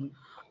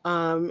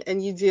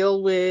 And you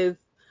deal with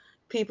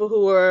people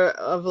who are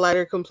of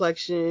lighter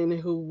complexion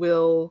who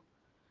will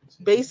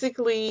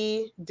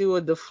basically do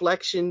a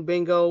deflection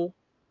bingo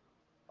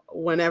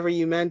whenever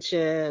you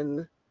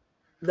mention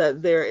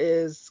that there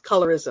is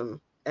colorism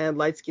and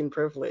light skin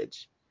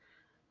privilege.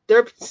 There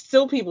are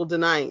still people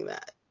denying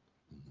that.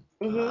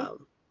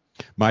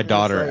 My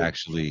daughter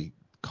actually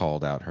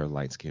called out her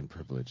light skin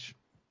privilege.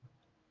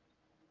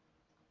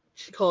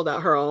 She called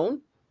out her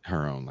own?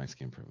 Her own light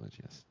skin privilege,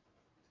 yes.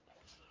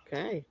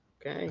 Okay.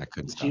 I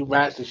couldn't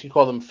Did she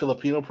call them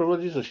Filipino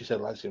privileges, or she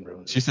said light skin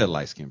privileges? She said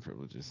light skin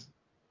privileges.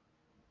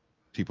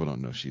 People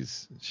don't know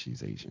she's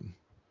Asian.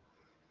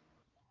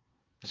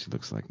 She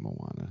looks like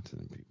Moana to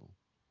them people.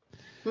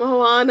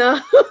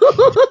 Moana.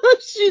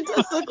 She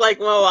does look like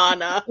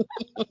Moana.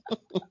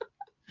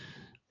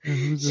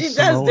 She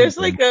does. There's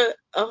like a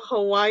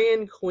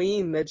Hawaiian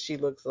queen that she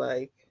looks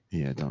like.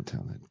 Yeah, don't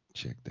tell that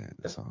chick that.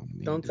 That's all I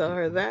need. Don't tell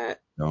her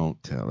that.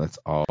 Don't tell. That's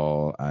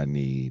all I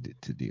need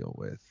to deal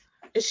with.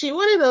 Is she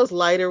one of those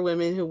lighter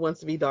women who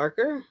wants to be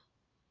darker?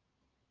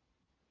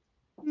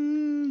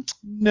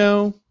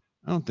 No,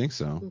 I don't think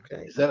so.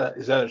 Okay. Is that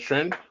a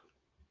trend?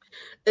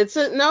 It's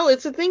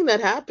a thing that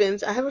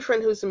happens. I have a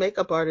friend who's a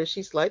makeup artist.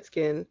 She's light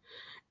skinned,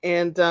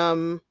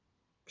 and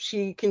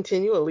she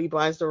continually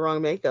buys the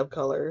wrong makeup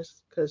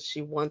colors because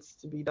she wants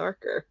to be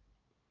darker.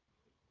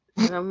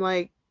 And I'm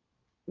like,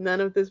 none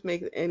of this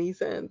makes any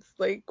sense.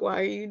 Like, why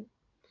are you?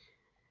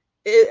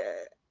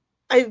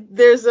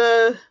 There's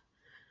a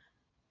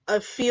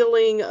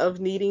feeling of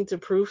needing to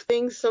prove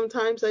things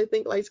sometimes. I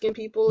think light skinned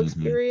people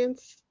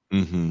experience.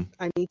 Mm-hmm.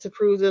 I need to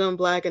prove that I'm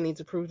Black. I need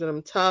to prove that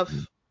I'm tough.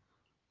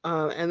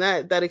 And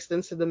that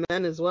extends to the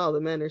men as well.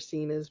 The men are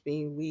seen as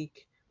being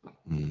weak.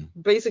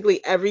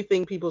 Basically,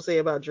 everything people say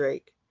about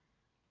Drake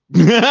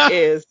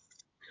is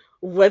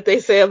what they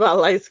say about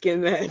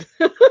light-skinned men.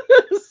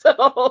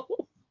 So,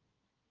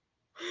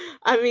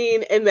 I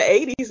mean, in the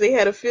 80s, they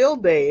had a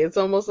field day. It's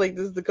almost like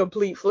this is the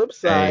complete flip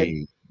side.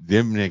 Hey,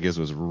 them niggas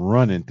was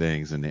running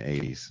things in the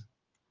 80s.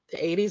 The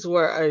 80s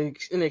were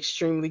an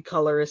extremely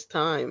colorist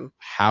time.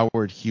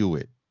 Howard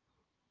Hewitt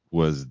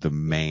was the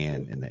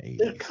man in the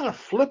 80s. It kind of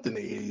flipped in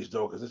the 80s,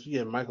 though, because this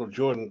year Michael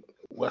Jordan,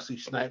 Wesley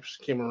Snipes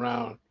came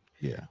around.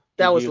 Yeah.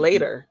 That was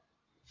later.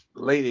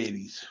 Late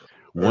 80s.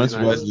 Once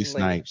Wesley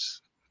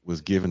Snipes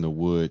was giving the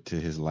wood to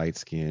his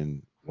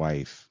light-skinned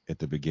wife at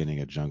the beginning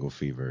of Jungle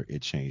Fever,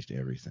 it changed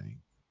everything.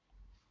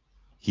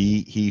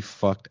 He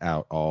fucked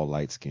out all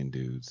light-skinned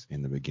dudes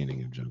in the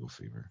beginning of Jungle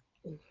Fever.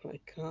 Oh my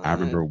God. I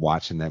remember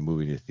watching that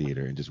movie in the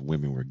theater and just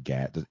women were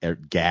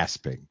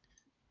gasping.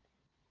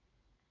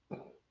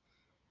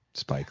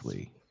 Spike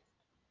Lee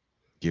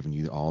giving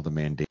you all the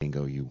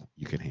mandingo you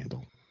can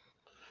handle.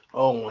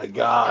 Oh my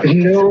God.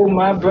 No,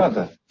 my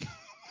brother.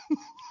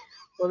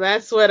 Well,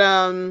 that's what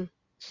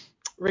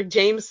Rick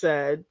James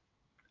said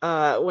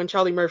when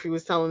Charlie Murphy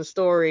was telling the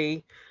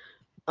story.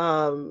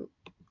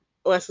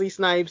 Wesley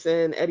Snipes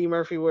and Eddie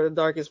Murphy were the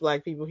darkest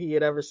Black people he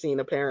had ever seen,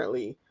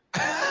 apparently.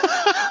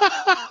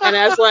 And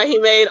that's why he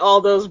made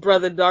all those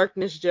Brother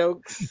Darkness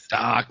jokes.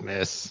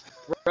 Darkness.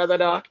 Brother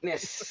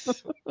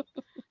Darkness.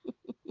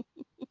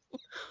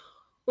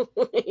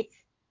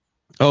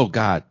 Oh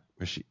God.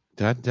 Was she,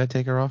 did I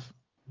take her off?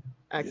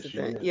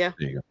 Accident. Yeah.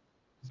 There you go.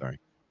 Sorry.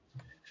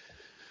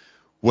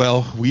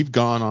 Well, we've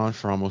gone on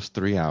for almost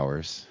 3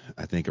 hours.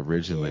 I think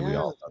originally we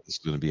Yeah. all thought this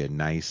was going to be a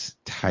nice,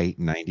 tight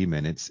 90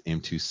 minutes.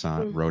 M.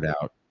 Toussaint Mm. wrote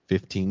out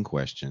 15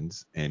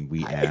 questions, and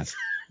we asked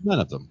none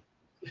of them.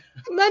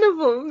 None of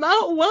them.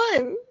 Not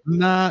one.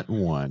 Not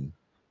one.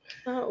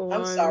 Not I'm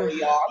one. sorry,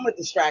 y'all. I'm a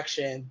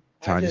distraction.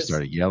 Tanya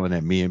started yelling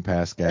at me and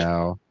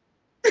Pascal.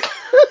 You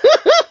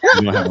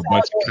don't have a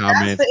bunch of That's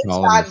comments the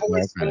calling inside us all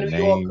voice for kind of New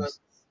Yorkers.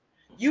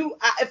 names.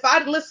 If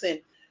I'd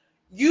listen,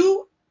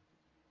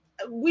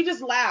 we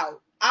just loud.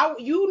 I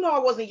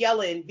wasn't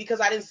yelling because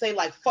I didn't say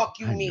like fuck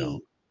you I know.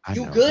 mean. I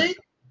You know. good?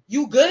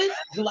 You good?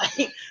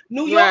 Like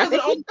New Yorkers are the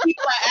Right. only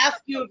people that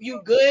ask you if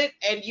you good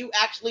and you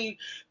actually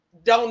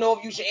don't know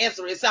if you should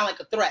answer it. It sounds like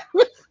a threat.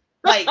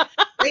 Like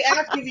they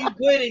ask if you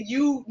good and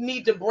you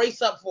need to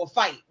brace up for a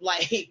fight.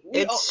 Like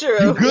It's You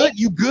true. good?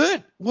 You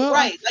good? Well,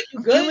 right. Like you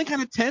I'm good? feeling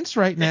kind of tense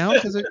right now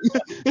because the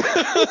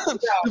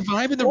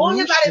vibe in the As long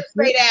room as I didn't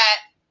shifted. say that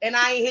and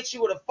I ain't hit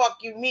you with a fuck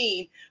you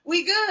mean,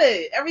 we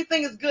good.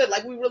 Everything is good.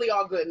 Like we really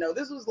are good. No,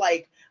 this was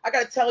like, I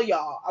gotta tell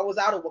y'all, I was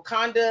out of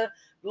Wakanda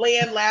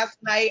land last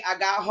night. I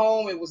got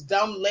home. It was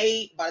dumb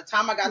late. By the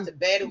time I got to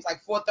bed, it was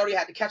like 4:30. I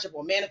had to catch up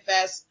on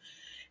Manifest.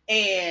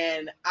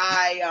 And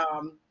I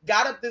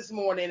got up this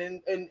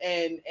morning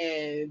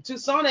and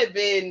Tucson had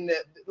been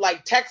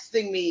like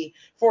texting me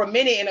for a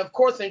minute, and of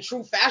course in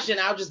true fashion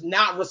I was just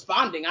not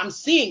responding. I'm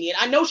seeing it.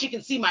 I know she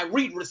can see my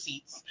read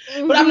receipts,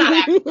 but I'm not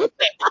actually saying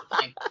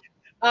anything.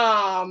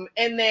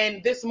 And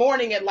then this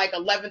morning at like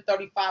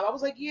 11:35 I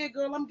was like, yeah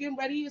girl, I'm getting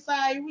ready. It's all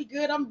right, we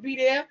good, I'm gonna be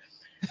there.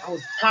 I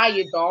was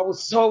tired though. I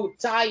was so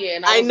tired,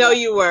 and I was know like,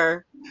 you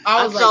were. I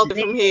I was like, felt it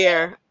from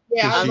here.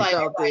 yeah, I was I like,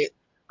 all felt right, it.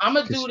 I'm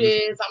gonna 'Cause do she was-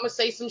 this. I'm gonna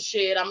say some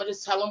shit. I'm gonna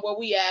just tell them where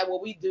we at,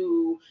 what we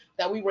do,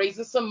 that we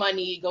raising some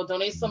money, go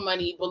donate some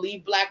money,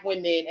 believe black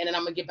women, and then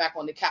I'm gonna get back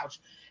on the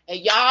couch. And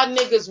y'all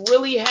niggas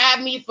really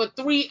had me for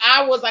 3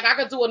 hours. Like I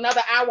could do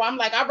another hour. I'm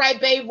like, all right,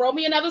 babe, roll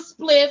me another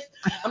spliff.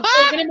 I'm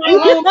talking in my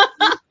home.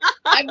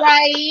 All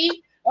right.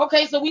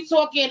 Okay, so we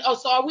talking. Oh,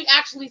 so are we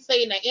actually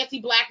saying that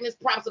anti-blackness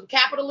props of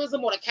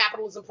capitalism or the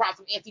capitalism props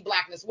of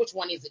anti-blackness? Which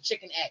one is it?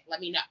 Chicken egg? Let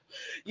me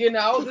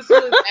know. This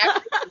was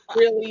actually a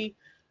really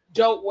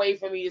dope way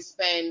for me to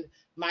spend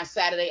my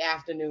Saturday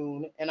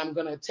afternoon, and I'm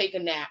gonna take a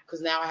nap because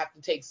now I have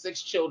to take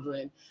 6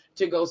 children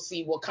to go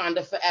see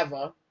Wakanda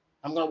Forever.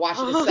 I'm gonna watch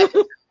it a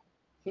second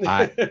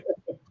I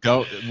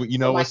go. You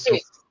know for my what's so?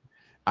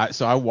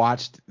 kids. I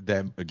watched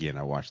them again.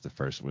 I watched the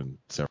first one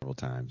several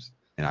times,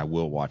 and I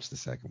will watch the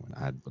second one.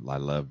 I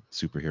love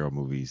superhero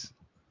movies.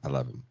 I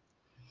love them.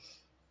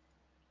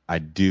 I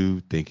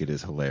do think it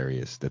is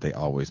hilarious that they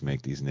always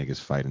make these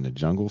niggas fight in the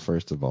jungle,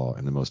 first of all,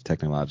 in the most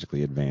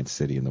technologically advanced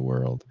city in the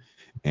world.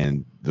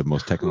 And the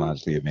most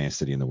technologically advanced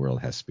city in the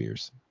world has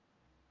spears.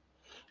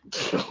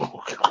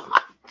 Oh,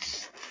 God.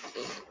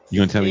 You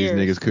gonna tell me these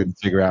Spears. niggas couldn't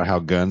figure out how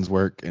guns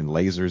work and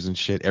lasers and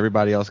shit?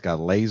 Everybody else got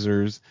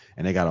lasers,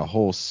 and they got a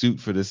whole suit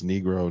for this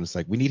Negro, and it's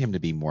like, we need him to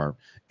be more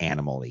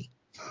animal-y.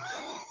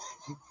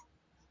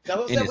 That's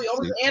what I In said. his We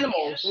always suit.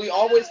 animals. We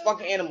always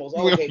fucking animals.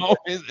 We Okay,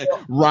 always,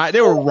 good.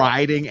 they were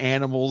riding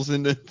animals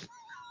in the.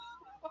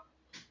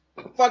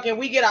 Fucking,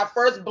 we get our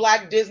first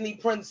black Disney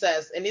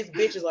princess, and this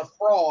bitch is a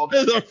frog.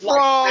 There's a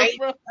frog, Like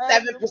bro.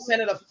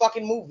 97% of the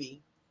fucking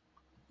movie.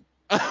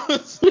 I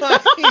was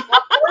like,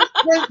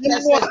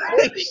 Princess What?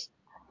 is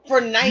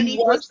for 90% you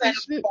watch of that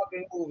the shit?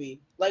 fucking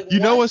movie. Like, You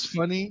know what? what's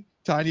funny,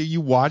 Tanya?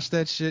 You watch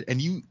that shit,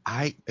 and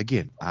I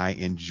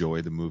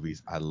enjoy the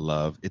movies. I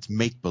love it's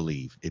make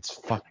believe. It's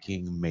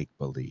fucking make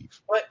believe.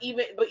 But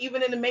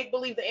even in the make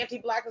believe, the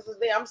anti-blackness is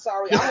there. I'm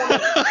sorry.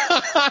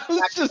 I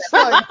was just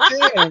like,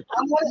 damn.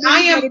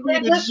 I Niggas am. gotta be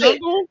in the Listen,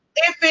 jungle.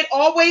 if it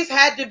always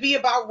had to be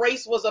about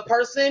race was a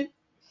person,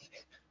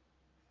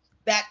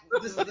 this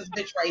is this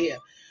bitch right here.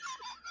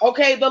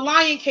 Okay, The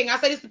Lion King. I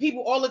say this to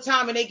people all the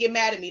time and they get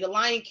mad at me. The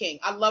Lion King.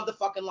 I love the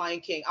fucking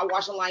Lion King. I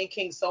watch The Lion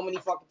King so many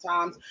fucking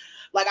times.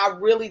 Like, I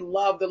really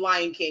love The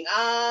Lion King.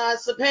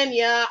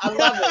 Sapenya. I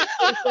love it.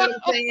 You know what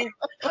I'm saying?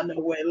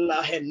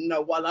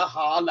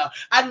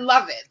 I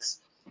love it.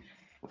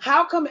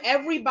 How come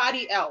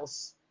everybody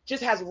else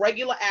just has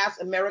regular ass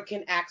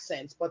American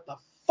accents, but the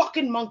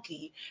fucking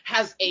monkey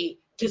has a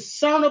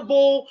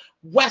discernible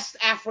West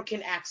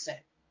African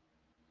accent?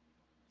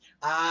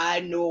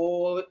 I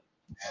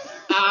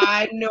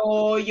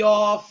know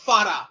your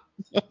father.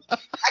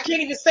 I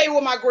can't even say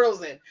what my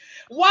grill's in.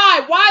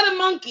 Why? Why the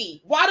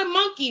monkey? Why the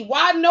monkey?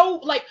 Why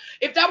no? Like,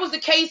 if that was the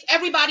case,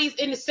 everybody's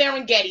in the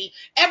Serengeti.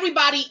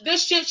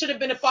 This shit should have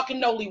been a fucking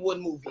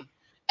Nollywood movie.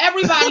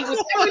 Everybody was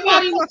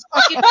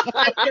fucking at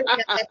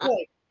that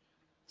point.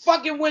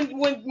 Fucking when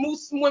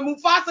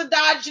Mufasa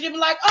died, she'd be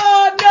like,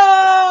 oh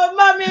no,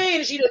 mommy,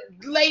 and she'd have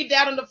laid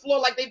down on the floor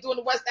like they do in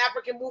the West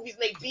African movies,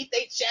 and they beat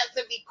their chest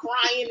and be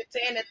crying and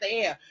tearing at the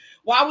hair.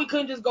 Why we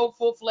couldn't just go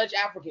full-fledged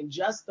African?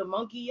 Just the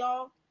monkey,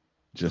 y'all?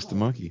 Just the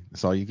monkey.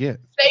 That's all you get.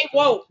 Stay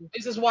woke.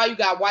 This is why you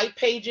got white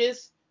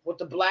pages with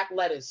the black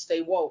letters.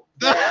 Stay woke.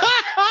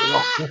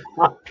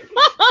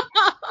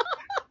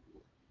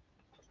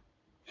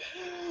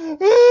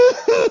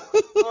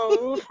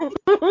 Oh.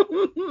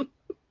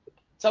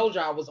 Told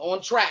you I was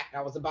on track.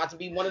 I was about to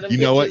be one of them You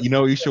know what? bitches. You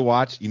know what you should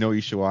watch? You know what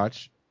you should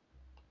watch?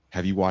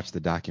 Have you watched the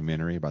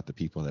documentary about the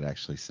people that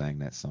actually sang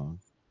that song?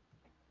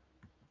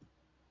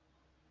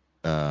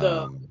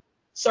 The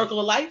Circle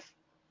of Life?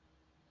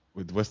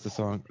 What's the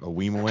song? A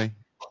Weem Away?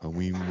 A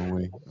Weem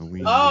Away? A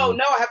Weem Oh Away?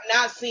 no, I have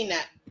not seen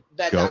that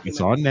Go. It's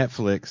documentary. on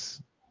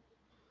Netflix.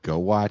 Go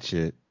watch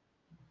it.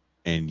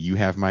 And you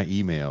have my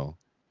email.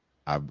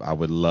 I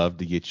would love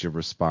to get your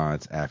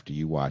response after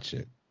you watch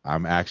it.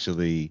 I'm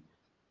actually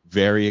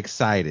very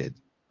excited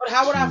But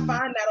how would I to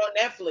find that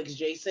on Netflix,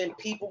 Jason?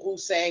 People who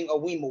sang a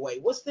Weem Away.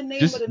 What's the name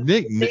of just the damn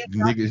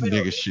nigga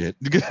documentary? shit.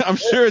 I'm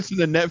sure it's in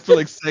the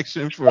Netflix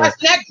section for.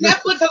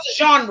 Netflix has a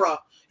genre.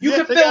 You Yeah,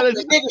 can they film got a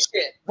the nigga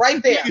shit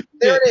right there. nigga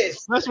There shit. it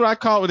is. That's what I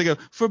call it when they go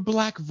for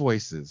black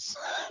voices.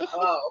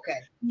 Oh, okay.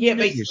 Yeah, Nigga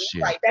basically,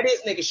 shit. right. That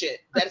is nigga shit.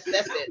 That's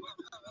it.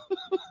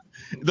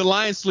 The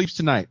Lion Sleeps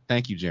Tonight.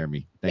 Thank you,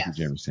 Jeremy. Thank you, Yes.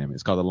 Jeremy Salmon.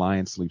 It's called The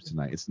Lion Sleeps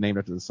Tonight. It's named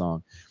after the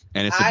song,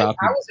 and it's I about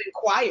the was in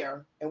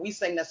choir and we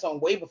sang that song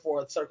way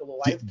before Circle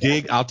of Life.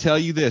 dig. I'll tell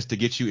you this to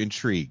get you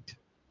intrigued.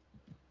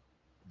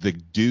 The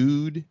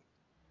dude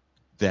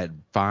that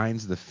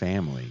finds the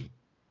family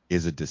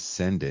is a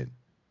descendant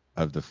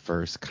of the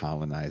first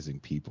colonizing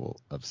people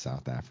of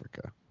South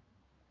Africa.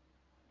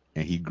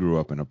 And he grew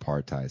up in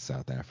apartheid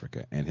South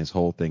Africa. And his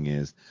whole thing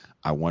is,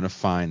 I want to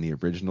find the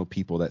original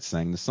people that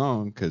sang the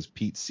song because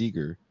Pete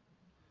Seeger,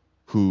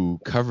 who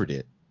covered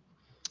it,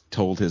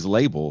 told his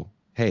label,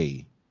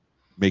 hey,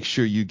 make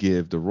sure you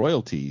give the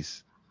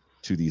royalties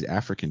to these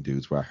African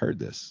dudes where I heard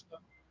this.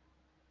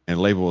 And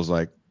the label was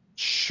like,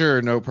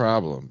 sure, no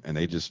problem. And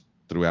they just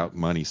threw out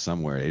money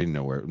somewhere. They didn't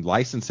know where.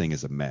 Licensing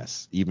is a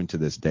mess. Even to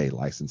this day,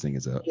 licensing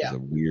is a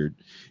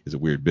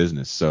weird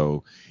business.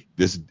 So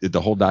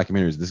the whole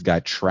documentary is this guy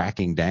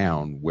tracking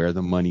down where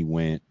the money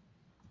went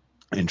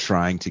and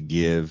trying to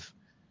give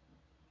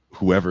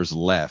whoever's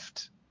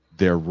left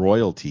their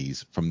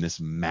royalties from this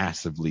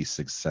massively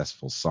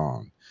successful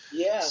song.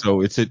 Yeah.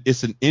 So it's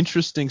an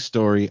interesting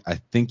story.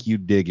 I think you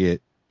dig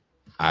it.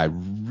 I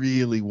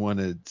really want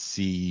to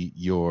see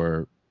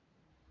your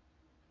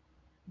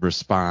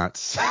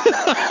response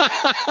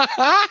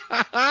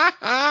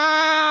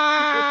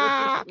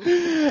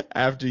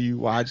after you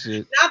watch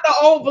it. Not the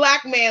old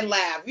black man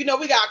laugh. You know,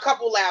 we got a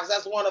couple laughs.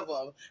 That's one of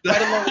them.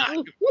 Right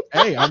along.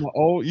 Hey, I'm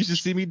old. You should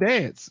see me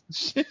dance.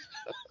 And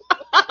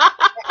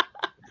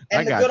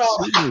I the got good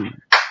old. two moves.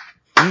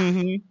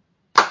 Mm-hmm.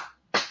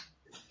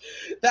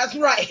 That's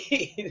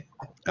right.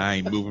 I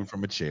ain't moving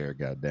from a chair.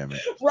 God damn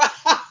it. Right.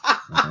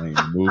 I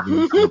ain't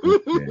moving from a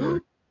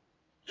chair.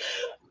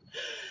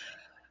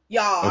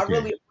 Y'all, I Okay.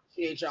 really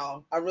appreciate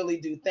y'all. I really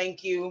do.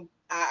 Thank you.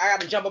 I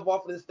got to jump up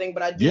off of this thing,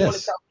 but I do want to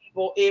Yes. tell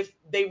people if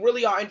they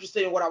really are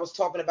interested in what I was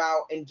talking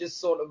about and just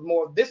sort of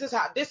more, this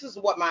is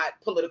what my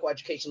political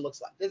education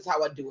looks like. This is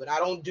how I do it. I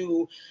don't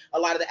do a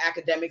lot of the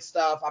academic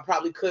stuff. I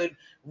probably could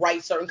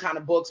write certain kind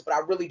of books, but I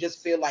really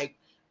just feel like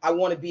I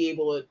want to be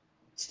able to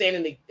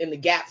stand in the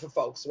gap for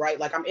folks, right?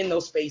 Like I'm in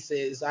those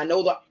spaces. I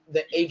know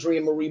the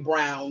Adrienne Marie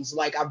Browns.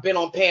 Like I've been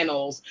on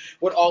panels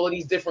with all of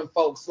these different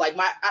folks. Like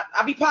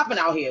I be popping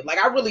out here. Like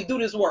I really do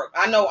this work.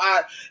 I know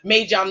I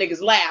made y'all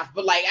niggas laugh,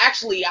 but like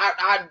actually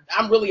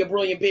I'm really a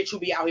brilliant bitch who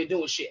be out here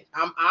doing shit.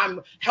 I'm I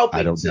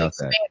helping don't to doubt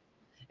that.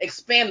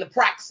 expand the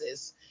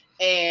praxis.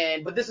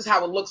 But this is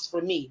how it looks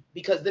for me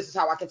because this is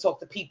how I can talk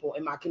to people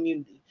in my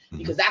community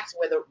because that's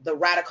where the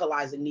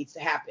radicalizing needs to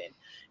happen.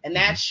 And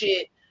that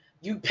shit,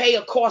 you pay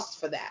a cost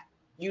for that.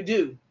 You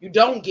do. You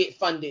don't get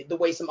funded the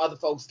way some other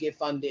folks get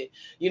funded.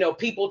 You know,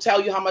 people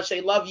tell you how much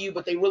they love you,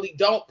 but they really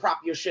don't prop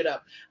your shit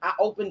up. I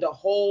opened a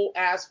whole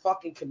ass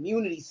fucking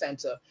community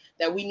center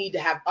that we need to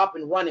have up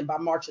and running by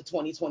March of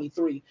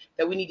 2023,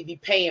 that we need to be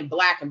paying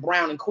black and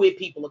brown and queer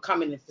people to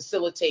come in and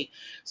facilitate.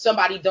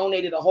 Somebody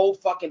donated a whole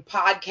fucking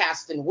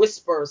podcast and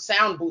whisper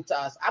sound booth to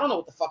us. I don't know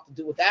what the fuck to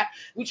do with that.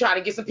 We trying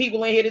to get some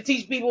people in here to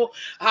teach people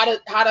how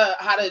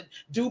to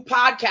do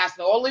podcasting,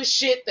 all this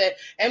shit that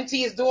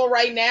MT is doing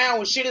right now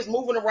and shit is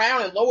moving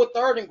around in lower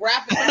third and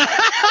graphics.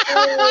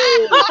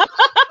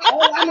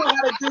 All I know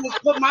how to do is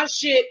put my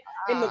shit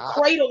in the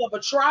cradle of a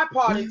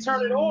tripod and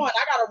turn it on.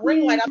 I got a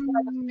ring light. I thought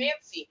I was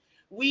fancy.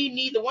 We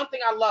need the one thing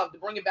I love to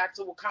bring it back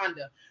to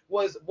Wakanda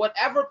was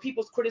whatever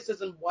people's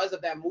criticism was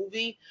of that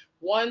movie.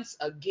 Once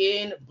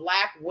again,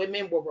 black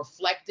women were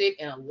reflected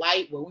in a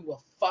light where we were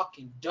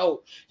fucking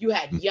dope. You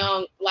had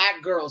young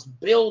black girls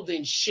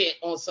building shit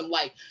on some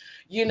like,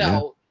 you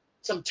know,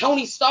 some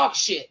Tony Stark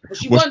shit, but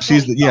she wasn't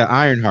Tony Stark.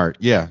 Ironheart.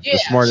 Yeah, Yeah, the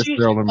smartest she was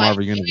girl just in like,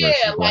 Marvel Universe.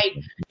 yeah, like,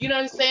 you know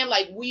what I'm saying?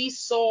 Like we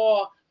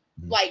saw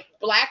like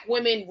black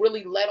women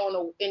really led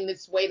on in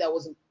this way that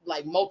was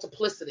like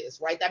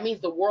multiplicitous, right? That means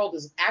the world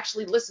is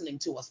actually listening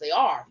to us. They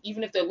are,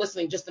 even if they're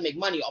listening just to make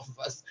money off of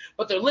us,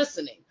 but they're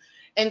listening.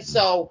 And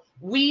so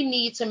we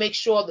need to make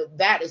sure that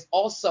that is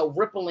also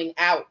rippling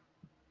out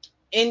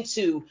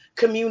into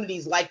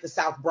communities like the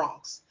South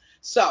Bronx.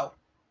 So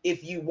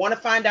if you want to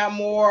find out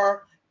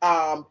more,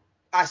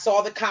 I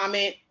saw the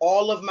comment.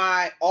 All of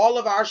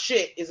our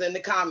shit is in the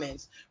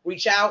comments.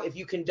 Reach out if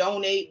you can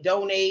donate.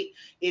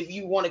 If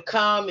you want to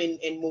come and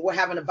when we're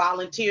having a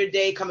volunteer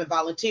day, come and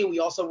volunteer. We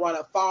also run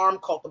a farm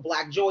called the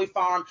Black Joy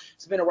Farm.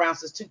 It's been around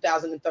since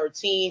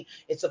 2013.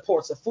 It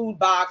supports a food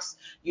box.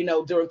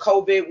 During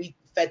COVID, we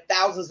fed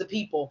thousands of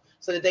people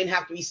so that they didn't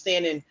have to be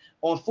standing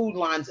on food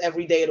lines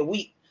every day of the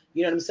week.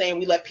 You know what I'm saying?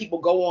 We let people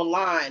go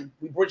online.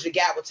 We bridge the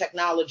gap with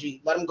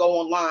technology. Let them go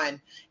online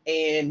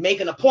and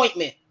make an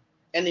appointment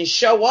and then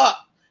show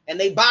up and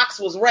they box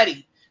was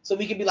ready. So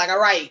we could be like, all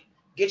right,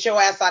 get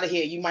your ass out of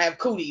here. You might have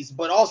cooties,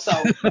 but also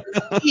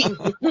eat.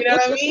 You know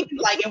what I mean?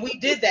 Like, and we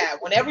did that.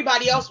 When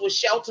everybody else was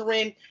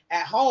sheltering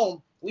at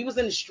home, we was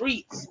in the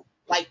streets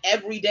like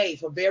every day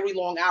for very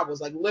long hours.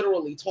 Like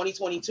literally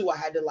 2022, I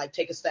had to like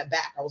take a step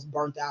back. I was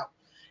burnt out.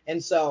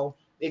 And so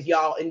if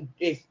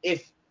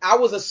I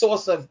was a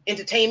source of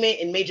entertainment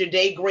and made your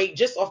day great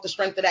just off the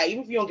strength of that,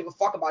 even if you don't give a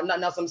fuck about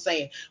nothing else I'm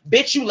saying,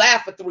 bitch, you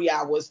laugh for 3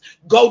 hours,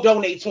 go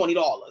donate $20.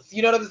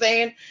 You know what I'm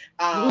saying?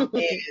 And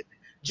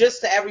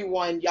just to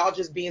everyone, y'all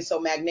just being so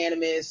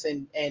magnanimous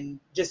and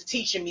just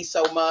teaching me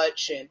so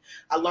much. And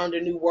I learned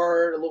a new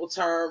word, a little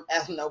term,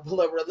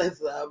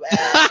 ethnopluralism.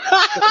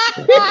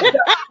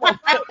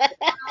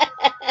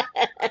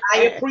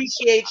 I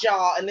appreciate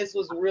y'all. And this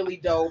was really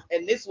dope.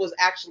 And this was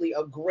actually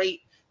a great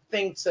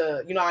thing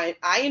to,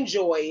 I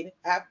enjoyed,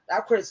 I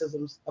have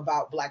criticisms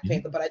about Black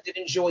Panther, but I did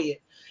enjoy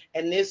it.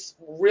 And this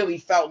really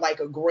felt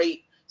like a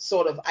great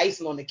sort of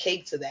icing on the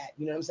cake to that.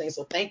 You know what I'm saying?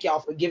 So thank y'all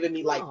for giving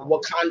me like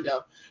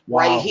Wakanda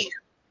right here.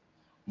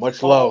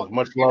 Much love to you.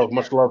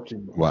 Much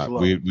Wow,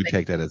 love. we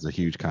take that as a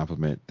huge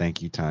compliment.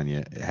 Thank you,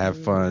 Tanya.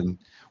 Have fun.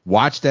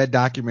 Watch that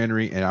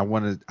documentary, and I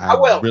will.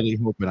 really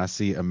hoping I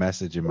see a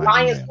message in my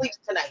Ryan email. sleeps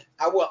tonight.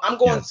 I will. I'm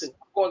going Yes. to.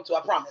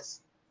 I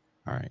promise.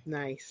 All right.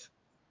 Nice.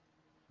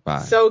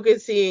 Bye. So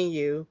good seeing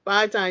you.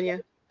 Bye,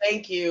 Tanya.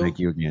 Thank you. Thank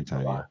you again,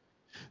 Tanya. Bye-bye.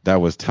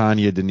 That was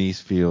Tanya Denise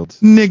Fields.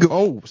 Nigga.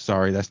 Oh,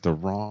 sorry. That's the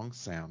wrong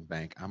sound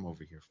bank. I'm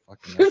over here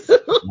fucking up.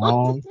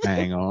 Wrong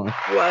thing on.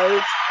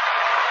 What?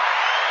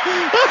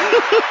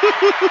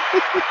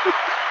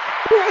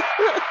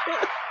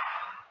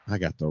 I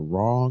got the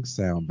wrong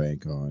sound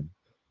bank on.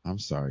 I'm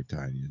sorry,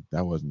 Tanya.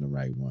 That wasn't the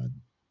right one.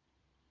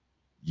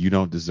 You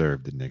don't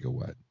deserve the nigga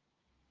what.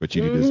 But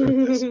you do deserve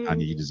this.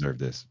 Tanya, you deserve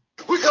this.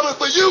 We coming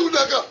for you,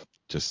 nigga.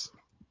 Just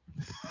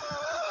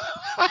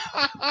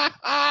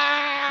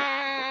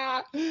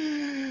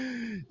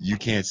you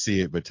can't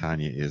see it, but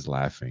Tanya is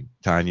laughing.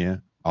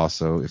 Tanya,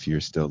 also, if you're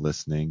still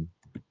listening,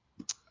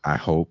 I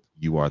hope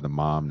you are the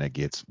mom that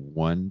gets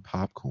one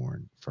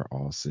popcorn for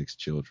all 6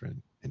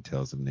 children and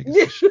tells them niggas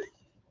to shit.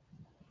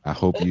 I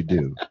hope you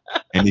do.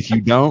 And if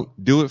you don't,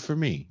 do it for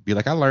me. Be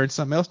like, I learned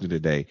something else new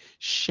today.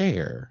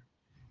 Share,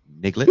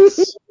 nigglets.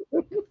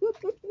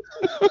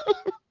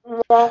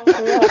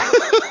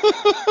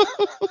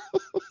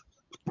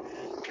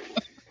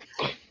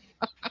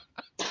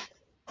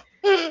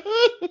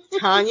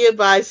 Tanya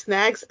buys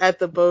snacks at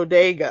the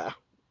bodega.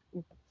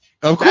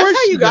 Of That's course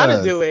how she you gotta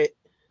does. do it.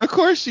 Of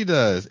course she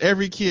does.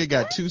 Every kid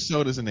got 2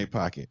 sodas in their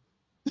pocket.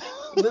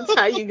 That's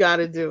how you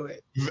gotta do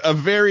it. A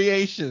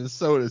variation of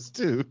sodas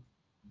too.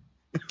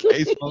 In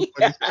case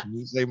motherfuckers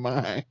lose their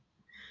mind.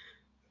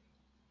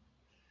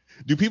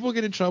 Do people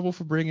get in trouble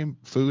for bringing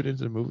food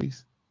into the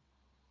movies?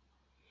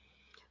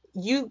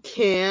 You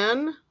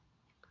can,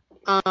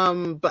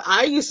 but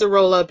I used to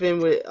roll up in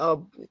with a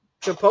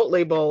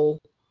Chipotle bowl,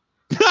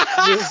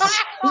 just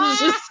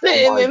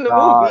sitting in the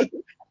movie.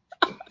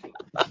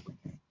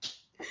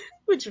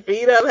 Put your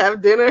feet up,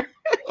 have dinner.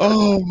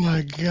 Oh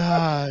my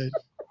God.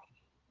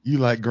 You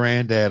like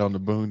granddad on the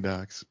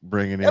Boondocks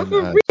bringing in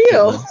For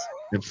real. chitlins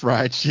and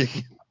fried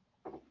chicken.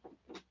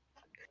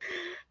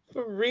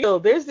 For real.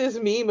 There's this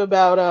meme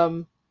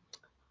about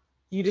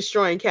you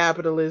destroying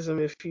capitalism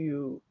if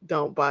you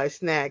don't buy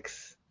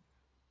snacks.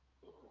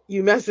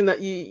 You're messing up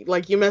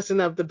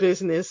the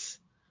business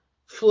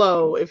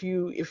flow if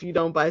you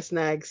don't buy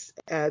snacks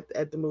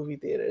at the movie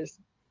theaters.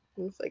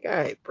 It's like, all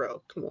right,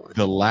 bro, come on.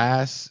 The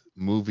last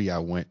movie I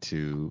went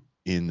to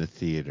in the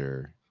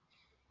theater,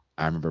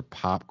 I remember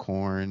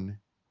popcorn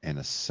and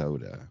a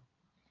soda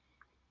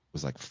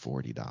was like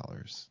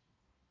 $40.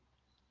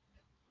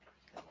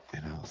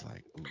 And I was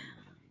like,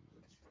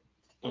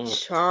 ooh.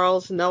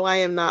 Charles, no, I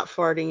am not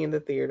farting in the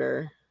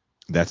theater.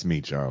 That's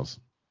me, Charles.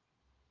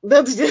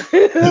 That's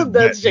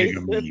That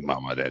Jason. nigga me,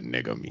 mama, that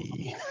nigga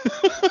me.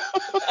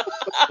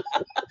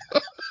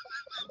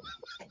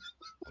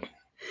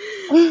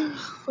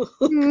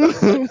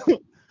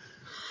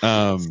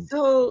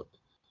 So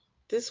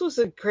this was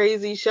a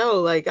crazy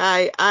show. Like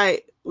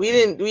we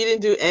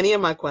didn't do any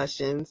of my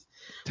questions.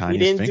 Tanya's We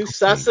didn't do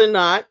Finkelstein. sus or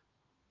not.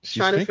 She's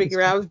Trying to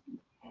figure out Finkelstein.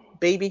 if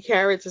baby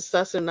carrots are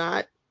sus or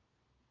not.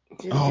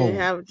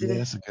 Yeah,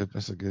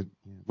 that's a good.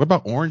 What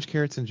about orange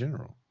carrots in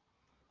general?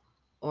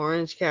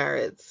 Orange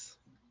carrots,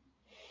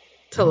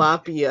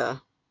 tilapia.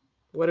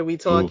 What are we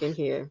talking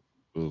here?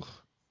 Oof.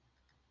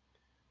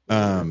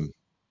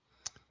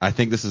 I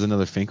think this is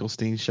another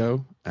Finkelstein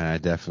show, and I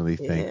definitely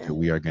think that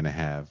we are going to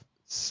have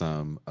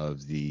some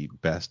of the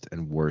best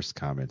and worst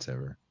comments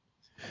ever.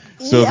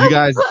 So if Yeah. you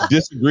guys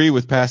disagree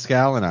with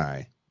Pascal and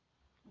I,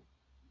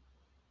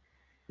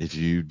 if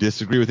you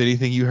disagree with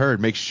anything you heard,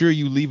 make sure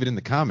you leave it in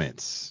the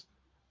comments.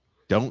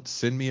 Don't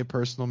send me a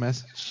personal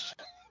message.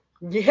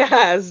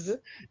 Yes.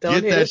 Don't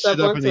Get hit that us shit up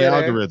up on in the Twitter.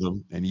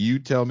 algorithm and you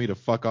tell me to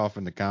fuck off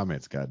in the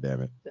comments,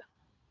 goddammit.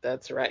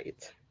 That's right.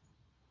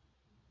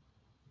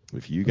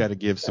 If you got to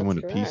give someone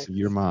a piece correct. of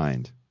your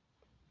mind,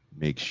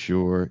 make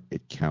sure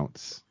it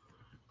counts.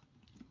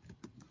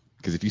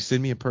 Because if you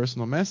send me a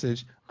personal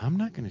message, I'm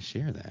not going to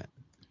share that.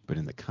 But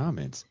in the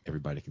comments,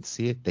 everybody can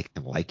see it. They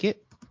can like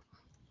it.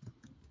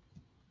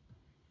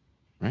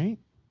 Right?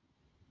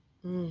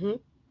 Mm-hmm.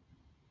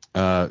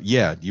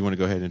 Yeah. Do you want to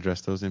go ahead and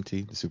address those,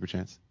 MT, the super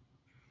chats?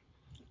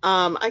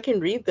 I can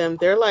read them.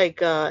 They're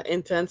like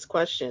intense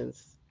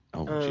questions.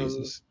 Oh, Um,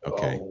 Jesus.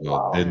 Okay. Oh, Well,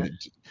 wow. then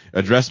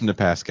address them to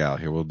Pascal.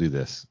 Here, we'll do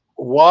this.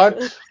 What?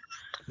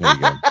 There you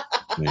go.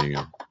 There you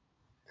go.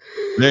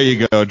 There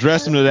you go.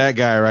 Address him to that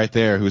guy right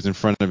there who's in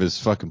front of his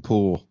fucking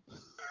pool.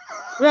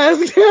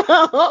 Let's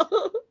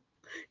go.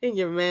 In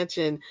your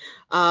mansion.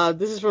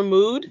 This is from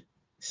Mood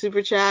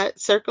Super Chat.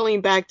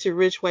 Circling back to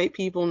rich white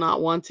people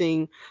not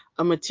wanting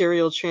a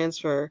material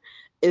transfer,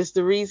 is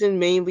the reason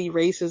mainly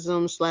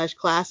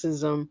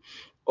racism/classism,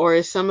 or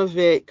is some of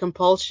it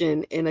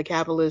compulsion in a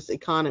capitalist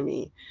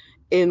economy?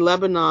 In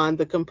Lebanon,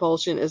 the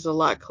compulsion is a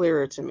lot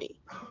clearer to me.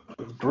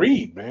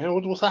 Greed, man.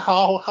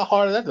 How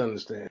hard is that to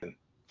understand?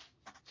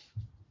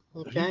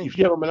 Okay. If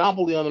you have a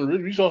monopoly on the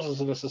resources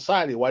in a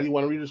society, why do you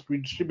want to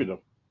redistribute them?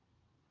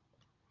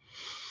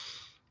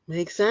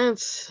 Makes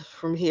sense.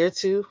 From here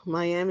to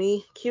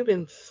Miami,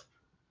 Cubans.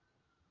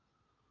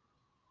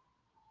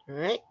 All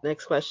right,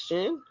 next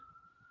question.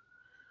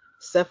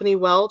 Stephanie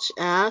Welch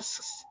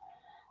asks,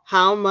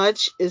 how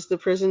much is the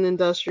prison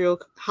industrial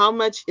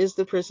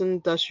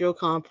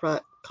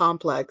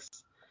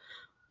complex,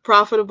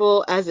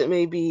 profitable as it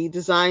may be,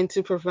 designed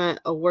to prevent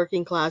a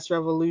working class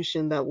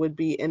revolution that would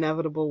be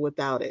inevitable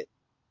without it?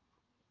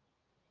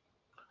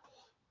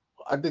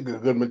 I think a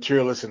good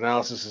materialist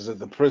analysis is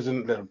that a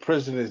prison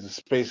is the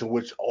space in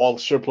which all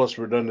surplus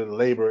redundant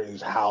labor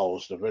is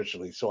housed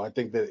eventually. So I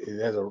think that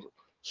it has a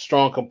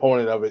strong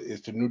component of it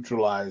is to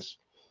neutralize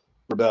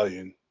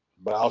rebellion,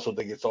 but I also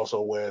think it's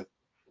also where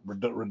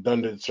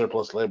redundant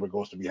surplus labor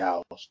goes to be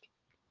housed.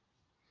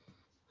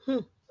 Hmm.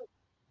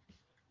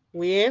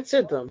 We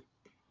answered them.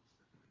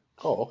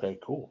 Oh, okay,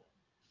 cool.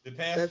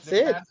 That's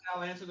it.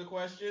 Pascal answer the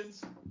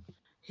questions?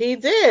 He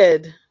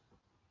did.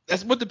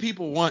 That's what the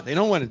people want. They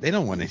don't want to. They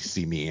don't want to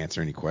see me answer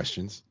any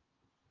questions.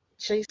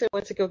 Jason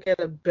went to go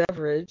get a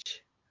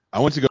beverage. I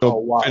want to Oh go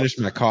wow. finish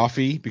my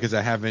coffee because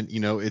I haven't.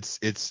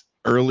 It's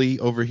early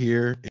over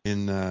here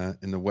in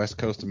the west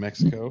coast of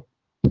Mexico.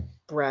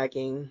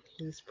 Bragging.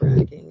 He's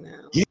bragging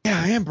now. Yeah,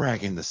 I am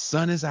bragging. The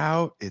sun is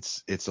out.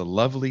 It's a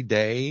lovely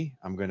day.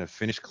 I'm gonna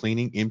finish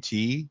cleaning.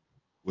 MT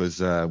was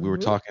we were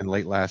Mhm. talking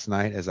late last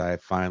night as I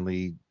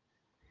finally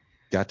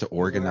got to You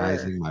were.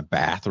 organizing my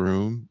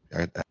bathroom.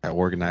 I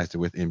organized it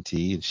with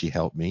MT and she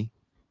helped me.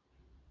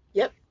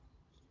 Yep.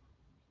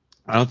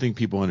 I don't think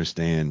people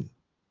understand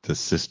the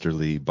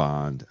sisterly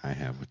bond I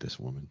have with this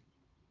woman.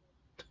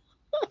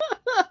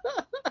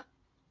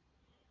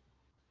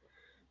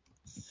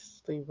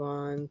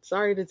 Yvonne.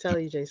 Sorry to tell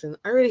you, Jason.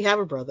 I already have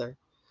a brother.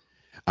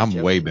 I'm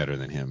way Joking. better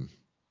than him.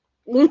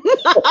 People,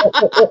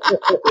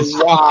 It's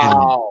fucking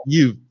Wow.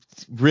 you.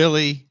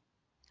 Really?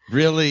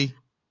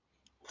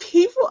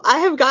 I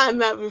have gotten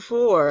that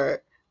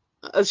before.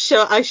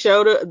 I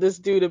showed this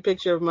dude a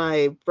picture of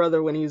my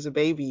brother when he was a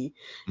baby,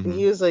 and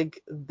he Mhm. was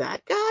like,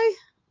 "That guy?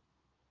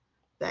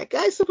 That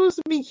guy's supposed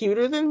to be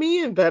cuter than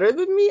me and better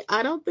than me?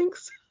 I don't think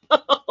so."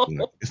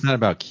 Look, it's not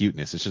about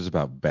cuteness. It's just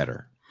about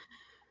better.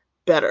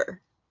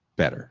 Better.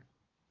 Better.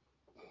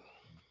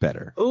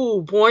 Better.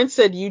 Ooh, Born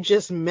said you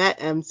just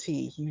met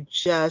MT. You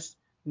just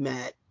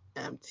met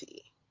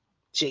MT.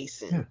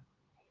 Jason.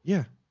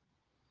 Yeah. Yeah.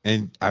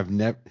 And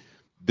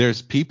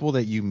there's people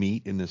that you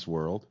meet in this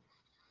world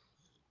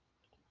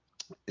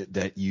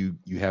that you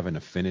have an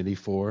affinity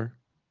for,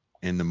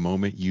 and the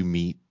moment you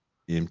meet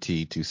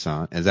MT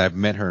Toussaint, as I've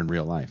met her in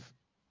real life,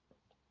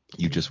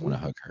 you just want to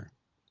hug her.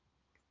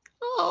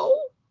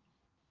 Oh.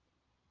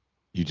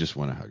 You just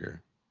want to hug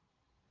her.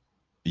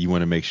 You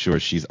want to make sure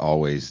she's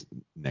always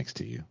next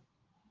to you.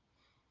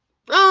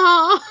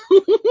 Ah.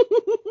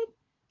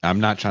 I'm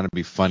not trying to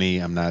be funny.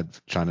 I'm not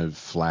trying to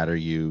flatter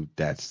you.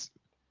 That's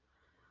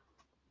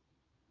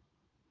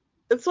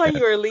why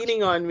you are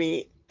leaning on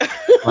me.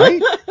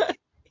 Right?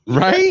 You're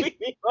Right?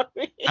 leaning on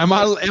me. Am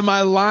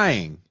I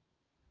lying?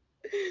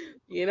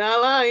 You're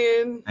not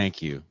lying.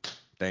 Thank you.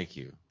 Thank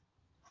you.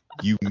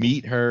 You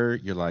meet her,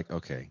 you're like,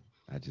 okay,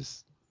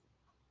 this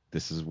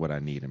is what I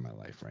need in my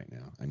life right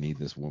now. I need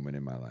this woman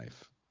in my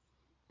life.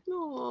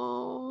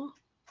 Aww.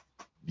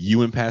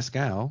 You and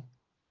Pascal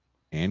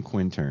and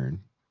Quintern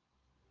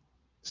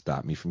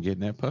stopped me from getting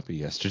that puppy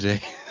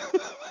yesterday.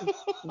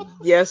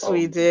 Yes, Oh,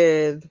 we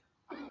did.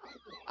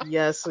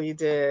 Yes, we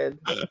did.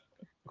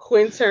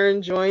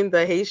 Quintern joined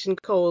the Haitian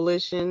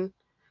Coalition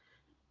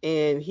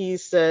and he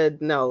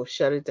said, no,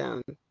 shut it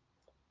down.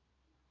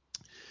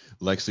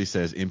 Lexley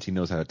says MT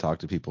knows how to talk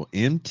to people.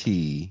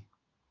 MT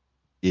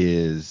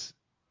is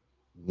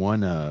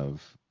one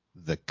of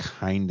the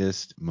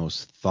kindest,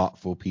 most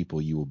thoughtful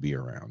people you will be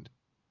around.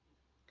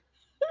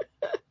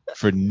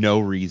 For no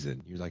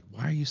reason. You're like,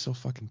 why are you so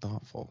fucking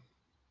thoughtful?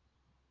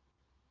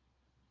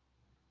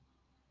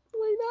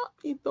 Why not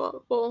be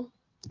thoughtful?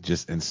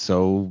 Just and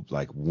so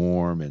like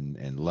warm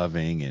and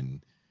loving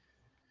and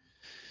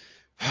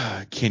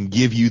can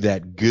give you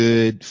that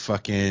good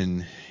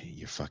fucking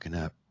you're fucking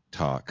up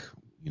talk,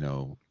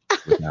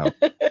 without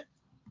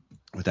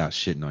without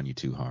shitting on you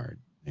too hard.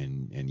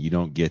 And you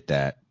don't get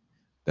that.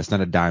 That's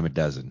not a dime a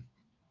dozen.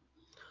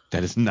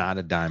 That is not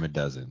a dime a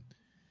dozen.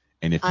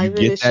 And if you Ivan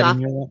get is that in shocked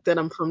your life, that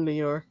I'm from New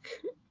York.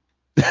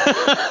 you do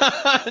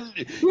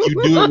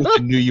it with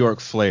the New York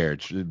flair.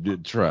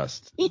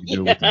 Trust. You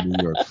do it with the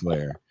New York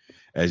flair.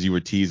 As you were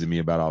teasing me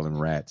about all them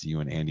rats,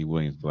 you and Andy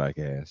Williams black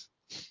ass.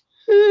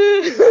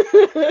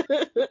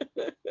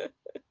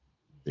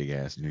 Big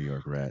ass New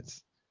York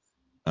rats.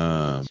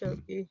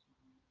 Choky.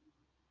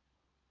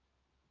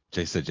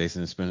 Jay said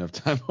Jason has spent enough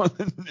time on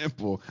the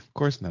nipple. Of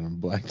course not, I'm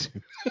black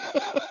too.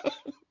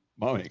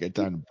 Mom ain't got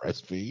time to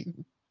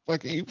breastfeed.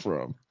 Fuck are you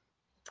from?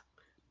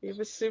 We have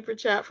a super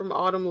chat from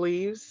Autumn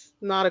Leaves.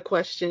 Not a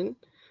question.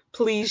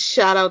 Please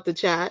shout out the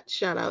chat.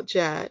 Shout out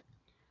chat.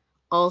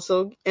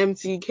 Also,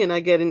 MT, can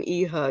I get an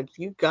e-hug?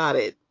 You got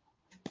it.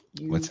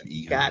 You What's an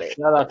e-hug? got it.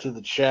 Shout out to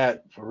the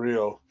chat for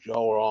real.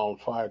 Y'all were on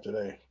fire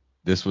today.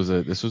 This was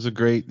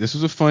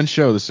a fun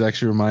show. This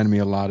actually reminded me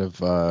a lot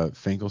of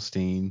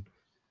Finkelstein.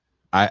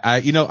 I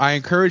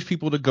encourage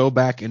people to go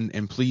back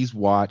and please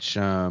watch.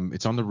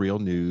 It's on the Real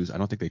News. I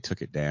don't think they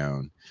took it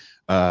down.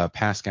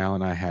 Pascal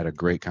and I had a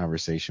great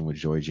conversation with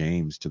Joy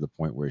James to the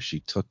point where she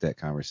took that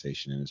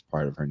conversation and it's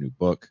part of her new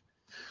book.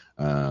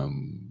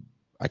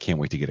 I can't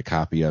wait to get a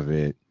copy of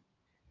it.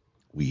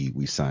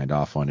 We signed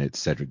off on it.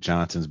 Cedric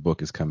Johnson's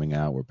book is coming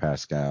out where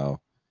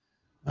Pascal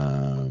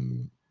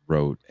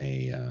wrote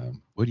a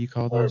what do you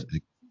call those?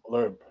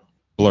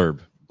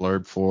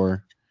 Blurb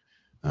for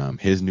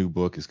his new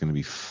book is going to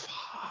be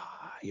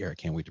fire. I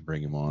can't wait to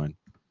bring him on.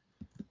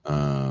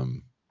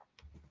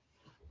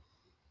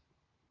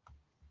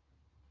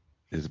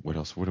 What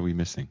else? What are we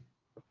missing?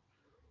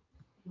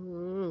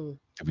 Did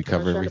we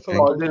cover everything?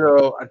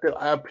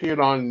 I appeared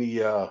on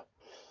the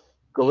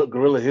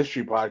Gorilla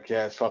History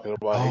podcast talking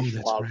about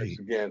Haitian politics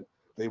again.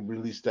 They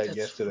released that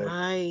yesterday.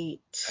 Right.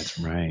 That's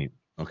right.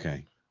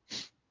 Okay.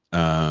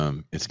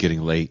 It's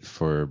getting late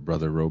for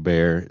Brother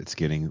Robert. It's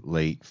getting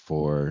late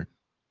for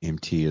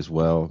MT as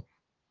well.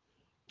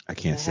 I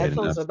can't say it enough.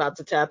 Headphones are about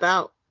to tap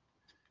out.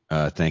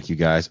 Thank you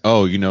guys.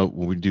 Oh,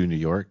 when we do New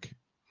York,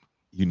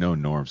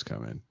 Norm's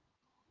coming.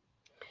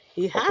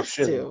 He has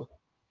to.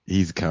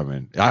 He's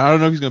coming. I don't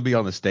know if he's going to be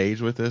on the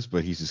stage with us,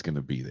 but he's just going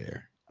to be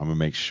there. I'm going to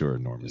make sure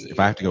Norm is. If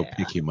I have to go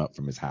pick him up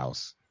from his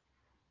house,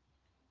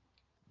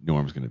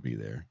 Norm's going to be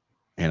there.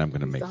 And I'm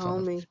going to make fun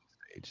of him on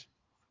stage.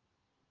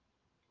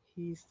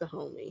 He's the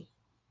homie.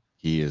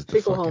 He is the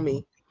Fickle fucking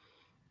homie.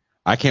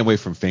 I can't wait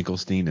from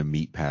Finkelstein to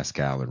meet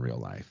Pascal in real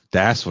life.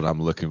 That's what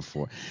I'm looking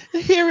for.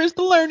 Here is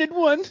the learned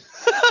one.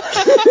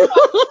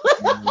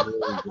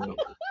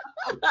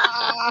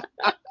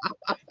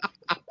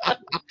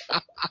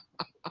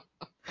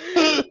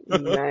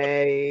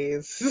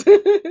 Nice.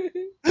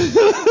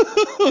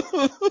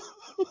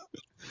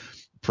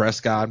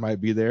 Prescott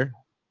might be there.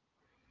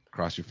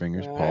 Cross your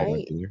fingers. Right. Paul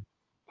might be there.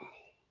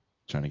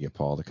 Trying to get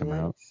Paul to come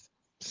out.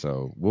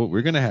 So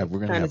we're gonna have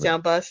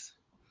Chinatown bus.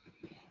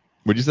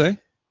 What'd you say?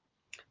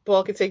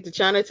 Paul can take the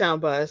Chinatown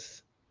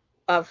bus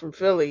up from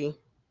Philly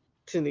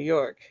to New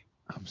York.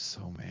 I'm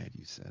so mad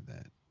you said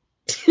that.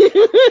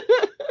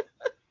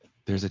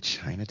 There's a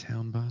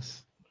Chinatown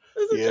bus?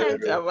 There's a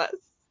Chinatown bus.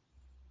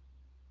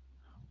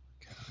 Oh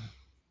my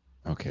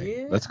God.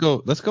 Okay. Yeah. Let's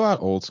go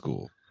out old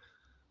school.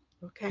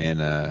 Okay.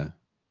 And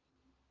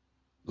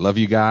love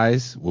you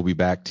guys. We'll be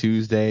back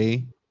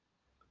Tuesday.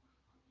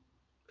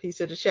 Peace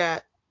to the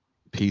chat.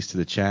 Peace to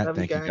the chat. Love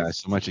Thank you guys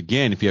so much.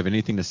 Again, if you have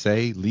anything to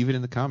say, leave it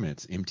in the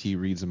comments. MT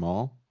reads them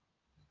all.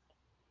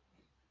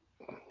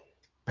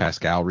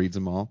 Pascal reads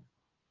them all.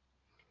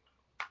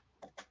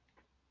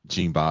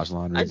 Jean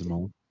Bajlan reads them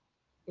all.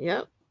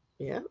 Yep.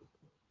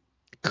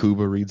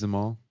 Kuba reads them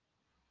all.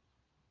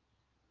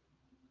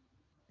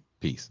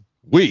 Peace.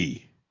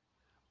 We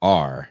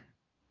are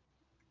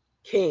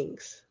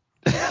kings.